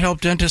 I'm trying to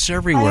help dentists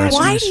everywhere.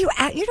 Why do you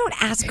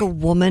don't ask a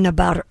woman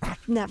about her?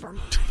 Never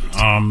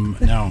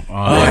mind. No.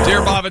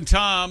 Dear Bob and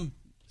Tom,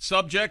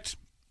 subject,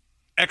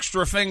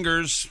 extra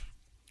fingers.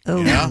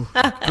 Oh. Yeah.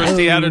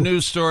 Christy had a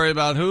news story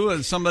about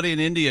who? Somebody in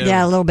India.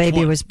 Yeah, a little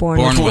baby was born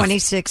with with-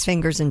 26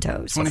 fingers and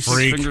toes. 26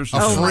 freak. fingers. A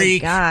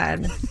freak. Oh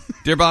my God.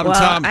 Dear Bob and Well,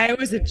 Tom. I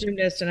was a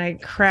gymnast and I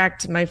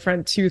cracked my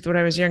front tooth when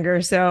I was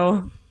younger,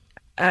 so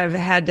I've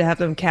had to have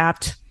them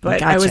capped.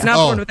 But I was Gotcha. not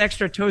Oh. born with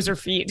extra toes or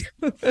feet.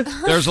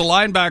 There's a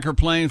linebacker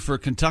playing for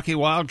Kentucky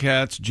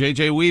Wildcats,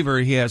 J.J. Weaver.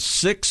 He has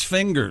 6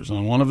 fingers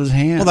on one of his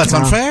hands. Well, that's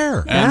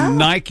unfair. And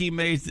Nike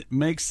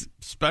makes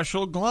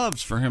special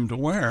gloves for him to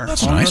wear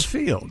That's on nice. the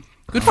field.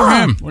 Good for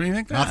him. What do you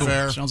think? Not That?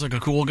 fair. Sounds like a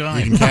cool guy.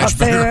 You can catch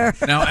better.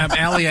 Now,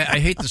 Allie, I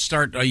hate to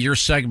start your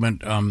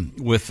segment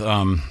with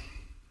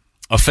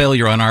a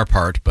failure on our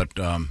part, but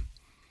I'm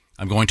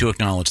going to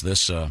acknowledge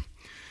this.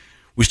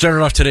 We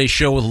started off today's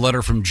show with a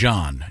letter from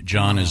John.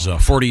 John is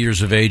 40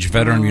 years of age,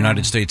 veteran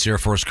United States Air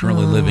Force,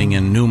 currently living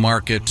in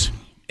Newmarket,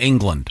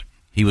 England.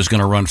 He was going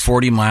to run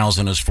 40 miles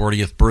on his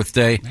 40th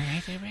birthday.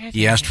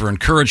 He asked for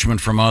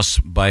encouragement from us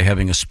by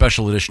having a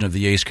special edition of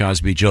the Ace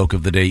Cosby joke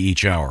of the day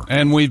each hour.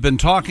 And we've been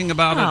talking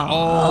about it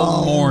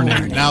all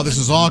morning. Now, this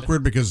is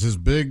awkward because his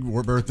big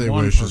birthday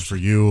wish is for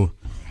you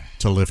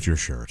to lift your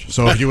shirt.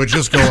 So if you would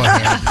just go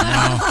ahead.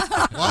 Now,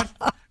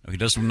 what? He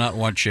does not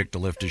want Chick to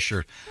lift his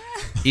shirt.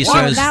 He Well,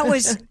 says, that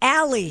was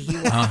Allie.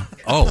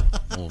 well,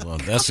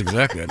 that's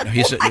exactly it.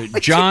 He said,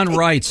 John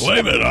writes. Wait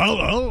a minute,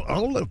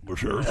 I'll lift my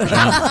shirt.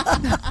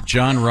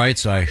 John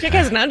writes, Chick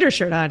has an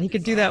undershirt on. He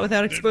could do that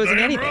without exposing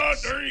anything.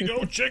 There you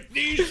go, check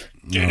these.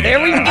 There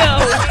we go.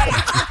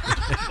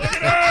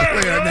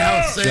 We are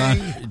now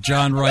saying,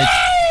 John writes,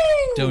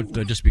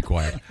 don't just be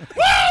quiet.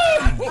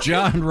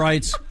 John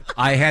writes,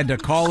 I had to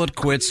call it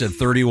quits at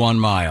 31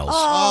 miles.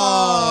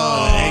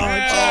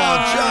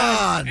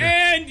 John.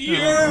 And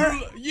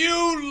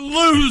you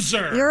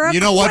loser. You're a You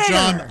know what, quitter.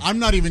 John? I'm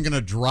not even going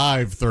to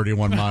drive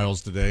 31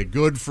 miles today.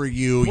 Good for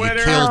you. Quitter.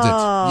 You killed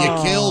it.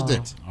 You killed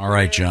it. All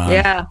right, John.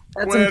 Yeah,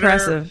 that's Quitter.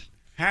 impressive.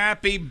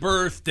 Happy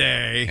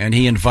birthday. And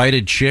he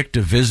invited Chick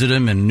to visit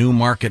him in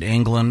Newmarket,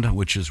 England,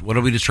 which is, what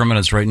do we determine?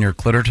 It's right near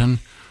Clitterton.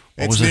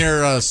 What It's was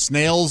near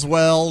Snail's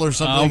Well or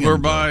something. Over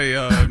and, by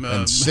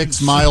and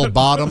 6 Mile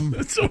Bottom.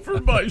 it's over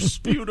by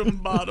Sputum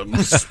Bottom.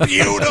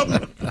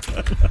 Sputum.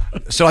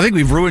 So I think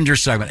we've ruined your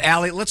segment.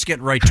 Allie, let's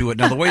get right to it.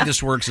 Now, the way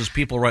this works is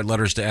people write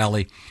letters to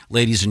Allie,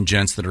 ladies and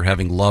gents that are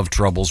having love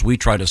troubles. We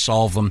try to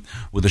solve them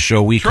with a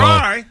show we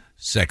Try. call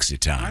Sexy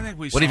Time. I think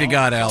we What have you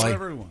got, Allie?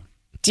 everyone.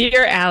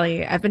 Dear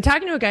Allie, I've been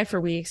talking to a guy for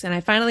weeks, and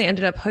I finally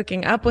ended up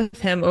hooking up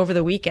with him over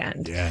the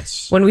weekend.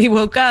 Yes. When we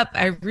woke up,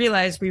 I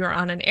realized we were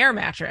on an air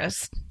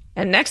mattress.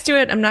 And next to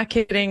it, I'm not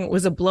kidding,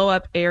 was a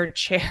blow-up air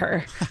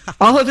chair.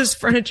 All of his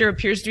furniture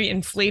appears to be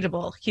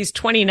inflatable. He's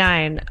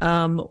 29.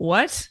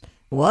 What?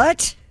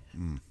 What?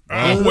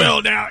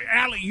 Well, now,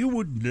 Allie, you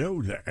wouldn't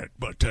know that,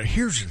 but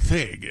here's the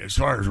thing. As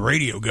far as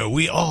radio go,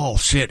 we all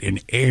sit in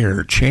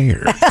air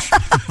chairs.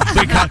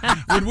 Because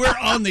when we're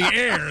on the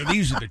air,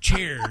 these are the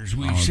chairs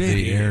we sit in.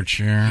 The air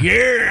chair.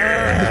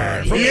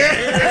 Yeah.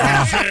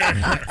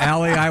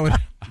 Allie,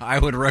 I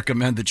would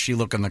recommend that she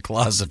look in the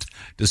closet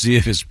to see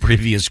if his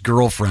previous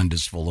girlfriend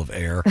is full of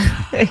air.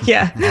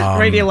 Yeah,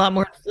 maybe a lot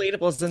more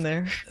inflatables in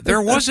there.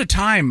 There was a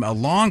time, a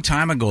long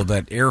time ago,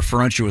 that air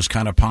furniture was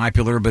kind of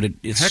popular, but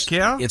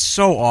it's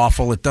so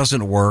awful. It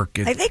doesn't work.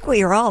 I think what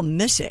you're all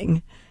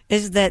missing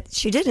is that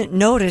she didn't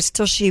notice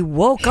till she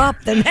woke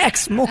up the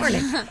next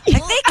morning. I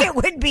think it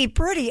would be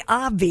pretty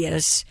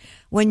obvious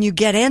when you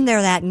get in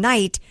there that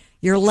night.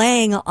 You're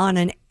laying on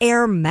an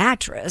air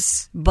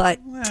mattress, but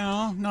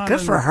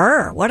good for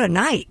her. What a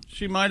night.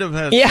 She might have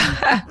had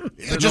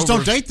just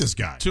don't date this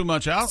guy. Too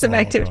much alcohol. Some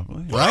activity.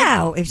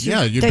 Right?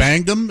 You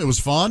banged him. It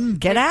was fun.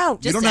 Get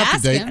out. You don't have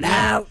to date. Get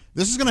out.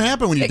 This is going to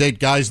happen when you date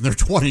guys in their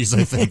 20s,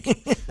 I think.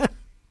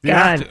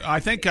 I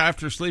think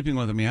after sleeping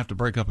with him, you have to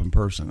break up in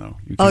person, though.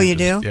 You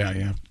do? Yeah,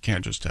 you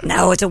can't just have.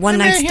 No, it's a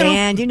one-night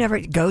stand. You never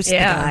ghost the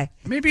guy.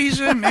 Maybe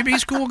he's a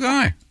cool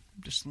guy.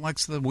 Just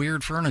likes the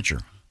weird furniture.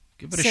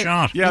 Give it a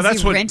shot. Yeah,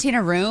 Is he renting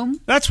a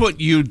room? That's what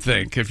you'd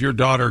think if your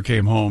daughter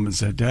came home and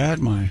said, "Dad,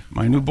 my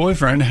new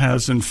boyfriend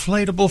has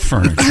inflatable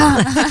furniture."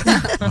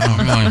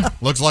 Really?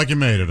 Looks like you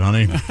made it,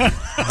 honey.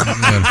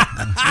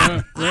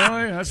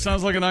 Really? That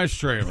sounds like a nice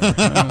trailer.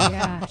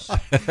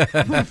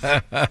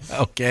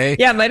 Okay.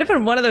 Yeah, it might have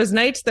been one of those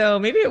nights, though.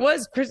 Maybe it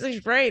was.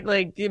 Chrissy's right.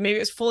 Like, maybe it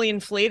was fully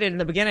inflated in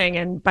the beginning,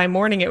 and by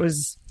morning it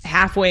was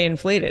halfway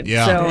inflated.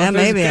 Yeah, so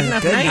maybe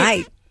a good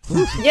night.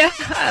 Yeah,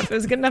 if it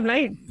was a good enough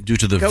night. Due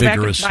to the Go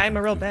vigorous back and buy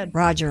him a real bed.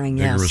 Rogering,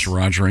 vigorous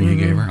rogering he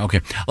gave her.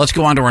 Okay, let's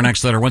go on to our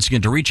next letter. Once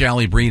again, to reach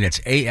Allie Breen, it's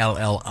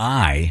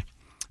ALLIBREEN,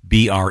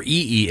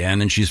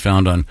 and she's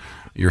found on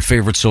your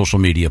favorite social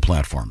media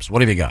platforms.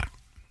 What have you got?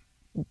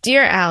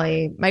 Dear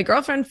Allie, my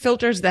girlfriend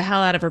filters the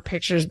hell out of her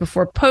pictures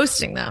before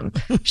posting them.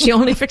 She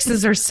only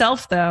fixes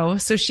herself, though,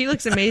 so she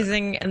looks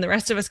amazing, and the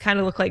rest of us kind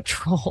of look like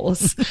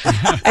trolls.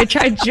 I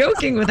tried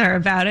joking with her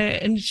about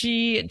it, and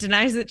she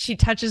denies that she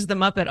touches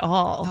them up at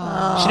all.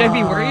 Should I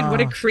be worried?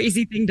 What a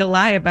crazy thing to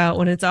lie about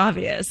when it's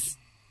obvious.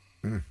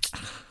 I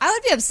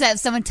would be upset if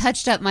someone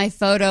touched up my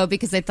photo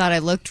because they thought I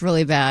looked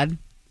really bad,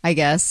 I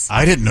guess.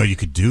 I didn't know you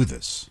could do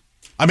this.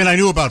 I mean, I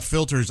knew about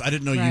filters. I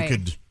didn't know you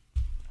could...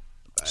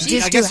 I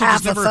guess it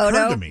just never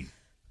occurred to me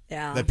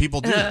that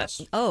people do this.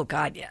 Oh,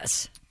 God,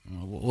 yes.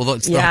 Well,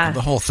 it's the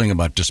whole thing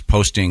about just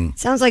posting.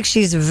 Sounds like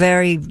she's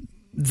very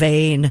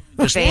vain.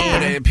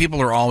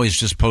 People are always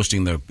just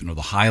posting the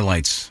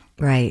highlights.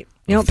 Right.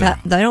 They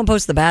don't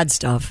post the bad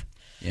stuff.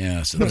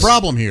 Yeah. So the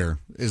problem here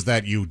is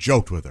that you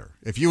joked with her.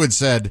 If you had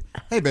said,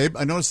 "Hey, babe,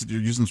 I noticed that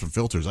you're using some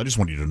filters. I just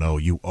want you to know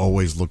you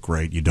always look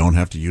great. You don't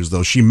have to use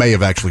those." She may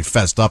have actually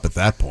fessed up at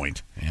that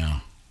point. Yeah.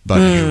 But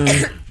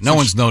no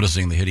one's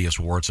noticing the hideous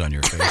warts on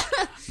your face.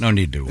 No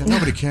need to.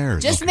 Nobody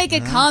cares. Just make a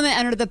comment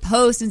under the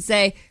post and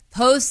say,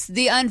 "Post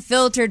the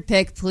unfiltered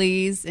pic,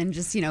 please," and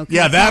just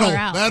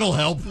that'll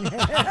help. Well, then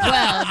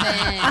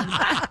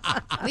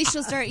at least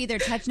she'll start either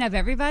touching up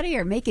everybody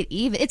or make it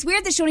even. It's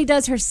weird that she only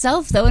does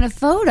herself though in a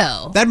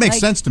photo. That makes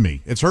sense to me.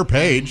 It's her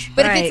page.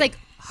 But if it's like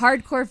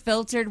hardcore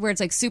filtered where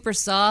it's like super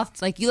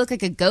soft, like you look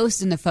like a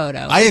ghost in the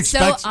photo. I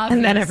expect,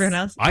 and then everyone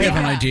else. I have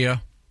an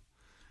idea.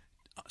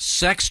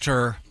 Sext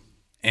her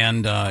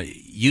and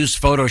use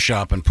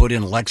Photoshop and put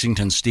in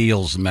Lexington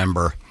Steel's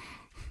member.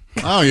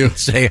 Oh, you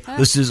say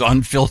this is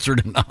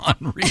unfiltered and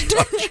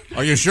non-retouch.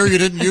 Are you sure you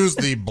didn't use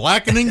the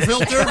blackening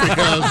filter?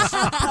 Because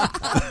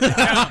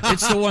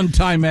it's the one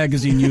Time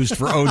Magazine used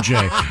for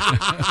OJ.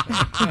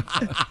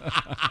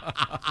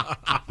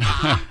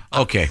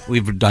 Okay,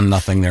 we've done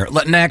nothing there.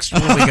 Next,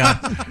 what do we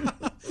got?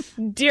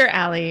 Dear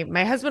Allie,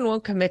 my husband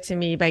won't commit to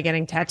me by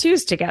getting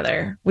tattoos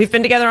together. We've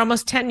been together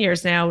almost 10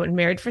 years now and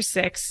married for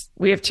 6.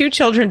 We have 2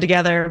 children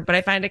together, but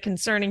I find it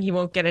concerning he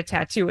won't get a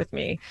tattoo with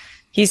me.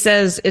 He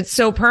says it's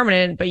so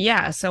permanent, but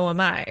yeah, so am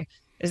I.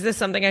 Is this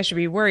something I should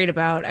be worried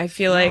about? I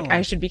feel like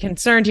I should be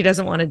concerned he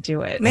doesn't want to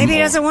do it. Maybe he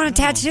doesn't want a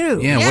tattoo.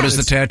 Yeah, what is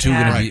the tattoo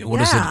going to be?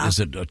 What is it? Is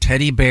it a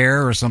teddy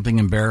bear or something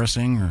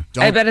embarrassing? Or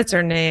I bet it's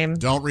her name.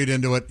 Don't read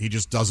into it. He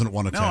just doesn't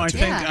want a tattoo.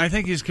 I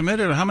think he's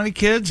committed. How many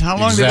kids? How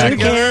long did they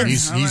together?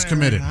 He's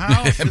committed.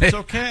 It's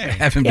okay.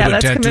 Have him do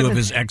a tattoo of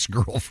his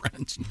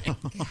ex-girlfriend's name.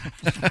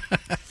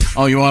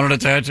 Oh, you wanted a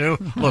tattoo?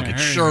 Look,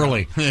 it's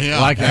Shirley.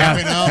 Yeah. Like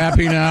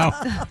happy now.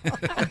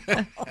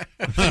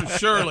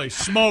 Shirley,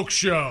 smoke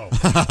show.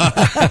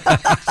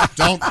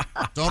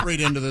 Don't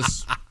read into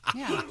this.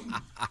 Yeah,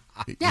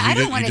 I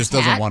don't want he just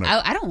doesn't want it.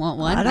 I don't want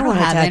one. I don't want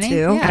a have tattoo.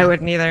 Any. Yeah. I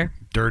wouldn't either.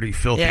 Dirty,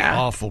 filthy,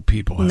 awful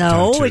people. Have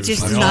no, tattoos.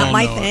 it's just not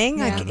my thing.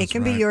 It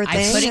can be your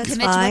thing. I couldn't It's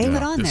commit to fine.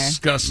 put on there.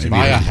 Disgusting.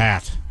 Buy a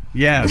hat.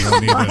 Yeah. You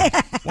don't need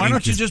it. Why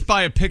don't you just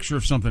buy a picture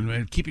of something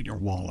and keep it in your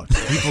wallet?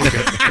 People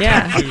get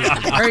Yeah.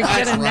 Or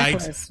get a right.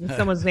 necklace with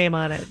someone's name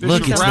on it.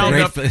 Look, Just round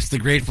up- it's the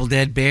Grateful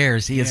Dead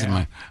Bears. He is in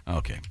my.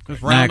 Okay.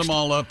 Just round Next. them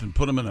all up and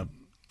put them in a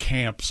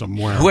camp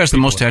somewhere. Who has the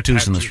People most with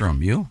tattoos in this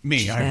room? You?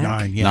 Me. I have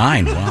 9. Yeah.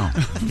 9. Wow.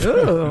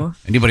 Ooh.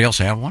 Anybody else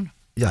have one?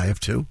 Yeah, I have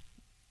 2.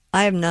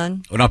 I have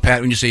none. Oh, now,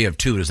 Pat, when you say you have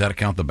 2, does that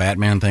count the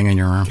Batman thing in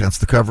your arm? That's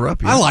the cover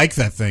up. I like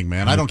that thing,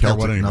 man. I don't care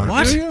what anyone.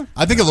 What?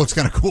 I think it looks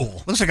kind of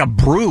cool. Looks like a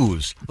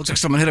bruise. Looks like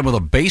someone hit him with a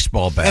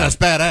baseball bat. Yeah, that's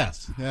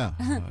badass. Yeah.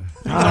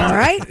 All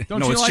right. Don't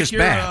No, you it's like just your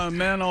bad.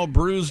 men all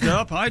bruised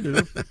up? I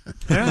do.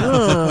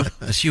 Yeah.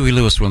 As Huey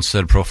Lewis once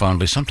said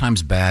profoundly,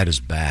 sometimes bad is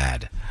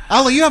bad.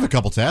 Ali, you have a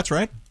couple tats,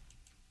 right?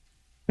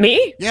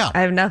 Me? Yeah.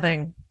 I have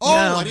nothing. Oh,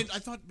 No. I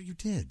thought you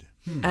did.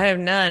 I have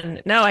none.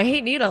 No, I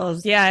hate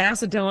needles. Yeah, I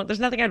also don't. There's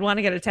nothing I'd want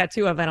to get a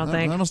tattoo of, I don't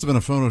think. That must have been a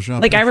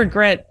Photoshop. Like, I picture.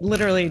 regret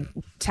literally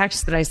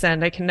texts that I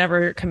send. I can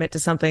never commit to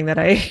something that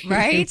I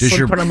Right? Does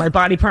your- put on my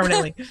body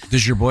permanently.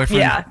 Does your boyfriend?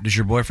 Yeah. Does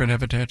your boyfriend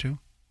have a tattoo?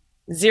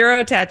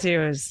 0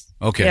 tattoos.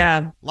 Okay. Yeah.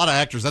 A lot of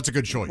actors. That's a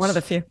good choice. One of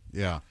the few.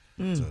 Yeah.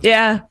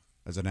 Yeah.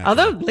 As an actor.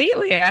 Although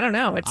lately, I don't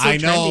know. It's so I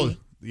know. trendy.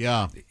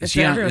 Yeah. Is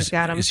So he, everyone's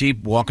got 'em. is he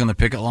walking the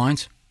picket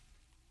lines?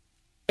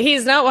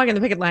 He's not walking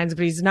the picket lines,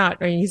 but he's not.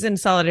 I mean, he's in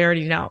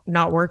solidarity now,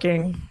 not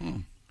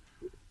working.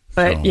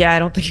 But So- yeah, I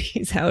don't think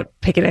he's out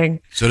picketing.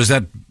 So does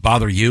that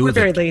bother you? We're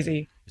very that-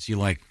 lazy. Is he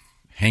like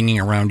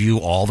hanging around you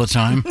all the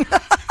time?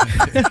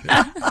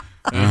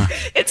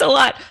 It's a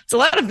lot. It's a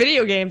lot of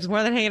video games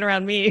more than hanging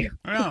around me.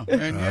 Yeah.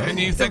 And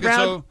you think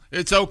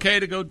it's okay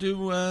to go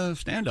do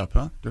stand up,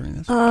 huh? During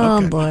this? Oh,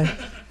 Okay. boy.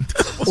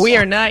 We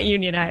are not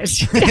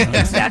unionized.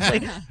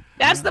 Exactly.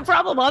 That's the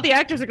problem. All the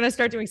actors are going to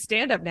start doing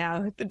stand up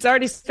now. It's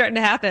already starting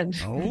to happen.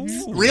 Oh,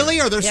 really?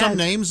 Are there some Yes.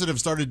 names that have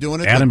started doing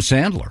it? Adam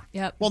Sandler.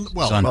 Yep. Well,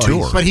 He's on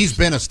tour. but he's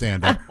been a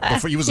stand-up.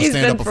 He was a He's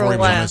stand-up been for before a he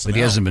was on while. SNL. But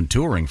he hasn't been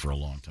touring for a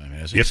long time,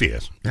 has he? Yes, he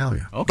is. Hell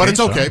yeah. Okay, But it's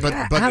so- okay. But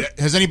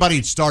has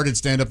anybody started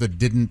stand-up that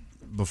didn't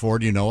before?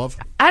 Do you know of?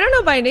 I don't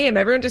know by name.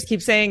 Everyone just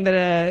keeps saying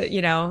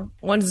that,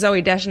 once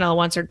Zoe Deschanel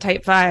wants her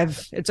type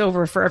 5, it's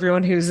over for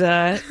everyone who's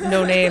no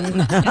name in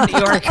New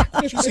York.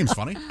 She seems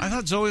funny. I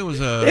thought Zoe was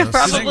a Yeah,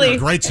 probably. singer.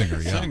 Great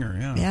singer, yeah.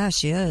 Yeah. Yeah,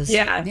 she is.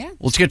 Yeah.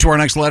 Let's get to our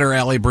next letter,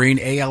 Allie Breen.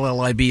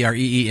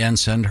 ALLIBREEN.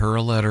 Send her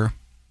a letter.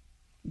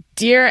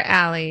 Dear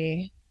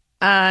Allie,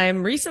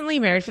 I'm recently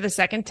married for the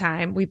second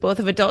time. We both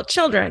have adult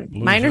children.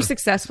 Mine are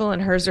successful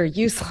and hers are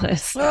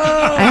useless.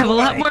 I have a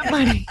lot more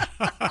money.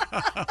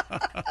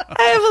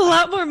 I have a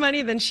lot more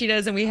money than she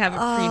does, and we have a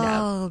prenup.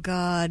 Oh,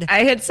 God.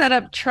 I had set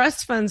up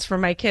trust funds for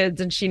my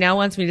kids, and she now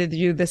wants me to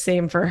do the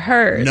same for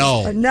hers.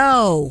 No.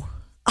 No.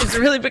 It's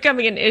really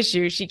becoming an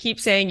issue. She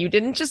keeps saying, "You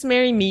didn't just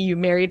marry me, you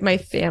married my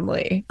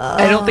family."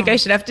 I don't think I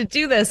should have to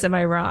do this. Am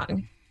I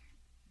wrong?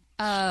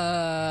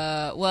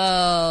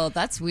 Well,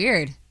 that's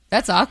weird.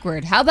 That's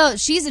awkward. How about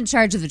she's in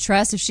charge of the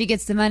trust if she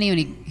gets the money when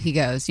he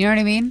goes? You know what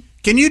I mean?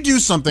 Can you do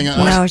something?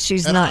 No,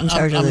 she's and not in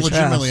charge of I'm the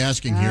legitimately trust.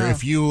 asking here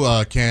if you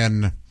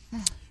can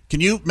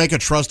you make a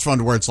trust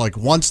fund where it's like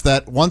once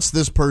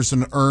this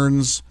person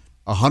earns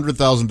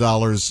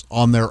 $100,000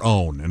 on their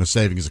own in a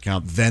savings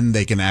account, then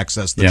they can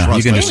access the Yeah,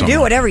 trust. you can You can do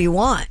whatever you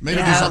want.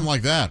 Maybe do something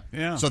like that.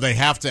 Yeah. So they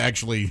have to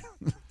actually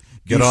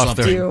Get do off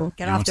something their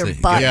Get off their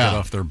Get butt.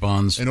 off their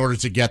buns. in order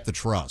to get the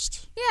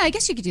trust. Yeah, I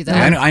guess you could do that.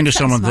 I know Something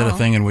someone did a small.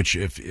 thing in which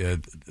if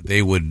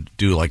they would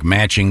do like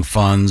matching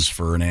funds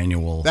for an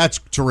annual. That's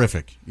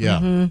terrific. Yeah.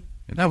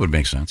 Mm-hmm. That would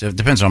make sense. It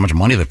depends on how much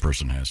money the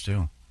person has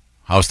too.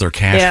 How's their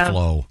cash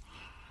flow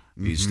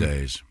these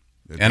days?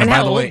 And by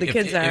how the old way, the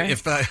kids are.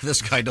 if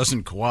this guy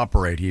doesn't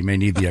cooperate, he may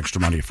need the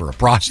extra money for a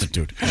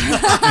prostitute.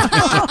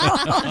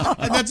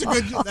 And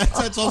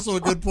that's also a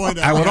good point.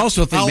 I would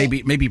also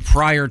think maybe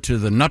prior to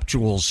the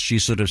nuptials, she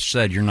should have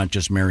said, "You're not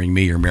just marrying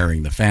me; you're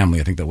marrying the family."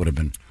 I think that would have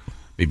been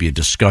maybe a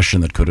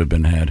discussion that could have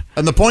been had.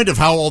 And the point of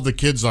how old the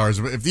kids are is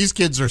if these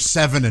kids are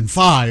 7 and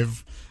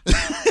 5,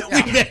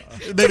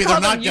 maybe they're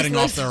not getting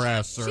off their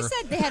ass, sir. She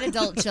said they had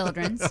adult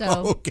children,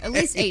 so at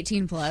least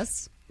 18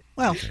 plus.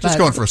 Well, Just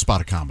going for a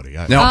spot of comedy.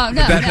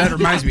 That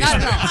reminds me.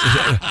 Not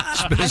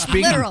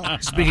at all.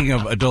 Speaking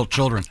of adult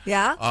children,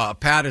 Yeah?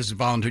 Pat is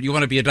volunteered. You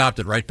want to be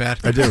adopted, right, Pat?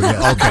 I do,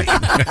 yeah.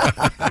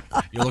 Okay.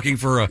 You're looking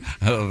for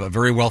a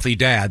very wealthy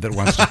dad that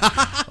wants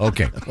to.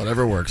 Okay.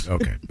 Whatever works.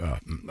 Okay.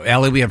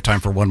 Allie, we have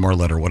time for one more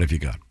letter. What have you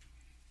got?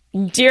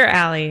 Dear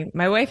Allie,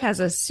 my wife has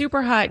a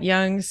super hot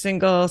young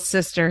single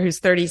sister who's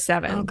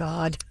 37. Oh,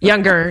 God.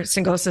 Younger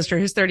single sister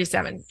who's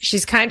 37.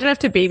 She's kind enough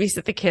to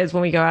babysit the kids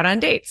when we go out on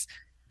dates.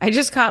 I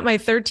just caught my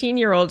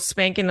 13-year-old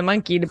spanking the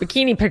monkey to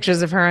bikini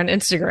pictures of her on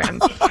Instagram.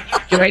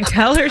 Do I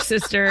tell her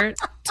sister,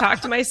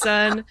 talk to my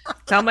son,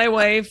 tell my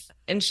wife,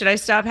 and should I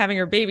stop having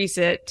her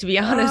babysit? To be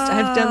honest,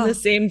 I've done the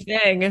same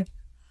thing.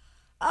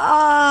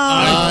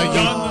 I've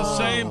done the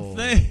same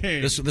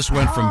thing. This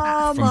went from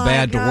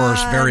bad to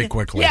worse very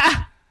quickly.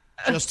 Yeah.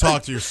 Just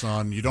talk to your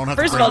son. You don't have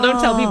First to of all,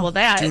 don't tell people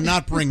that. Do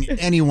not bring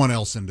anyone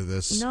else into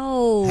this.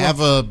 No.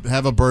 Have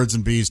a birds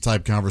and bees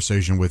type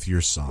conversation with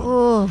your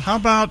son. How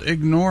about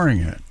ignoring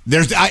it?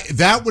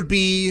 That would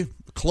be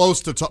close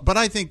to talk, but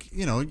I think,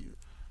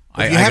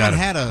 If you haven't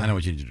had I know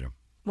what you need to do.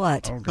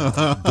 What?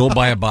 Go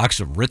buy a box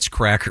of Ritz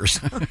crackers.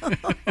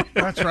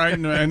 That's right,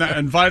 and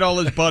invite all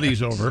his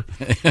buddies over,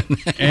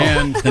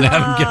 and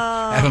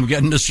have him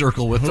get in a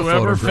circle with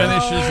whoever the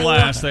photograph. finishes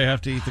last. They have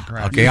to eat the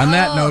crackers. Okay, on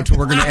that note,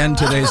 we're going to end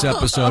today's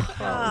episode.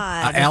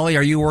 Allie,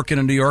 are you working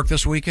in New York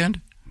this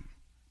weekend?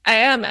 I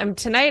am. I'm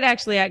tonight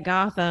actually at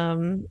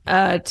Gotham,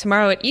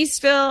 tomorrow at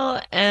Eastville,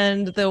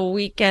 and the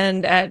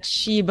weekend at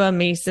Sheba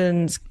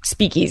Mason's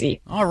Speakeasy.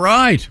 All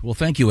right. Well,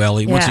 thank you,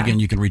 Allie. Once again,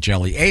 you can reach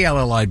Allie,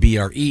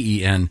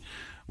 ALLIBREEN,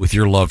 with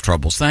your love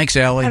troubles. Thanks,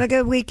 Allie. Have a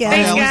good weekend.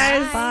 Thanks,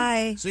 guys.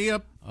 Bye. See ya.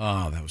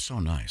 Oh, that was so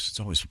nice. It's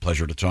always a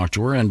pleasure to talk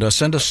to her. And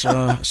send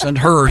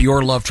her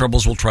your love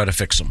troubles. We'll try to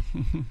fix them.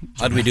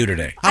 How'd we do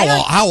today?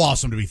 How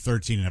awesome to be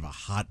 13 and have a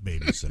hot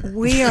babysitter.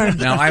 We are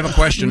now, I have a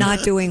question.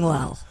 Not doing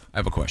well. I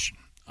have a question.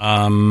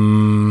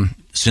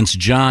 Since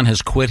John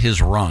has quit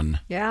his run,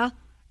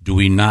 do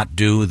we not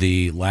do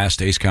the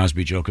last Ace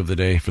Cosby joke of the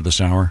day for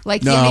this hour?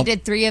 Like Jimmy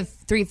did 3 of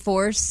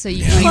 3/4, so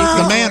you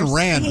can the man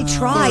ran. He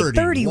tried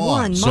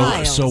 31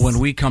 miles. So when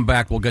we come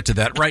back, we'll get to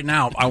that. Right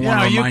now, I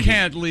want to you remind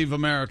can't leave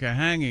America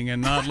hanging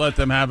and not let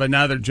them have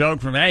another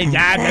joke from The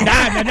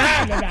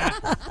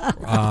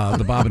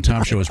Bob and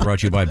Tom Show is brought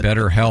to you by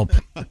BetterHelp.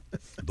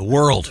 The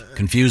world,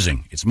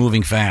 confusing. It's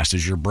moving fast.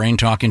 Is your brain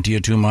talking to you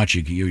too much?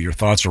 Your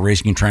thoughts are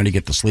racing. You're trying to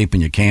get to sleep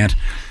and you can't.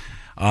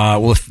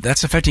 Well, if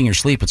that's affecting your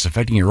sleep, it's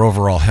affecting your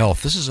overall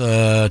health. This is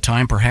a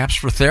time perhaps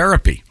for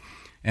therapy.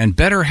 And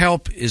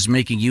BetterHelp is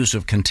making use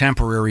of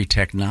contemporary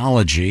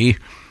technology.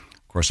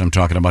 Of course, I'm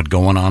talking about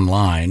going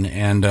online.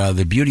 And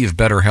the beauty of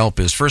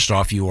BetterHelp is, first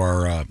off,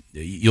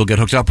 you'll get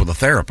hooked up with a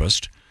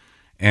therapist.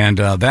 And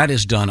that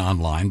is done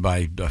online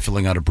by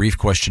filling out a brief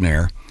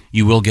questionnaire.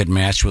 You will get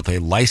matched with a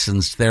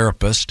licensed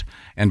therapist.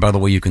 And by the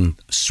way, you can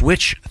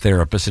switch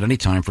therapists at any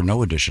time for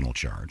no additional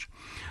charge.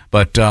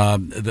 But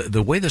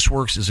the way this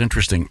works is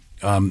interesting.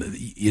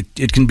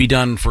 It can be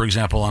done, for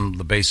example, on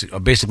the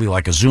basically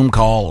like a Zoom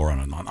call or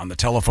on the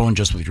telephone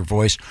just with your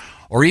voice,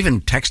 or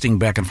even texting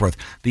back and forth.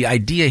 The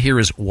idea here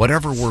is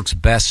whatever works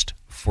best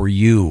for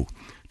you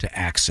to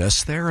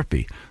access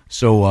therapy.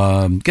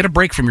 So get a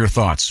break from your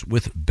thoughts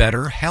with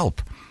BetterHelp.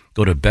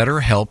 Go to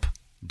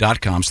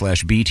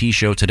BetterHelp.com/BT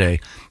show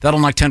today. That'll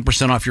knock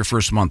 10% off your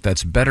first month.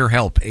 That's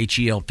BetterHelp,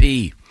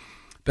 H-E-L-P.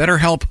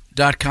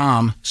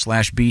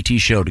 BetterHelp.com/BT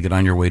show to get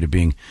on your way to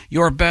being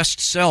your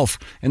best self.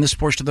 And this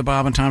portion of the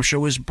Bob and Tom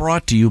Show is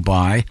brought to you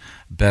by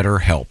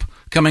BetterHelp.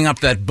 Coming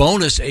up, that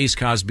bonus Ace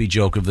Cosby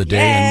joke of the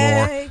day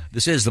and more.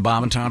 This is the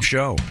Bob and Tom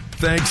Show.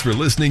 Thanks for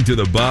listening to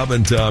the Bob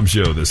and Tom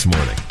Show this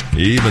morning.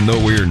 Even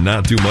though we're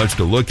not too much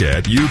to look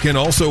at, you can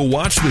also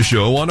watch the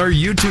show on our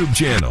YouTube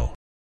channel.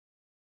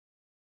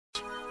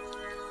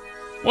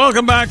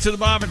 Welcome back to the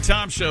Bob and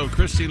Tom Show.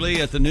 Christy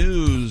Lee at the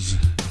news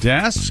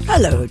desk.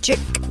 Hello, Chick.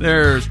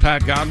 There's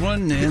Pat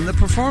Godwin in the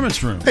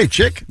performance room. Hey,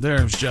 Chick.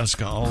 There's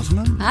Jessica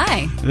Alsman.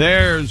 Hi.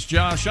 There's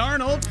Josh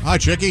Arnold. Hi,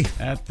 Chickie.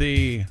 At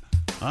the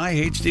I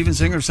Hate Steven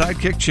Singer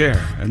sidekick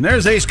chair. And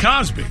there's Ace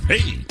Cosby.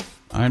 Hey.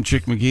 I'm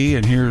Chick McGee,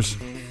 and here's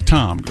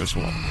Tom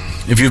Griswold.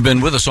 If you've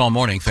been with us all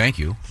morning, thank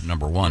you.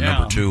 Number one. Yeah,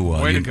 Number two,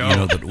 way to go. You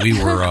know that we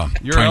were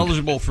You're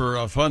eligible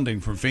for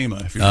funding from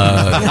FEMA. If you're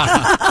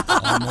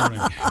all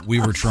morning. We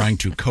were trying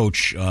to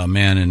coach a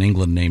man in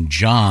England named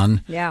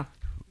John. Yeah.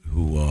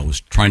 Who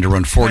was trying to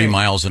run 40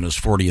 miles on his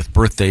 40th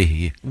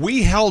birthday.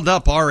 We held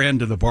up our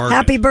end of the bargain.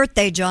 Happy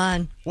birthday,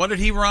 John. What did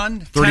he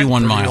run?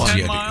 31 miles.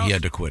 10 He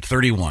had to quit.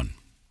 31.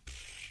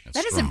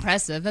 That is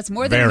impressive. That's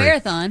more than a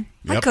marathon.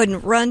 I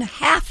couldn't run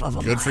half of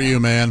them. Good for you,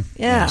 man.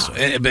 Yeah.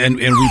 Yes.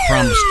 And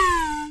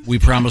we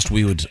promised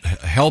we would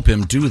help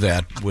him do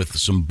that with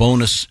some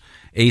bonus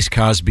Ace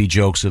Cosby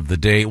jokes of the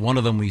day. One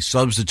of them we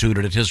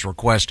substituted at his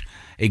request,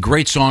 a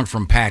great song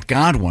from Pat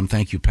Godwin.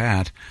 Thank you,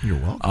 Pat. You're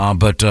welcome.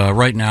 But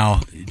right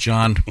now,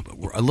 John,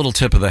 a little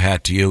tip of the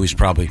hat to you. He's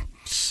probably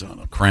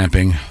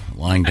cramping,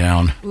 lying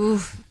down.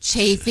 Ooh,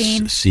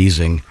 chafing.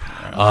 Seizing.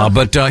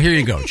 But here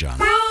you go, John.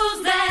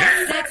 Who's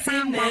that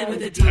sexy man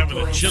with a deep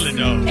voice? Chili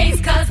dog.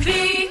 Ace Cosby,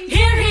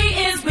 here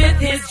he is with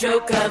his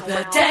joke of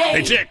the day.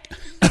 Hey, Chick.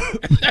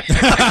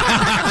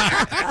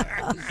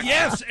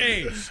 Yes,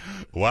 Ace.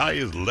 Why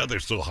is leather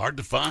so hard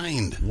to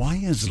find? Why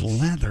is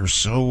leather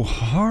so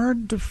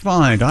hard to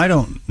find? I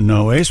don't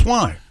know, Ace.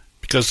 Why?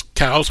 Because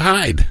cows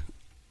hide.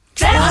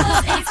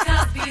 That was Ace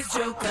Cosby's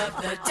joke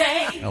of the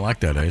day. I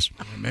like that, Ace.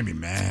 It made me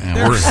mad.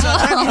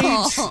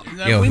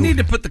 Yeah, we need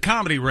to put the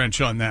comedy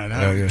wrench on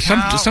that.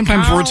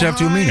 Sometimes words have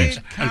two meanings.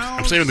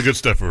 I'm saving the good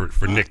stuff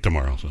for Nick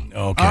tomorrow. So.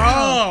 Okay.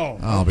 Oh.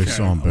 I'll be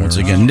so embarrassed. Once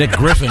again, Nick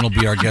Griffin will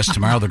be our guest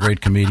tomorrow, the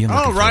great comedian.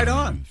 Oh, right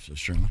on.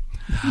 Certainly.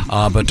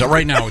 But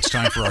right now it's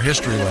time for our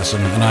history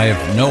lesson, and I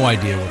have no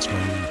idea what's going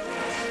on.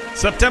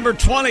 September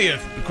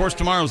 20th. Of course,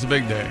 tomorrow's the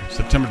big day.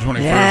 September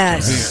 21st.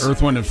 Yes. The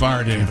Earth, Wind, and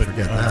Fire Day. But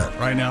forget that.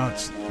 right now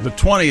it's the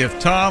 20th.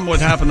 Tom, what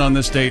happened on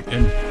this date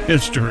in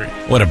history?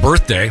 What a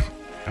birthday.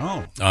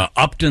 Oh.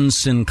 Upton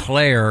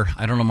Sinclair,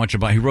 I don't know much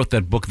about. He wrote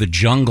that book, The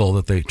Jungle,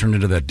 that they turned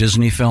into that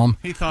Disney film.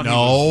 He thought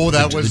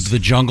that was the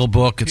Jungle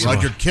Book. It's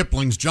Rudyard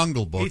Kipling's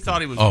Jungle Book. He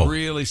thought he was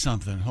really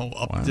something.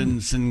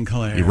 Upton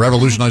Sinclair. He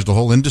revolutionized the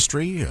whole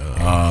industry.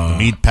 The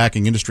meat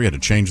packing industry had to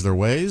change their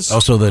ways.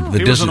 Also, the He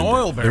was Disney. an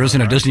oil baron, There isn't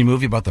a right? Disney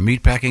movie about the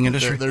meat packing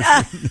industry.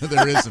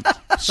 There isn't.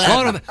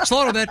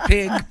 Slaughter that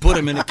pig, put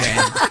him in a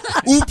can.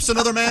 Oops!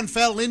 Another man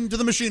fell into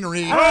the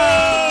machinery.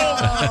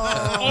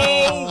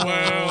 Oh,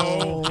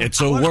 well.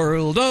 It's a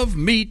world of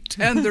meat,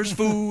 and there's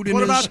food in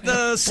What his... about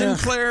the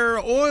Sinclair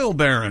oil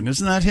baron?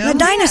 Isn't that him? The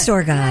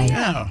dinosaur guy.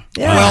 Yeah.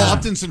 Well,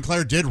 Upton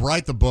Sinclair did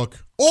write the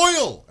book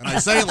Oil, and I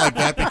say it like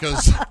that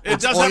because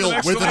it's does have oil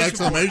an with an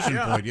exclamation exclamation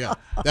point, point. Yeah,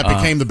 that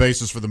became the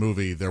basis for the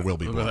movie There Will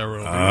Be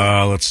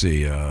Blood. Let's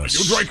see. You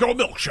drink your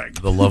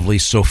milkshake. The lovely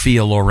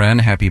Sophia Loren,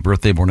 happy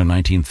birthday, born in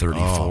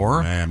 1934.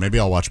 Oh, man, maybe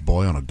I'll watch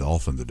Boy on a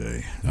Dolphin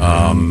today.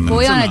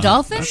 Boy on a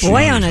dolphin?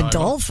 Boy on a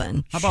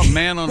dolphin. How about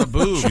man on a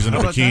boob? She's in a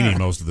How about bikini that?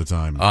 most of the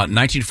time.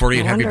 1948,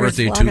 I happy wonder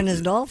birthday who's flogging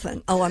his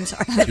dolphin. Oh, I'm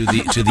sorry.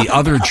 to the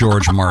other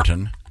George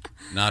Martin,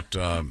 not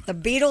The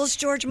Beatles,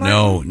 George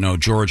Martin? no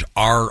George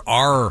R.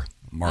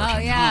 Martin. Oh,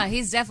 yeah.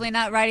 He's definitely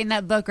not writing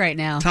that book right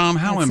now. Tom,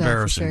 how That's, for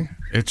embarrassing. sure.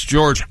 It's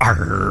George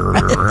R.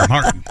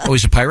 Martin. Oh,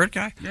 he's a pirate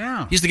guy?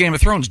 Yeah. He's the Game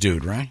of Thrones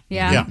dude, right?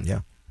 Yeah.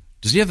 Yeah.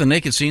 Does he have the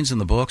naked scenes in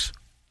the books?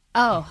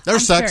 Oh,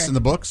 There's I'm sex sure. in the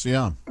books,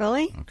 yeah.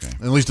 Really? Okay.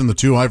 At least in the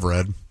two I've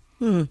read.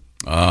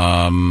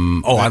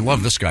 I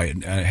love this guy.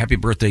 Happy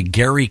birthday,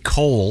 Gary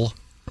Cole,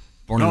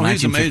 born in Oh,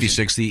 he's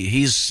 1956.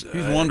 He's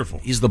wonderful.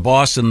 He's the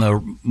boss in the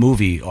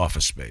movie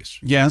Office Space.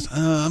 Yes,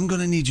 I'm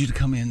going to need you to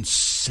come in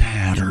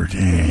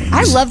Saturday.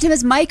 I loved him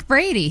as Mike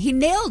Brady. He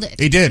nailed it.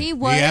 He did. He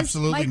was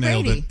absolutely Mike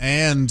nailed Brady. it.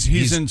 And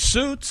He's in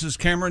Suits as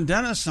Cameron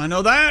Dennis. I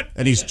know that.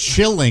 and he's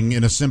chilling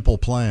in A Simple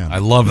Plan. I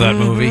love that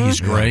movie. He's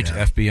great.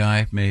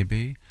 FBI,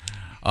 maybe.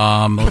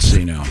 Let's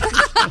see now.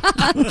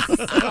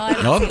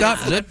 Nope,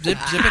 zip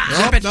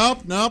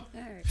it. Nope.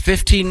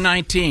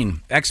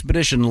 1519,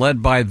 expedition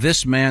led by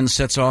this man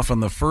sets off on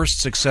the first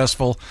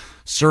successful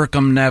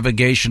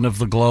circumnavigation of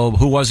the globe.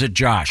 Who was it,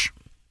 Josh?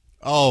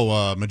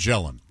 Oh,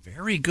 Magellan.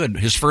 Very good.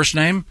 His first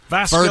name?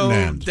 Vasco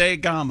Ferdinand. da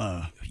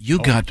Gama. You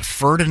got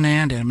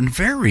Ferdinand, and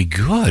very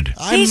good.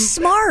 He's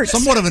smart.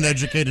 Somewhat of an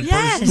educated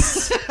person.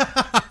 Yes.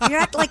 You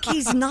act like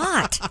he's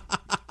not.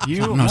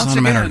 No, it's not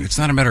a matter. It's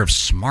not a matter of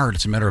smart.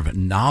 It's a matter of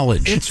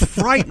knowledge. It's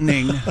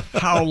frightening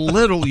how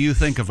little you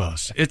think of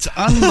us. It's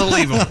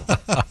unbelievable.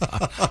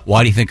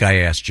 Why do you think I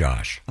asked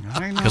Josh?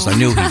 I know. Because I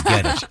knew he'd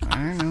get it.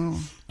 I know.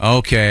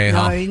 Okay.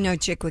 No, no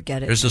chick would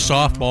get it. There's a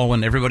softball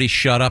when everybody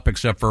shut up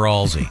except for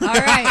Halsey. All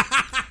right.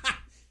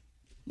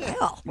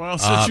 Well,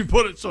 since you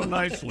put it so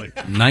nicely.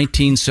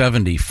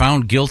 1970,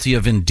 found guilty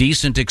of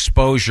indecent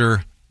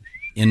exposure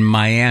in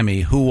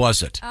Miami. Who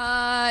was it?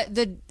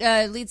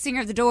 The lead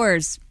singer of The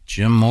Doors.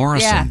 Jim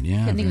Morrison. Yeah.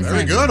 Couldn't think of his Very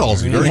name. good,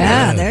 Halsey. Very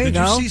Yeah, good. there you Did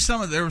go. you see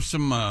some of, there were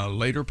some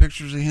later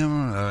pictures of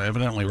him,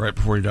 evidently right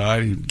before he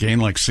died. He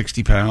gained like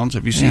 60 pounds.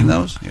 Have you seen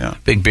those? Yeah.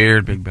 Big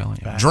beard, big belly.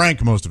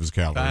 Drank most of his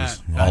calories. Fat.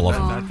 All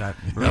of them.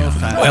 Real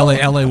fat.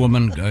 LA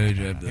woman,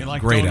 He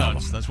liked great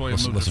donuts. album. That's why he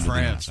Listen- moved to listen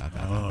France.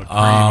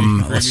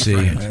 that. Let's see.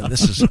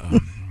 This is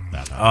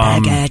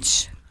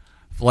Baguette.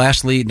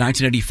 lastly,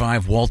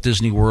 1985, Walt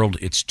Disney World.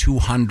 Its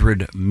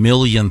 200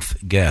 millionth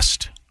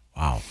guest.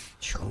 Wow.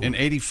 In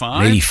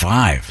 85?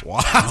 85.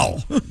 Wow.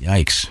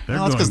 Yikes.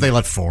 Well, that's because they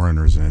let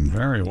foreigners in.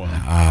 Very well.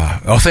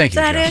 Thank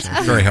you, Is that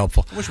Jeff. it? Very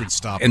helpful. I wish we'd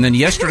stop. And then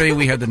yesterday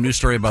we had the news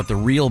story about the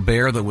real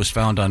bear that was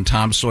found on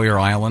Tom Sawyer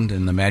Island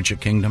in the Magic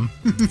Kingdom.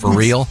 For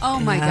real. Oh,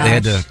 my They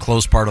had gosh. to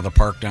close part of the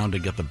park down to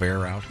get the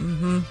bear out.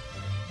 Mm-hmm.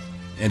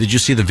 And did you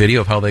see the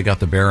video of how they got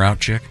the bear out,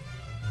 Chick?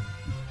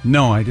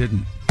 No, I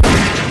didn't.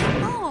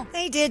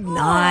 They did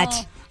not.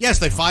 Yes,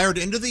 they fired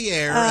into the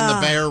air and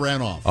the bear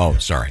ran off. Oh,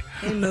 sorry.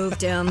 They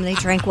moved him. They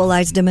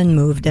tranquilized him and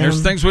moved him.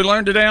 There's things we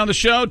learned today on the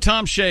show.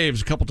 Tom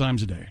shaves a couple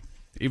times a day.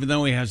 Even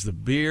though he has the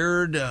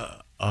beard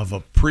of a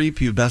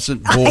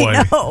prepubescent boy,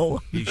 I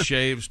know. he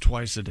shaves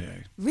twice a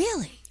day.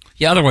 Really?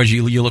 Yeah, otherwise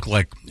you look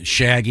like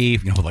Shaggy,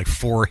 with like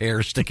 4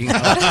 hairs sticking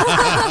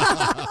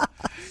out.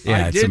 Yeah, I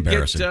it's did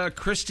embarrassing. get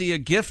Christy a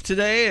gift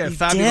today, a You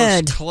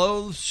fabulous did.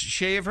 clothes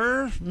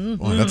shaver.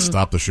 Boy, that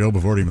stopped the show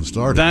before it even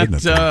started, That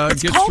didn't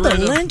it? gets Called a rid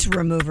of. lint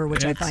remover,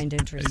 which I find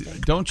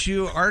interesting. Aren't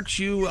you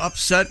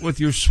upset with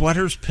your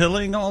sweaters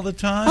pilling all the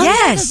time? Oh,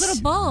 Yes. those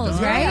little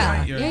balls,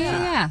 right?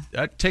 Yeah.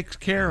 That takes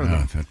care of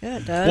them. Yeah,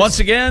 it does. Once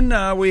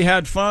again, we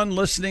had fun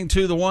listening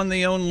to the one,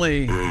 the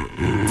only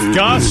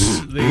Gus,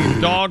 the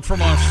dog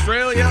from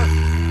Australia,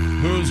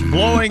 who's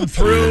blowing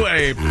through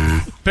a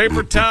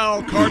paper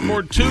towel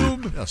cardboard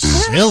tube.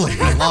 Silly.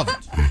 I love it.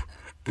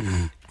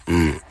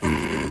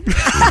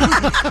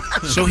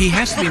 So he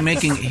has to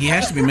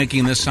be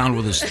making this sound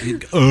with his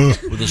throat.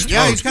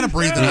 Yeah, he's kind of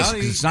breathing out.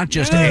 It's not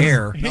just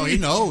air. No, he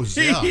knows.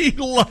 Yeah. He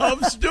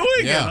loves doing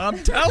it. Yeah.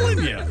 I'm telling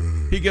you.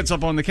 He gets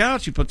up on the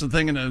couch. He puts the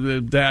thing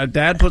in.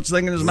 Dad puts the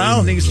thing in his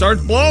mouth, and he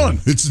starts blowing.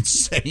 It's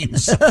insane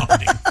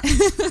sounding.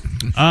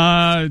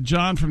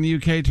 John from the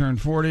UK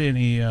turned 40, and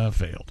he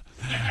failed.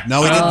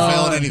 No, he didn't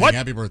fail at anything.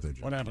 Happy birthday,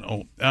 Joe. What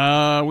happened?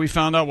 Oh, we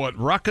found out what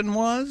rucking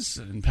was,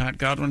 and Pat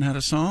Godwin had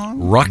a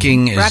song.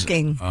 Rucking is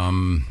Rucking.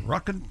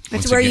 Rucking.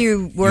 It's where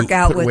you work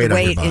out with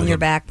weight in your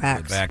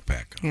backpack.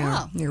 Backpack.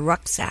 Yeah, your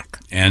rucksack.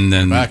 And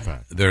then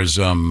Backpack. there's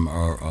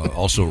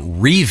also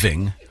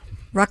reeving.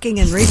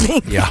 Rucking and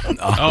reeving. Yeah.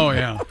 Oh,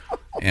 yeah.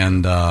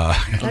 And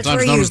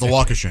sometimes known as the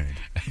walk of shame.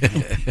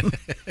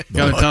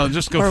 Gotta tell,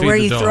 just go or feed where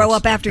the you dogs, throw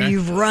up after okay?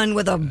 you've run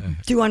with a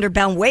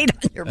 200-pound weight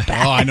on your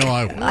back. Oh, I know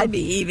I would. I'd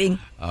be heaving.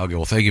 Okay,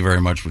 well, thank you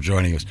very much for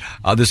joining us.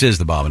 This is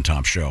the Bob and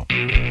Tom Show.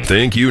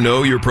 Think you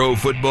know your pro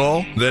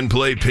football? Then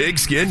play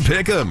Pigskin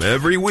Pick'em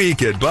every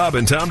week at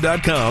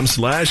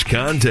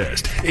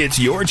bobandtom.com/contest. It's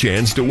your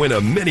chance to win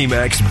a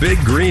Minimax Big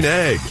Green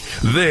Egg.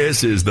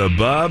 This is the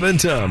Bob and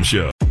Tom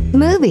Show.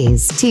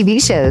 Movies,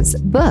 TV shows,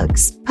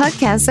 books,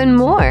 podcasts, and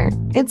more.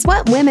 It's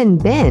what women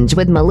binge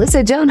with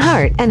Melissa Joan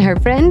Hart and her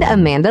friend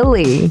Amanda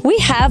Lee. We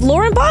have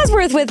Lauren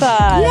Bosworth with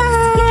us.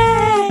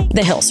 Yay!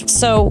 The Hills.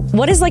 So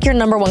what is like your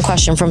number one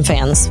question from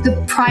fans? The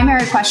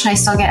primary question I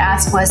still get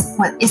asked was,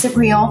 "What is it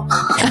real?"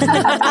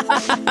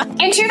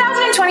 In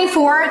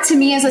 2024, to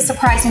me, is a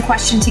surprising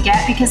question to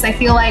get because I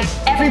feel like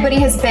everybody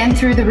has been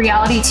through the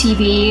reality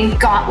TV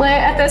gauntlet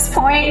at this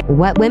point.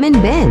 What women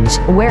binge,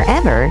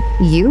 wherever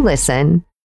you listen.